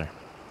 Animal dealer.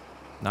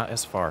 Not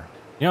as far.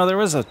 You know, there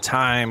was a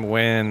time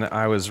when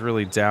I was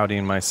really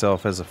doubting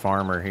myself as a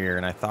farmer here,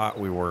 and I thought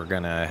we were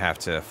gonna have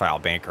to file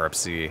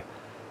bankruptcy.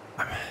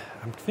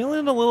 I'm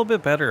feeling a little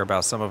bit better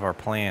about some of our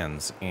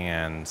plans,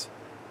 and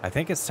I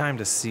think it's time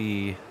to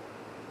see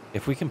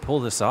if we can pull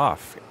this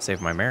off.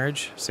 Save my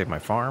marriage, save my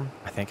farm.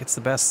 I think it's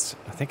the best.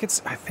 I think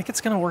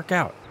it's gonna work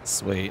out.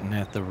 Just waiting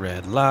at the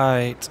red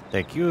light.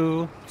 Thank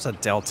you. It's a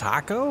Del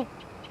Taco?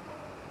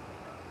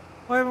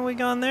 Why haven't we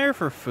gone there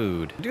for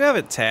food? I do have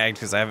it tagged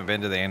because I haven't been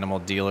to the animal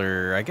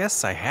dealer. I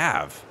guess I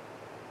have.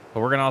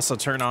 But we're gonna also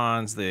turn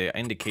on the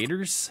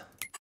indicators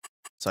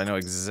so I know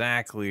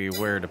exactly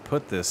where to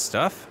put this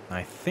stuff.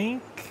 I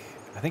think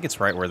it's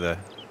right where the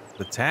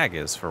tag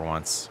is for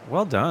once.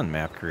 Well done,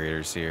 map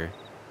creators here.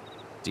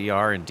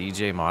 DR and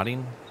DJ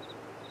modding.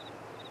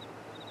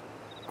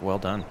 Well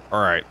done.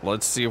 All right,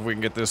 let's see if we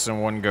can get this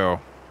in one go.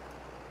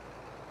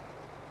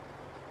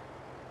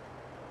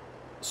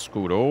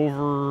 Scoot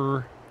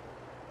over.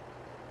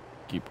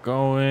 Keep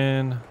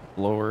going.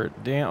 Lower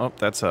it down. Oh,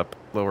 that's up.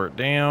 Lower it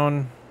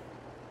down.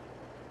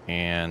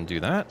 And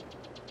do that.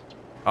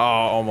 Oh,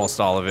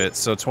 almost all of it.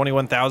 So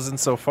 21,000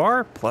 so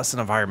far, plus an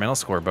environmental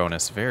score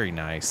bonus. Very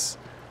nice.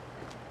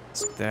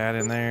 Stick that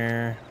in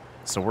there.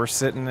 So we're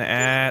sitting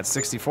at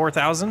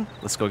 64,000.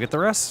 Let's go get the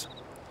rest.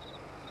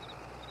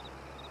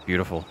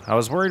 Beautiful. I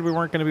was worried we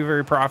weren't going to be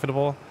very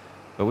profitable,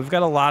 but we've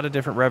got a lot of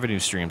different revenue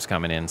streams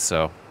coming in.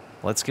 So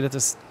let's get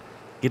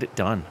it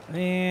done.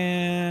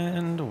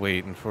 And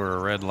waiting for a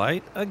red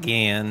light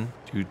again.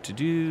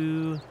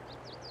 There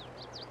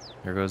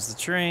goes the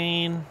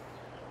train.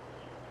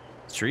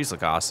 The trees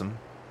look awesome.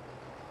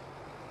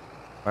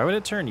 Why would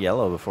it turn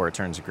yellow before it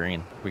turns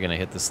green? We're gonna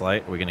hit this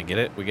light. We're gonna get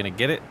it. We're gonna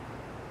get it.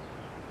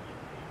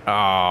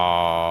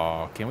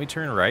 Oh, can we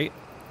turn right?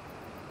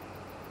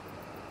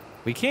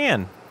 We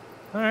can.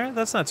 All right,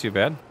 that's not too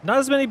bad. Not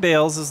as many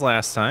bales as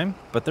last time,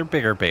 but they're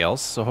bigger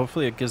bales, so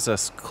hopefully it gives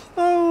us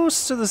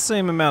close to the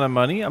same amount of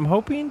money. I'm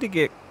hoping to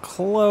get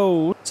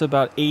close to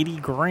about 80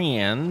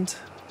 grand.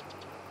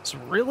 It's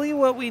really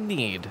what we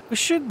need. We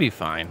should be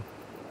fine.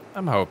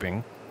 I'm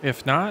hoping.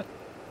 If not,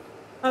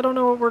 I don't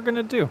know what we're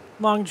gonna do.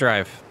 Long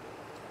drive.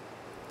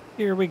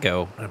 Here we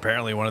go. And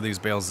apparently one of these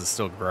bales is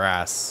still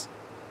grass.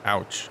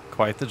 Ouch.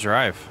 Quite the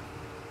drive.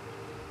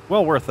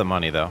 Well worth the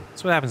money, though.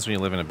 That's what happens when you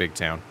live in a big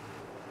town.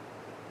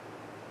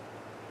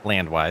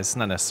 land-wise,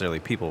 not necessarily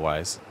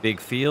people-wise. Big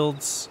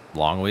fields,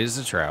 long ways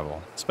to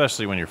travel,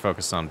 especially when you're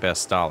focused on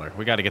best dollar.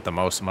 We got to get the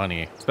most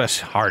money,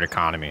 especially hard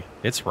economy.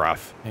 It's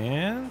rough.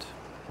 And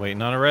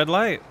waiting on a red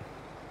light.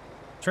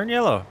 Turn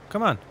yellow.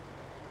 Come on.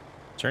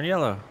 Turn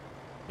yellow.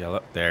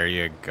 Yellow. There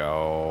you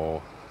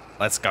go.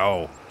 Let's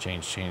go.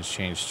 Change, change,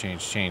 change,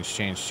 change, change,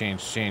 change,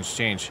 change, change,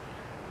 change.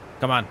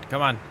 Come on,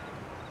 come on.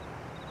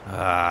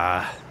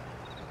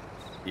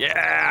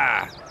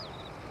 Yeah.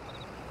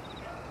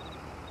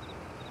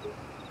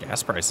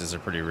 Gas prices are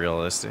pretty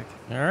realistic.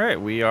 All right,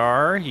 we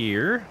are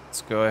here.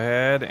 Let's go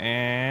ahead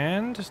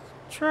and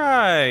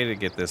try to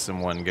get this in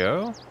one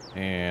go.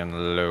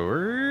 And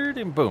lowered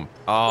and boom.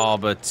 All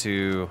but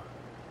two.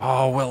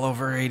 Oh, well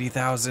over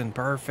 80,000.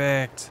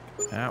 Perfect.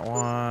 That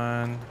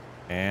one.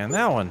 And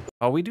that one.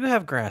 Oh, we do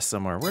have grass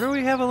somewhere. Where do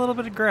we have a little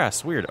bit of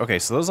grass? Weird. Okay,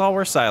 so those all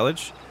were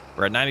silage.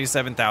 We're at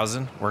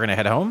 97,000. We're going to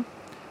head home.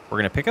 We're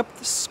going to pick up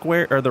the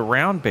square or the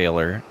round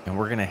baler, and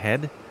we're going to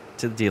head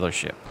to the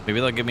dealership. Maybe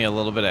they'll give me a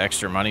little bit of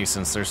extra money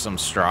since there's some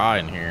straw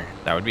in here.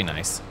 That would be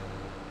nice.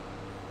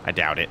 I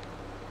doubt it.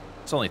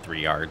 It's only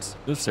 3 yards.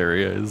 This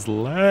area is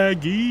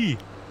laggy.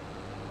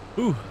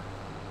 Ooh.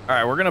 All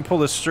right, we're going to pull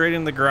this straight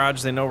in the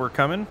garage. They know we're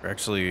coming. We're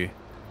actually,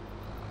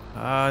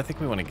 I think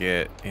we want to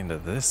get into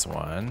this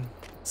one.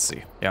 Let's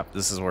see. Yep,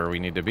 this is where we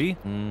need to be.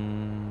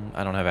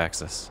 I don't have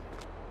access.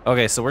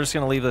 Okay, so we're just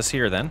going to leave this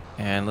here then.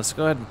 And let's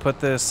go ahead and put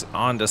this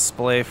on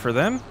display for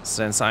them.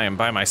 Since I am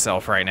by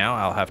myself right now,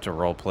 I'll have to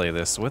role play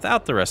this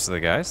without the rest of the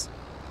guys.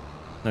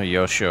 No,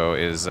 Yosho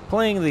is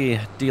playing the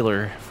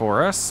dealer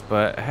for us,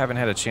 but I haven't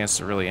had a chance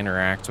to really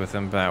interact with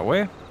him that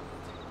way.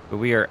 But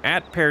we are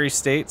at Perry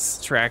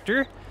State's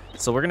tractor.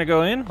 So we're going to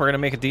go in, we're going to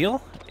make a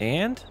deal,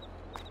 and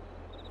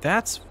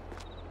that's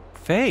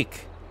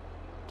fake.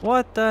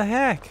 What the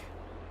heck?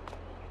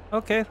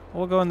 Okay,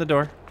 we'll go in the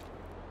door.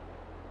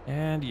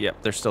 And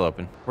yep, they're still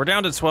open. We're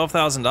down to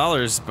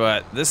 $12,000,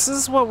 but this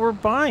is what we're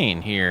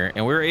buying here.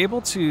 And we're able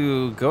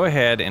to go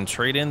ahead and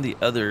trade in the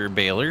other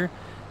baler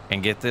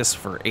and get this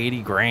for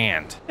 80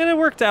 grand. And it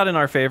worked out in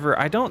our favor.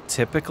 I don't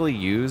typically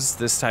use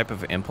this type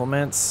of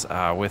implements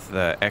with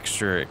the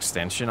extra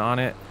extension on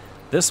it.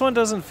 This one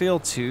doesn't feel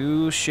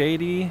too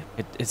shady.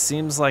 It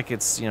seems like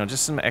it's, you know,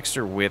 just some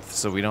extra width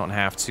so we don't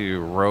have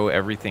to row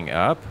everything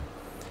up.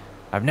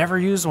 I've never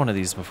used one of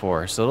these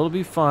before, so it'll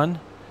be fun.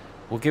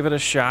 We'll give it a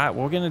shot.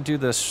 We're gonna do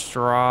the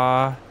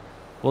straw.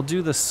 We'll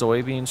do the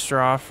soybean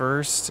straw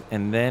first,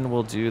 and then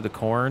we'll do the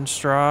corn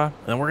straw. And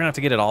then we're gonna have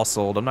to get it all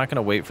sold. I'm not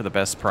gonna wait for the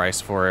best price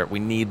for it. We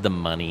need the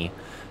money.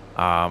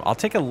 I'll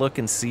take a look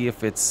and see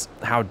if it's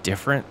how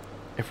different.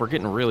 If we're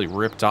getting really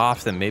ripped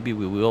off, then maybe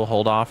we will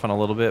hold off on a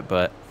little bit,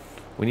 but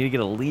we need to get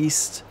at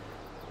least,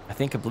 I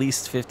think at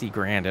least 50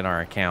 grand in our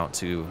account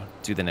to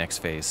do the next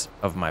phase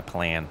of my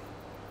plan.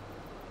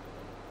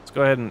 Let's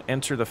go ahead and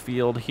enter the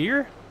field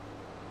here.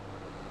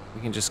 We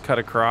can just cut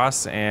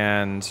across,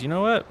 and you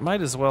know what?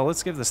 Might as well.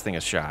 Let's give this thing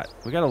a shot.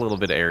 We got a little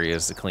bit of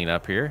areas to clean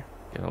up here.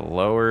 Get it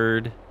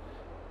lowered.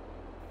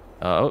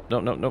 Oh,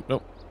 nope, nope, nope,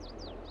 nope.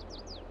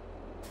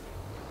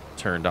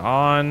 Turned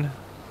on.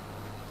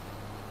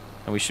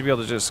 And we should be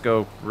able to just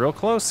go real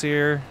close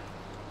here.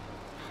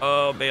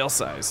 Oh, bale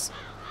size.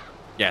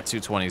 Yeah,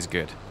 220 is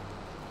good.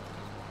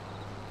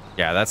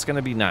 Yeah, that's going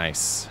to be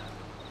nice.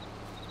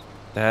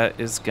 That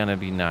is going to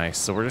be nice.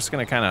 So we're just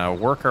going to kind of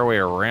work our way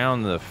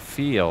around the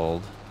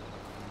field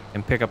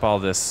and pick up all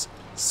this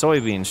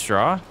soybean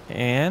straw,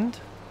 and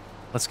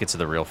let's get to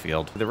the real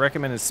field. The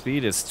recommended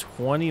speed is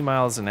 20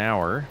 miles an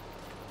hour.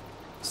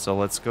 So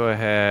let's go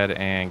ahead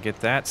and get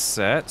that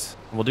set.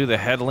 We'll do the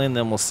headland,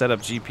 then we'll set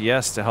up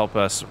GPS to help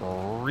us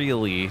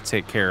really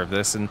take care of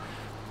this. And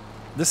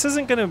this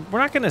isn't gonna, we're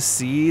not gonna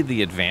see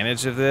the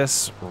advantage of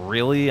this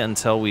really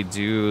until we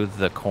do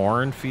the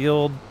corn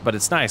field, but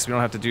it's nice. We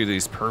don't have to do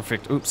these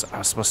perfect, oops, I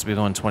was supposed to be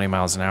going 20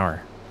 miles an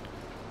hour.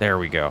 There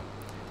we go.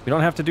 We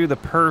don't have to do the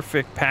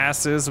perfect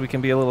passes. We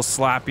can be a little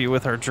sloppy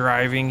with our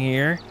driving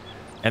here.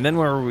 And then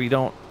where we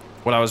don't,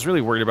 what I was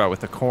really worried about with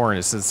the corn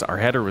is since our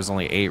header was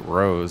only 8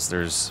 rows,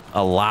 there's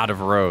a lot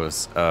of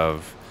rows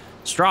of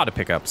straw to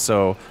pick up.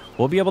 So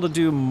we'll be able to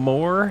do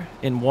more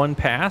in one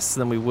pass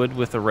than we would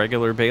with a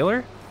regular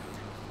baler.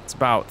 It's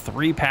about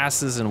 3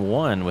 passes in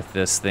one with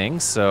this thing.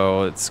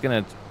 So it's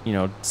gonna, you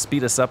know,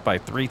 speed us up by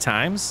 3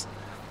 times.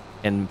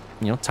 And,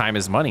 you know, time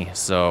is money.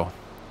 So,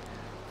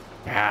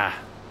 yeah.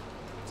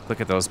 Look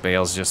at those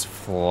bales just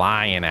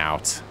flying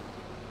out.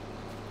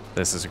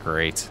 This is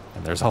great.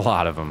 And there's a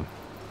lot of them.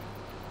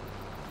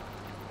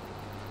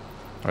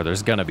 Or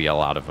there's gonna be a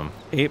lot of them.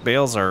 8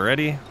 bales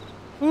already.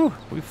 Woo,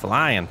 we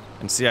flying.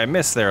 And see, I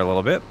missed there a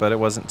little bit, but it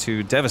wasn't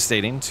too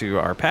devastating to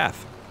our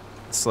path.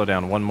 Let's slow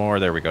down one more.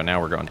 There we go. Now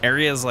we're going.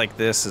 Areas like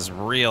this is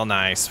real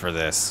nice for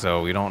this,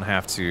 so we don't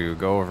have to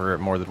go over it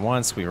more than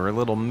once. We were a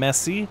little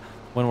messy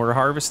when we're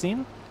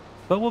harvesting,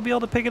 but we'll be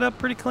able to pick it up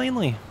pretty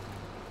cleanly.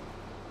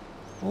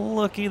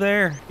 Looky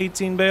there,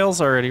 18 bales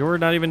already. We're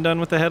not even done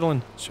with the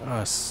headland.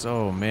 Just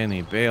so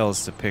many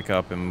bales to pick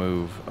up and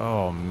move.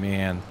 Oh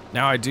man.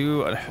 Now I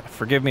do,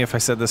 forgive me if I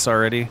said this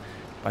already,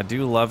 I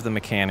do love the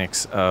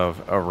mechanics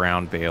of a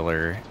round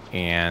baler,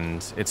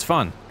 and it's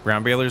fun.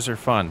 Round balers are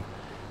fun.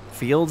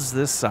 Fields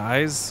this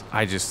size,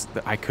 I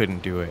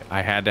couldn't do it.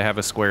 I had to have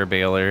a square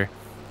baler.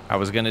 I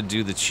was gonna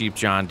do the cheap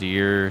John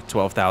Deere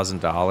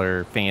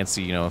 $12,000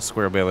 fancy, you know,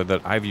 square baler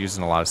that I've used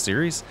in a lot of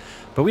series,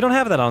 but we don't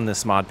have that on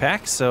this mod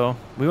pack, so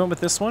we went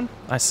with this one.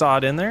 I saw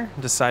it in there,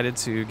 decided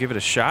to give it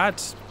a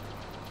shot.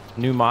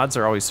 New mods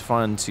are always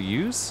fun to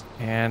use.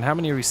 And how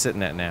many are we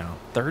sitting at now?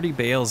 30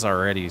 bales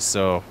already,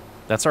 so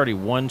that's already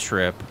one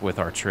trip with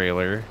our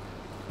trailer,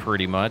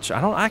 pretty much.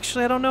 I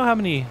don't know how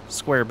many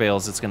square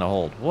bales it's gonna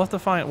hold. We'll have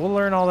to we'll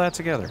learn all that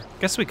together.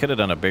 Guess we could have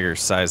done a bigger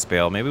size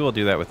bale. Maybe we'll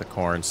do that with the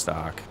corn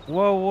stock.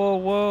 Whoa, whoa,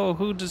 whoa,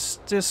 who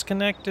just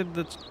disconnected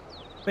the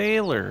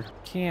baler?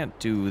 Can't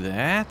do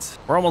that.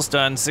 We're almost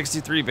done,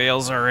 63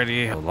 bales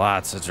already.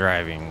 Lots of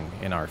driving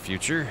in our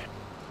future.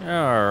 All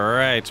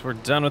right, we're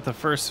done with the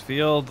first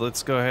field.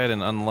 Let's go ahead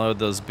and unload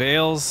those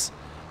bales.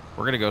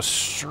 We're gonna go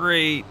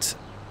straight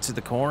to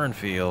the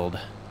cornfield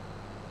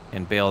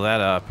and bale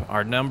that up.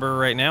 Our number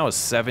right now is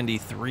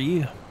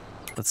 73.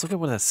 Let's look at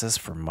what that says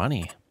for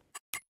money.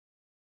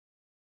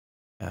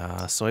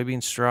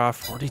 Soybean straw,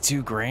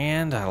 42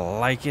 grand. I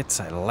like it.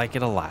 I like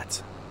it a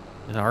lot.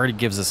 It already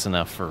gives us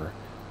enough for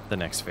the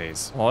next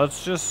phase. Well,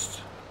 let's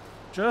just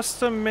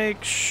to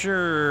make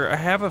sure. I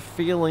have a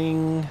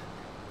feeling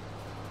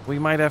we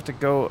might have to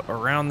go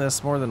around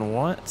this more than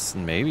once.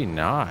 Maybe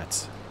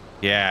not.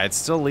 Yeah, it's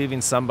still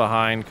leaving some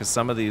behind because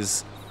some of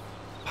these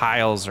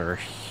piles are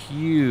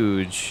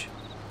huge.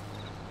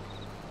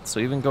 So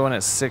even going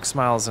at 6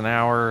 miles an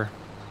hour,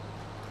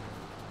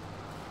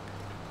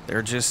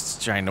 they're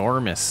just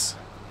ginormous.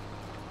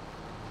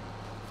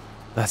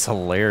 That's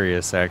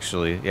hilarious,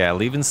 actually. Yeah,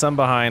 leaving some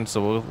behind,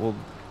 so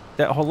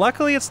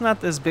luckily it's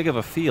not as big of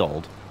a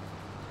field.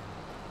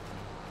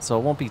 So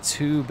it won't be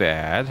too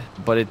bad,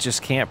 but it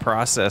just can't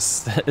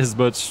process as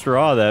much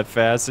straw that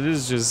fast. It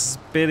is just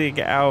spitting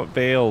out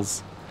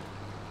bales.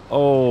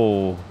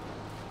 Oh.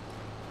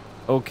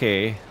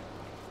 Okay.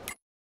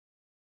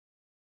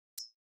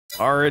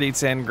 Already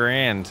 10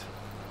 grand.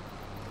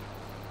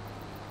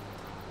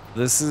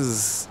 This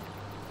is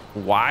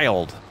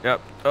wild.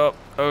 Yep. Oh,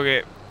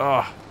 okay.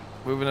 Oh,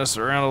 moving us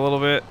around a little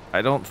bit.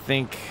 I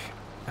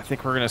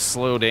think we're gonna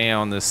slow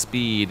down the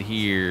speed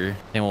here,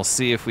 and we'll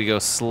see if we go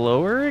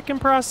slower it can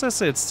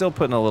process it. It's still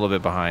putting a little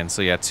bit behind.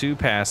 So yeah, 2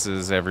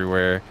 passes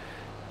everywhere,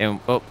 and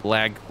oh,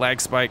 lag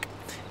spike.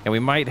 And we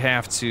might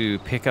have to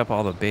pick up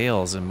all the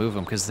bales and move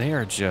them because they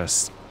are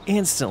just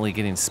instantly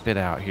getting spit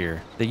out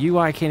here. The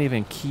UI can't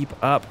even keep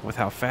up with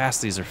how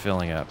fast these are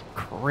filling up.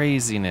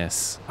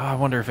 Craziness. Oh, I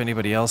wonder if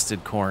anybody else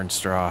did corn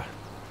straw.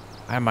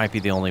 I might be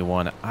the only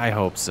one. I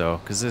hope so,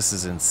 because this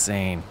is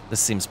insane.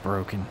 This seems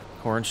broken.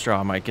 Corn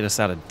straw might get us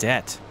out of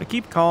debt. I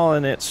keep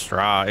calling it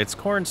straw. It's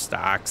corn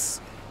stalks.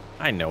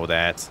 I know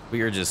that.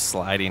 We are just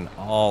sliding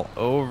all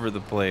over the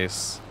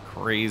place.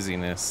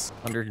 Craziness.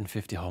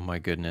 150. Oh my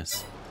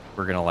goodness.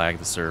 We're gonna lag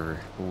the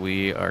server.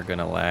 We are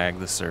gonna lag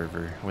the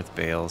server with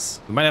bales.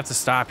 We might have to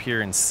stop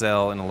here and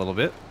sell in a little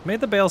bit. Made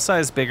the bale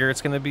size bigger.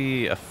 It's gonna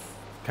be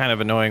kind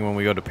of annoying when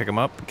we go to pick them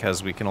up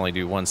because we can only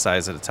do one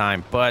size at a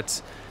time,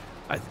 but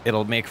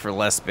it'll make for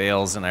less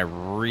bales, and I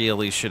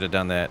really should have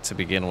done that to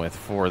begin with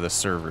for the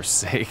server's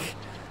sake.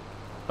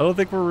 I don't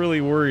think we're really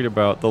worried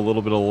about the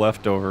little bit of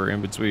leftover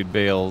in between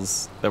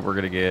bales that we're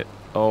gonna get.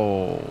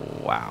 Oh,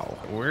 wow.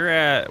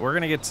 We're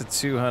gonna get to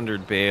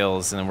 200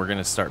 bales, and then we're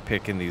gonna start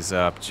picking these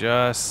up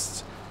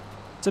just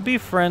to be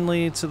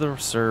friendly to the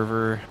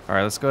server. All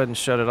right, let's go ahead and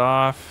shut it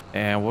off,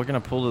 and we're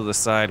gonna pull to the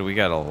side. We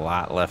got a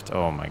lot left.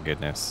 Oh my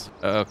goodness.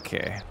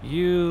 Okay,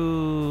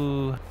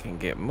 you can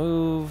get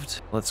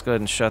moved. Let's go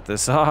ahead and shut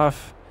this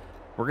off.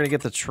 We're gonna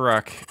get the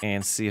truck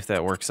and see if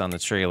that works on the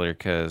trailer,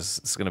 because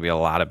it's gonna be a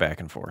lot of back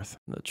and forth.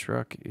 The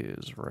truck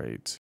is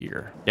right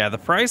here. Yeah, the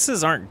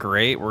prices aren't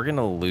great. We're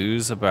gonna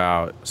lose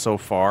about, so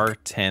far,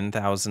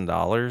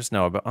 $10,000.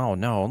 No, but oh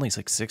no, only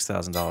like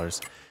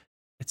 $6,000.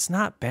 It's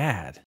not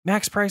bad.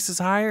 Max price is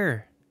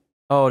higher.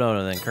 Oh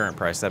no, then current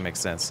price, that makes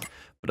sense.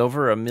 But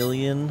over $1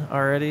 million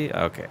already?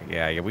 Okay,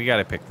 yeah, we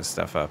gotta pick this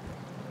stuff up.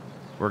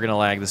 We're gonna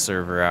lag the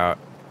server out.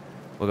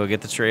 We'll go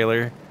get the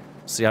trailer.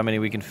 See how many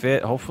we can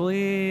fit.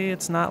 Hopefully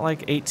it's not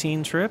like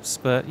 18 trips,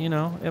 but you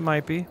know, it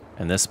might be.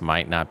 And this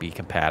might not be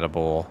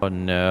compatible. Oh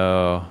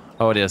no.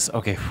 Oh, it is.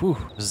 Okay, whew.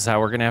 This is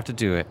how we're gonna have to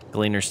do it.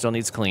 Gleaner still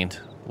needs cleaned.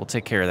 We'll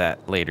take care of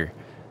that later.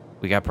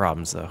 We got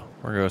problems though.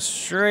 We're gonna go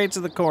straight to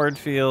the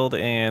cornfield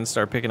and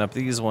start picking up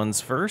these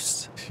ones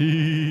first.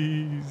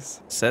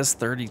 Jeez. Says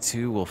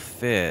 32 will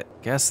fit.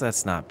 Guess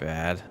that's not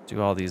bad.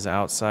 Do all these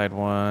outside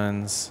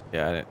ones.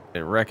 Yeah, it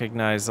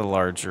recognized the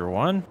larger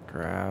one.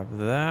 Grab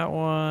that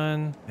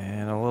one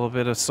and a little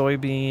bit of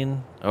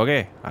soybean.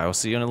 Okay, I will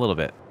see you in a little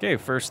bit. Okay,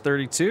 first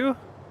 32.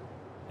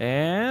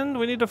 And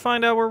we need to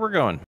find out where we're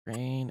going.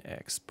 Grain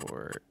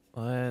export.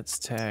 Let's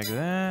tag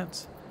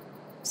that.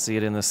 See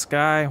it in the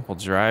sky, we'll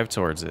drive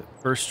towards it.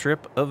 First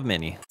trip of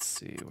many. Let's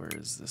see, where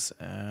is this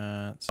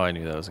at? Oh, I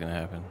knew that was gonna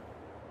happen.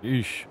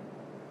 Yeesh.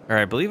 All All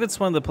right, I believe it's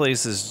one of the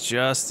places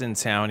just in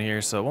town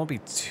here, so it won't be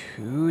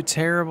too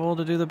terrible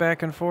to do the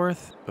back and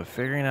forth. But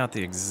figuring out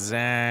the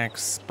exact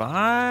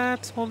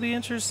spot will be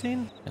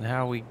interesting. And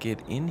how we get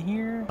in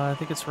here? I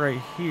think it's right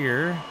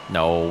here.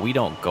 No, we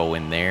don't go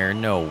in there.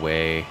 No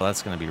way. Well,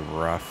 that's gonna be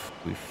rough.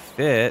 We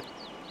fit.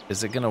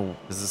 Is it gonna?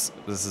 This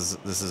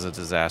is a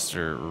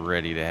disaster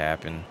ready to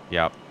happen.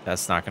 Yep,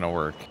 that's not gonna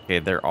work. Okay,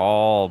 they're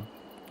all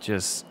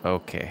just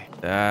okay.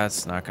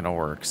 That's not gonna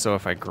work. So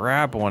if I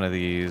grab one of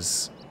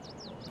these.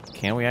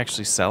 Can we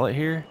actually sell it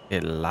here?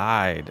 It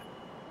lied.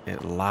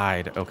 It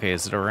lied. Okay,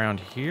 is it around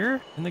here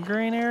in the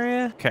grain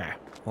area? Okay,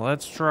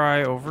 let's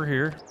try over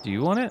here. Do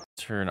you want it?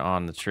 Turn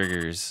on the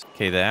triggers.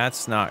 Okay,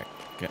 that's not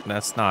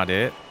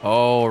it.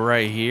 Oh,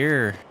 right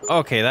here.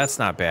 Okay, that's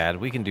not bad.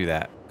 We can do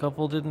that.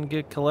 Couple didn't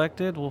get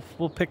collected.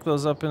 We'll pick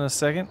those up in a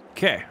second.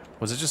 Okay.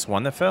 Was it just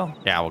one that fell?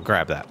 Yeah, we'll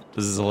grab that.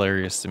 This is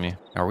hilarious to me.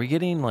 Are we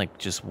getting like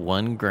just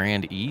 $1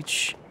 grand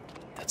each?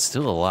 That's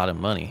still a lot of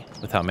money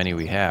with how many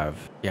we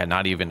have. Yeah,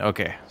 not even.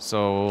 Okay,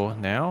 so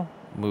now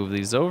move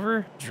these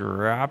over,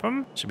 drop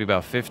them. Should be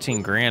about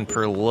 15 grand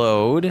per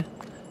load.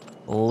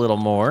 A little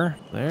more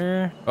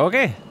there.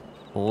 Okay,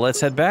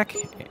 let's head back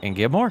and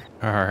get more.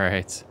 All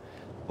right,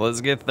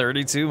 let's get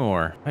 32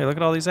 more. Hey, look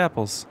at all these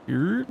apples.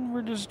 We're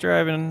just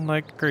driving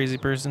like a crazy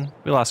person.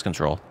 We lost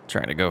control,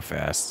 trying to go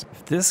fast.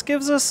 If this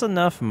gives us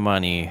enough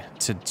money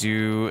to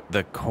do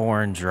the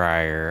corn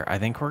dryer, I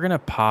think we're gonna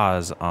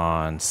pause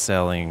on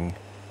selling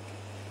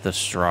the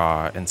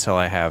straw until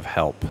I have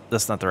help.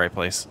 That's not the right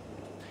place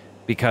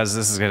because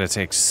this is gonna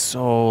take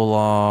so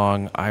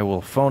long. I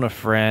will phone a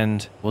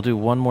friend. We'll do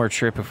one more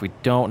trip if we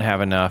don't have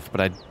enough, but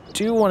I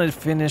do want to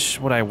finish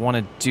what I want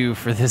to do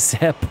for this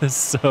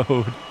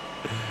episode.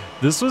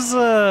 This was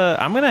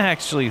I'm gonna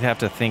actually have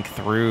to think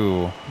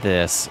through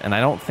this, and I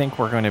don't think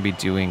we're going to be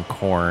doing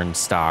corn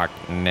stock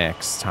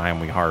next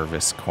time we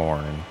harvest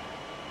corn.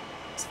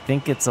 I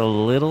think it's a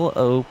little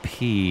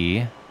OP,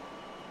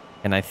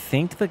 and I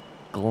think the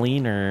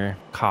gleaner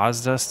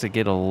caused us to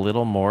get a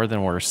little more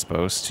than we're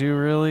supposed to,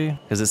 really,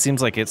 because it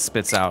seems like it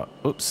spits out,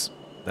 oops,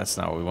 that's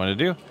not what we want to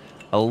do,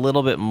 a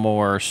little bit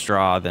more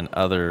straw than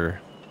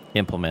other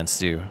implements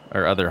do,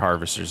 or other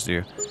harvesters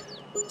do.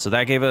 So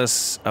that gave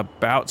us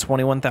about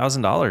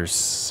 $21,000.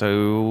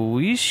 So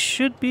we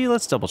should be,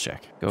 let's double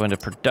check. Go into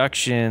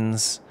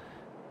productions,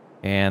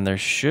 and there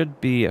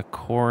should be a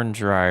corn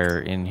dryer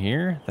in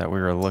here that we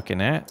were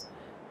looking at.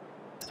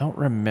 I don't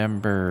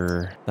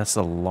remember. That's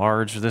a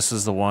large, this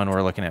is the one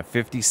we're looking at,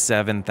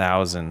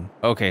 57,000.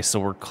 Okay, so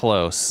we're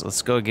close.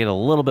 Let's go get a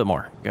little bit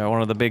more. Got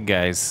one of the big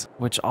guys,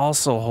 which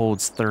also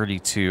holds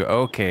 32.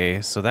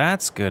 Okay, so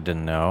that's good to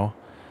know.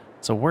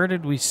 So where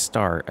did we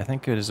start? I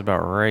think it is about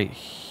right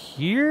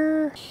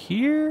here.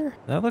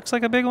 That looks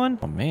like a big one.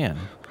 Oh man,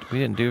 we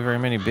didn't do very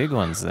many big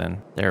ones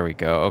then. There we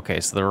go.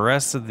 Okay, so the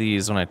rest of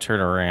these, when I turn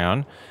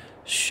around,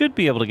 should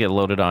be able to get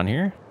loaded on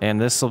here,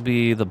 and this will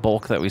be the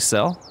bulk that we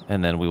sell,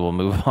 and then we will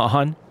move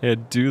on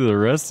and do the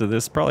rest of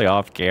this probably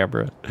off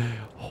camera.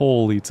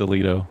 Holy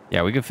Toledo.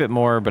 Yeah, we could fit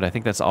more, but I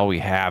think that's all we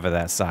have of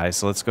that size,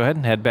 so let's go ahead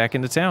and head back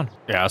into town.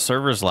 Yeah,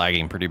 server's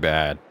lagging pretty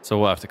bad, so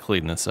we'll have to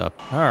clean this up.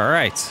 All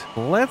right,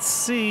 let's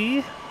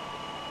see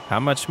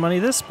how much money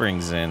this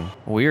brings in.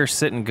 We are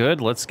sitting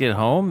good. Let's get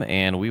home,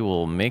 and we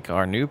will make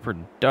our new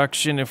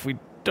production if we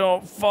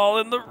don't fall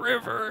in the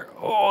river.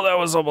 Oh, that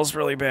was almost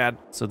really bad.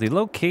 So the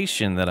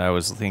location that I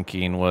was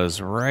thinking was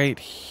right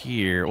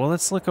here. Well,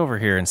 let's look over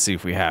here and see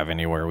if we have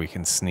anywhere we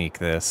can sneak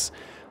this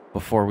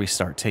before we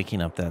start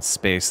taking up that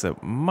space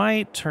that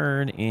might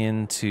turn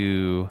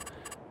into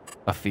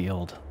a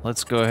field.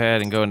 Let's go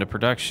ahead and go into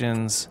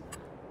productions.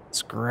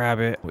 Let's grab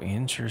it.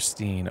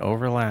 Interesting.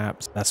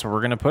 Overlaps. That's where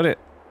we're gonna put it.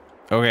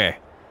 Okay.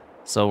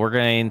 So we're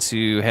going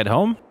to head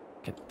home.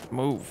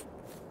 Move.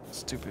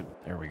 Stupid.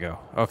 There we go.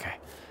 Okay.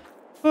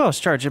 Well, I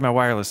was charging my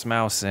wireless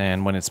mouse,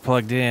 and when it's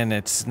plugged in,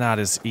 it's not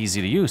as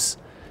easy to use.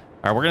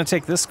 All right, we're gonna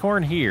take this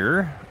corn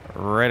here,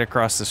 right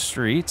across the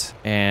street,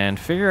 and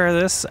figure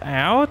this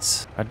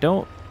out. I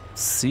don't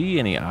see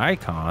any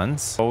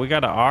icons. Well, we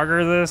gotta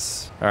auger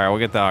this. All right, we'll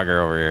get the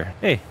auger over here.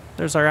 Hey,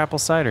 there's our apple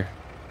cider.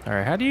 All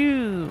right, how do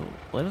you,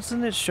 why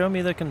doesn't it show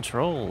me the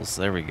controls?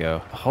 There we go.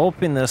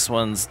 Hoping this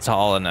one's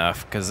tall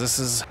enough,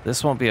 because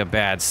this won't be a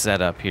bad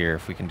setup here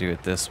if we can do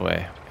it this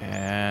way.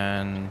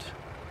 And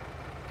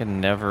I can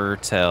never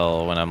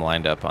tell when I'm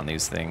lined up on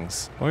these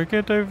things. Why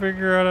can't I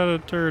figure out how to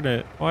turn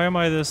it? Why am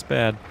I this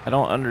bad? I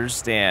don't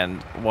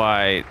understand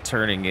why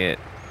turning it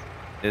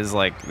is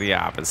like the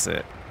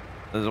opposite.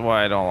 This is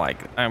why I don't like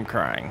it. I'm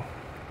crying.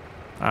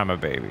 I'm a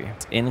baby.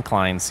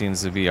 Incline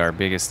seems to be our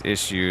biggest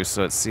issue,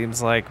 so it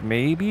seems like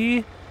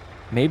maybe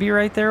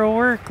right there will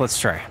work. Let's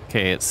try.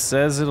 Okay, it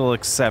says it'll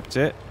accept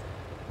it,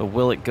 but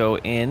will it go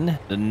in?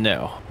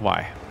 No.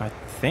 Why? I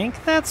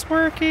think that's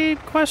working,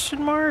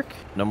 question mark.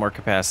 No more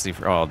capacity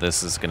for, oh,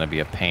 this is gonna be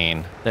a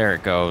pain. There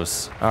it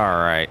goes. All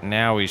right,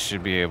 now we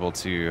should just be able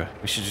to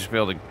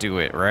do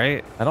it,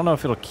 right? I don't know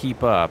if it'll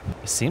keep up.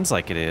 It seems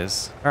like it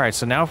is. All right,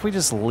 so now if we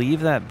just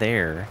leave that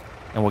there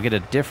and we'll get a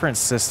different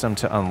system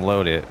to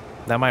unload it,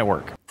 that might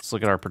work. Let's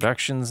look at our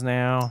productions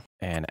now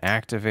and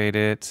activate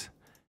it.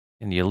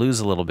 And you lose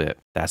a little bit.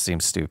 That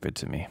seems stupid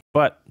to me,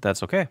 but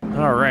that's okay.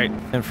 All right,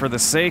 and for the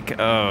sake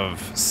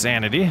of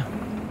sanity,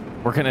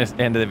 we're gonna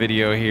end the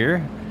video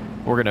here.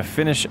 We're gonna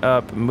finish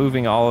up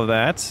moving all of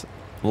that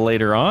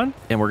later on,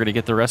 and we're gonna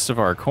get the rest of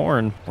our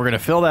corn. We're gonna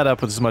fill that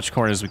up with as much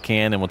corn as we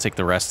can, and we'll take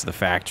the rest to the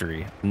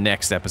factory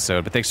next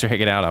episode. But thanks for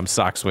hanging out. I'm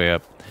Socksway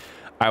Up.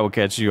 I will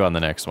catch you on the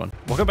next one.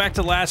 Welcome back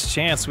to Last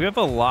Chance. We have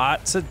a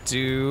lot to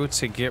do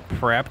to get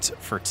prepped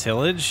for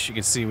tillage. You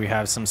can see we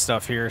have some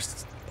stuff here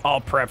all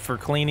prepped for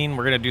cleaning.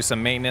 We're gonna do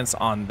some maintenance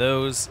on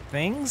those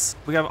things.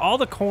 We have all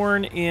the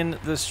corn in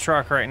this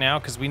truck right now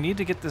because we need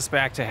to get this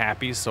back to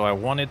Happy, so I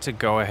wanted to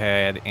go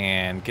ahead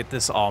and get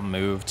this all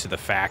moved to the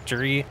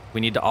factory.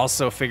 We need to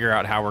also figure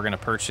out how we're gonna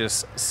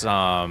purchase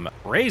some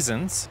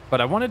raisins, but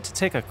I wanted to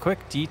take a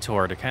quick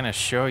detour to kind of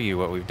show you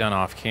what we've done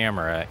off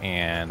camera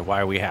and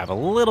why we have a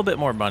little bit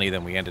more money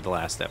than we ended the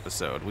last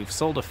episode. We've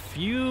sold a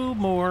few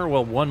more,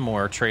 well, one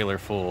more trailer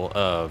full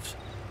of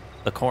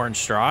the corn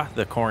straw,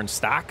 the corn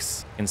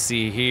stalks. You can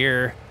see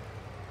here,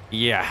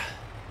 yeah,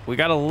 we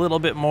got a little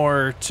bit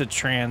more to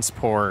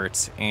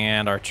transport,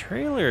 and our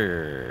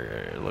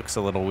trailer looks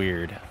a little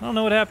weird. I don't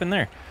know what happened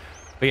there.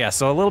 But yeah,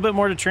 so a little bit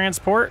more to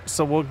transport,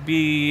 so we'll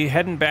be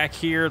heading back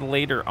here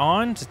later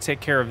on to take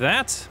care of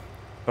that.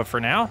 But for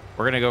now,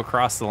 we're gonna go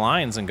cross the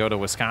lines and go to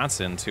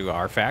Wisconsin to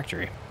our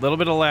factory. A little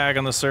bit of lag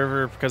on the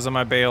server because of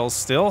my bales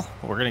still.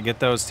 We're gonna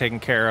get those taken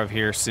care of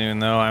here soon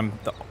though. I'm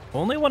the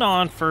only one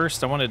on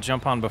first. I want to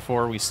jump on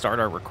before we start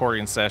our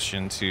recording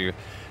session to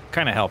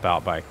kind of help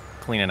out by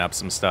cleaning up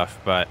some stuff,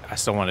 but I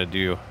still want to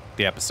do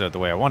the episode the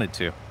way I wanted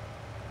to.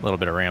 A little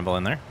bit of ramble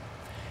in there.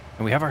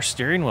 And we have our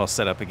steering wheel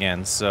set up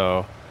again,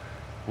 so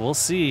we'll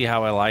see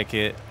how I like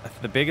it.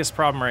 The biggest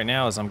problem right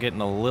now is I'm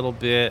getting a little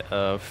bit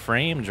of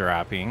frame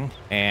dropping,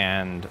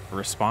 and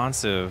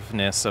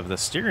responsiveness of the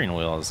steering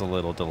wheel is a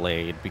little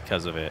delayed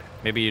because of it.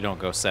 Maybe you don't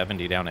go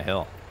 70 down a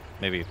hill.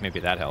 Maybe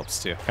that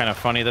helps too. Kind of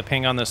funny, the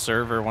ping on the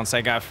server, once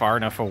I got far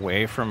enough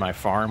away from my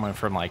farm, went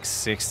from like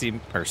 60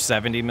 or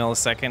 70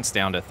 milliseconds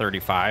down to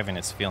 35, and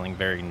it's feeling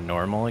very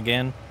normal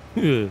again.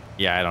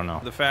 Yeah, I don't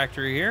know. The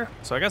factory here.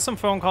 So I got some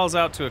phone calls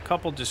out to a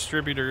couple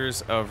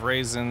distributors of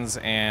raisins,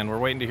 and we're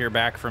waiting to hear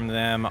back from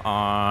them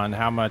on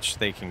how much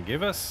they can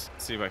give us.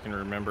 Let's see if I can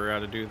remember how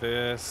to do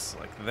this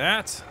like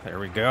that. There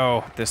we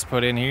go. This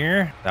put in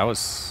here. That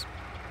was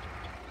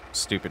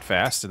stupid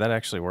fast. Did that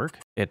actually work?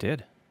 It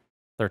did.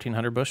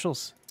 1,300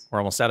 bushels. We're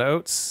almost out of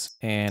oats,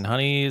 and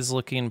honey is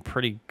looking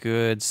pretty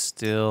good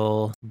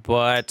still,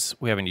 but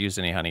we haven't used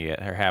any honey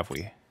yet, or have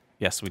we?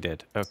 Yes, we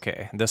did.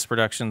 Okay, this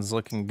production's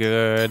looking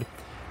good.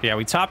 Yeah,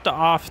 we topped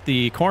off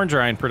the corn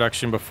drying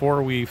production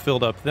before we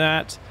filled up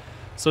that,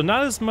 so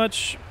not as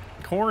much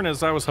corn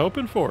as I was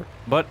hoping for,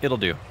 but it'll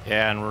do.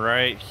 Yeah, and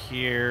right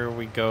here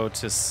we go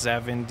to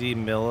 70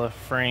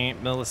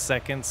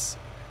 milliseconds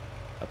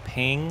a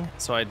ping,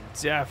 so I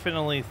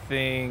definitely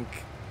think,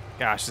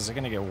 gosh, is it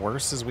gonna get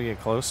worse as we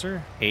get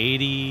closer?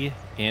 80,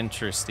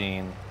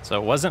 interesting.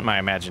 So it wasn't my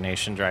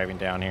imagination driving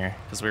down here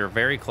because we were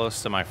very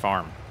close to my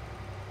farm.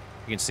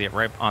 You can see it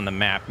right on the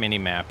map, mini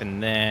map.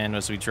 And then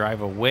as we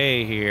drive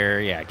away here,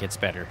 yeah, it gets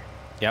better.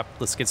 Yep,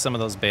 let's get some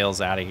of those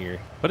bales out of here.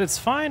 But it's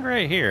fine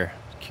right here.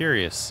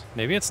 Curious.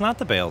 Maybe it's not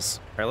the bales.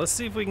 All right, let's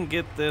see if we can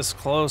get this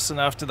close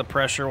enough to the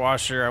pressure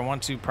washer. I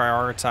want to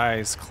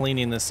prioritize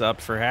cleaning this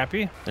up for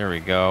Happy. There we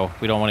go.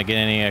 We don't want to get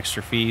any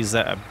extra fees.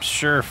 I'm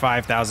sure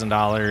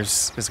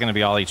 $5,000 is going to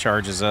be all he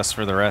charges us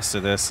for the rest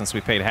of this since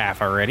we paid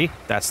half already.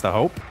 That's the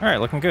hope. All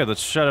right, looking good.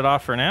 Let's shut it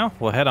off for now.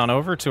 We'll head on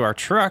over to our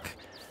truck,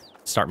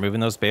 start moving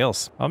those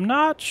bales. I'm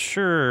not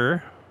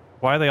sure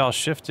why they all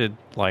shifted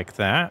like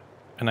that,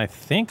 and I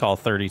think all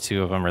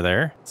 32 of them are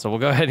there. So we'll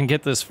go ahead and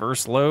get this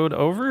first load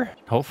over.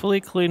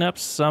 Hopefully clean up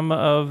some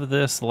of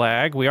this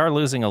lag. We are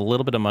losing a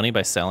little bit of money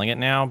by selling it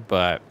now,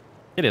 but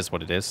it is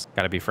what it is.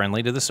 Got to be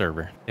friendly to the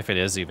server. If it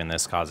is even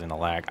this causing the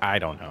lag, I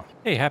don't know.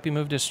 Hey, Happy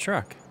moved his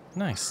truck.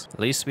 Nice.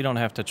 At least we don't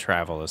have to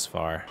travel as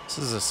far. This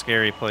is a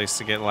scary place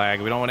to get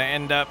lag. We don't want to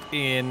end up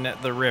in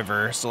the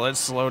river, so let's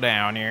slow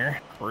down here.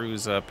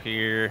 Cruise up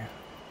here.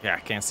 Yeah, I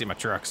can't see my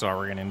truck, so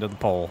we're getting into the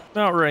pole.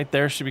 All right,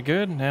 there should be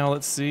good. Now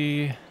let's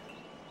see.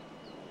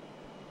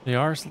 They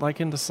are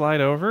liking to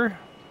slide over.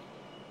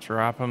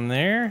 Drop them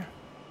there.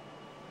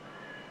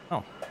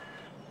 Oh,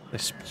 they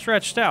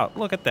stretched out.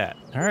 Look at that.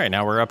 All right,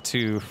 now we're up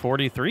to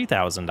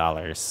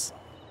 $43,000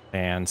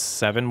 and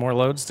 7 more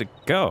loads to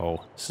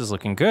go. This is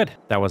looking good.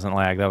 That wasn't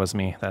lag. That was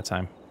me that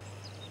time.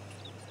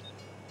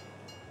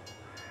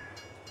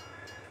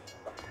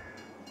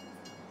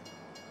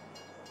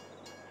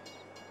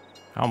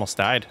 I almost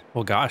died.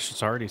 Well, gosh,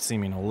 it's already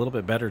seeming a little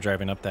bit better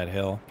driving up that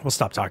hill. We'll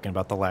stop talking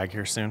about the lag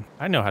here soon.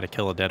 I know how to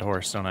kill a dead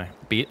horse, don't I?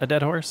 Beat a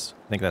dead horse?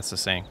 I think that's the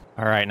saying.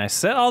 All right, and I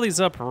set all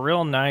these up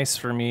real nice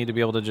for me to be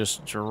able to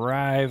just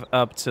drive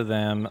up to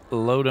them,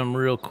 load them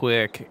real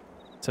quick,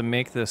 to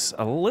make this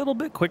a little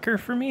bit quicker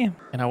for me.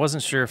 And I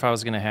wasn't sure if I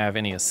was going to have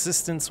any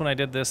assistance when I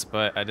did this,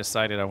 but I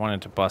decided I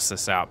wanted to bust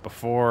this out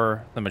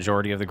before the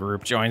majority of the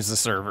group joins the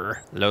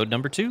server. Load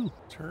number 2.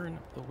 Turn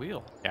the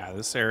wheel. Yeah,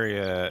 this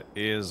area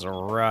is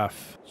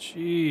rough.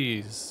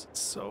 Jeez,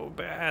 so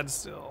bad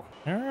still.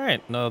 All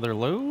right, another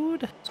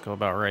load. Let's go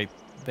about right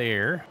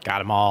there. Got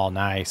them all.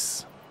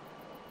 Nice.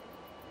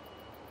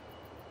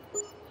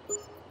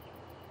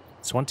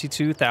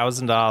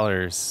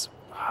 $22,000.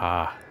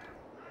 Ah,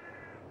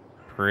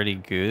 pretty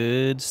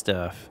good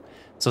stuff.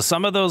 So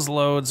some of those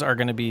loads are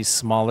going to be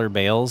smaller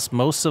bales.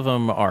 Most of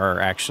them are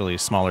actually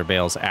smaller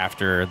bales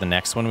after the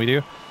next one we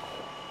do.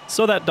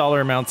 So that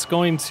dollar amount's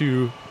going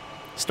to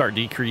start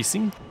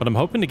decreasing, but I'm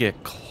hoping to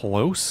get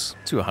close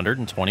to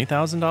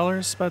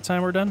 $120,000 by the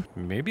time we're done.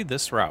 Maybe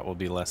this route will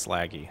be less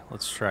laggy.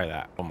 Let's try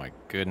that. Oh my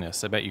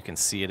goodness, I bet you can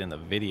see it in the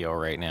video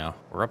right now.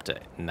 We're up to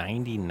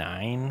 90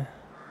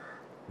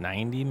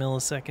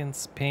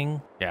 milliseconds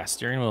ping. Yeah,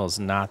 steering wheel is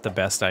not the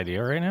best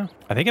idea right now.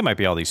 I think it might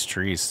be all these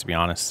trees, to be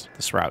honest.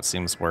 This route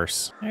seems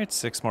worse. All right,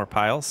 6 more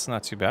piles,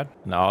 not too bad.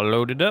 Now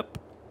loaded up.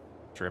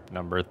 Trip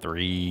number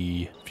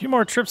 3. A few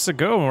more trips to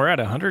go and we're at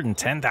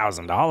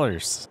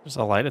 $110,000. There's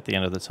a light at the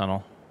end of the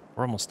tunnel.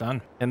 We're almost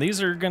done. And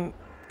these are gonna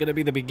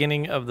be the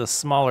beginning of the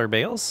smaller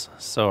bales.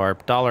 So our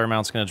dollar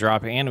amount's gonna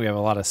drop, and we have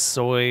a lot of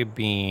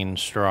soybean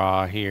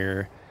straw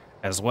here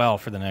as well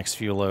for the next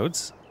few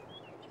loads.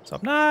 So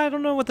I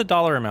don't know what the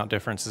dollar amount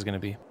difference is gonna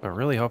be, but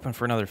really hoping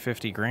for another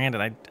 50 grand,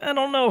 and I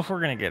don't know if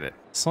we're gonna get it.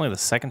 It's only the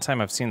second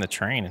time I've seen the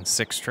train in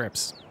 6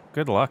 trips.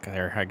 Good luck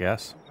there, I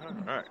guess. All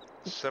right.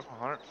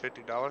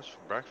 $750 for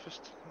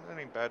breakfast. That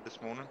ain't bad this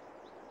morning.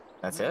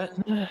 That's it?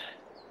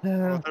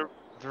 Well,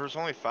 there was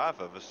only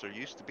 5 of us. There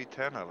used to be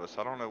 10 of us.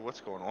 I don't know what's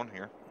going on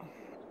here.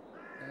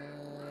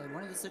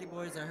 One of the city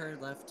boys I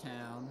heard left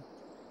town.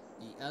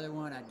 The other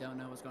one, I don't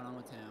know what's going on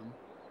with him.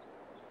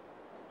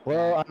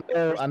 Well,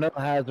 I know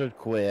Hazard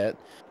quit.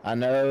 I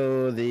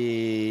know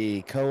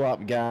the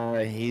co-op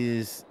guy,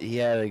 he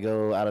had to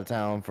go out of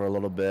town for a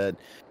little bit.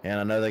 And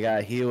I know the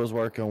guy he was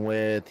working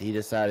with, he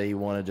decided he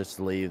wanted just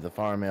to leave the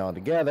farm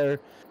altogether.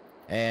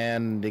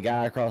 And the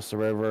guy across the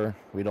river,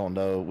 we don't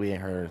know. We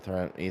ain't heard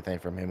anything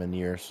from him in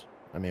years.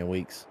 I mean,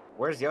 weeks.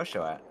 Where's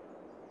Yosho at?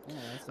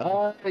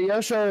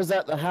 Yosho is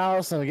at the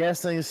house, and I'm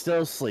guessing he's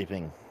still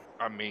sleeping.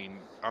 I mean,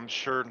 I'm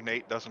sure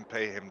Nate doesn't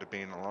pay him to be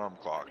an alarm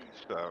clock,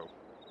 so...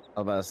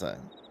 I'm about to say.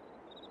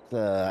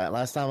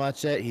 Last time I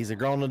checked, he's a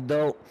grown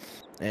adult,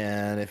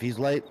 and if he's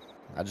late,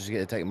 I just get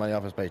to take money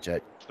off his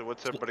paycheck. So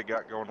what's everybody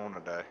got going on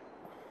today?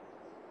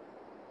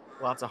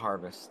 Lots of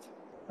harvest.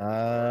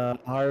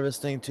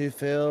 Harvesting 2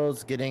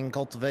 fields, getting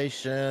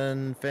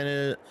cultivation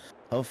finished,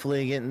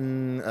 hopefully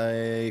getting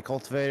a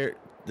cultivator,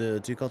 the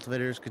 2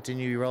 cultivators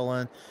continue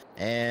rolling,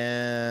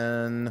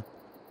 and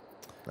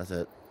that's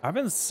it. I've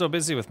been so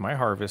busy with my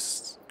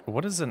harvest.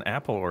 What does an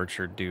apple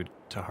orchard do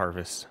to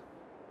harvest?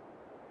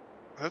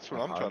 That's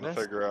what I'm trying to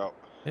figure out.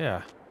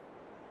 Yeah.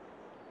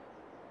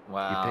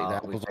 Well, you pick the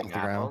apples off the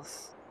ground?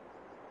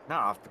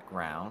 Not off the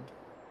ground.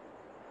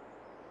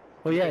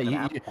 Well, yeah,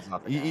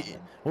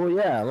 well,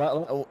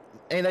 yeah.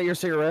 Ain't that your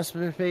secret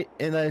recipe?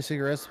 Ain't that your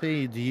secret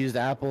recipe? To use the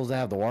apples that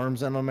have the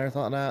worms in them or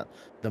something like that?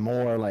 The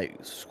more,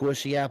 like,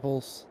 squishy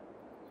apples?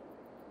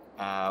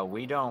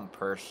 We don't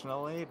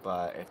personally,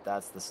 but if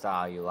that's the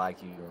style you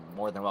like, you're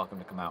more than welcome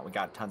to come out. We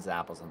got tons of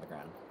apples on the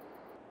ground.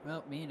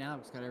 Well, me and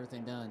Alex got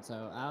everything done,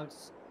 so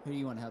Alex, who do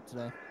you want to help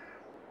today?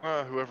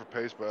 Whoever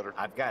pays better.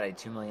 I've got a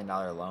 $2 million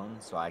loan,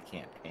 so I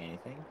can't pay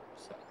anything.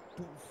 So.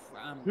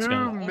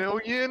 $2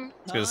 million? I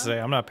was gonna say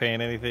I'm not paying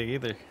anything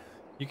either.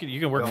 You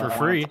can work for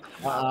free.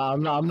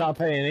 I'm not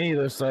paying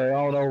either, so I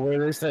don't know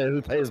where they say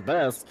who pays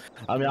best.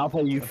 I mean, I'll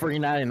pay you free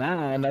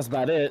 99. That's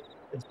about it.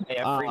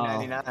 Yeah, free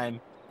 99.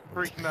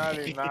 Free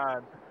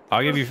 99.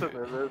 I'll give you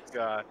this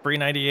guy. free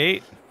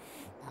 98.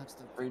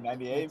 Free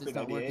 98. Free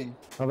 98.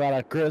 How about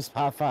a crisp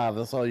high five?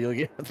 That's all you'll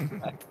get.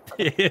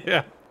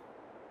 Yeah.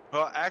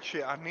 Well,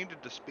 actually, I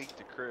needed to speak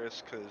to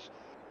Chris because,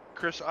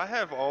 Chris, I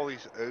have all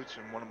these oats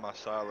in one of my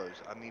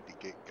silos. I need to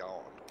get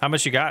gone. How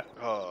much you got?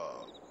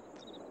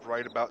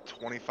 Right about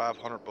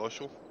 2,500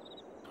 bushel.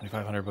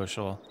 2,500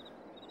 bushel.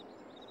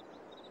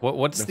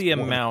 What's the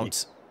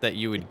amount that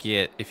you would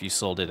get if you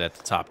sold it at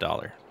the top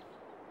dollar?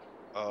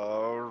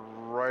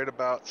 Right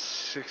about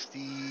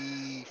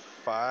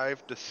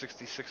 65 to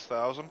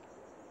 66,000. All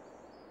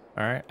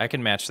right, I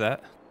can match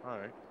that. All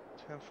right,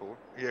 10-4.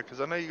 Yeah,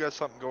 because I know you got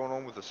something going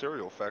on with the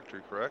cereal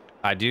factory, correct?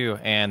 I do,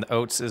 and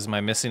oats is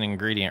my missing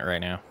ingredient right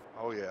now.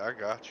 Oh yeah, I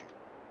got you.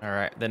 All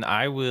right, then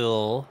I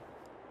will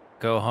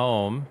go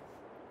home,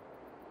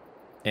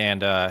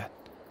 and I'm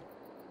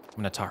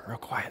gonna talk real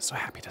quiet so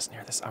Happy doesn't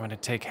hear this. I'm gonna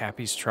take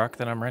Happy's truck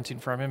that I'm renting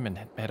from him and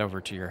head over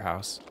to your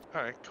house.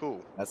 All right,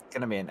 cool. That's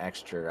gonna be an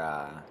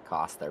extra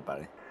cost there,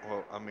 buddy.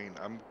 Well, I mean,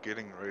 I'm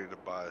getting ready to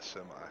buy a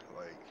semi.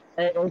 Like,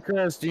 hey,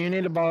 Chris, do you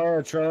need to borrow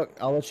a truck?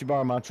 I'll let you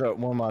borrow my truck,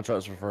 one of my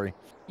trucks for free.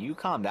 You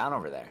calm down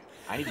over there.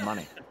 I need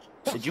money.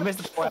 Did you miss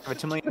the point of a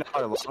 $2 million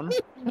loan?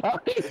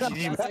 That's how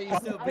you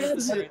still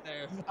business right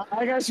there.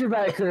 I got your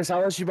back, Chris. I'll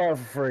let you borrow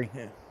for free.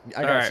 Yeah.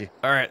 I got you.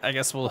 All right. I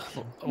guess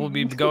we'll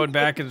be going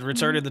back and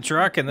returning the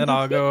truck, and then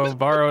I'll go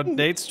borrow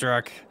Nate's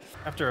truck.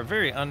 After a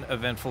very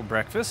uneventful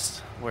breakfast,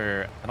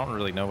 where I don't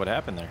really know what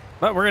happened there.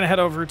 But we're gonna head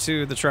over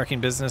to the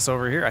trucking business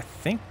over here. I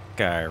think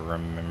I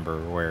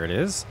remember where it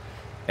is.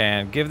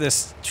 And give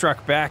this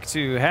truck back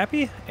to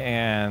Happy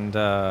and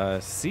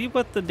see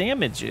what the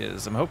damage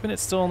is. I'm hoping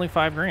it's still only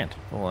 5 grand.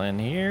 Pull in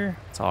here.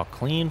 It's all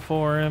clean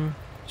for him.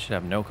 Should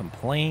have no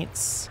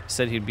complaints.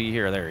 Said he'd be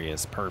here. There he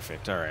is.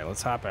 Perfect. All right,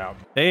 let's hop out.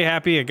 Hey,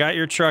 Happy, I got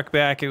your truck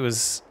back. It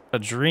was a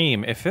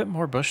dream. It fit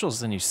more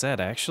bushels than you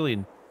said. I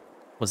actually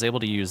was able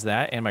to use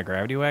that and my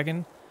gravity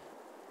wagon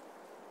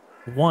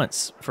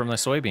once from the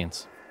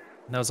soybeans.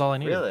 And that was all I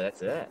needed. Really?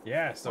 That's it?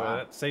 Yeah, so Wow.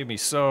 that saved me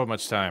so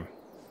much time.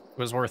 It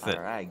was worth it.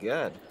 All right,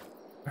 good.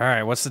 All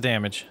right, what's the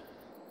damage?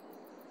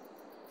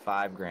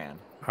 5 grand.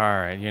 All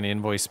right, you gonna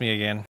invoice me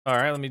again? All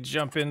right, let me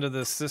jump into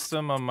the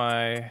system on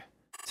my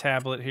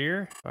tablet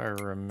here. If I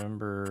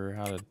remember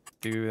how to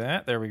do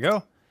that. There we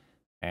go.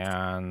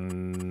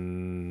 And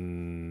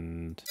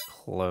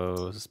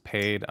close,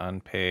 paid,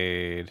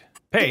 unpaid,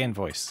 pay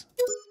invoice.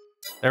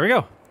 There we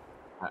go.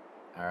 All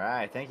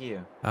right, thank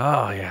you.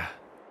 Oh yeah.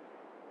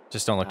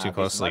 Just don't look too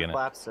closely in it.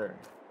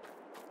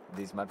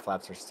 These mud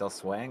flaps are still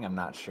swaying. I'm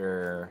not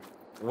sure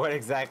what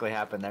exactly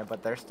happened there,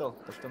 but they're still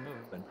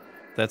moving.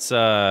 That's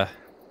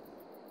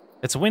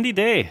it's a windy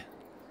day.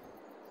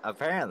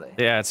 Apparently.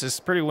 Yeah, it's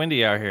just pretty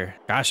windy out here.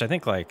 Gosh, I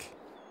think like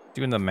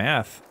doing the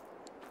math,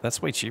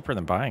 that's way cheaper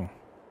than buying.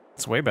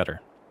 It's way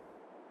better.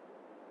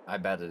 I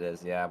bet it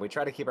is. Yeah, we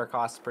try to keep our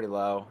costs pretty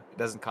low. It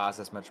doesn't cost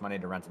us much money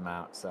to rent them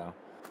out. So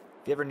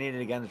if you ever need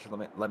it again, just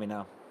let me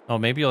know. Oh,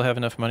 maybe you'll have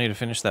enough money to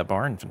finish that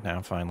barn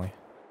now finally.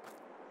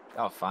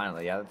 Oh,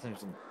 finally. Yeah,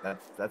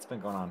 that's been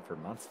going on for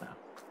months now.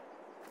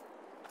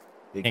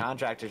 The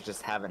contractors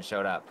just haven't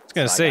showed up. I was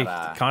gonna say,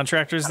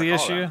 contractors the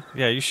issue?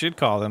 Yeah, you should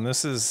call them.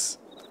 This is,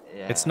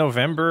 it's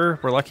November.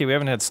 We're lucky we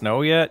haven't had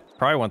snow yet.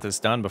 Probably want this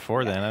done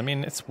before then. I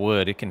mean, it's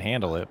wood. It can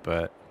handle it,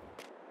 but...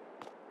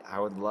 I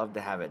would love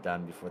to have it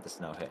done before the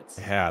snow hits.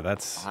 Yeah,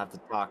 that's... I'll have to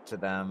talk to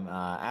them,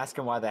 ask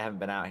them why they haven't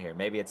been out here.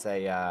 Maybe it's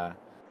a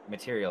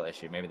material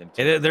issue. Maybe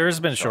there has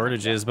been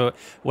shortages, but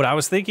what I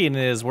was thinking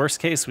is,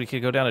 worst case, we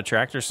could go down to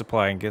Tractor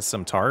Supply and get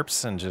some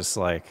tarps and just,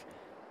 like,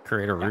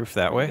 create a roof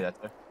that way.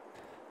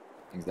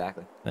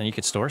 Exactly. Then you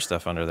could store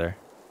stuff under there.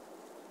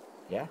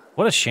 Yeah.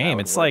 What a shame.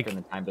 It's like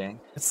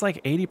it's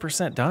like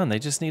 80% done. They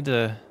just need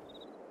to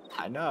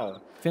I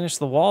know. finish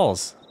the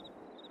walls.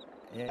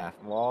 Yeah,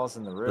 walls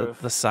and the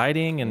roof. The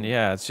siding and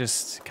yeah, it's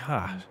just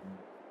God.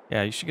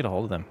 Yeah, you should get a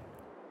hold of them.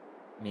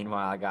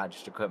 Meanwhile, I got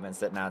just equipment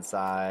sitting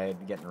outside,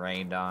 getting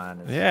rained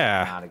on. It's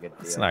not a good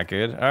deal. It's not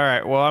good. All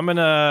right. Well, I'm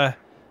gonna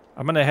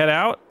head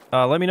out.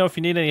 Let me know if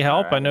you need any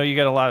help. Right. I know you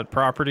got a lot of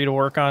property to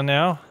work on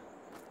now.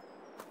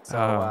 So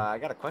I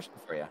got a question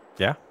for you.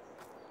 Yeah.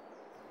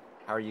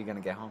 How are you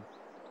gonna get home?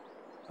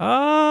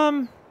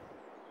 I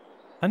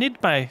need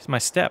my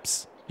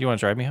steps. You want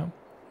to drive me home?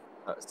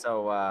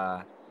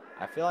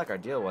 I feel like our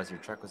deal was your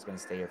truck was going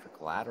to stay here for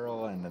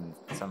collateral, and then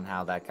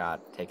somehow that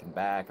got taken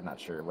back. I'm not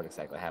sure what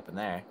exactly happened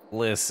there.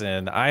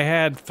 Listen, I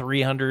had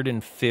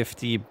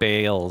 350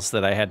 bales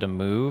that I had to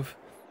move,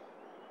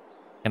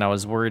 and I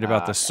was worried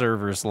about the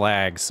server's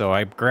lag, so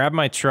I grabbed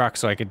my truck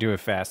so I could do it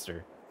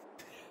faster.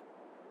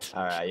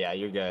 All right, yeah,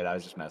 you're good. I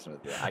was just messing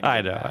with you.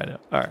 I know.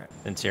 All right.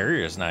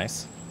 Interior is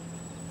nice.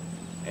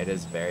 It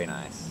is very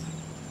nice.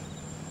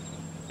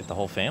 Get the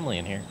whole family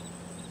in here.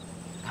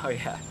 Oh,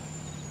 yeah.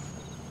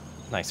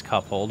 Nice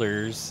cup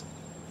holders.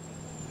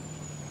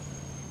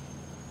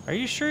 Are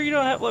you sure you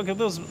don't have... Look at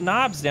those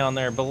knobs down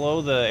there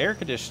below the air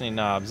conditioning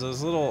knobs.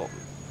 Those little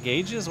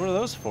gauges, what are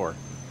those for?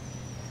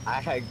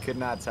 I could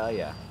not tell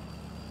you.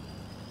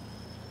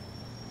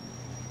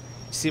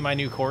 See my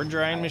new corn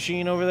drying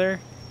machine over there?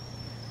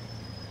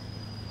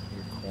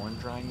 Your corn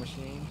drying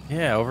machine?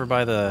 Yeah, over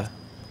by the...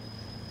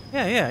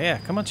 Yeah.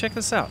 Come on, check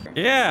this out.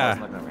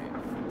 Yeah.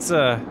 It's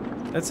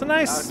a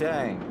nice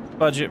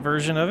budget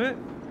version of it.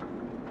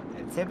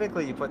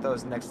 Typically, you put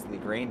those next to the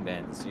grain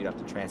bins, so you'd have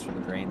to transfer the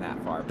grain that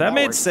far. That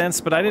made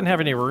sense, but I didn't have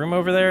any room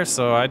over there,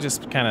 so I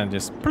just kind of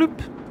just bloop.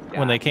 Yeah.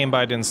 When they came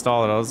by to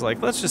install it, I was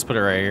like, let's just put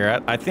it right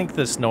here. I think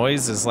this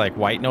noise is like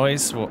white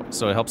noise,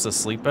 so it helps us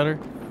sleep better.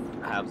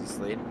 It helps us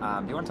sleep.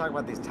 Do you want to talk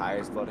about these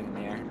tires floating in the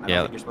air? I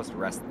don't think you're supposed to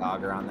rest the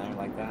auger on there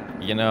like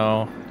that. You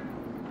know,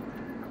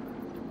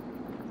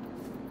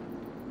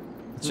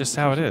 it's just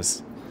how it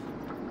is.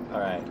 All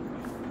right.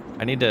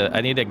 I need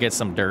to get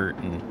some dirt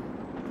and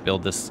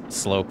build this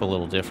slope a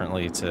little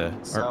differently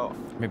or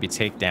maybe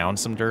take down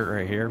some dirt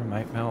right here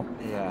might help.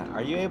 Yeah.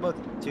 Are you able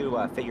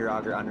to fit your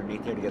auger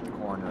underneath here to get the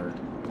corn or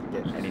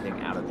get anything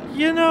out of there?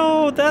 You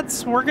know,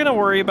 we're gonna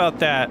worry about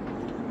that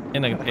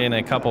in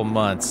a couple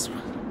months.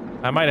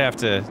 I might have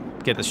to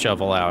get the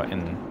shovel out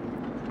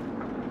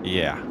and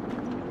yeah,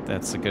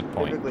 that's a good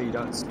point. Typically, you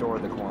don't store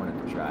the corn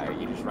in the dryer.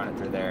 You just run it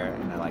through there,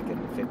 and then like in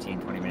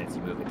 15-20 minutes,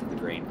 you move it to the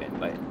grain bin.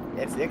 But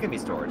it can be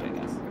storage, I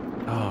guess.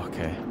 Oh,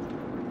 okay.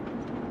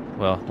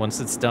 Well, once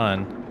it's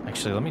done,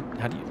 Actually,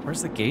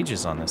 where's the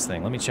gauges on this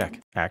thing? Let me check.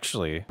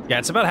 Actually, yeah,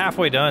 it's about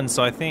halfway done,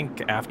 so I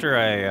think after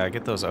I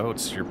get those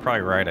oats, you're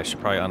probably right. I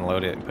should probably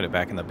unload it and put it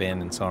back in the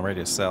bin until I'm ready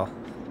to sell.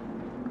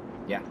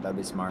 Yeah, that'd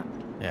be smart.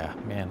 Yeah,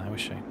 man, I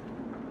wish I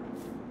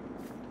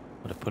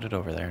would have put it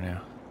over there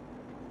now.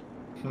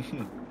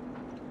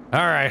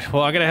 All right,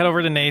 well, I gotta head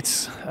over to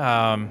Nate's.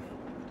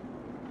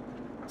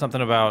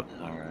 Something about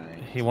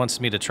he wants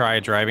me to try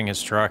driving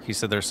his truck. He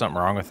said there's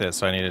something wrong with it,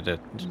 so I needed to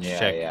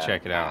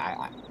check it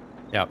out.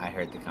 Yep. I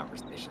heard the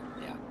conversation.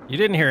 Yeah. You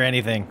didn't hear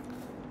anything.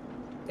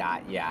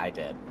 Yeah, I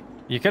did.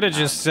 You could have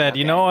just said,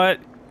 you know what?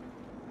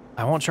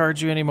 I won't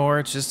charge you anymore.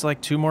 It's just like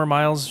 2 more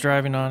miles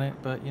driving on it.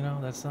 But you know,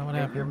 that's not what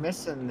happened. You're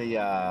missing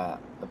the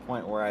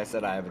point where I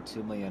said I have a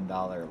 $2 million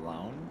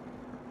loan.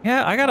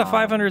 Yeah, I got a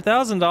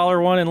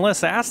 $500,000 one and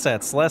less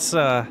assets, less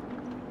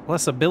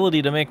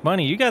ability to make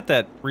money. You got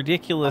that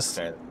ridiculous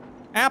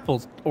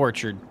apple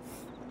orchard.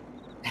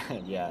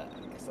 Yeah,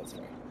 I guess that's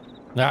fair.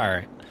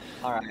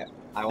 All right.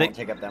 I won't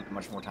take up that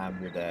much more time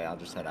of your day. I'll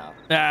just head out.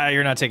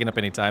 You're not taking up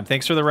any time.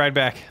 Thanks for the ride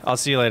back. I'll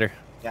see you later.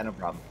 Yeah, no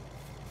problem.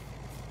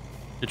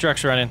 Your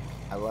truck's running.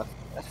 I was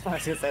gonna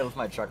say I left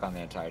my truck on the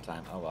entire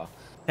time. Oh well.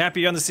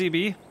 Happy on the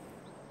CB?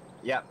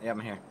 Yeah,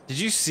 I'm here. Did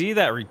you see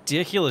that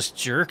ridiculous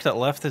jerk that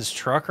left his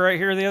truck right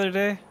here the other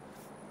day?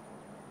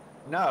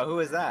 No, who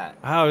is that?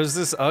 Oh, it was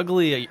this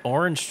ugly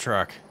orange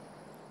truck.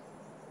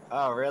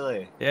 Oh,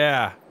 really?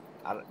 Yeah.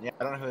 I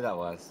don't know who that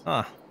was.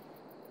 Huh.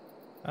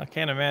 I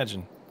can't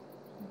imagine.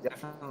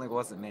 Definitely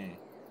wasn't me.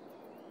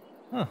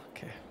 Oh,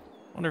 okay.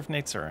 Wonder if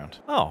Nate's around.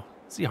 Oh,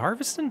 is he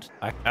harvesting?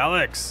 Hi,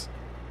 Alex.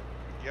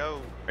 Yo.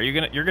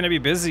 You're gonna be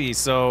busy,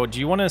 so do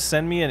you want to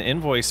send me an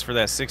invoice for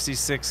that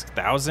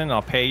 66,000?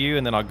 I'll pay you,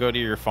 and then I'll go to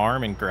your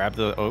farm and grab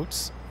the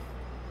oats.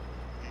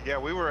 Yeah,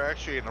 we were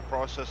actually in the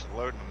process of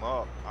loading them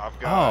up. I've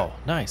got Oh,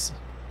 nice.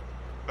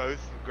 both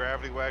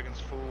gravity wagons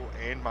full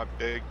and my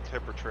big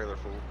tipper trailer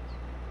full.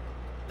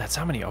 That's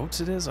how many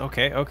oats it is?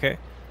 Okay.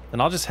 Then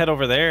I'll just head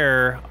over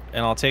there,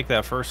 and I'll take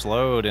that first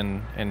load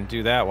and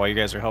do that while you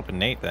guys are helping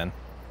Nate then.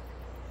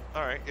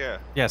 All right, yeah.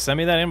 Yeah, send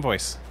me that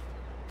invoice.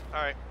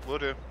 All right, we'll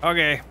do.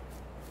 Okay.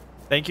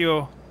 Thank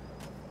you.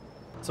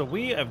 So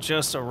we have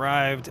just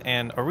arrived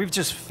or we've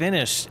just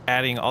finished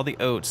adding all the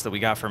oats that we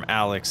got from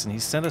Alex, and he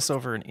sent us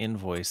over an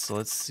invoice. So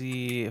let's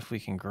see if we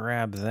can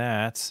grab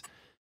that,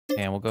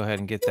 and we'll go ahead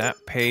and get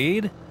that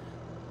paid.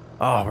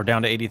 Oh, we're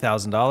down to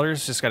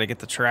 $80,000. Just got to get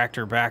the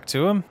tractor back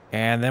to him,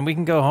 and then we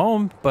can go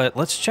home. But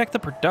let's check the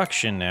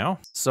production now.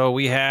 So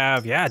we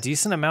have, a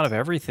decent amount of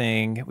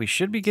everything. We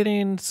should be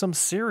getting some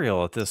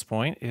cereal at this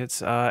point.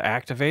 It's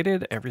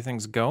activated.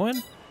 Everything's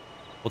going.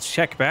 We'll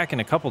check back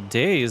in a couple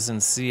days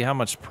and see how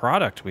much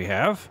product we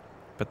have.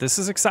 But this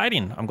is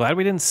exciting. I'm glad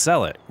we didn't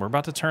sell it. We're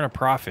about to turn a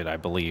profit, I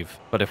believe.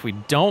 But if we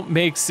don't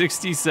make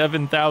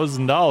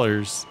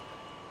 $67,000,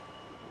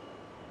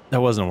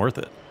 that wasn't worth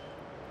it.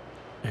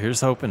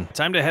 Here's hoping.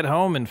 Time to head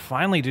home and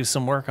finally do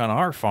some work on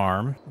our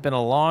farm. Been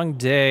a long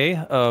day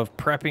of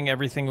prepping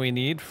everything we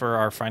need for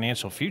our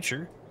financial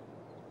future,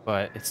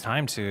 but it's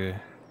time to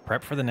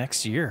prep for the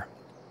next year.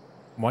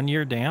 1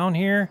 year down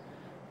here,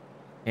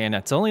 and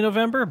it's only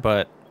November,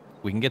 but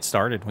we can get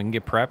started. We can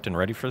get prepped and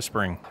ready for the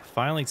spring.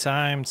 Finally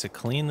time to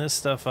clean this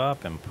stuff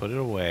up and put it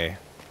away.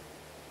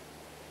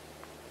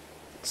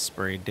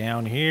 Spray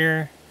down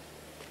here.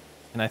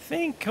 And I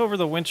think over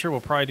the winter,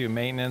 we'll probably do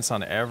maintenance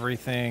on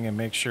everything and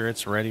make sure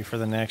it's ready for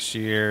the next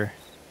year.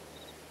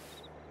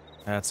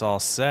 That's all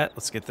set.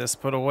 Let's get this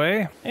put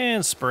away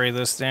and spray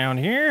this down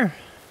here.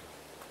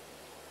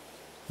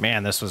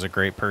 Man, this was a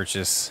great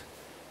purchase.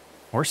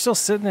 We're still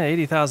sitting at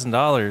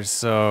 $80,000,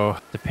 so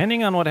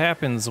depending on what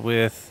happens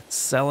with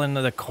selling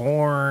the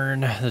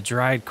corn, the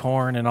dried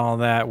corn and all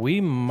that, we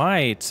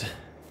might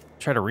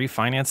try to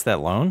refinance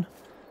that loan.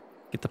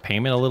 Get the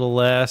payment a little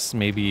less,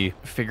 maybe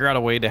figure out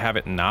a way to have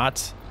it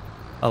not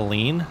a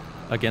lien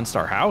against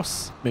our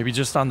house. Maybe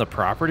just on the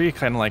property,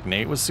 kind of like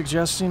Nate was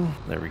suggesting.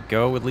 There we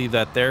go. We'll leave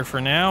that there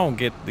for now. We'll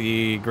get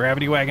the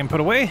gravity wagon put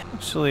away.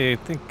 Actually, I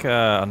think,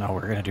 no,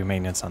 we're gonna do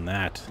maintenance on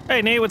that.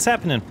 Hey, Nate, what's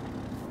happening?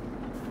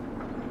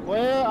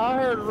 Well,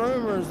 I heard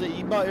rumors that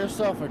you bought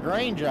yourself a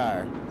grain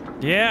dryer.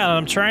 Yeah,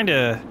 I'm trying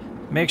to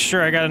make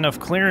sure I got enough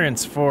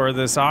clearance for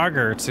this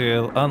auger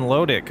to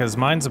unload it, because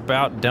mine's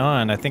about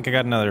done. I think I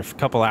got another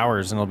couple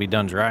hours and it'll be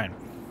done drying.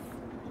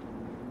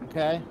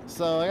 Okay,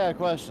 so I got a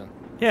question.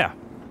 Yeah.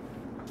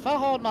 If I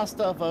hauled my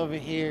stuff over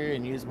here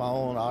and use my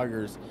own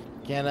augers,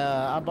 can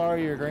I borrow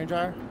your grain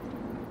dryer?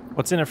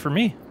 What's in it for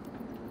me?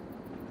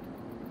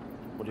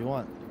 What do you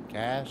want?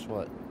 Cash?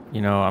 What?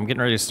 You know, I'm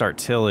getting ready to start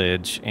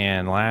tillage,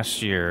 and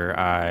last year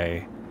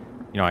I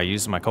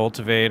used my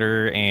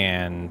cultivator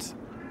and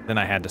then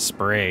I had to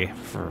spray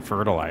for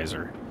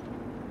fertilizer.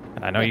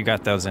 And I know you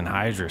got those in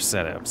Hydra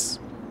setups.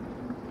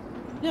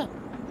 Yeah.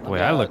 The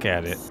way I look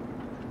at it.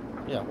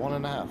 Yeah,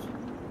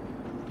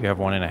 1.5. You have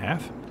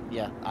 1.5?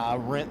 Yeah, I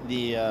rent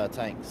the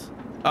tanks.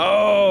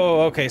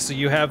 Oh, okay. So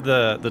you have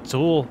the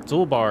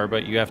tool bar,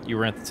 but you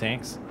rent the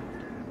tanks.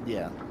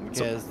 Yeah,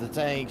 because the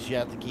tanks, you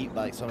have to keep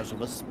like so much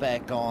of a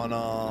spec on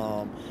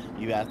them.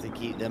 You have to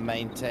keep them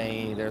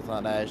maintained, everything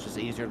like that. It's just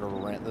easier to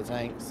rent the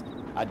tanks.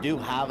 I do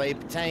have a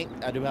tank.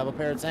 I do have a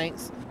pair of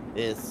tanks.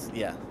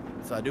 Yeah.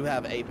 So I do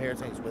have a pair of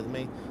tanks with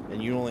me,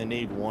 and you only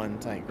need one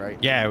tank, right?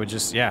 Yeah, it would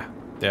just yeah,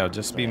 it'll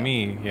just be Yeah.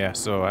 me. Yeah.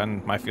 So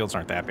and my fields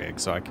aren't that big,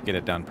 so I could get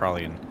it done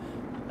probably in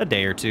a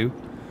day or two.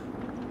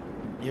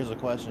 Here's a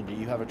question: do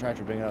you have a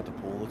tractor big enough to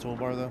pull the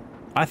toolbar though?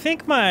 I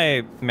think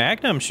my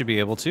Magnum should be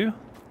able to.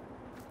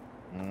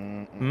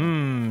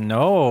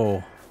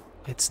 No,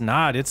 it's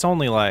not. It's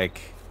only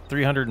like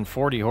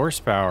 340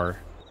 horsepower.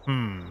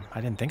 I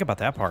didn't think about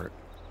that part.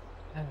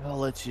 I'll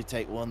let you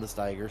take one of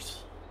the Steigers.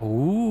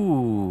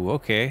 Ooh,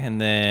 okay. And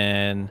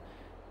then,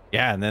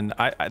 yeah, and then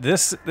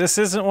this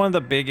isn't one of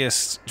the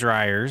biggest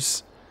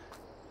dryers,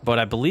 but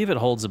I believe it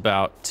holds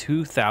about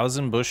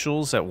 2,000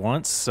 bushels at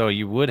once. So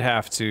you would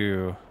have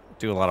to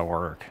do a lot of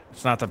work.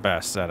 It's not the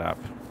best setup.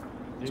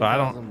 So I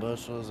don't. 2,000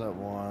 bushels at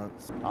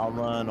once. I'll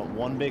run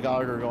one big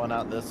auger going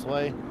out this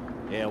way,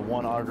 and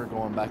one auger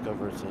going back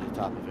over to the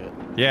top of it.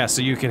 Yeah,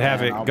 so you could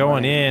have it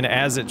going in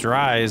as it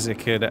dries. It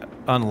could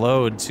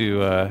unload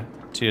to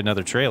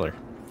another trailer.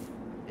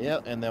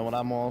 Yep, and then what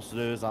I'm going to also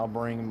do is I'll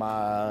bring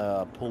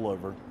my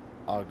pullover.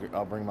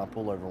 I'll bring my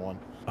pullover one.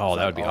 Oh, So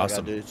that would be all awesome.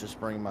 I gotta do is just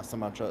bring my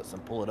semi trucks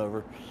and pull it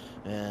over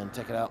and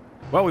take it out.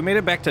 Well, we made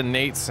it back to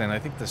Nate's, and I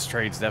think this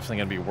trade's definitely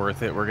going to be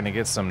worth it. We're going to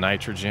get some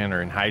nitrogen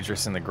or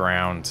anhydrous in the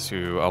ground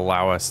to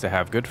allow us to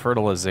have good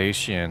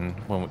fertilization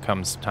when it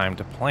comes time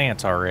to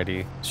plant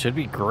already. Should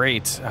be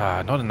great.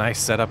 Not a nice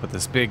setup with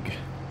this big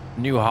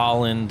New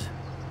Holland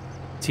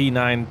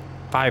T9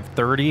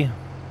 530.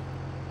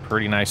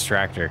 Pretty nice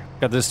tractor.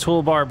 Got this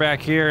toolbar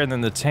back here and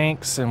then the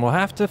tanks, and we'll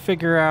have to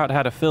figure out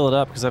how to fill it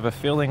up because I have a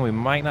feeling we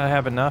might not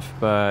have enough,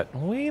 but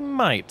we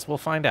might. We'll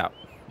find out.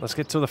 Let's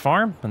get to the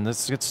farm and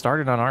let's get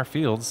started on our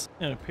fields.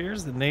 It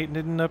appears that Nate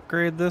didn't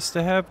upgrade this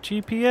to have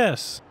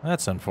GPS.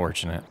 That's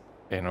unfortunate.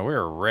 And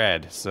we're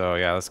red, so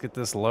yeah, let's get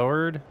this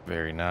lowered.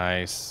 Very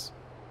nice.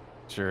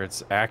 Sure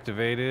it's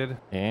activated,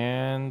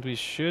 and we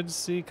should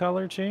see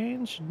color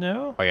change.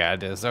 No? Oh yeah,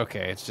 it is.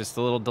 Okay, it's just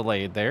a little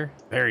delayed there.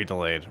 Very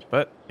delayed,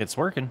 but it's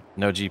working.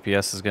 No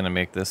GPS is going to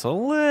make this a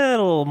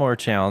little more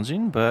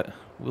challenging, but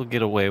we'll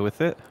get away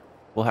with it.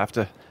 We'll have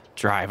to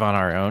drive on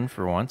our own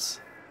for once.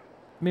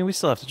 I mean, we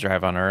still have to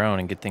drive on our own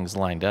and get things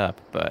lined up,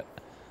 but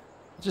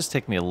it'll just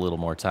take me a little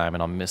more time,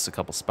 and I'll miss a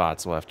couple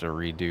spots we'll have to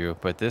redo.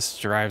 But this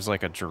drives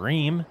like a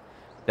dream.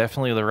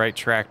 Definitely the right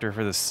tractor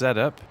for the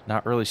setup.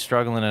 Not really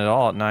struggling at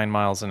all at 9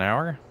 miles an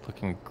hour.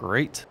 Looking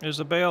great. There's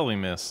a bale we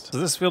missed. So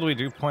this field, we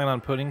do plan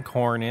on putting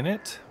corn in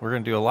it. We're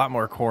going to do a lot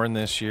more corn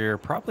this year.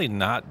 Probably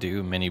not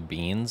do many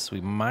beans.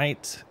 We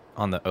might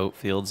on the oat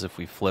fields if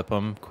we flip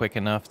them quick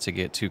enough to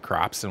get 2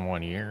 crops in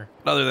 1 year.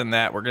 But other than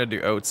that, we're going to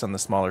do oats on the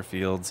smaller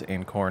fields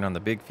and corn on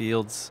the big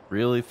fields.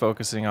 Really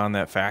focusing on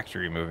that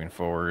factory moving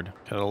forward.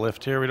 Got a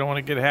lift here. We don't want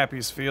to get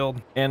Happy's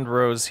field. End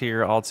rows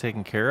here all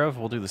taken care of.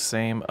 We'll do the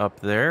same up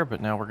there,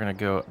 but now we're going to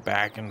go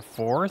back and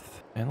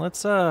forth. And let's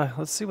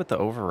see what the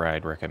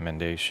override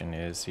recommendation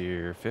is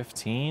here.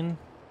 15.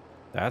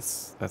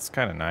 That's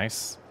kind of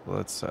nice.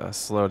 Let's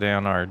slow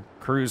down our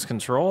cruise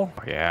control.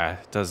 Yeah,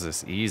 it does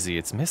this easy.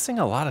 It's missing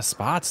a lot of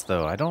spots,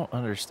 though. I don't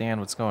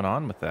understand what's going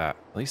on with that.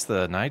 At least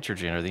the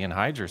nitrogen or the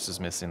anhydrous is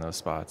missing those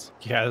spots.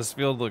 Yeah, this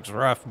field looks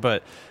rough,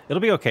 but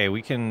it'll be okay.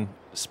 We can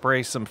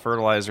spray some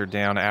fertilizer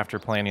down after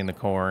planting the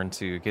corn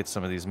to get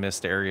some of these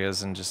missed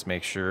areas and just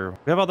make sure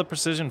we have all the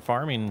precision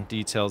farming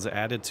details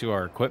added to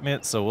our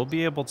equipment, so we'll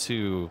be able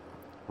to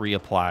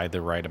reapply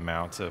the right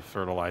amount of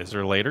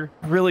fertilizer later.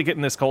 Really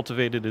getting this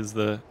cultivated is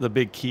the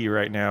big key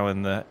right now,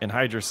 and the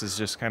anhydrous is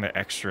just kind of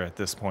extra at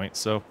this point,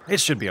 so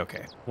it should be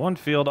okay. One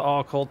field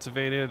all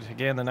cultivated.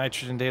 Again, the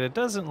nitrogen data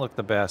doesn't look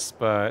the best,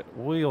 but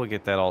we'll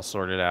get that all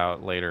sorted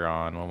out later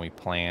on when we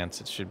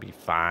plant. It should be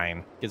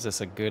fine. Gives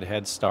us a good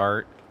head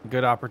start,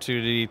 good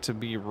opportunity to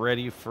be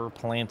ready for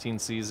planting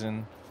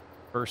season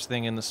first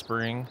thing in the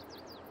spring.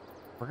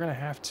 We're gonna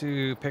have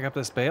to pick up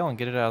this bale and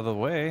get it out of the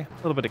way. A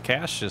little bit of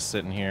cash just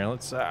sitting here.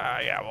 Let's,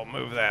 yeah, we'll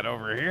move that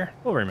over here.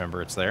 We'll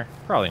remember it's there.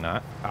 Probably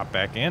not. Hop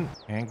back in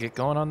and get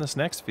going on this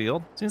next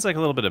field. Seems like a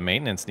little bit of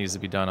maintenance needs to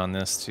be done on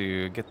this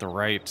to get the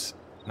right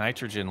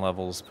nitrogen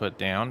levels put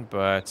down,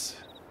 but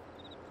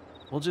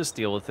we'll just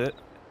deal with it.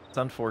 It's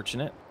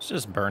unfortunate. It's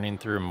just burning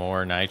through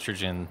more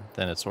nitrogen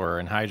than it's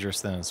worth,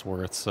 anhydrous than it's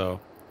worth, so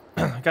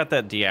I got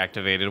that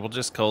deactivated. We'll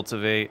just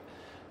cultivate.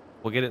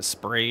 We'll get it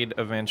sprayed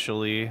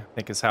eventually, I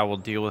think is how we'll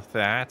deal with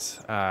that.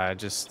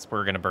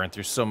 We're going to burn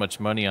through so much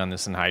money on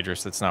this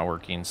anhydrous that's not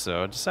working,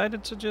 so I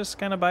decided to just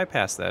kind of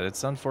bypass that.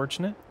 It's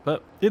unfortunate,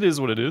 but it is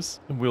what it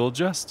is, and we'll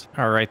adjust.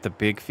 All right, the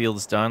big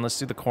field's done. Let's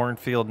do the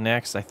cornfield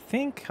next. I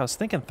was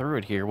thinking through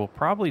it here. We'll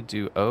probably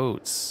do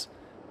oats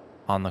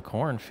on the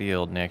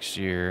cornfield next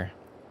year.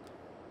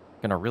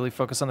 Going to really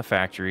focus on the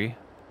factory.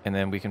 And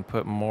then we can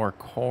put more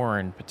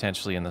corn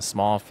potentially in the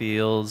small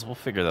fields. We'll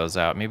figure those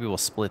out. Maybe we'll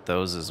split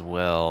those as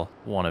well,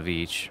 one of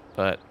each.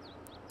 But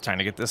Time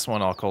to get this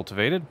one all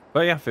cultivated.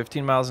 But yeah,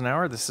 15 miles an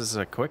hour. This is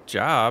a quick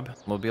job.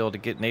 We'll be able to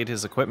get Nate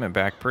his equipment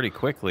back pretty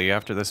quickly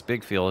after this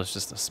big field is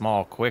just a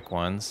small, quick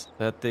ones.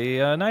 That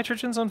the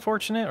nitrogen's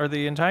unfortunate, or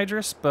the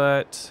anhydrous,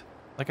 but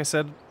like I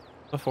said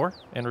before,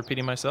 and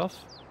repeating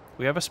myself,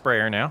 we have a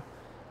sprayer now.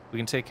 We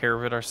can take care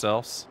of it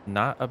ourselves.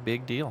 Not a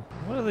big deal.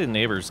 What do the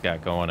neighbors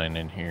got going on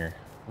in here?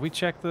 We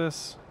check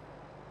this.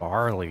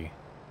 Barley.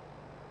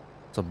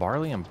 So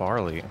barley and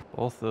barley,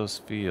 both those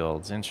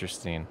fields.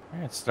 Interesting.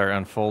 All right, start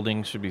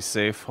unfolding. Should be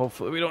safe.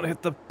 Hopefully we don't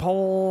hit the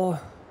pole.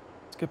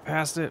 Let's get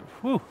past it.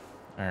 Whew.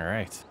 All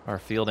right, our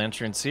field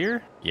entrance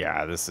here.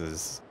 Yeah, this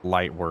is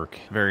light work.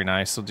 Very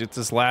nice. So get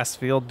this last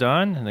field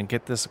done and then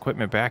get this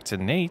equipment back to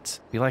Nate.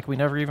 Be like we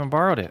never even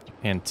borrowed it.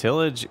 And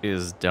tillage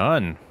is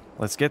done.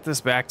 Let's get this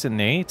back to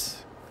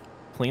Nate.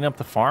 Clean up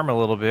the farm a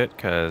little bit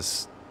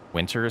because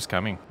winter is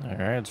coming. All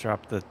right,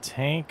 drop the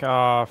tank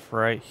off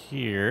right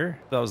here.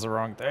 That was the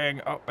wrong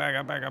thing. Oh, back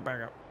up, back up,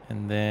 back up.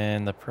 And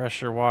then the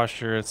pressure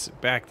washer, let's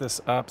back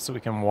this up so we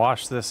can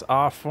wash this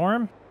off for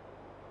him.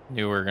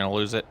 Knew we were gonna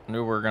lose it.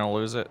 Knew we were gonna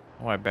lose it.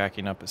 Why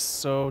backing up is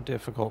so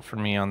difficult for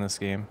me on this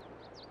game.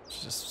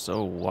 It's just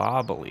so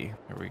wobbly.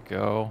 Here we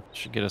go.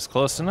 Should get us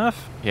close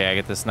enough. Yeah,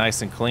 get this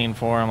nice and clean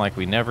for him like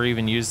we never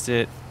even used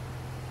it.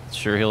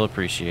 Sure, he'll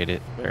appreciate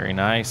it. Very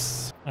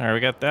nice. All right, we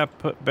got that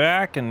put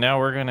back, and now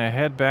we're gonna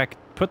head back.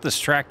 Put this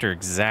tractor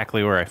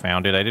exactly where I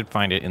found it. I did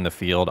find it in the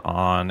field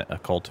on a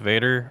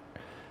cultivator,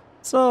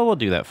 so we'll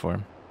do that for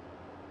him.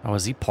 Oh,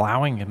 is he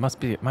plowing? It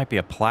might be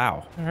a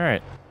plow. All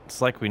right,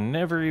 it's like we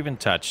never even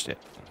touched it.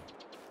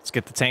 Let's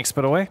get the tanks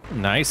put away.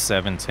 Nice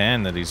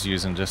 710 that he's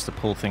using just to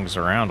pull things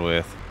around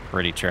with.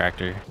 Pretty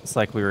tractor. It's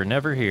like we were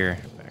never here.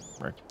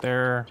 Right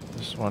there,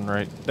 this one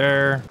right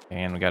there,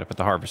 and we got to put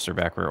the harvester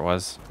back where it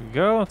was. Here we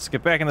go. Let's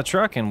get back in the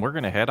truck and we're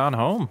gonna head on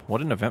home.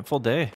 What an eventful day.